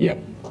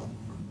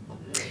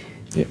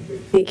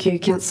 Thank you,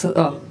 Councillor.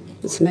 Oh,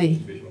 it's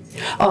me.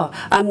 Oh,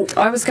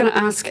 I was going to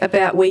ask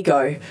about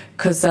WeGo,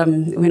 because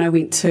when I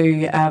went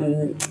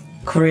to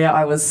Korea,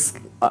 I was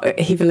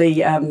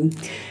heavily,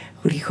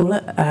 what do you call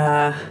it?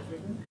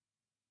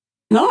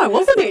 No, I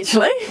wasn't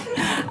actually.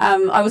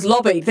 I was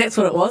lobbied, that's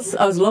what it was.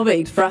 I was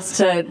lobbied for us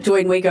to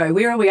join WeGo.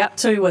 Where are we up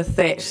to with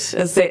that?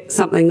 Is that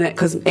something that,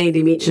 because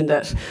Andy mentioned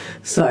it,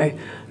 so I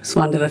just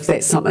wondered if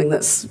that's something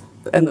that's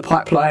in the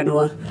pipeline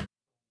or...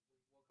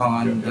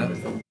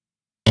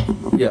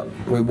 Yeah,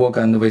 we work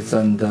with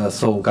the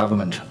Seoul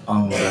government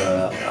on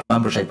the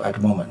membership at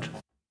the moment.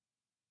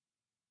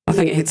 I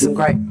think it had some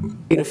great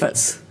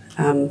benefits,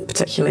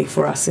 particularly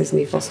for us, as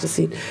Mayor Foster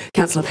said.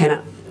 Councillor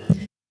Pannett.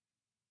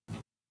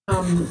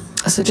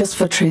 So just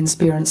for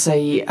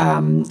transparency,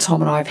 Tom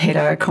and I have had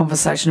a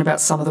conversation about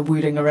some of the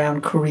wording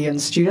around Korean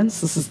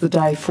students. This is the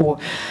day for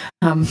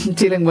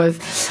dealing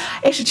with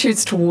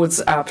attitudes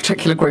towards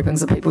particular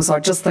groupings of people. So I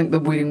just think the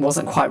wording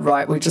wasn't quite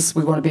right. We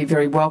want to be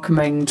very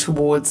welcoming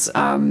towards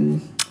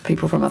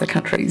people from other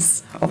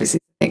countries, obviously.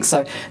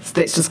 So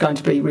that's just going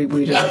to be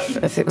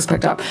reworded if that was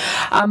picked up.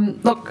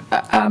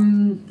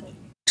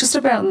 Just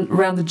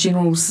around the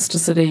general sister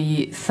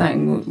city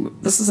thing,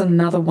 this is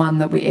another one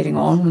that we're adding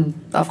on, and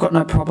I've got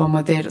no problem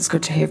with that. It's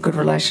good to have good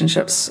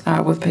relationships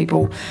with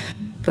people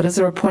But is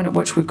there a point at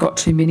which we've got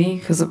too many?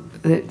 Because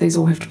these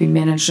all have to be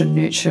managed and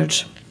nurtured.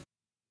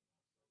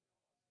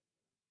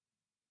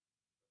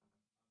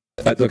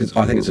 Look,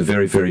 I think it's a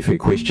very, very fair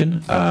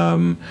question.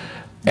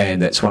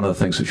 And that's one of the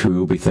things which we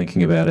will be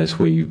thinking about as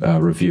we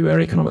review our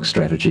economic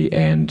strategy,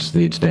 and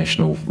the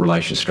international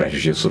relations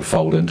strategy will sort of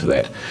fold into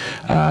that.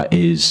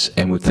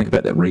 And we'll think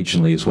about that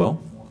regionally as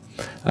well.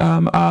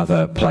 Are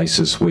there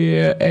places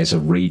where, as a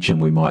region,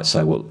 we might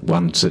say, well,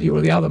 one city or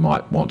the other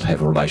might want to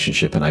have a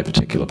relationship in a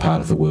particular part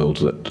of the world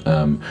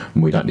that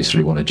we don't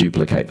necessarily want to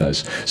duplicate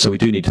those. So we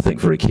do need to think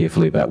very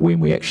carefully about when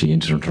we actually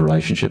enter into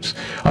relationships.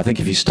 I think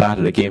if you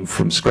started again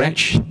from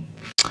scratch,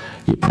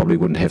 you probably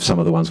wouldn't have some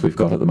of the ones we've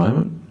got at the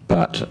moment.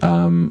 But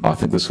I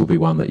think this will be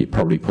one that you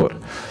probably put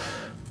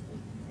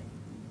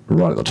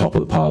right at the top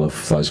of the pile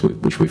of those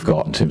which we've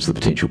got in terms of the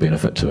potential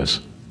benefit to us.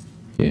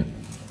 Yeah.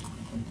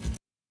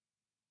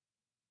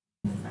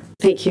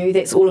 Thank you.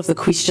 That's all of the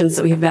questions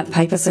that we have about the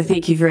paper. So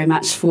thank you very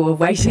much for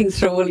waiting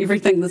through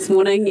everything this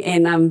morning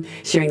and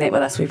sharing that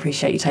with us. We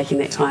appreciate you taking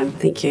that time.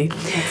 Thank you.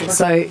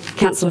 So,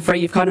 Councillor Free,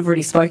 you've kind of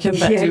already spoken,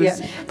 but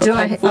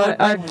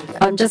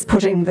I'm just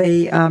putting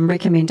the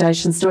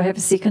recommendations. Do I have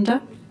a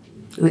seconder?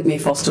 I think Mayor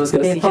Foster was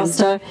going to second.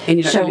 Foster. And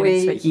you don't Shall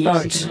really we speak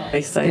yet.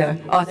 vote? So yeah.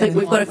 I think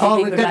we've got a few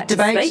people who'd like to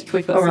speak.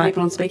 We've got some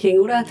people on speaking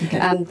order.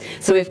 Okay.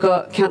 So we've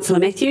got Councillor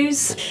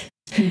Matthews.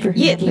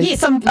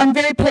 Yes, I'm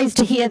very pleased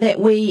to hear that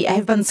we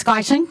have been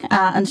skiting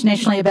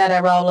internationally about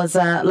our role as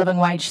a living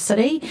wage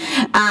city,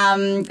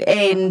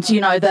 and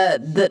you know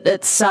that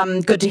it's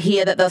good to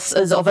hear that this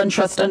is of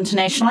interest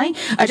internationally.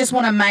 I just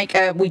want to make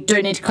we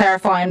do need to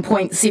clarify in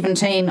point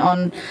 17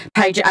 on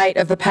page 8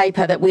 of the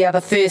paper that we are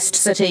the first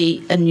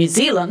city in New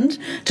Zealand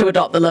to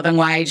adopt the living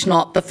wage,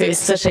 not the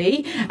first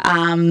city.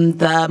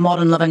 The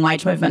modern living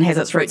wage movement has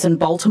its roots in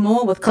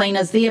Baltimore with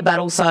cleaners there, but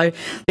also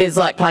there's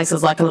like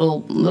places like a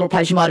little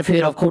place you might have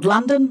heard of called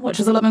London, which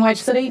is a living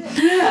wage city,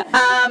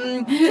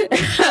 and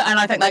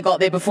I think they got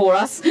there before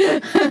us.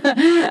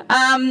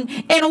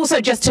 And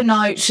also just to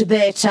note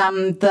that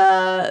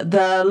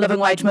the living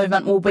wage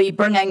movement will be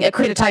bringing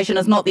accreditation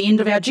is not the end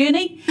of our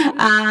journey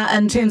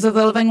in terms of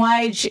the living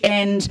wage,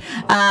 and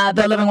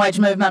the living wage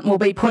movement will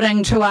be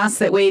putting to us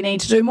that we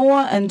need to do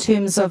more in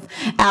terms of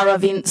our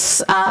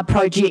events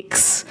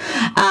projects,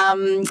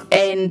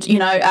 and you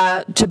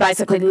know to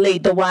basically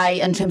lead the way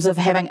in terms of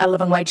having a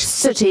living wage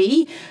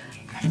city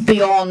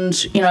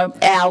beyond, you know,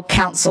 our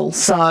council.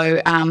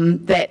 So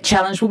that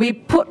challenge will be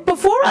put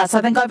before us, I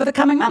think, over the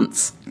coming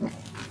months.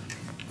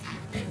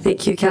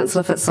 Thank you,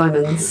 Councillor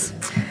Fitzsimons.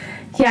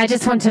 Yeah, I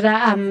just wanted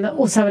to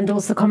also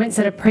endorse the comments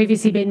that have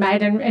previously been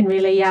made and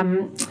really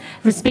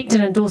respect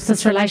and endorse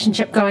this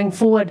relationship going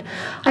forward.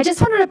 I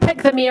just wanted to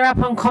pick the Mayor up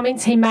on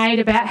comments he made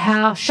about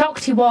how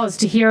shocked he was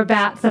to hear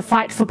about the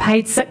fight for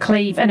paid sick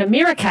leave in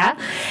America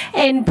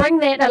and bring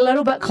that a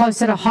little bit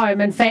closer to home.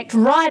 In fact,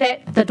 right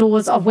at the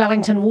doors of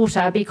Wellington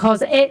Water,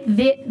 because at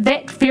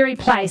that very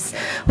place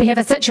we have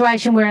a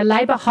situation where a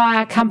labour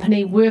hire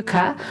company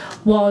worker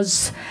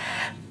was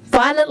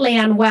violently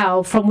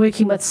unwell from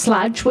working with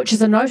sludge, which is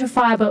a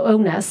notifiable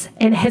illness,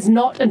 and is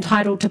not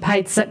entitled to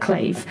paid sick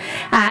leave.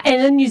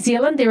 And in New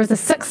Zealand, there is a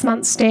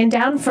 6-month stand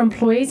down for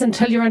employees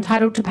until you're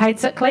entitled to paid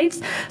sick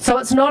leaves. So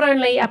it's not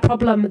only a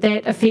problem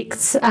that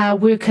affects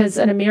workers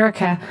in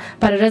America,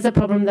 but it is a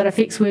problem that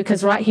affects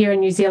workers right here in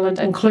New Zealand,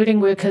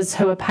 including workers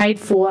who are paid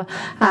for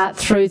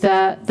through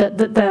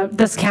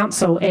this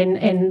council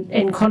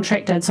and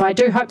contracted. So I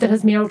do hope that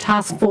his mayoral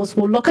task force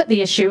will look at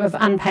the issue of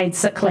unpaid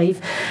sick leave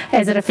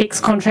as it affects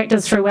contractors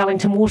through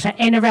Wellington Water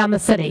and around the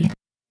city.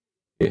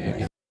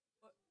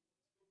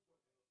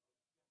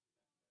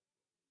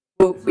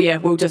 Well, yeah,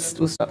 we'll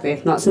stop there.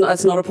 No, it's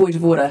not a point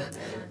of order.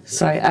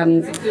 So,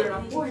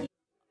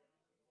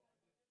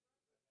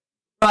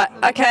 right,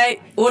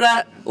 okay,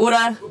 order.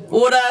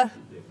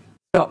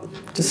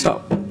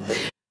 Stop.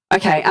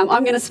 Okay, I'm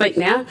going to speak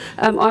now.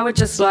 I would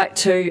just like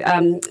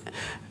to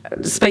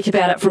speak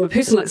about it from a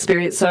personal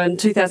experience. So in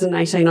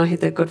 2018 I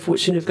had the good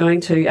fortune of going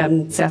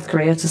to South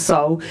Korea, to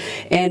Seoul,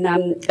 and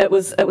it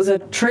was a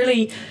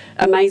truly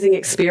amazing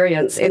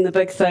experience. And the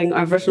big thing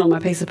I've written on my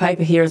piece of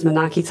paper here is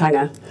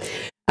manakitanga.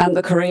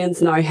 The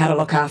Koreans know how to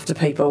look after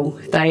people.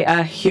 They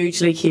are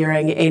hugely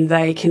caring, and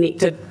they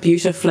connected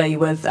beautifully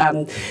with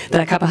the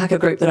kapahaka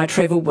group that I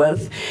travelled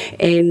with.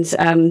 And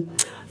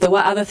the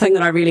other thing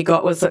that I really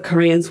got was that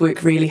Koreans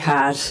work really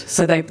hard.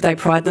 So they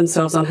pride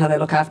themselves on how they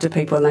look after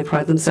people, and they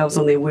pride themselves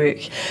on their work.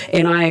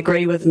 And I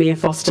agree with Mayor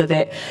Foster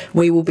that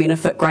we will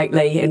benefit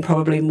greatly, and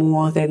probably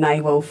more than they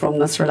will, from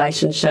this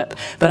relationship.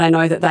 But I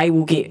know that they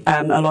will get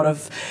a lot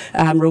of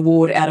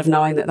reward out of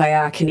knowing that they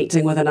are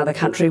connecting with another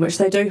country, which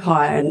they do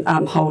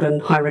hold in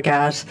high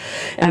regard.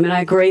 And I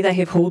agree they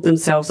have hauled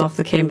themselves off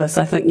the canvas.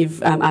 I think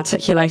you've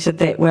articulated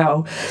that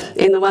well.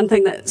 And the one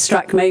thing that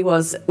struck me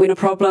was when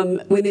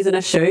there's an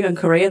issue in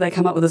Korea, Korea, they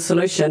come up with a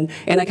solution,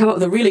 and they come up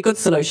with a really good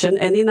solution,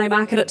 and then they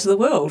market it to the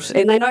world,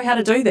 and they know how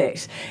to do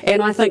that. And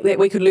I think that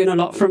we could learn a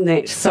lot from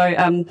that. So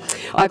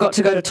I got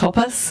to go to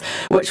Tapas,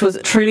 which was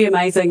truly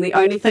amazing. The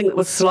only thing that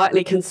was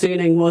slightly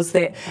concerning was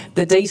that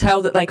the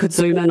detail that they could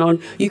zoom in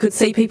on, you could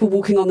see people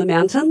walking on the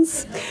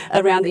mountains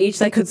around the edge.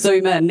 They could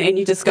zoom in, and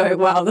you just go,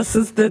 wow, this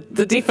is the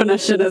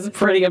definition is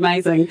pretty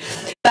amazing.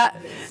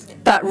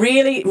 But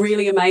really,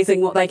 really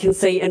amazing what they can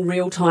see in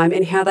real time,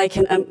 and how that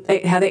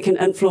can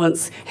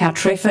influence how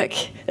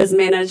traffic is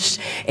managed,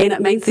 and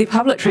it means their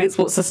public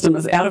transport system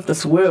is out of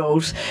this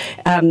world.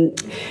 Something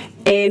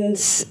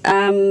else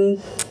I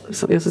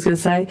was going to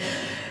say.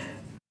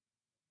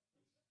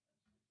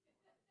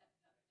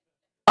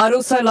 I'd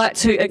also like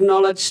to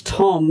acknowledge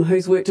Tom,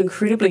 who's worked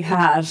incredibly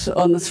hard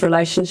on this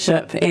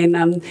relationship,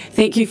 and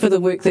thank you for the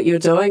work that you're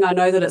doing. I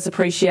know that it's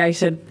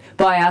appreciated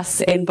by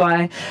us and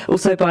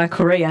also by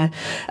Korea.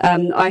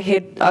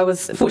 I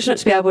was fortunate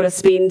to be able to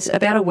spend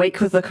about a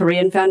week with the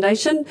Korean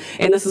Foundation,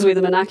 and this is where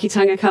the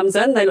Manaakitanga comes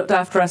in. They looked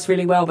after us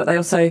really well, but they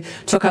also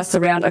took us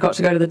around. I got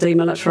to go to the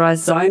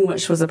demilitarised zone,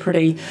 which was a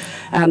pretty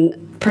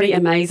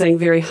amazing,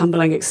 very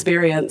humbling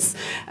experience.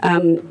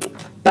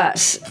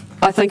 But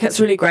I think it's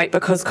really great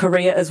because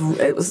Korea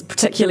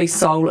particularly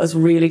Seoul, is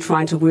really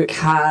trying to work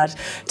hard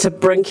to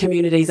bring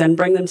communities and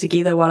bring them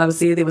together. While I was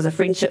there was a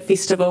friendship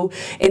festival,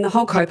 and the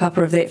whole kaupapa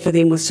of that for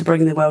them was to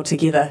bring the world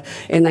together.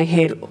 And they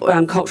had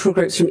cultural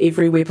groups from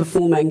everywhere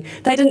performing.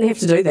 They didn't have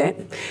to do that,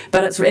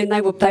 but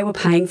they were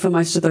paying for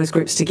most of those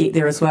groups to get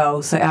there as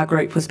well. So our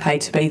group was paid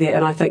to be there.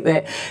 And I think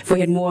that if we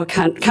had more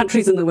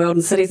countries in the world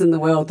and cities in the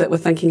world that were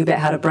thinking about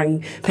how to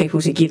bring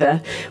people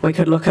together, we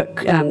could look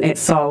at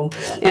Seoul.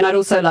 And I'd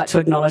also like to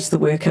acknowledge the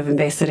work of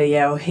Ambassador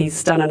Yao.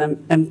 He's done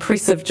an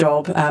impressive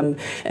job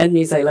in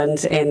New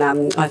Zealand, and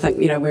I think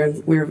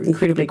we're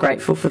incredibly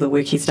grateful for the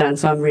work he's done.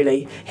 So I'm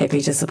really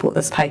happy to support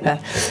this paper.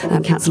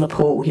 Councillor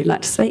Paul, you'd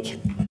like to speak?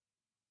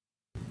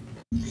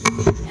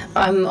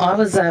 I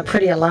was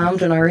pretty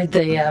alarmed when I read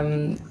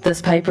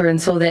this paper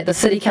and saw that the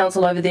City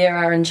Council over there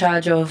are in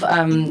charge of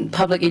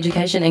public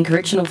education and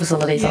correctional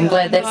facilities. I'm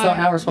glad that's not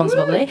our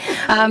responsibility.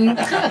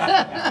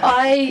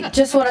 I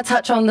just want to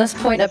touch on this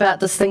point about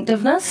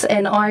distinctiveness,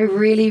 and I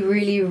really,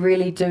 really,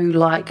 really do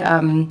like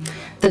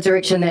the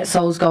direction that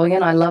Seoul's going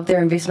in. I love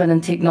their investment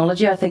in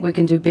technology. I think we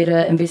can do better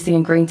investing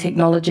in green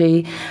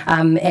technology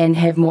and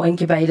have more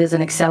incubators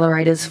and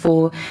accelerators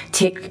for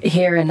tech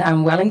here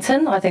in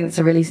Wellington. I think it's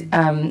a really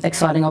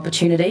exciting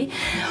opportunity.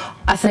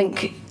 I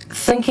think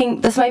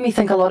this made me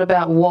think a lot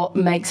about what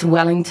makes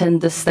Wellington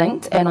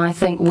distinct, and I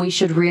think we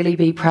should really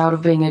be proud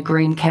of being a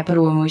green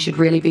capital, and we should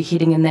really be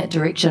heading in that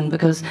direction,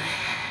 because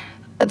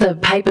the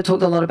paper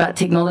talked a lot about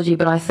technology,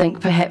 but I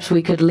think perhaps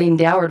we could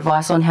lend our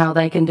advice on how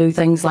they can do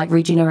things like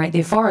regenerate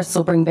their forests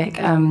or bring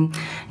back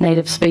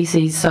native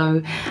species.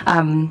 So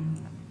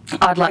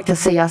I'd like to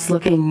see us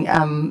looking,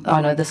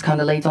 I know this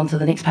kind of leads on to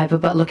the next paper,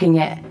 but looking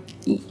at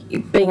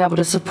being able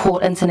to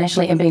support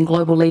internationally and being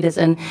global leaders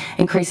in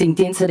increasing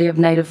density of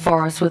native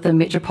forests within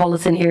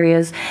metropolitan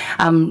areas,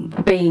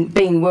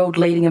 being world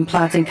leading in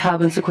planting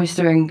carbon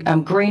sequestering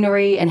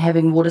greenery and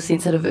having water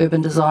sensitive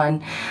urban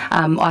design.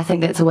 I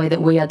think that's a way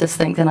that we are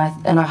distinct, and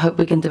I hope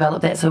we can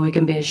develop that so we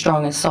can be as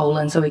strong as Seoul,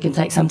 and so we can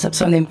take some tips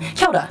from them.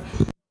 Kia ora.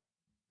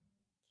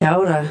 Kia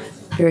ora.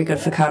 Very good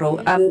for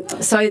Carol.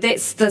 So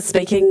that's the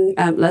speaking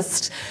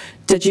list.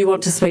 Did you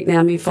want to speak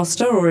now, Me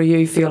Foster, or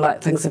you feel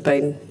like things have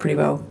been pretty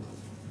well?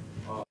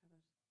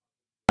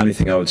 Only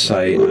thing I would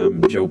say,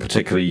 Jill,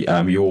 particularly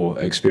your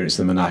experience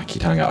in the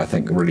Manaakitanga, I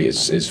think really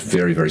is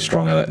very, very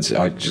strong.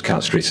 I just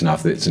can't stress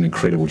enough that it's an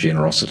incredible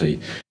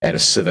generosity at a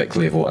civic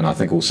level, and I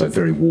think also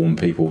very warm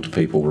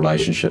people-to-people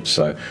relationships.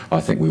 So I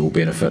think we will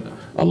benefit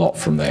a lot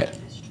from that.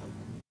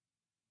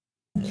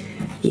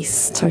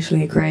 Yes,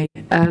 totally agree.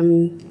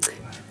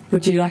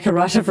 Would you like a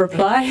right of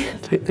reply?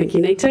 I don't think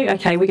you need to.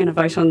 Okay, we're going to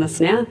vote on this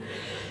now.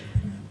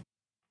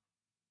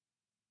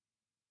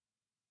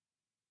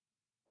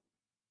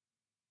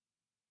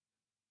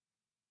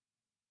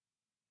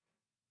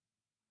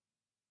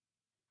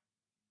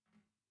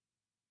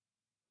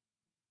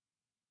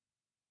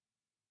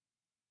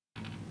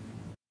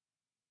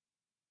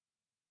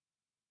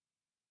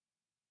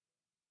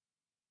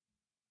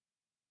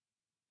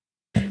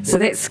 So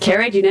that's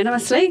carried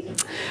unanimously.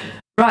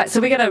 Right, so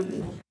we're going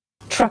to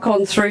truck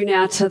on through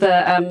now to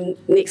the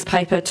next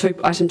paper,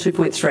 item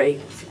 2.3.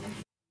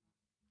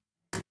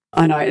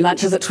 I know,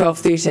 lunch is at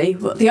 12:30.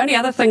 Well, the only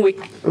other thing we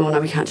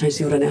can't change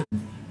the order now.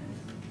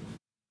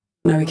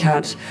 No, we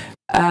can't.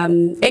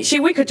 Actually,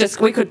 we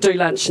could do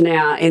lunch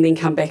now and then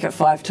come back at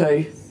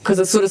 5:02, because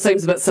it sort of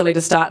seems a bit silly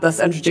to start this,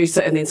 introduce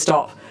it, and then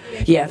stop.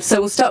 Yeah, so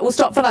we'll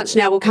stop for lunch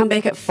now. We'll come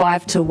back at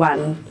 5 to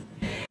 1.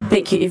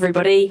 Thank you,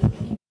 everybody.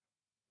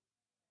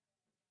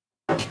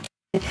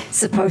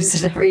 Suppose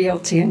that every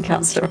LT and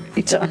councillor will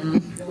be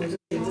done.